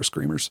 downers, laughers,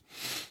 screamers.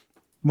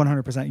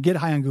 100%. Get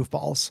high on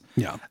goofballs.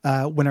 Yeah.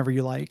 Whenever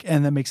you like,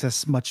 and that makes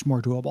this much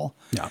more doable.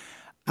 Yeah.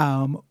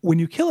 When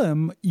you kill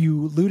him,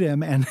 you loot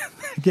him, and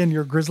again,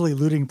 your grisly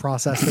looting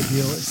process that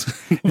deals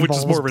Which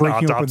is more of an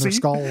breaking open autopsy. their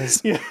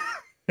skulls. Yeah.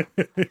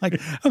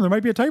 Like, oh, there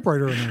might be a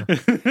typewriter in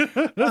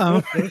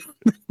there.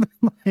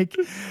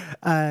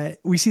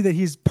 We see that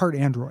he's part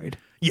android.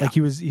 Yeah. Like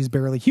he's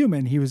barely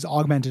human. He was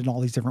augmented in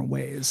all these different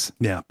ways.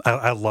 Yeah.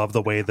 I love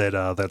the way that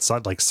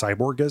like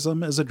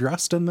cyborgism is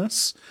addressed in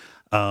this.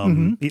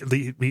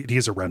 He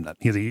is a remnant.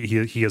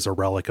 He is a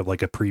relic of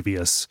like a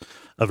previous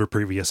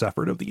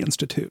effort of the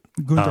Institute.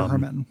 Gunther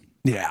Hermann.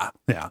 Yeah.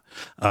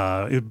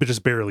 But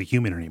just barely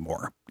human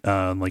anymore.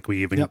 Like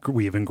we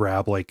even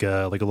grab like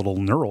a little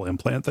neural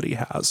implant that he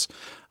has.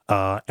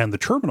 And the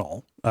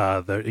terminal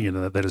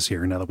that is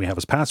here now that we have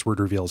his password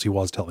reveals he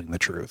was telling the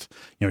truth.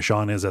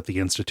 Sean is at the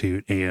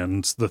Institute,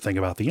 and the thing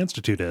about the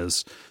Institute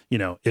is,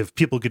 if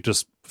people could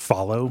just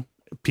follow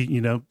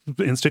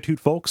Institute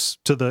folks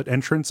to the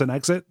entrance and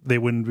exit, they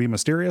wouldn't be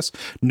mysterious.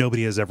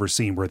 Nobody has ever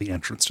seen where the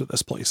entrance to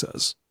this place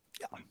is.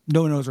 Yeah.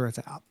 No one knows where it's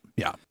at.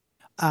 Yeah.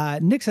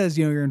 Nick says,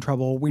 you're in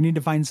trouble. We need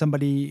to find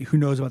somebody who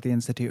knows about the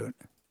Institute.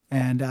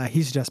 And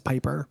he suggests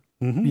Piper.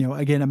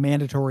 Again, a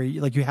mandatory,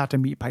 like you have to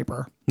meet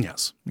Piper.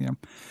 Yes.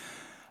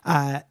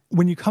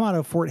 When you come out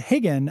of Fort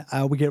Hagen,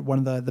 we get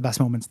one of the best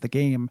moments of the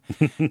game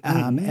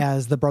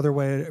as the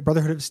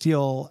Brotherhood of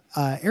Steel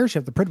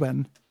airship, the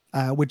Pridwin,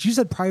 which you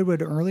said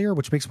Pridewood earlier,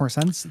 which makes more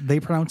sense.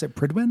 They pronounce it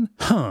Pridwin,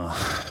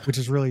 which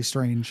is really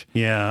strange.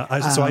 Yeah.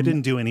 So I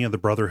didn't do any of the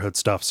Brotherhood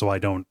stuff, so I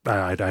don't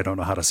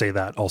know how to say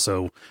that.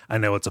 Also, I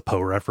know it's a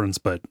Poe reference,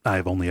 but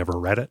I've only ever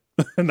read it,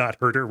 not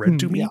heard it read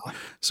to me. Yeah.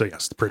 So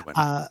yes, the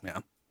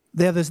Pridwin.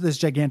 They have this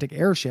gigantic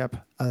airship,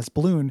 this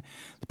balloon.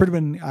 The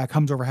Pridwin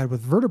comes overhead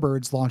with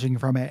vertibirds launching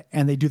from it,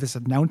 and they do this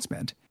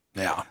announcement.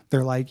 Yeah.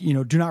 They're like,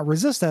 do not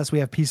resist us. We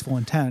have peaceful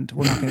intent.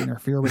 We're not going to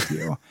interfere with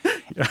you.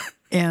 Yeah.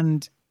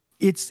 And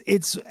it's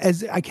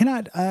as I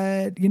cannot,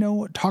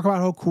 talk about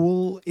how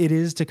cool it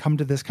is to come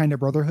to this kind of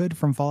brotherhood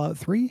from Fallout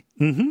 3.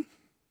 Mm-hmm.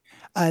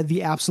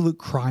 The absolute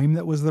crime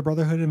that was the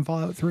Brotherhood in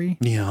Fallout 3.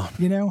 Yeah.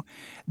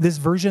 This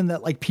version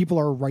that like people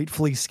are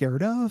rightfully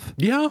scared of.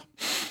 Yeah.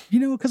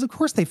 Because of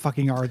course they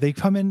fucking are. They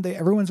come in,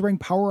 everyone's wearing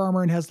power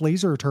armor and has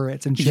laser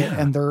turrets and shit. Yeah.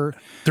 And they're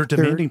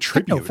demanding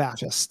tribute.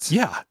 Fascists.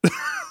 Yeah.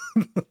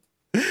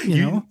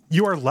 You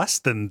you are less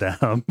than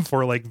them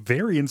for like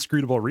very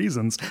inscrutable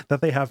reasons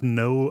that they have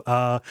no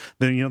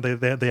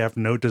they have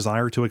no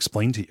desire to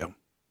explain to you.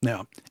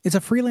 Yeah. It's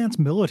a freelance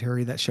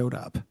military that showed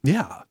up.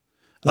 Yeah.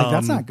 Like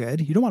that's not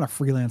good. You don't want a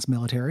freelance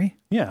military.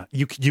 Yeah.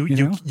 You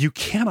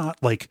cannot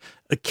like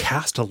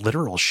cast a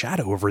literal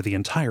shadow over the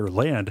entire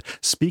land,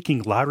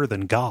 speaking louder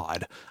than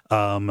God,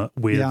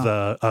 with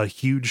a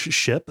huge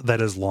ship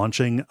that is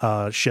launching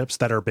ships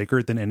that are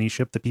bigger than any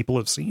ship that people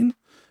have seen.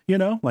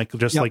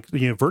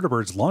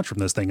 Vertibirds launch from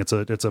this thing.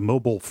 It's a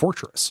mobile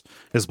fortress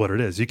is what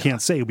it is. You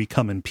can't say we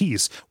come in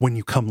peace when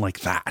you come like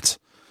that.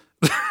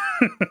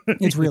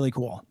 It's really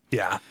cool.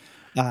 Yeah.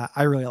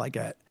 I really like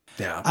it.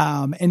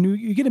 Yeah. And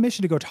you get a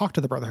mission to go talk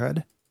to the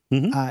Brotherhood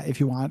if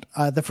you want.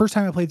 The first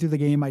time I played through the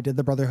game, I did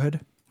the Brotherhood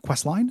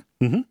quest line.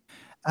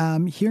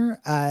 Here,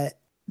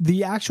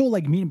 the actual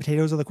like meat and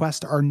potatoes of the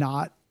quest are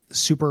not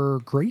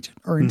super great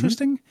or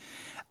interesting.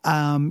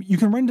 You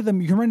can run to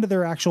them. You can run to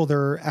their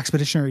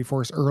expeditionary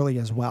force early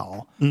as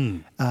well.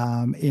 In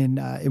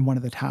one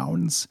of the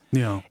towns.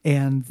 Yeah.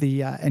 And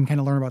and kind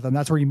of learn about them.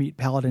 That's where you meet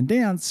Paladin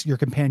Dance, your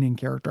companion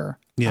character.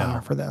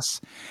 For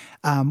this,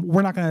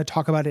 we're not going to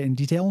talk about it in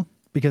detail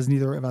because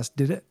neither of us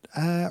did it.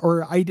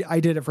 Or I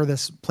did it for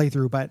this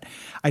playthrough, but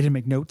I didn't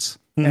make notes,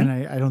 and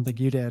I don't think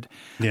you did.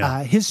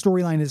 Yeah. His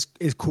storyline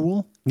is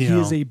cool. Yeah. He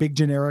is a big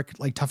generic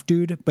like tough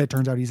dude, but it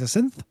turns out he's a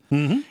synth.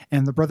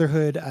 And the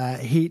Brotherhood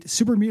hate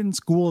super mutants,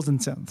 ghouls,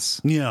 and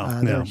synths.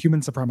 They're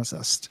human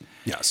supremacists.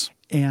 Yes.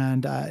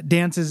 And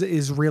Dance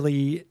is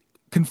really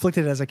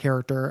conflicted as a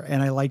character,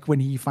 and I like when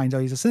he finds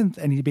out he's a synth,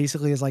 and he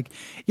basically is like,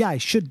 yeah, I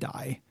should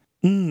die.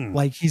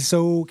 Like he's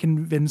so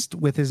convinced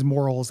with his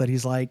morals that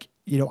he's like,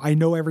 I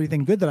know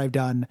everything good that I've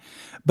done,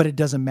 but it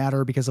doesn't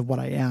matter because of what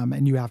I am.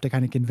 And you have to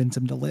kind of convince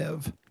him to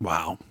live.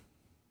 Wow.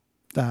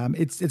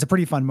 It's a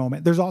pretty fun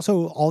moment. There's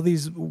also all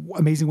these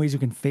amazing ways you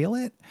can fail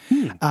it.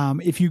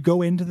 If you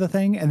go into the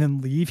thing and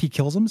then leave, he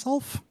kills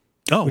himself.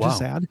 Which is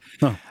sad.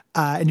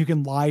 And you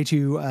can lie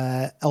to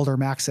Elder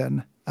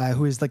Maxon,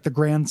 who is like the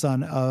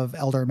grandson of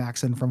Elder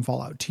Maxon from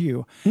Fallout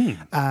 2.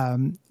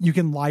 You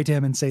can lie to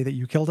him and say that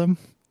you killed him.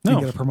 And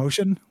get a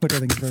promotion, which I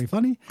think is very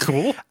funny.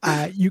 Cool.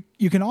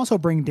 You can also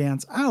bring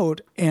Dance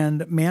out,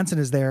 and Manson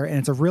is there, and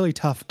it's a really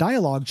tough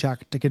dialogue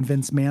check to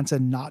convince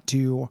Manson not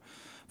to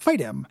fight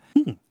him,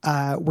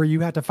 where you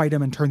have to fight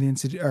him and turn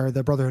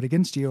the Brotherhood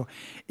against you.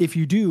 If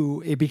you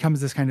do, it becomes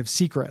this kind of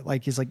secret.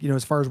 Like he's like,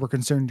 as far as we're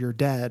concerned, you're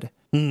dead.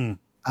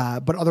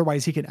 But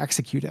otherwise, he can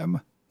execute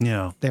him.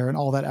 Yeah. There, and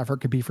all that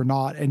effort could be for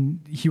naught. And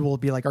he will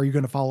be like, "Are you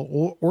going to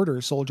follow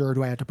orders, soldier? Or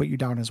do I have to put you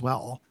down as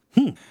well?"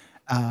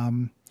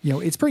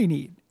 It's pretty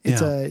neat.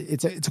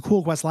 It's a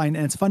cool quest line,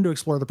 and it's fun to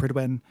explore the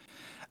Pridwin.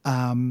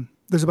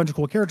 there's a bunch of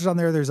cool characters on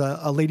there. There's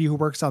a lady who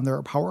works on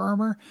their power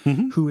armor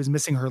who is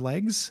missing her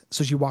legs.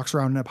 So she walks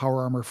around in a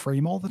power armor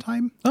frame all the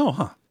time. Oh,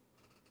 huh.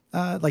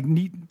 Like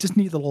neat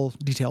little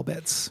detail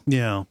bits.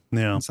 Yeah.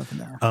 And stuff in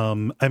there.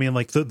 I mean,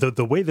 like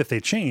the way that they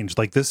changed,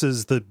 like this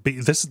is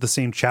the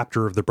same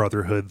chapter of the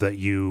Brotherhood that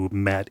you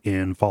met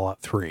in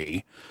Fallout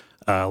 3.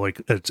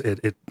 Like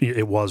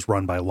it was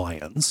run by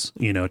lions,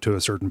 you know, to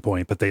a certain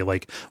point, but they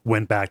like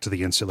went back to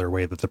the insular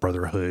way that the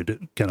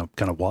Brotherhood kind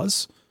of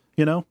was,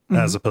 you know,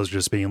 as opposed to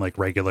just being like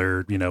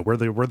regular, you know, we're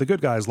the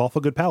good guys,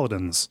 lawful good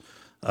paladins,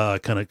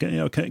 kind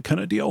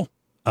of deal.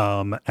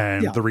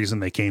 The reason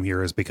they came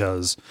here is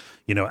because,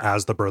 you know,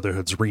 as the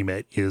Brotherhood's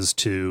remit is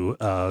to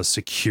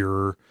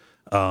secure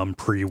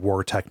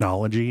pre-war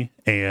technology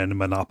and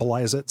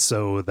monopolize it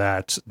so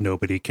that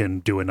nobody can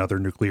do another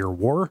nuclear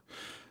war.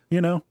 You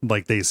know,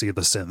 like they see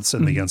the synths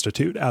and the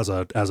Institute as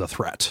a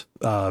threat,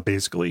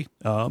 basically,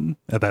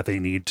 that they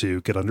need to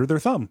get under their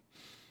thumb.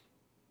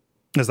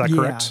 Is that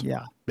correct?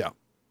 Yeah.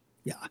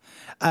 Yeah.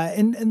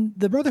 And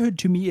the Brotherhood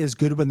to me is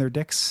good when they're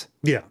dicks.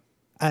 Yeah.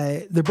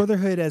 The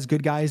Brotherhood as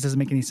good guys doesn't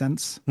make any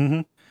sense.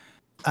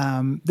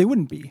 Mm-hmm. They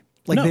wouldn't be.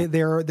 Like No.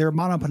 they're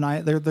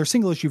monopony. They're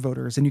single issue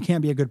voters, and you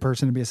can't be a good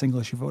person to be a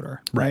single issue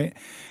voter, right?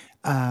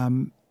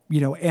 You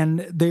know,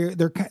 and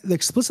they're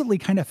explicitly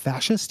kind of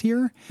fascist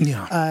here.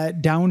 Yeah.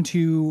 Down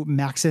to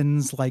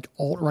Maxon's like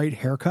alt-right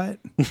haircut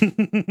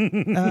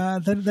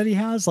that he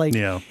has. Like,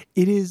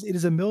 it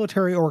is a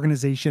military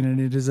organization, and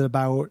it is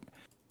about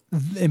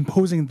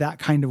imposing that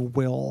kind of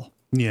will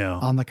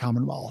on the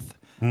Commonwealth.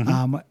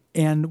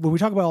 And when we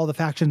talk about all the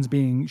factions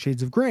being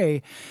shades of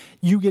gray,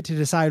 you get to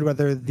decide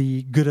whether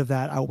the good of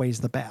that outweighs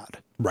the bad.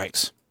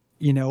 Right.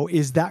 You know,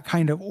 is that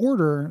kind of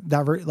order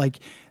that like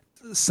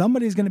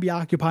somebody's going to be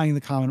occupying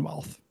the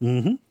Commonwealth,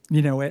 you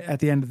know, at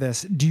the end of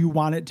this. Do you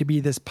want it to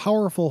be this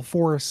powerful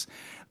force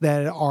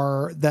that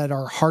are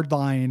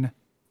hardline,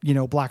 you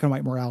know, black and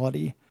white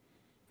morality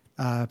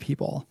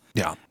people?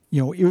 Yeah.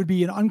 You know, it would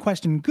be an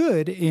unquestioned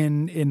good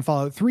in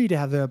Fallout 3 to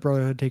have the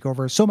Brotherhood take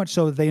over, so much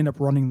so that they end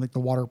up running like the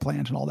water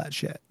plant and all that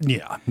shit.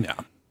 Yeah.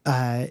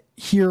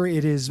 Here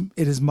it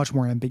is much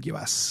more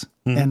ambiguous,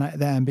 and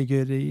the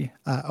ambiguity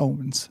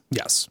owns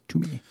to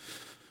me.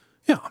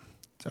 Yeah.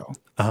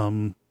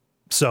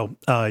 So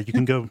You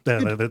can go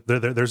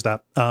there's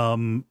that.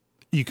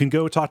 You can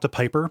go talk to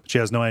Piper. She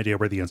has no idea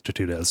where the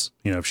Institute is.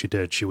 You know, if she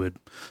did, she would,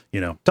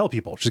 you know, tell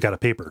people. She's got a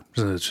paper.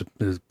 It's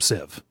a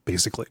sieve,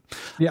 basically.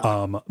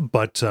 Yeah.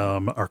 But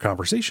our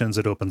conversations,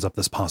 it opens up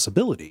this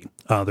possibility.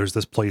 There's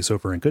this place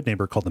over in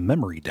Goodneighbor called the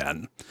Memory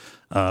Den,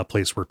 a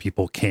place where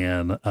people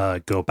can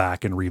go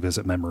back and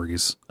revisit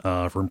memories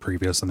from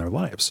previous in their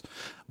lives.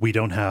 We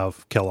don't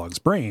have Kellogg's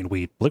brain.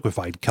 We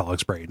liquefied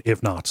Kellogg's brain,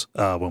 if not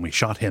when we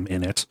shot him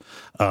in it.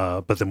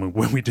 But then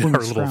when we did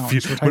our little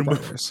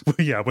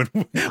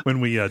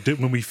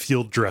when we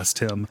field dressed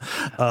him,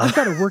 I've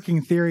got a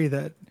working theory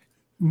that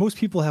most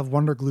people have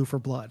Wonder Glue for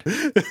blood,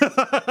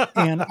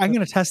 and I'm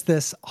going to test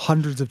this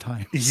hundreds of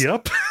times.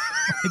 Yep.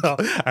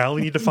 I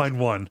only need to find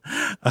one.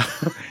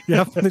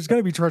 Yeah, there's got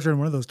to be treasure in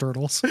one of those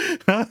turtles.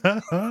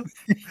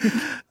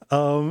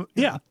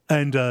 Yeah.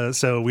 And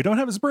so we don't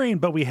have his brain,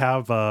 but we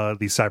have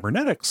the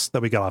cybernetics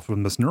that we got off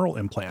from this neural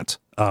implant.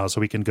 So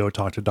we can go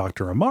talk to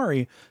Dr.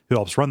 Amari, who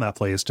helps run that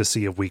place, to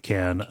see if we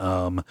can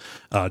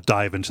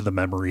dive into the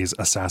memories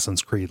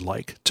Assassin's Creed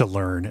like to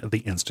learn the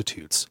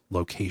Institute's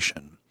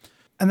location.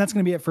 And that's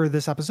going to be it for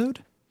this episode.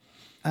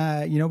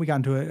 You know, we got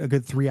into a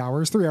good 3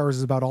 hours. 3 hours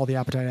is about all the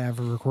appetite I have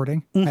for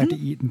recording. I have to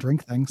eat and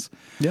drink things.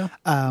 Yeah.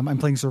 I'm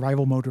playing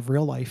survival mode of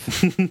real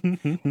life.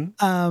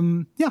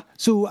 Yeah.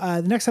 So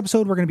the next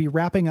episode, we're going to be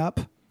wrapping up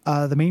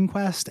the main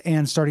quest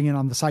and starting in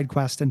on the side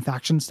quest and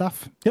faction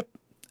stuff. Yep.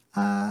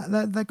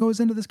 That goes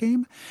into this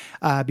game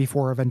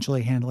before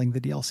eventually handling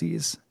the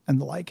DLCs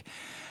and the like.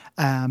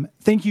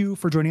 Thank you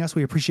for joining us.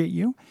 We appreciate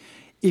you.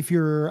 If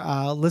you're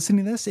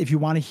listening to this, if you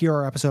want to hear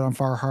our episode on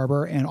Far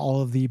Harbor and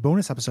all of the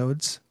bonus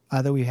episodes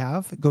that we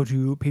have, go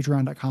to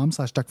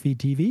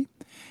patreon.com/duckfeedtv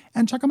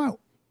and check them out.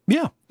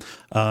 Yeah.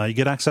 You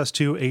get access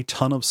to a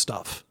ton of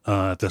stuff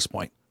at this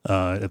point.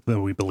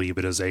 We believe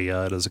it is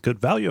a good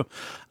value.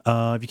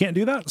 If you can't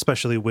do that,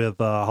 especially with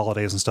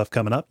holidays and stuff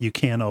coming up, you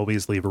can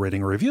always leave a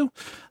rating or review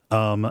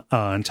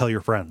and tell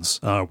your friends.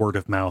 Word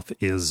of mouth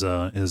is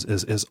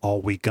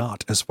all we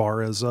got as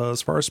far as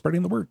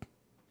spreading the word.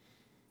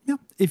 Yeah.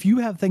 If you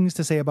have things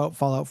to say about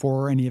Fallout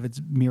 4 or any of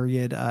its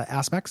myriad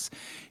aspects,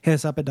 hit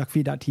us up at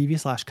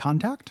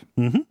duckfeed.tv/contact.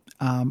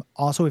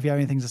 Also, if you have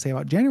anything to say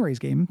about January's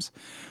games,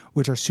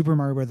 which are Super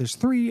Mario Bros.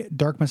 3,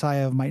 Dark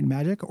Messiah of Might and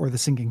Magic, or The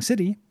Sinking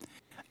City,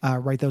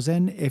 write those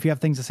in. If you have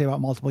things to say about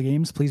multiple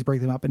games, please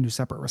break them up into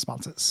separate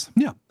responses.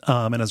 Yeah.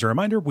 And as a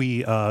reminder,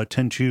 we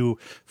tend to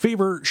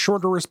favor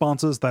shorter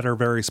responses that are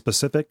very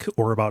specific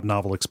or about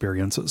novel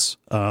experiences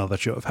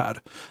that you have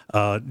had.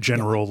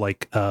 General,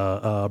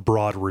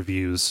 broad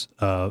reviews,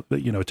 tend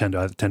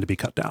to be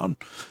cut down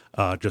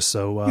just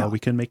so we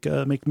can make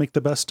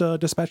the best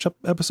dispatch up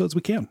episodes we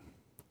can.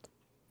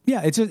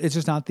 Yeah, it's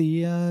just not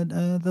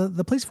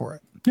the place for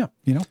it. Yeah.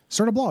 You know,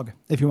 start a blog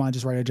if you want to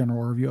just write a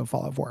general review of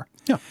Fallout 4.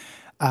 Yeah.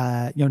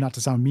 Not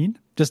to sound mean,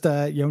 just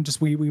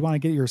we want to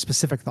get your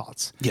specific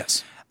thoughts.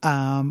 Yes.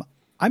 I'm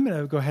going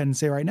to go ahead and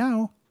say right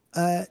now,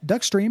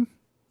 Duckstream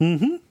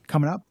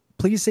coming up.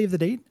 Please save the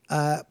date.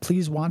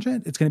 Please watch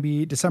it. It's going to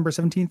be December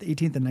 17th,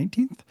 18th, and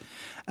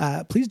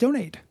 19th. Please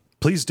donate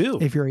Please do.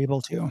 if you're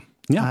able to.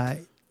 Yeah.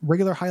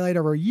 Regular highlight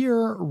of our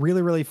year.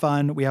 Really, really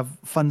fun. We have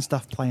fun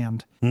stuff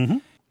planned. It's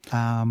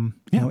going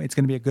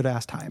to be a good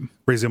ass time.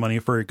 Raising money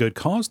for a good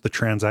cause, the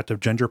Transactive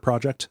Gender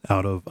Project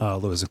out of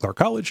Lewis and Clark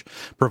College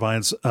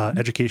provides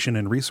education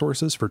and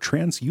resources for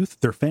trans youth,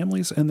 their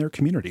families, and their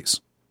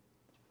communities.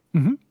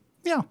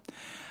 Yeah.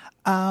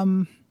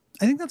 I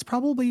think that's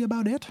probably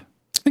about it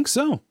I think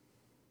so.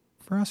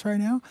 for us right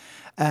now.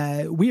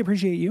 We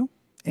appreciate you,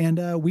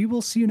 and we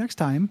will see you next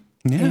time.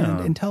 Yeah. And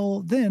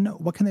until then,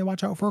 what can they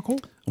watch out for, Cole?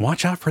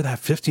 Watch out for that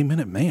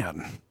 50-minute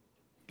man.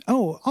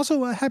 Oh,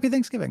 also, happy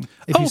Thanksgiving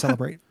if you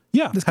celebrate.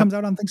 Yeah. This comes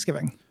out on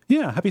Thanksgiving.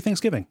 Yeah. Happy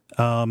Thanksgiving.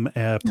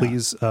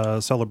 Please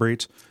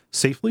celebrate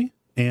safely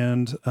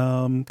and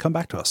come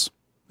back to us.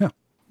 Yeah.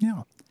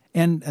 Yeah.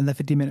 And the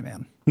 50-minute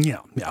man. Yeah.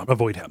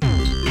 Avoid him.